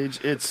on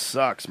stage, it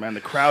sucks, man. The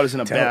crowd is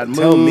in a bad mood.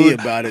 Tell me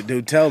about it,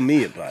 dude. Tell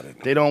me about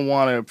it. They don't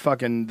want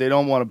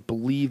to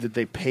believe that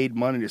they paid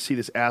money to see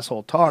this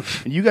asshole talk.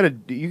 And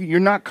you're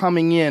not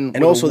coming in.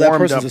 And also, that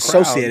person's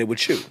associated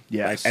with you.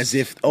 Yes. Like, as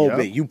if,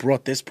 man, you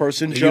brought this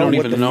person, Joe. You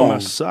don't even know.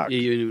 Suck. Yeah,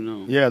 you don't even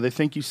know. Yeah, they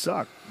think you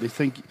suck.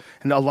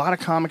 And a lot of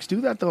comics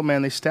do that though,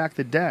 man. They stack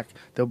the deck.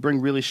 They'll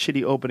bring really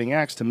shitty opening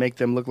acts to make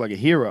them look like a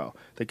hero.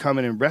 They come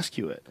in and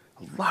rescue it.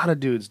 A lot of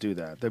dudes do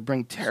that. They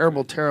bring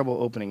terrible,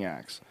 terrible opening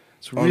acts.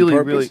 It's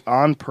really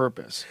on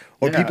purpose.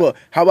 Or people.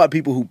 How about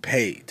people who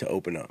pay to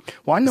open up?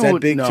 Well, I know. Is that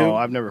big too?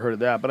 I've never heard of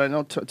that, but I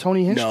know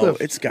Tony Hinchcliffe.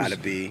 No, it's got to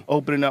be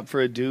opening up for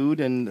a dude,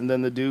 and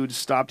then the dude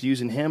stopped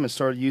using him and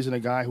started using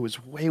a guy who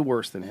was way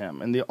worse than him.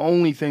 And the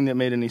only thing that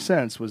made any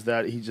sense was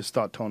that he just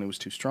thought Tony was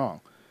too strong.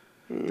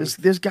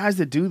 There's guys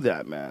that do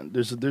that, man.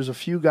 There's a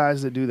few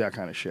guys that do that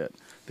kind of shit.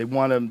 They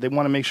want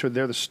to make sure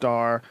they're the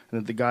star,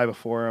 and that the guy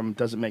before him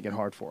doesn't make it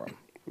hard for him.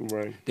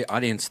 Right. The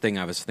audience thing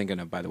I was thinking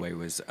of, by the way,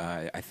 was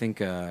I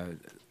think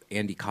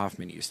Andy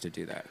Kaufman used to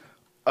do that.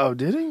 Oh,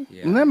 did he?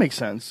 Yeah. Well, that makes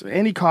sense.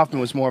 Andy Kaufman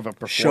was more of a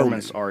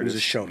performance artist. He was a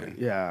showman.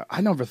 Yeah,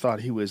 I never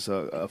thought he was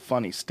a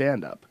funny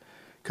stand-up,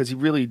 because he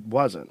really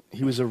wasn't.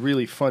 He was a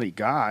really funny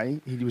guy.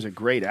 He was a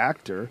great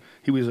actor.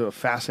 He was a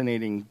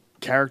fascinating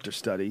character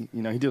study.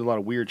 He did a lot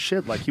of weird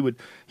shit. Like he would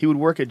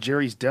work at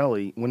Jerry's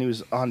Deli when he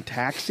was on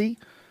Taxi.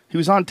 He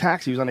was on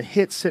Taxi. He was on a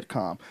hit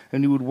sitcom,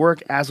 and he would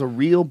work as a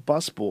real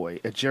busboy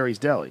at Jerry's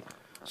Deli.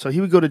 So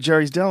he would go to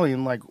Jerry's Deli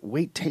and like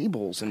wait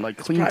tables and like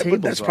clean tables.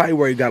 But that's probably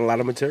where he got a lot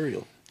of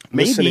material.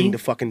 Maybe. Listening to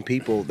fucking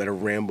people that are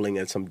rambling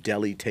at some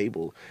deli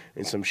table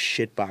in some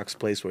shitbox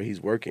place where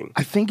he's working.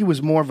 I think it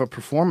was more of a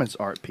performance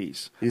art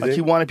piece. He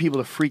wanted people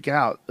to freak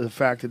out the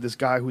fact that this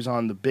guy who's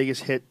on the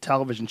biggest hit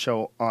television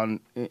show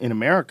in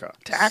America,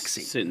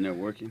 Taxi, sitting there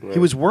working. He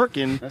was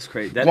working. That's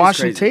crazy.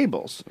 Washing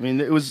tables. I mean,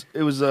 he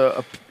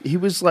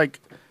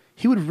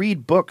would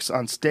read books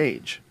on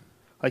stage.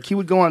 Like he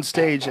would go on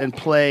stage and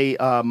play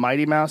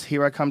Mighty Mouse,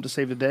 "Here I Come to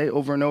Save the Day"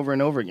 over and over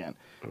and over again.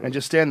 And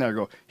just stand there and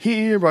go,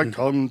 "Here I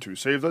come to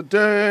save the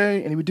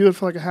day." And he would do it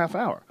for like a half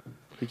hour.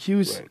 Like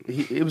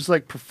it was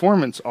like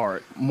performance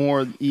art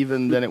more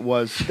even than it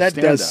was. That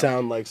stand-up. does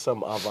sound like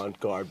some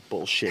avant-garde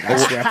bullshit. I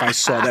swear, if I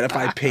saw that, if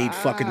I paid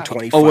fucking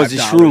 $25 Oh, was it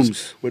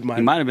shrooms? with my,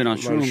 He might have been on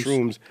my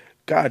shrooms.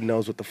 God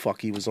knows what the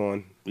fuck he was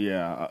on.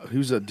 Yeah,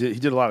 he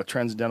did a lot of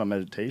transcendental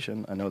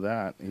meditation. I know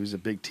that. He was a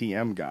big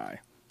TM guy.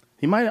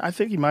 I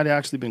think he might have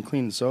actually been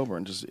clean and sober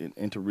and just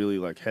into really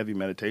like heavy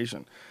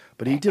meditation.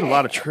 But he did a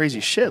lot of crazy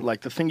shit,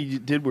 like the thing he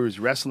did where he was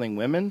wrestling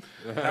women.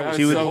 That was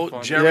He would-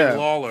 so Jerry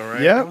Lawler,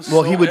 right? Yeah, That was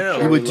well, so he would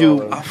ill.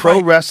 do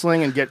pro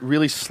wrestling and get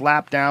really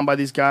slapped down by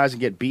these guys and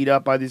get beat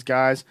up by these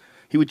guys.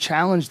 He would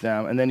challenge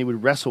them, and then he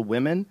would wrestle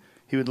women.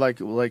 He would like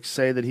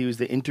say that he was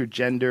the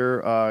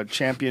intergender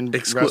champion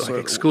wrestler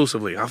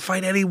exclusively. I'll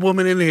fight any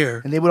woman in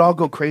here. and they would all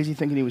go crazy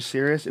thinking he was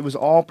serious. It was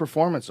all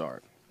performance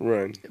art,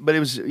 Right. but it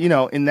was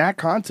in that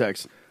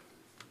context,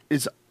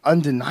 it's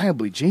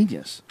undeniably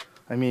genius.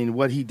 I mean,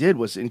 what he did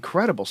was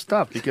incredible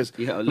stuff because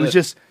Yeah, it was look.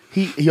 just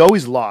he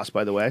always lost,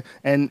 by the way,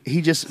 and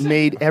he just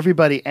made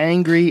everybody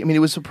angry. I mean, it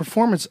was a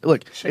performance.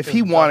 Look, if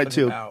he wanted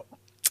to,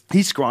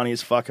 he's scrawny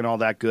as fuck and all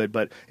that good,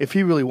 but if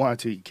he really wanted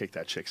to, he'd kick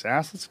that chick's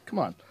ass. Come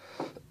on.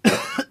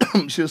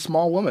 She's a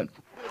small woman.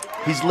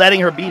 He's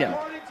letting her beat him.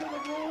 According to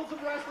the rules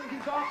of wrestling,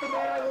 he's off the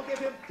mat. I will give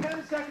him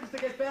 10 seconds to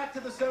get back to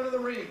the center of the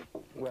ring.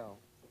 Well,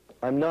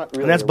 I'm not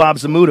really. And that's Bob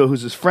Zamuda,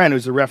 who's his friend,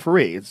 who's a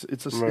referee. It's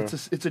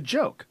a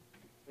joke.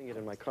 doing it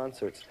in my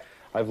concerts.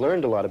 I've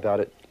learned a lot about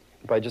it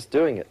by just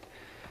doing it.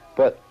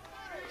 But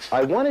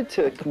I wanted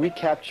to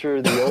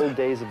recapture the old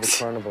days of the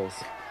carnivals,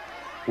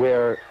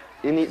 where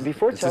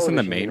before Is this television, in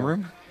the main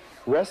room?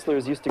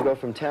 wrestlers used to go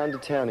from town to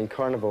town in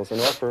carnivals and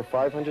offer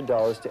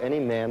 $500 to any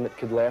man that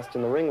could last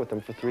in the ring with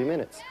them for 3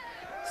 minutes.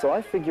 So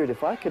I figured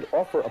if I could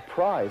offer a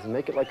prize and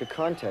make it like a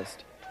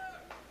contest,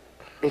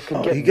 it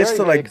could get He gets very,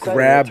 to very like exciting.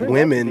 grab It turned out to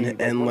women be, and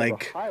one of the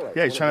like. highlights,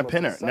 Yeah, he's one trying of to the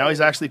pin her. most Now he's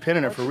exciting actually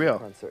pinning her for real.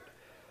 concert.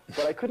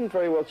 But I couldn't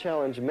very well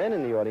challenge men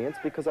in the audience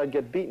because I'd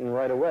get beaten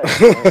right away. Most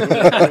women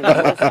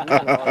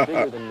are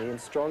bigger than me and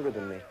stronger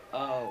than me.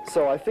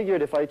 So I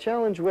figured if I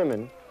challenge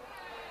women,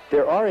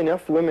 there are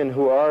enough women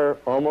who are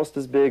almost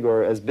as big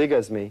or as big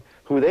as me,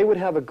 who they would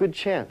have a good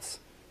chance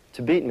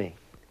to beat me.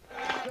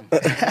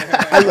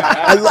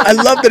 I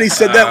love that he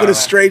said that with a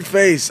straight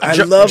face. I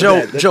love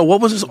that. Joe,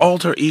 what was his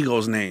alter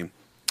ego's name?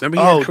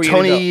 Remember he had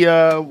created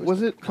Tony,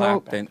 was it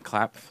called?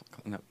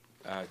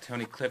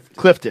 Tony Clifton.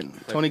 Clifton.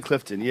 Tony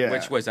Clifton, yeah.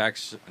 Which was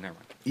actually, never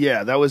mind.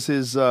 Yeah, that was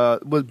his.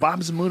 Bob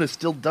Zamuda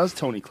still does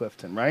Tony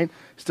Clifton, right?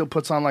 Still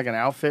puts on like an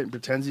outfit and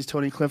pretends he's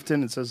Tony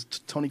Clifton and says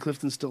Tony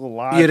Clifton's still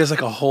alive. Yeah, there's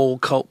like a whole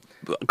cult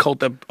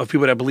of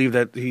people that believe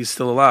that he's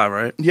still alive,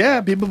 right?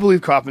 Yeah, people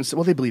believe Kaufman's.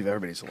 Well, they believe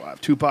everybody's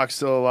alive. Tupac's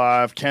still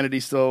alive.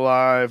 Kennedy's still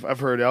alive. I've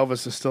heard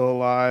Elvis is still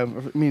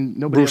alive. I mean,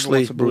 nobody Bruce ever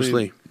wants Lee. to Bruce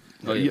believe. Lee.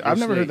 Oh, yeah, I've Bruce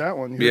never Lee. heard that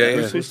one. You Yeah, heard yeah.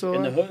 Bruce Lee still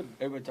In the alive? hood,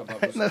 everybody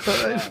talk about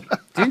Bruce Lee.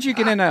 Didn't you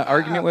get in an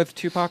argument with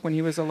Tupac when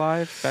he was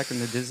alive back in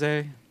the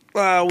Dizzy?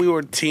 We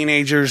were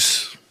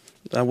teenagers.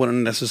 I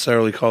wouldn't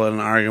necessarily call it an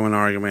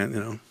argument, you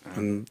know.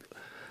 And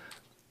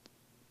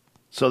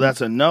So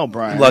that's a no,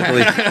 Brian.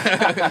 luckily,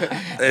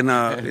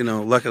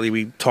 luckily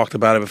we talked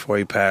about it before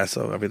he passed,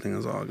 so everything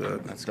is all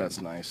good.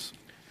 That's nice.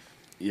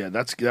 Yeah,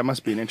 that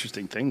must be an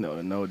interesting thing though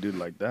to know a dude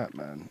like that,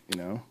 man. You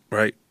know,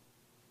 Right,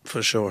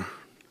 for sure.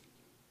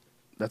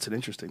 that's an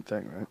interesting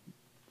thing, right?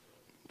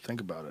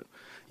 Think about it.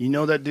 You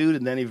know that dude,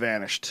 and then he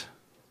vanished.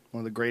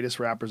 One of the greatest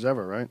rappers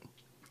ever, right?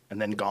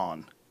 And then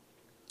gone.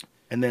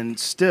 And then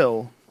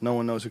still, no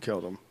one knows who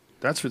killed him.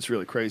 That's what's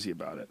really crazy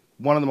about it.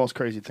 One of the most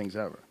crazy things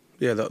ever.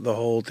 Yeah, the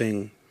whole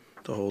thing,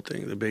 the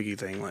Biggie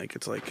thing, like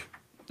it's like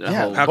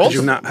Yeah, how both could you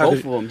of not? them. How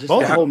Both could, of them, just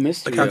both the of whole them.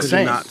 mystery. like, how of could it. you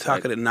Insane. not? How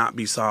could it not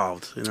be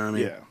solved? You know what I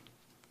mean? Yeah.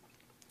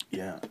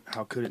 Yeah.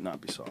 How could it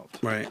not be solved?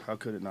 Right. How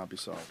could it not be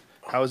solved?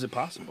 How is it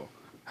possible?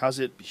 How is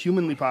it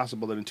humanly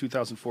possible that in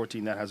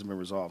 2014 that hasn't been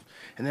resolved?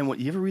 And then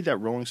you ever read that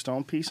Rolling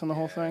Stone piece on the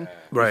whole thing?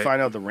 Right. You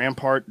find out the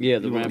Rampart, Yeah,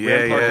 the Rampart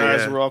Rampart.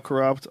 guys Yeah. were all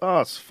corrupt. Oh,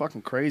 it's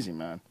fucking crazy,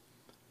 man.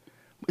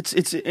 It's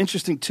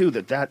interesting too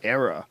that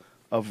era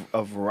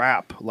of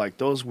rap, like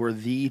those were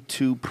the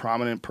two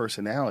prominent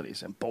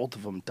personalities, and both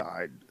of them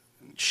died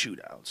in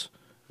shootouts.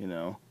 You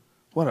know,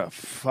 what a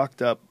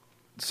fucked up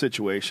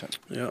situation.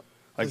 Yeah.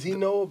 Like, Does he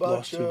know about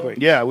Lost two great.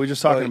 yeah, we were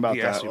just talking Oh, about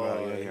he that. asked you about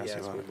it. Yeah, he he asked you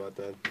asked about me it. about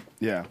that.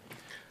 Yeah.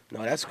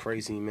 No, that's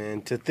crazy,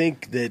 man. To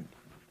think that,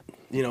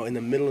 in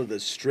the middle of the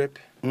strip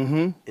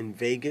in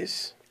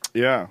Vegas.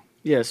 Yeah.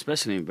 Yeah,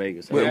 especially in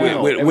Vegas. With, I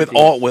know with everything-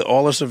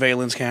 all the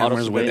surveillance all the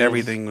cameras, with surveillance,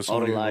 everything, with all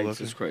the somebody lights,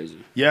 looking. it's crazy.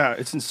 Yeah,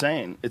 it's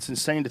insane. It's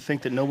insane to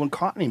think that no one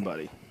caught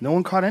anybody. No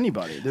one caught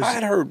anybody. There's, I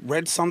had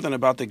read something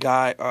about the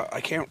guy.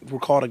 I can't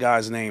recall the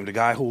guy's name. The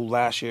guy who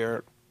last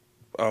year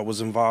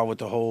was involved with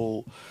the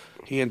whole.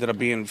 He ended up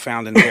being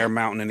found in Bear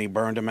Mountain and he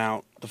burned him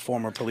out. The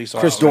former police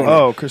Chris officer. Dorman.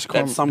 Oh, Chris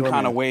That some Dorman.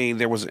 kind of way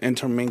there was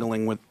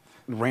intermingling with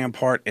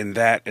Rampart and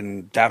that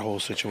whole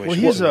situation. Well,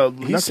 he's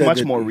he that's said much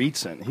that- more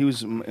recent. He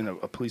was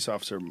a police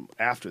officer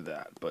after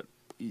that, but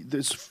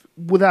there's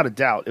without a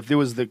doubt, if there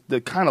was the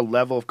kind of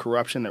level of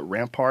corruption that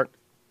Rampart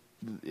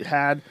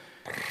had,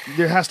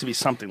 there has to be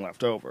something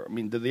left over. I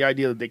mean, the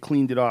idea that they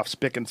cleaned it off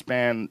spick and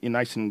span,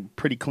 nice and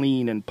pretty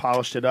clean, and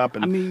polished it up,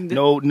 and I mean,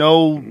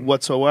 no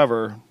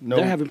whatsoever. No,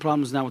 they're having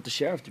problems now with the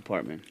sheriff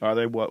department. are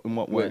they? What in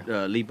what way?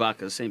 With Lee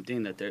Baca, the same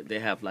thing, that they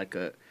have like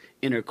a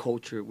inner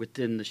culture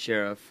within the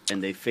sheriff,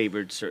 and they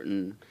favored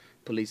certain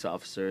police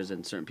officers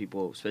and certain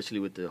people, especially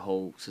with the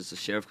whole, since the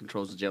sheriff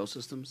controls the jail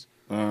systems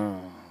in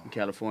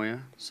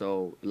California.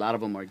 So a lot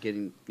of them are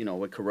getting,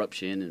 with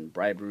corruption and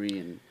bribery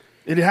and.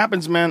 It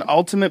happens, man.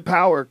 Ultimate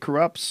power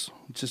corrupts.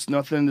 It's just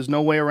nothing. There's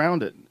no way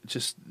around it. It's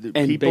just And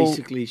people.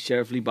 basically,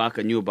 Sheriff Lee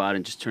Baca knew about it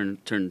and just turned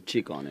the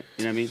cheek on it.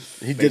 You know what I mean?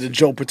 He did a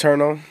Joe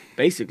Paterno.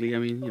 Basically, I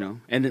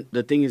mean, And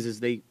the thing is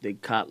they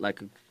caught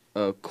like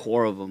a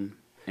core of them,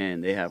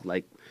 and they have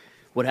like,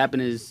 what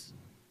happened is,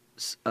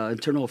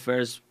 Internal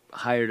Affairs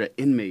hired an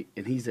inmate,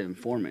 and he's an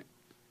informant.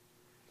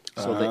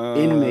 So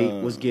the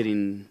inmate was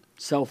getting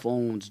cell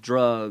phones,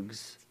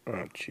 drugs.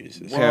 Oh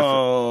Jesus!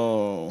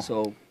 Whoa.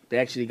 So they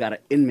actually got an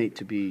inmate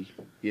to be,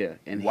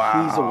 and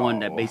he's the one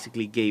that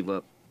basically gave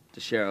up the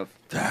sheriff.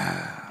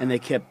 And they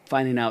kept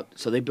finding out.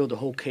 So they built a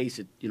whole case,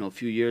 a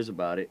few years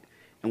about it.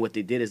 And what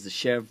they did is the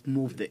sheriff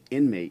moved the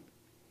inmate,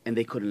 and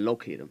they couldn't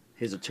locate him.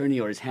 His attorney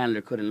or his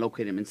handler couldn't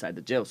locate him inside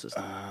the jail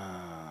system.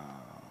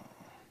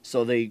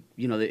 So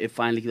it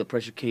finally, the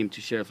pressure came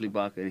to Sheriff Lee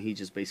Baca, and he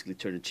just basically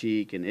turned a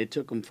cheek. And it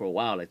took him for a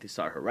while. Like, they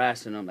started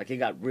harassing him. Like, it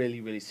got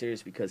really, really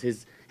serious because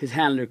his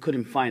handler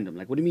couldn't find him.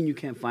 Like, what do you mean you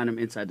can't find him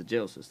inside the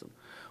jail system?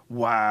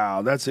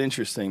 Wow, that's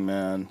interesting,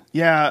 man.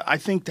 Yeah, I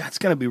think that's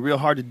going to be real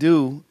hard to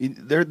do.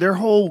 Their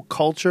whole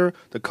culture,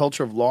 the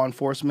culture of law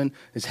enforcement,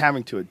 is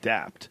having to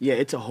adapt. Yeah,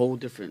 it's a whole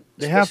different.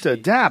 They have to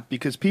adapt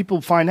because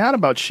people find out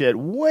about shit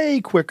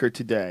way quicker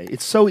today.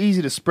 It's so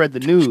easy to spread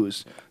the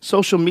news.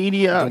 Social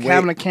media,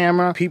 having a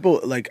camera. People,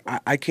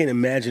 I can't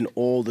imagine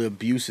all the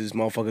abuses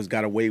motherfuckers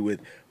got away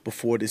with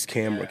before this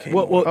camera came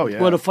on.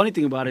 Well, the funny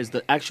thing about it is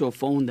the actual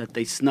phone that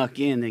they snuck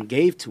in and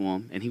gave to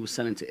him, and he was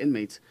sending to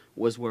inmates,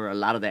 was where a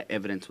lot of that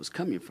evidence was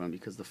coming from,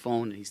 because the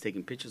phone, and he's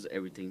taking pictures of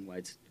everything.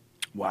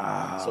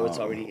 Wow. So it's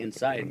already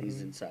inside, and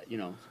he's inside,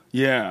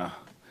 Yeah.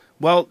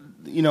 Well,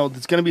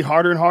 it's going to be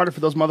harder and harder for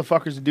those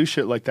motherfuckers to do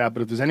shit like that.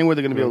 But if there's anywhere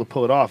they're going to be able to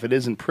pull it off, it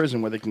is in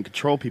prison, where they can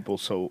control people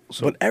so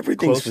But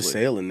everything's closely. for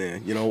sale in there.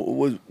 It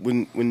was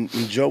when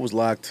Joe was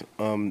locked.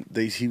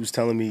 He was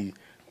telling me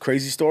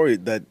crazy story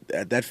that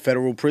at that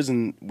federal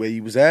prison where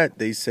he was at,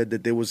 they said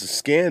that there was a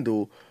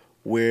scandal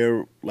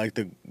where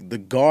the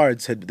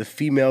guards the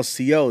female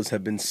COs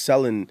had been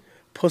selling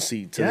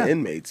pussy to the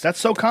inmates. That's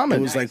so common.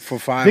 It was like for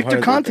 $500.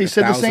 Victor Conte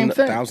said the same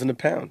thing. $1,000 a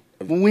pound.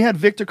 When we had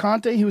Victor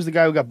Conte, he was the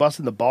guy who got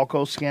busted in the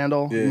Balco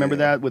scandal. Yeah. Remember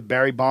that with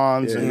Barry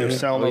Bonds, and they were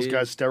selling those yeah.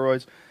 guys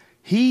steroids.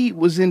 He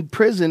was in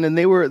prison, and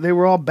they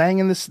were all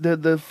banging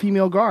the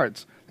female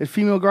guards. The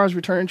female guards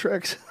returning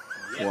tricks.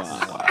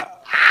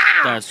 Wow.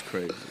 That's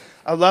crazy.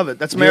 I love it.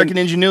 That's American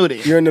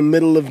ingenuity. You're in the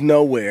middle of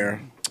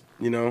nowhere,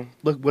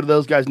 Look, what do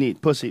those guys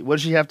need? Pussy. What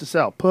does she have to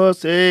sell?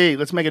 Pussy.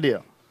 Let's make a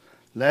deal.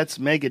 Let's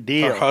make a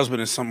deal. Her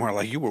husband is somewhere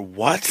like, you were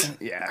what?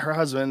 Yeah, her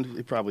husband,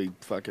 he probably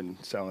fucking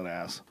selling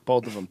ass.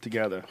 Both of them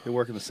together. They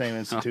work in the same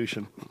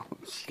institution.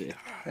 Shit.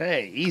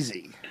 Hey,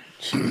 easy.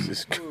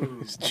 Jesus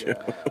Christ, Joe.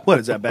 What,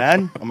 is that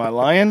bad? Am I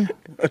lying?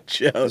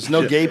 Joe, There's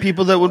no gay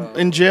people that would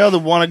in jail that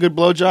want a good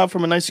blowjob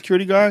from a nice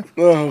security guard?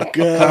 Oh,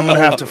 God. I'm going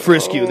to have to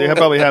frisk you. They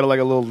probably had like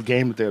a little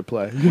game that they would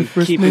play.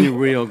 Keeping it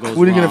real goes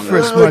What are you going wrong. to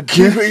frisk my dick?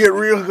 Keeping it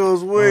real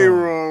goes way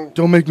wrong.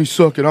 Don't make me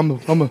suck it. I'm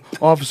an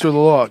officer of the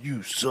law.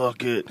 You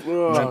suck it.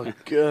 Oh,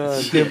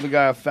 God. Give the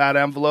guy a fat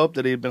envelope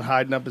that he had been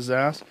hiding up his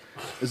ass.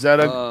 Is that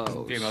a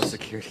Female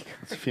security.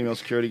 it's a female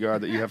security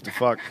guard that you have to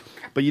fuck?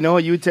 But you know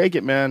what? You would take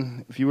it,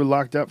 man. If you were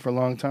locked up for a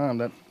long time,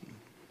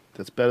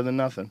 that's better than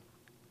nothing.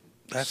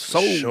 That's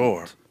Sold. for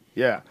sure.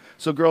 Yeah.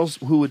 So girls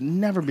who would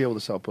never be able to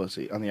sell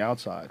pussy on the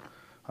outside,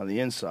 on the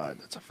inside,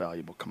 that's a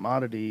valuable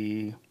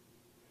commodity.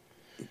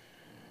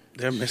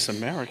 They're Miss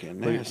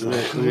American. Man.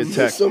 Look at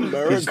Tech.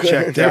 America. He's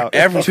checked out.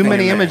 everything Too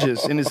many in there.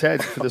 images in his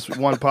head for this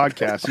one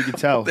podcast. You can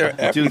tell. They're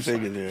Dude's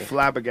everything in there.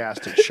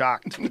 flabbergasted,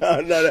 shocked.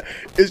 No.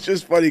 It's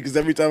just funny because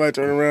every time I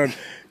turn around,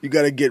 you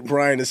got to get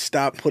Brian to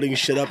stop putting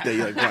shit up there.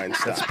 You're like, Brian,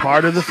 stop. It's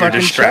part of the fucking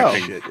show.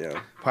 distracting. Shit,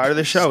 yeah. Part of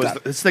the show.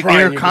 Stop. It's the Brian,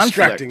 inner you're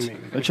conflict. distracting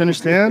me. Don't you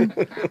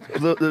understand?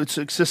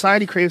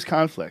 Society craves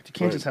conflict. You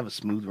can't just have a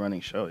smooth running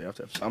show. You have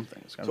to have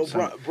something. It's got to So,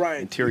 be some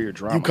Brian, interior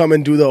drama. you come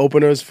and do the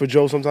openers for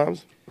Joe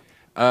sometimes?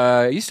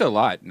 I used to a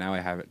lot. Now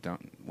I have it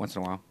done once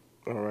in a while.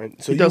 All right.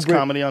 So He does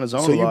comedy on his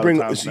own So a you lot of bring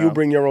times so now. you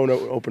bring your own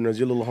openers,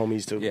 your little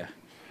homies too. Yeah.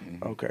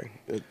 Okay.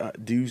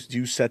 Do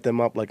you set them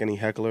up like any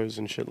hecklers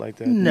and shit like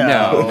that?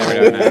 No.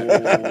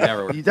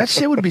 Never. That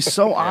shit would be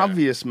so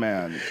obvious,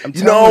 man. I'm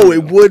No, telling you.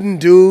 it wouldn't,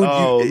 dude.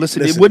 Oh,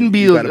 listen, it wouldn't be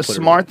you gotta a put it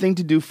smart in. thing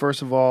to do,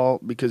 first of all,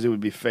 because it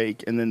would be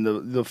fake, and then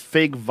the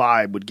fake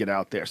vibe would get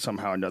out there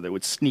somehow or another. It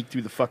would sneak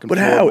through the fucking But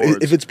how?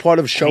 floorboards. If it's part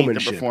of taint the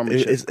showmanship,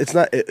 performance. it's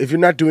not. If you're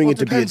not doing Well, it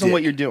to be a depends on dick.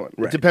 what you're doing.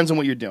 Right. It depends on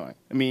what you're doing.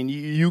 I mean,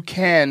 you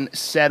can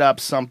set up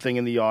something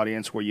in the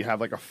audience where you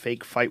have like a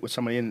fake fight with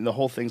somebody, and the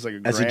whole thing's like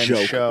a As a grand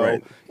joke, show.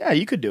 right. Yeah,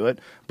 you could do it.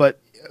 But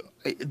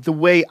the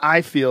way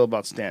I feel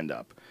about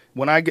stand-up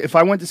if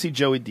I went to see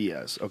Joey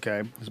Diaz,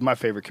 okay, he's my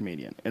favorite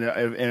comedian, and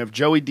if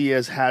Joey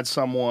Diaz had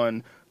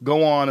someone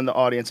go on in the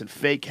audience and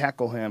fake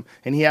heckle him,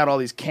 and he had all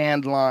these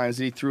canned lines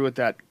that he threw at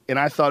that, and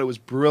I thought it was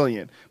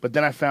brilliant, but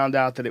then I found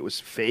out that it was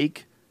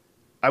fake,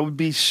 I would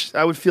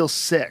feel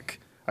sick.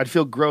 I'd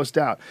feel grossed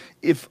out.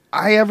 If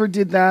I ever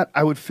did that,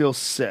 I would feel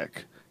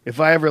sick.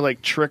 If I ever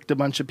like tricked a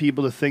bunch of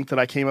people to think that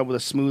I came up with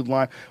a smooth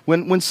line,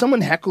 when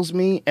someone heckles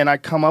me and I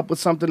come up with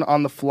something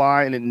on the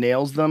fly and it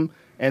nails them,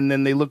 and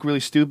then they look really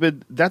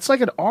stupid, that's like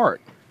an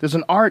art. There's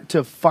an art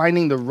to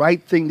finding the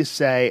right thing to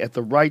say at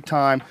the right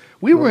time.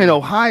 We were in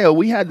Ohio.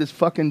 We had this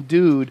fucking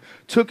dude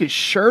took his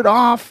shirt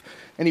off,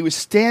 and he was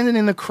standing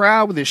in the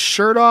crowd with his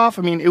shirt off.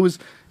 I mean, it was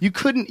you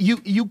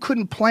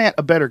couldn't plant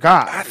a better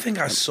guy. I think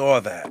I saw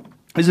that.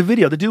 There's a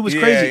video. The dude was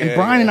crazy. Yeah, and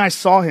Brian and I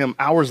saw him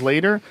hours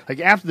later, like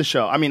after the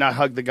show. I mean, I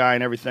hugged the guy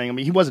and everything. I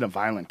mean, he wasn't a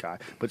violent guy,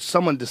 but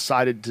someone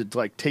decided to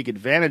like take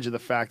advantage of the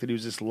fact that he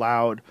was this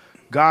loud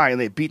guy, and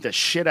they beat the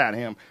shit out of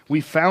him.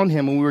 We found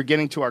him when we were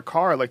getting to our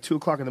car at like 2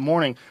 o'clock in the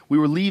morning. We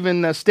were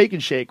leaving Steak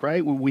and Shake,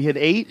 right? We had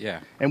ate,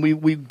 and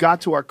we got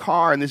to our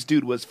car, and this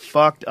dude was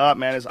fucked up,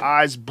 man. His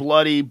eyes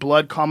bloody,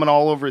 blood coming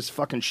all over his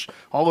fucking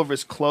all over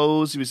his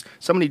clothes.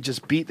 Somebody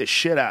just beat the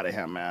shit out of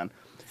him, man.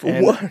 For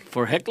what?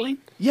 For heckling?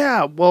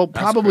 Yeah, well,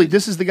 probably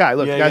this is the guy.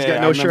 Look, the guy's got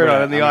no shirt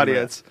on in the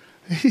audience.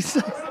 I've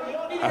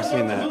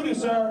seen that.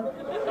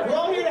 We're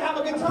all here to have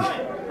a good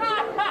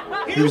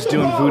time. He was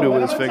doing voodoo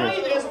with his fingers.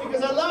 I'm going to tell you this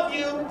because I love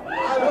you.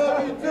 I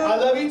love you too. I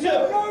love you too.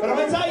 But I'm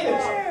going to tell you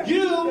this.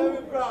 You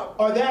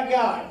are that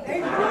guy.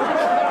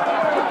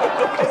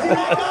 Is he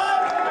that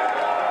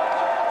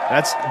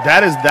guy?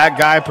 That is that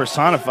guy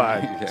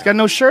personified. He's got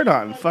no shirt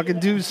on. Fucking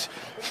dude's.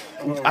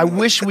 I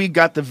wish we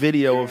got the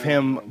video of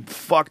him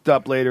fucked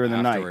up later in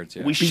the night.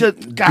 Yeah. We should.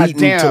 Beaten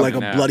Goddamn. to like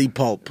a bloody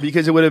pulp.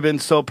 Because it would have been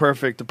so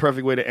perfect, the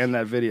perfect way to end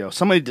that video.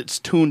 Somebody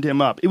just tuned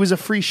him up. It was a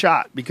free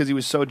shot because he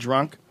was so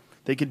drunk.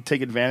 They could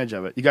take advantage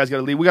of it. You guys got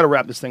to leave. We got to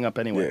wrap this thing up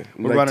anyway.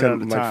 Yeah, We're running out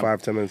of time.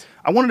 Like 5-10 minutes.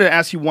 I wanted to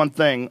ask you one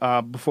thing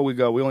before we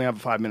go. We only have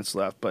 5 minutes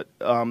left, but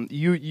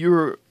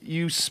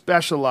you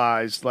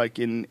specialize like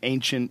in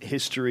ancient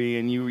history,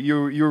 and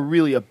you're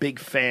really a big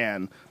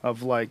fan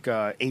of like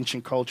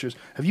ancient cultures.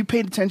 Have you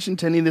paid attention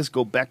to any of this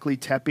Göbekli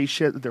Tepe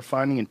shit that they're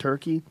finding in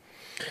Turkey?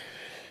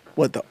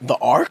 What, the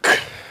Ark?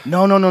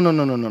 No.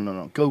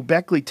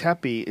 Göbekli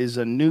Tepe is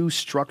a new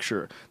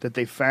structure that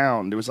they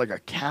found. There was like a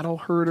cattle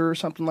herder or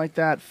something like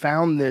that,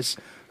 found this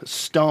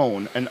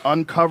stone and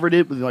uncovered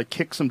it, like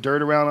kicked some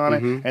dirt around on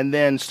it, and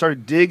then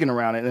started digging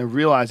around it and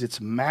realized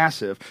it's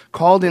massive.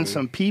 Called in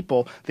some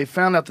people. They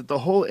found out that the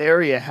whole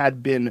area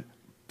had been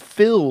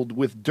filled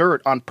with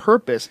dirt on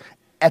purpose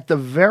at the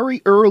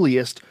very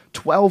earliest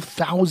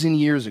 12,000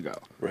 years ago.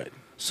 Right.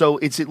 So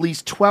it's at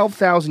least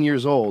 12,000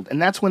 years old, and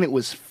that's when it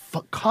was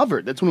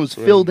covered. That's when it was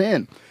filled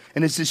in.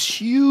 And it's this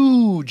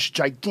huge,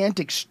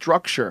 gigantic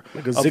structure.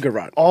 Like a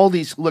ziggurat. All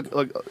these, look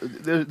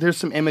there's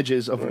some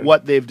images of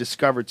what they've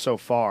discovered so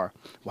far.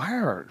 Why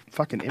are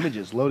fucking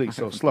images loading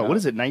so slow? What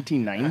is it,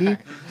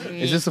 1990?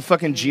 Is this a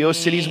fucking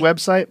GeoCities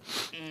website?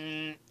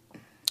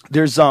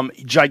 There's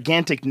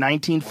gigantic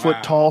 19-foot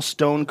tall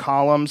stone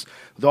columns.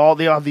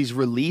 They have these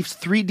reliefs,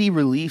 3D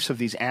reliefs of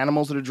these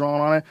animals that are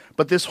drawn on it.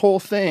 But this whole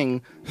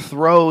thing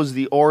throws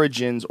the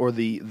origins or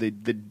the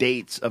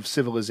dates of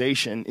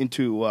civilization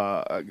into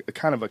a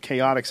kind of a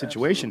chaotic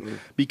situation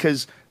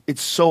because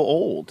it's so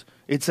old.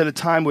 It's at a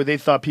time where they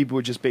thought people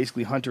were just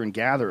basically hunter and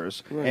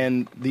gatherers,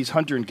 and these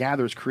hunter and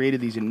gatherers created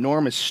these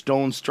enormous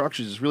stone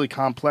structures, this really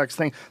complex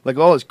thing, like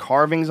all those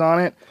carvings on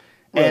it.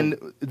 And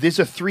these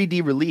are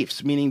 3D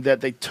reliefs, meaning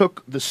that they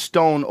took the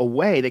stone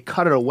away, they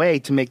cut it away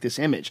to make this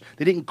image.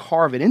 They didn't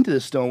carve it into the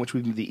stone, which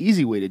would be the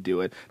easy way to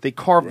do it. They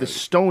carved the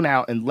stone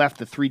out and left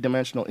the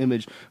three-dimensional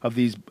image of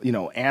these,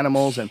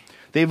 animals. And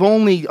they've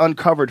only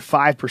uncovered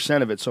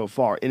 5% of it so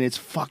far, and it's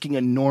fucking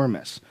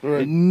enormous.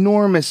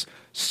 Enormous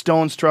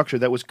stone structure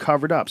that was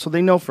covered up. So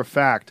they know for a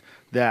fact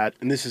that...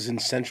 And this is in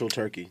central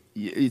Turkey.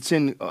 It's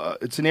an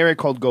area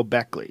called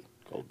Göbekli.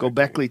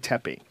 Göbekli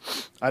Tepe.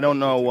 I don't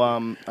know.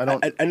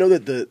 I know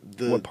that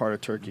the what part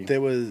of Turkey there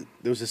was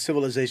a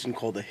civilization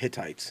called the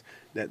Hittites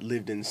that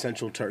lived in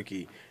central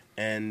Turkey,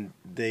 and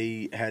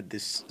they had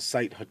this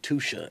site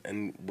Hattusha.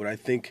 And what I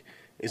think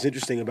is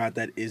interesting about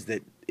that is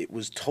that it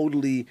was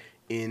totally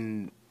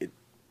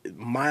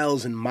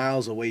miles and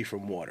miles away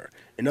from water.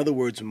 In other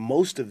words,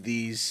 most of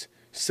these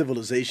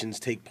civilizations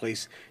take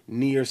place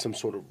near some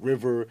sort of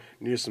river,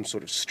 near some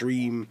sort of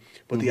stream.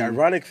 But the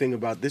ironic thing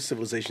about this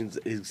civilization is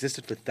it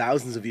existed for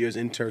thousands of years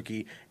in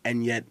Turkey,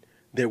 and yet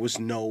there was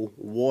no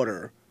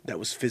water that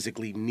was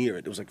physically near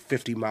it. It was like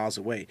 50 miles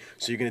away.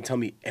 So you're going to tell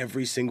me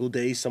every single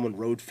day someone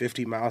rode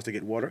 50 miles to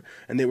get water?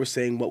 And they were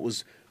saying what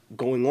was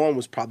going on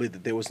was probably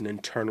that there was an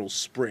internal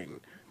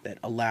spring that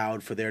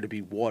allowed for there to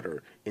be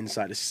water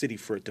inside a city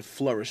for it to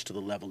flourish to the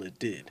level it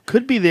did.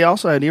 Could be they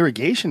also had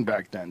irrigation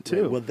back then,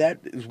 too. Right. Well, that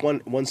is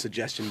one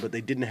suggestion, but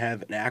they didn't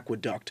have an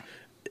aqueduct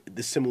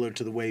similar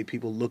to the way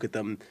people look at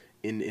them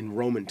in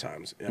Roman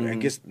times. I mean, I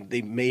guess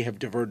they may have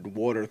diverted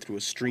water through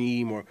a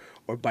stream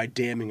or by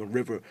damming a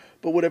river,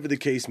 but whatever the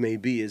case may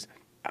be is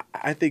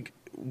I think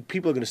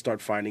people are going to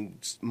start finding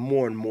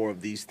more and more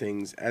of these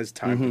things as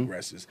time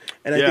progresses.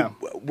 And I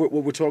think what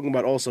we're talking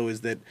about also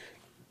is that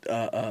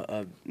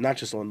not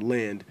just on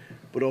land,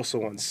 but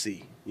also on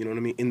sea. You know what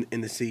I mean?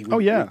 In the sea.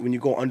 When you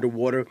go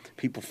underwater,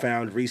 people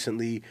found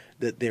recently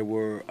that there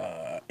were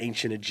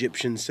ancient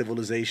Egyptian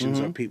civilizations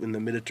or people in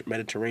the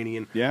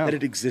Mediterranean that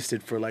had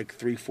existed for like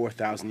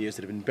 3,000-4,000 years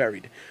that have been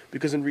buried.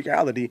 Because in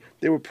reality,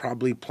 there were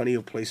probably plenty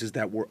of places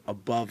that were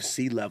above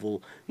sea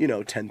level,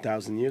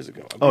 10,000 years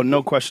ago.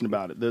 No question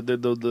about it.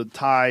 The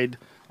tide,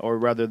 or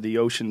rather the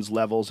ocean's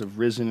levels, have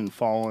risen and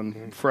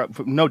fallen.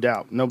 No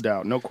doubt,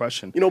 no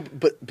question.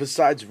 But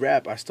besides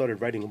rap, I started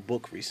writing a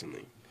book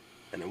recently.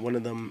 And in one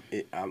of them,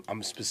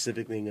 I'm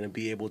specifically going to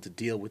be able to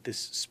deal with this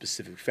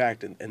specific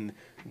fact and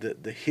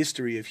the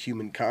history of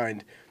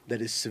humankind that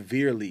is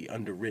severely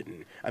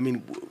underwritten. I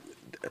mean,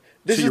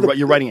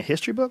 you're writing a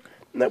history book?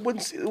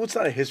 It's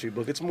not a history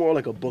book. It's more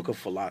like a book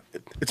of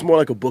It's more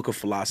like a book of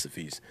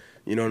philosophies.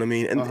 You know what I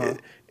mean?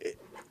 And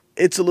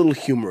it's a little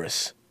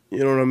humorous. You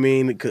know what I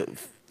mean?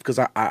 Because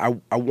I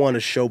want to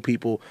show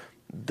people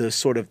the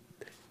sort of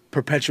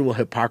perpetual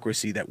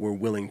hypocrisy that we're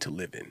willing to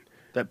live in.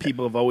 That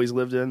people have always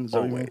lived in?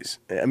 Always.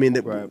 I mean,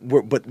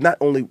 but not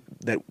only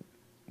that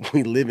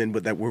we live in,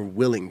 but that we're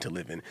willing to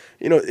live in.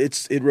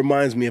 It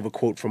reminds me of a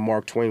quote from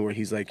Mark Twain where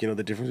he's like,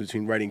 the difference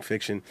between writing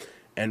fiction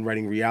and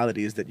writing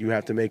reality is that you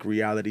have to make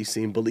reality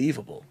seem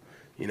believable,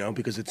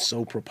 because it's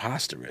so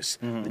preposterous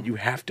that you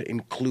have to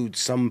include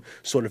some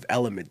sort of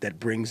element that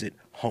brings it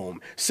home.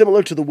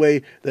 Similar to the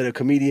way that a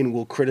comedian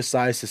will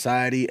criticize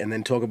society and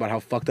then talk about how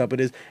fucked up it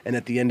is, and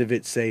at the end of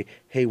it say,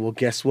 hey, well,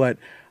 guess what?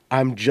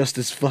 I'm just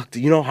as fucked.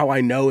 You know how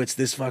I know it's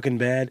this fucking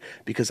bad?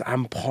 Because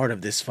I'm part of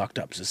this fucked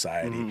up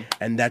society.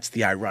 And that's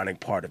the ironic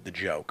part of the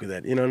joke.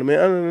 That, you know what I mean?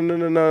 Oh,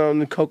 no,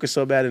 the Coke is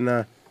so bad and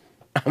I'm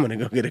going to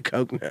go get a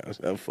Coke now.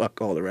 So fuck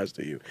all the rest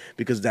of you.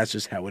 Because that's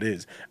just how it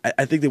is.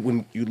 I think that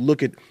when you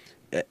look at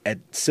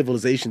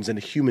civilizations and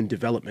human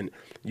development,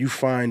 you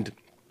find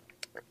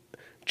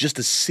just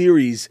a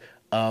series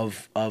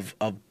of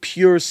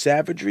pure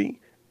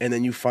savagery, and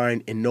then you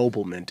find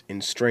ennoblement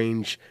in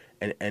strange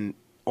and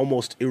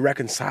almost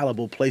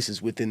irreconcilable places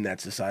within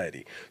that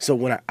society. So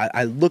when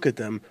I look at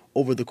them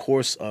over the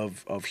course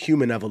of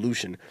human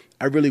evolution,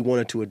 I really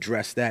wanted to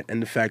address that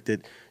and the fact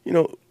that,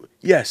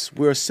 yes,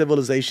 we're a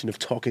civilization of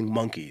talking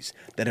monkeys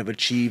that have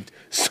achieved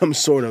some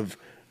sort of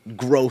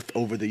growth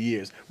over the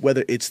years,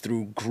 whether it's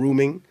through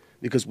grooming,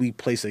 because we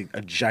place a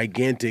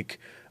gigantic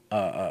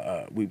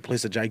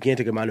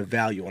amount of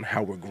value on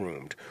how we're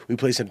groomed. We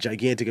place a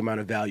gigantic amount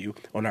of value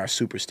on our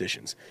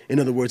superstitions. In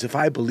other words, if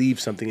I believe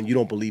something and you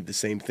don't believe the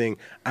same thing,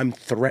 I'm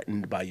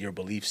threatened by your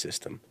belief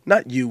system.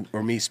 Not you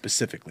or me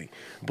specifically,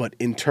 but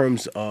in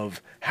terms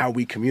of how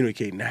we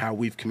communicate and how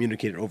we've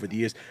communicated over the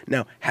years.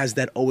 Now, has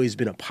that always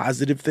been a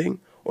positive thing?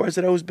 Or has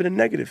it always been a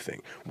negative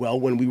thing? Well,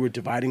 when we were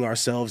dividing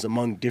ourselves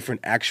among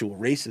different actual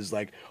races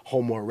like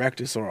Homo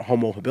erectus or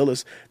Homo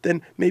habilis,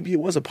 then maybe it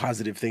was a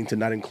positive thing to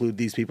not include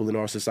these people in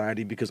our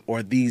society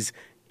or these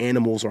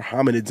animals or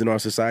hominids in our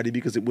society,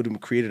 because it would have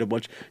created a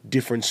much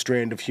different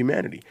strand of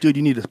humanity. Dude,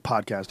 you need a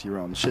podcast of your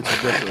own. Shit's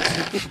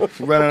ridiculous.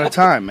 We're running out of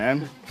time,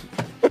 man.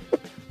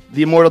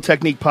 The Immortal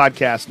Technique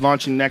podcast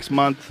launching next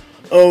month.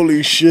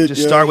 Holy shit!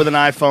 Just start with an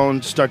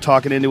iPhone. Start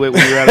talking into it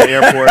when you're at the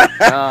airport.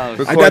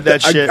 Record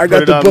that shit. I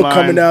got the book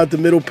coming out, The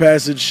Middle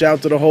Passage.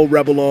 Shout to the whole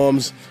Rebel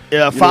Arms.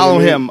 Yeah, follow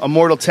him,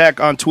 Immortal Tech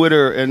on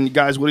Twitter. And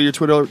guys, what are your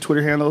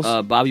Twitter handles?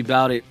 Bobby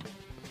Bout It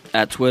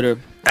at Twitter.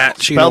 At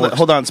Chino.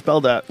 Hold on,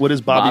 spell that. What is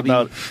Bobby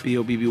Bout? Bobby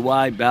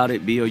Bout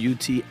It.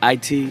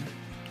 Boutit.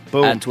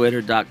 Boom. At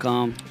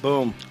twitter.com.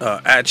 Boom.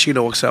 At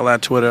Chino XL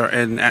at Twitter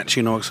and at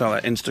Chino XL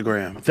at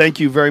Instagram. Thank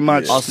you very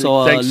much.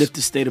 Also,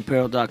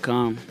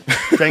 liftestateapparel.com.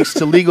 Thanks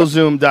to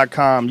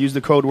LegalZoom.com. Use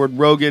the code word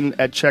Rogan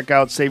at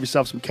checkout. Save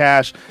yourself some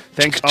cash.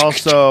 Thanks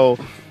also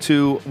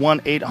to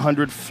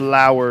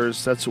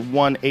 1-800-FLOWERS. That's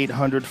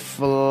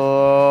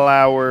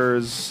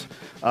 1-800-FLOWERS.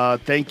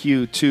 Thank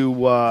you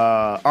to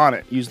On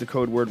It. Use the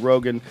code word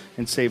Rogan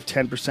and save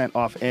 10%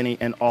 off any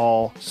and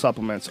all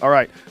supplements. All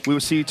right. We will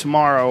see you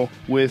tomorrow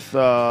with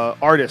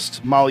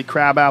artist Molly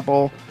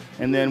Crabapple.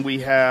 And then we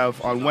have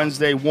on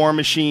Wednesday War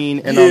Machine.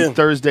 And on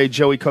Thursday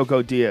Joey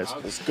Coco Diaz.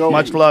 Let's go.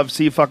 Much love.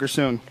 See you fucker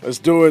soon. Let's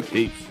do it.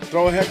 Peace.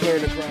 Throw a heckler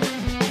in the crowd.